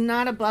 Like, it's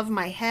not above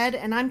my head,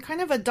 and I'm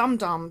kind of a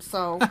dum-dum,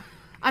 so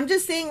I'm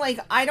just saying, like,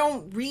 I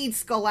don't read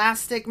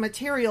scholastic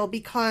material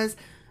because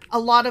a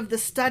lot of the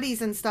studies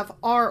and stuff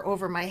are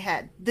over my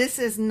head. This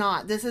is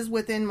not. This is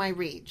within my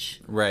reach.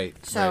 Right.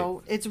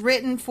 So It's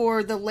written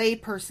for the lay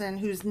person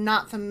who's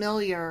not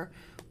familiar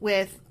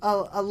with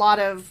a lot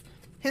of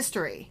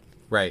history.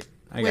 Right.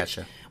 I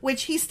gotcha.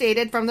 Which he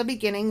stated from the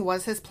beginning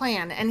was his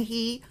plan. And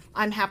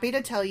I'm happy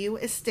to tell you,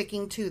 is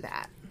sticking to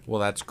that. Well,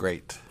 that's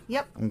great.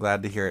 Yep. I'm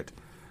glad to hear it.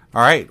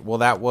 All right. Well,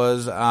 that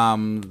was hold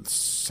on.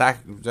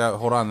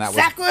 That was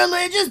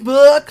Sacrilegious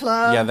Book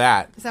Club. Yeah,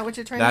 that. Is that what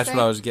you're trying to say? That's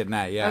what I was getting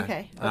at. Yeah.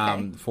 Okay.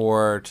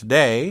 For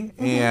today,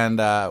 and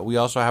we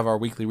also have our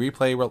weekly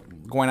replay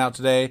going out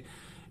today,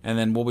 and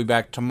then we'll be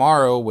back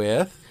tomorrow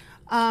with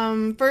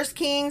 1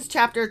 Kings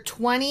chapter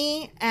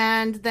 20,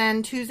 and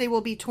then Tuesday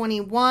will be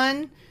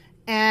 21,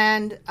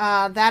 and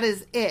that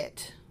is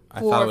it. I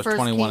thought it was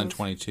 21 Kings. and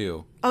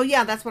 22. Oh,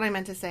 yeah, that's what I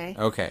meant to say.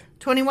 Okay.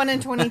 21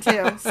 and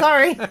 22.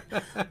 Sorry.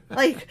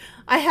 Like,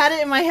 I had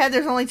it in my head,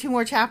 there's only 2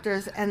 more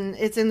chapters, and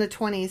it's in the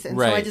 20s, and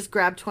so I just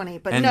grabbed 20.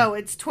 But no,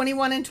 it's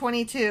 21 and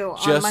 22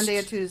 on Monday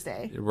and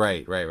Tuesday.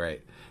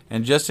 Right.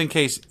 And just in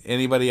case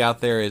anybody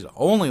out there is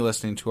only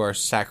listening to our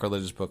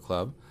Sacrilegious Book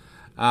Club,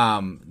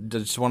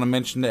 just want to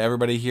mention to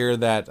everybody here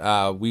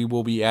that we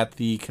will be at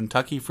the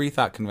Kentucky Free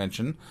Thought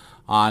Convention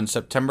on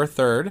September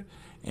 3rd,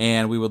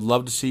 and we would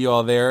love to see you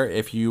all there.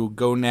 If you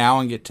go now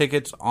and get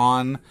tickets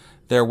on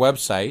their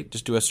website,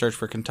 just do a search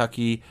for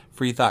Kentucky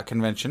Free Thought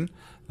Convention.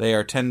 They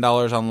are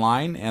 $10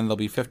 online, and they'll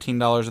be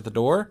 $15 at the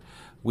door.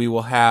 We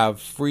will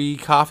have free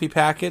coffee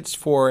packets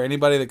for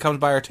anybody that comes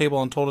by our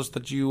table and told us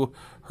that you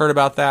heard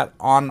about that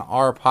on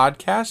our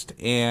podcast.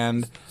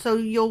 And so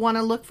you'll want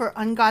to look for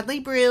Ungodly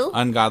Brew.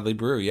 Ungodly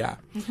Brew, yeah.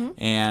 Mm-hmm.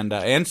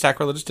 And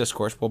Sacrilegious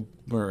Discourse.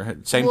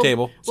 Same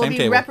table. We'll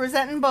be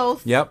representing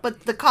both. Yep.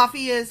 But the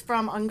coffee is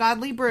from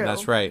Ungodly Brew.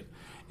 That's right.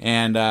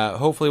 And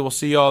hopefully we'll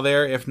see you all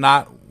there. If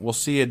not, we'll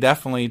see you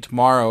definitely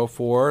tomorrow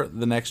for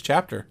the next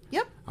chapter.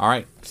 Yep. All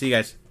right. See you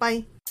guys.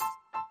 Bye.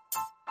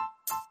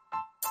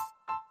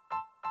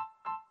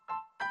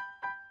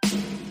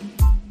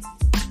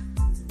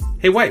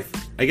 Hey, wife,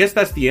 I guess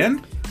that's the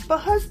end? But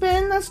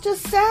husband, that's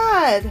just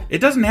sad. It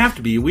doesn't have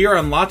to be. We are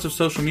on lots of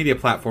social media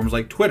platforms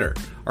like Twitter.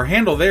 Our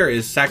handle there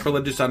is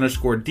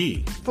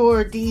sacrilegious_D.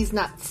 For D's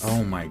nuts.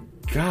 Oh my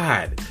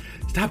God.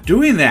 Stop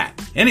doing that.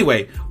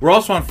 Anyway, we're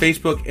also on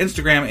Facebook,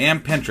 Instagram,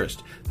 and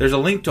Pinterest. There's a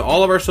link to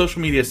all of our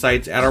social media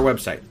sites at our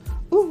website.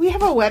 Ooh, we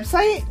have a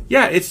website?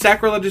 Yeah, it's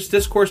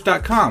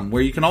sacrilegiousdiscourse.com,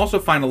 where you can also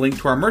find a link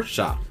to our merch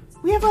shop.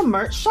 We have a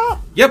merch shop?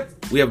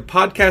 Yep. We have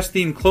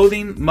podcast-themed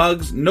clothing,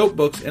 mugs,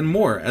 notebooks, and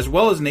more, as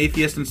well as an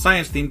atheist and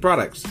science-themed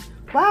products.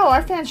 Wow,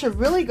 our fans should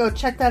really go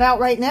check that out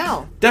right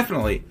now.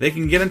 Definitely. They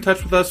can get in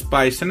touch with us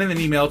by sending an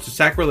email to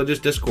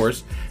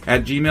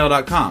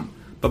sacrilegiousdiscourse@gmail.com.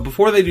 But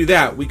before they do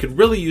that, we could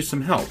really use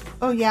some help.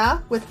 Oh yeah?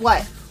 With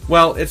what?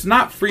 Well, it's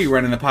not free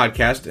running the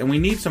podcast, and we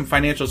need some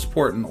financial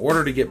support in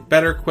order to get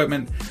better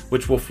equipment,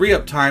 which will free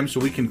up time so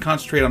we can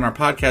concentrate on our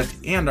podcast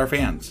and our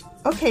fans.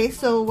 Okay,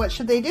 so what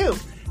should they do?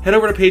 Head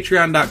over to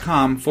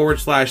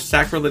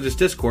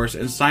patreon.com/sacrilegiousdiscourse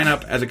and sign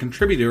up as a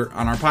contributor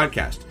on our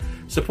podcast.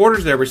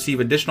 Supporters there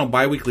receive additional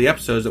bi-weekly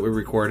episodes that we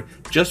record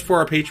just for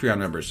our Patreon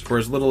members for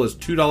as little as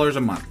 $2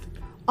 a month.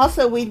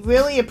 Also, we'd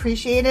really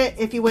appreciate it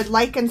if you would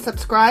like and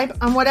subscribe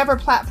on whatever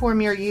platform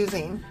you're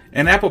using.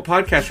 And Apple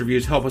Podcast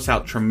reviews help us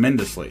out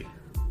tremendously.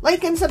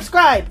 Like and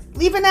subscribe.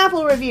 Leave an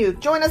Apple review.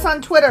 Join us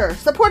on Twitter.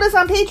 Support us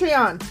on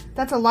Patreon.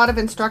 That's a lot of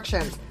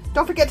instructions.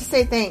 Don't forget to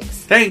say thanks.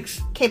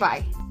 Thanks. Okay,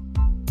 bye.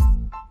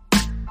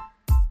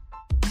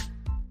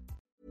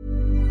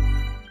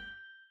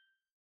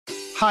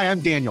 Hi,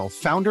 I'm Daniel,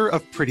 founder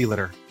of Pretty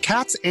Litter.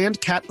 Cats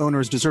and cat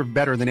owners deserve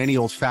better than any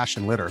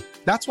old-fashioned litter.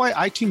 That's why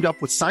I teamed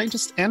up with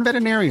scientists and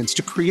veterinarians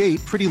to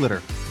create Pretty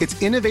Litter.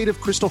 Its innovative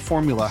crystal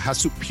formula has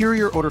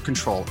superior odor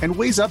control and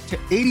weighs up to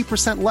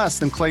 80% less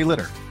than clay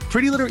litter.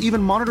 Pretty Litter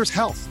even monitors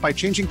health by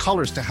changing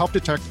colors to help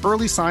detect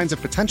early signs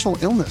of potential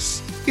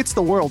illness. It's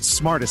the world's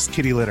smartest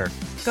kitty litter.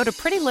 Go to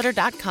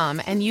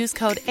prettylitter.com and use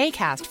code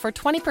ACAST for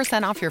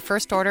 20% off your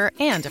first order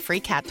and a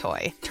free cat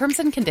toy. Terms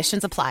and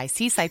conditions apply.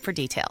 See site for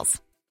details.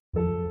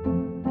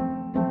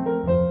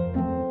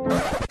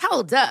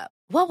 Hold up.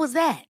 What was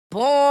that?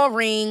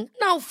 Boring.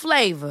 No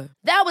flavor.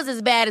 That was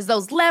as bad as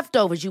those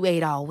leftovers you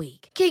ate all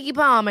week. Keke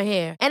Palmer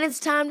here, and it's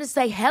time to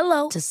say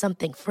hello to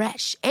something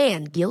fresh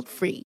and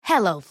guilt-free.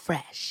 Hello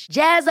Fresh.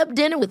 Jazz up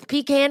dinner with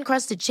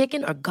pecan-crusted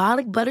chicken or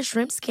garlic butter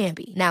shrimp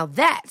scampi. Now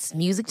that's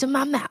music to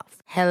my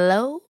mouth.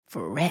 Hello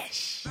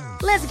Fresh.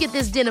 Let's get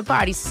this dinner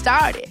party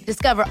started.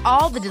 Discover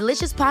all the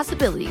delicious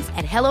possibilities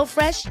at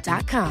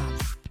hellofresh.com.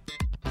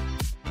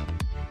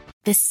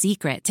 The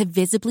secret to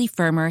visibly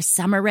firmer,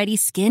 summer-ready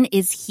skin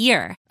is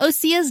here.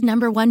 Osea's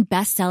 #1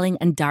 best-selling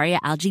Undaria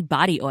Algae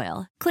Body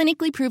Oil.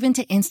 Clinically proven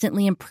to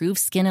instantly improve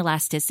skin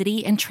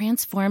elasticity and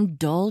transform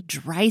dull,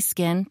 dry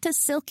skin to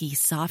silky,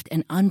 soft,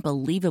 and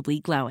unbelievably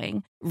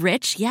glowing.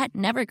 Rich yet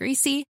never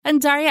greasy,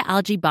 Undaria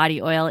Algae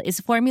Body Oil is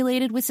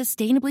formulated with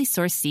sustainably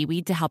sourced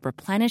seaweed to help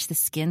replenish the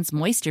skin's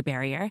moisture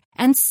barrier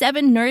and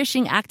 7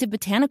 nourishing active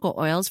botanical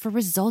oils for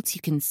results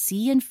you can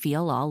see and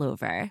feel all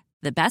over.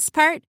 The best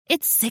part?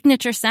 Its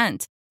signature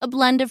scent. A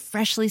blend of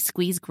freshly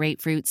squeezed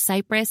grapefruit,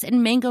 cypress,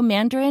 and mango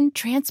mandarin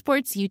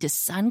transports you to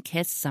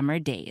sun-kissed summer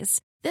days.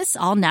 This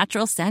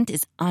all-natural scent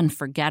is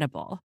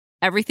unforgettable.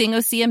 Everything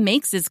Osea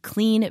makes is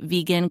clean,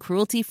 vegan,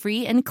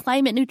 cruelty-free, and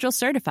climate-neutral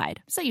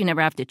certified, so you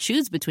never have to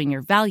choose between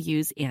your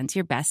values and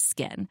your best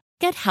skin.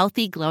 Get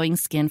healthy, glowing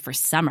skin for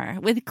summer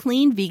with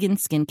clean, vegan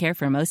skincare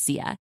from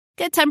Osea.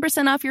 Get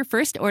 10% off your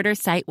first order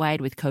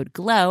site-wide with code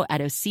GLOW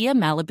at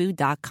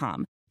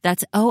OseaMalibu.com.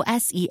 That's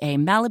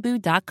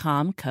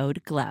OSEAMalibu.com,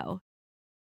 code GLOW.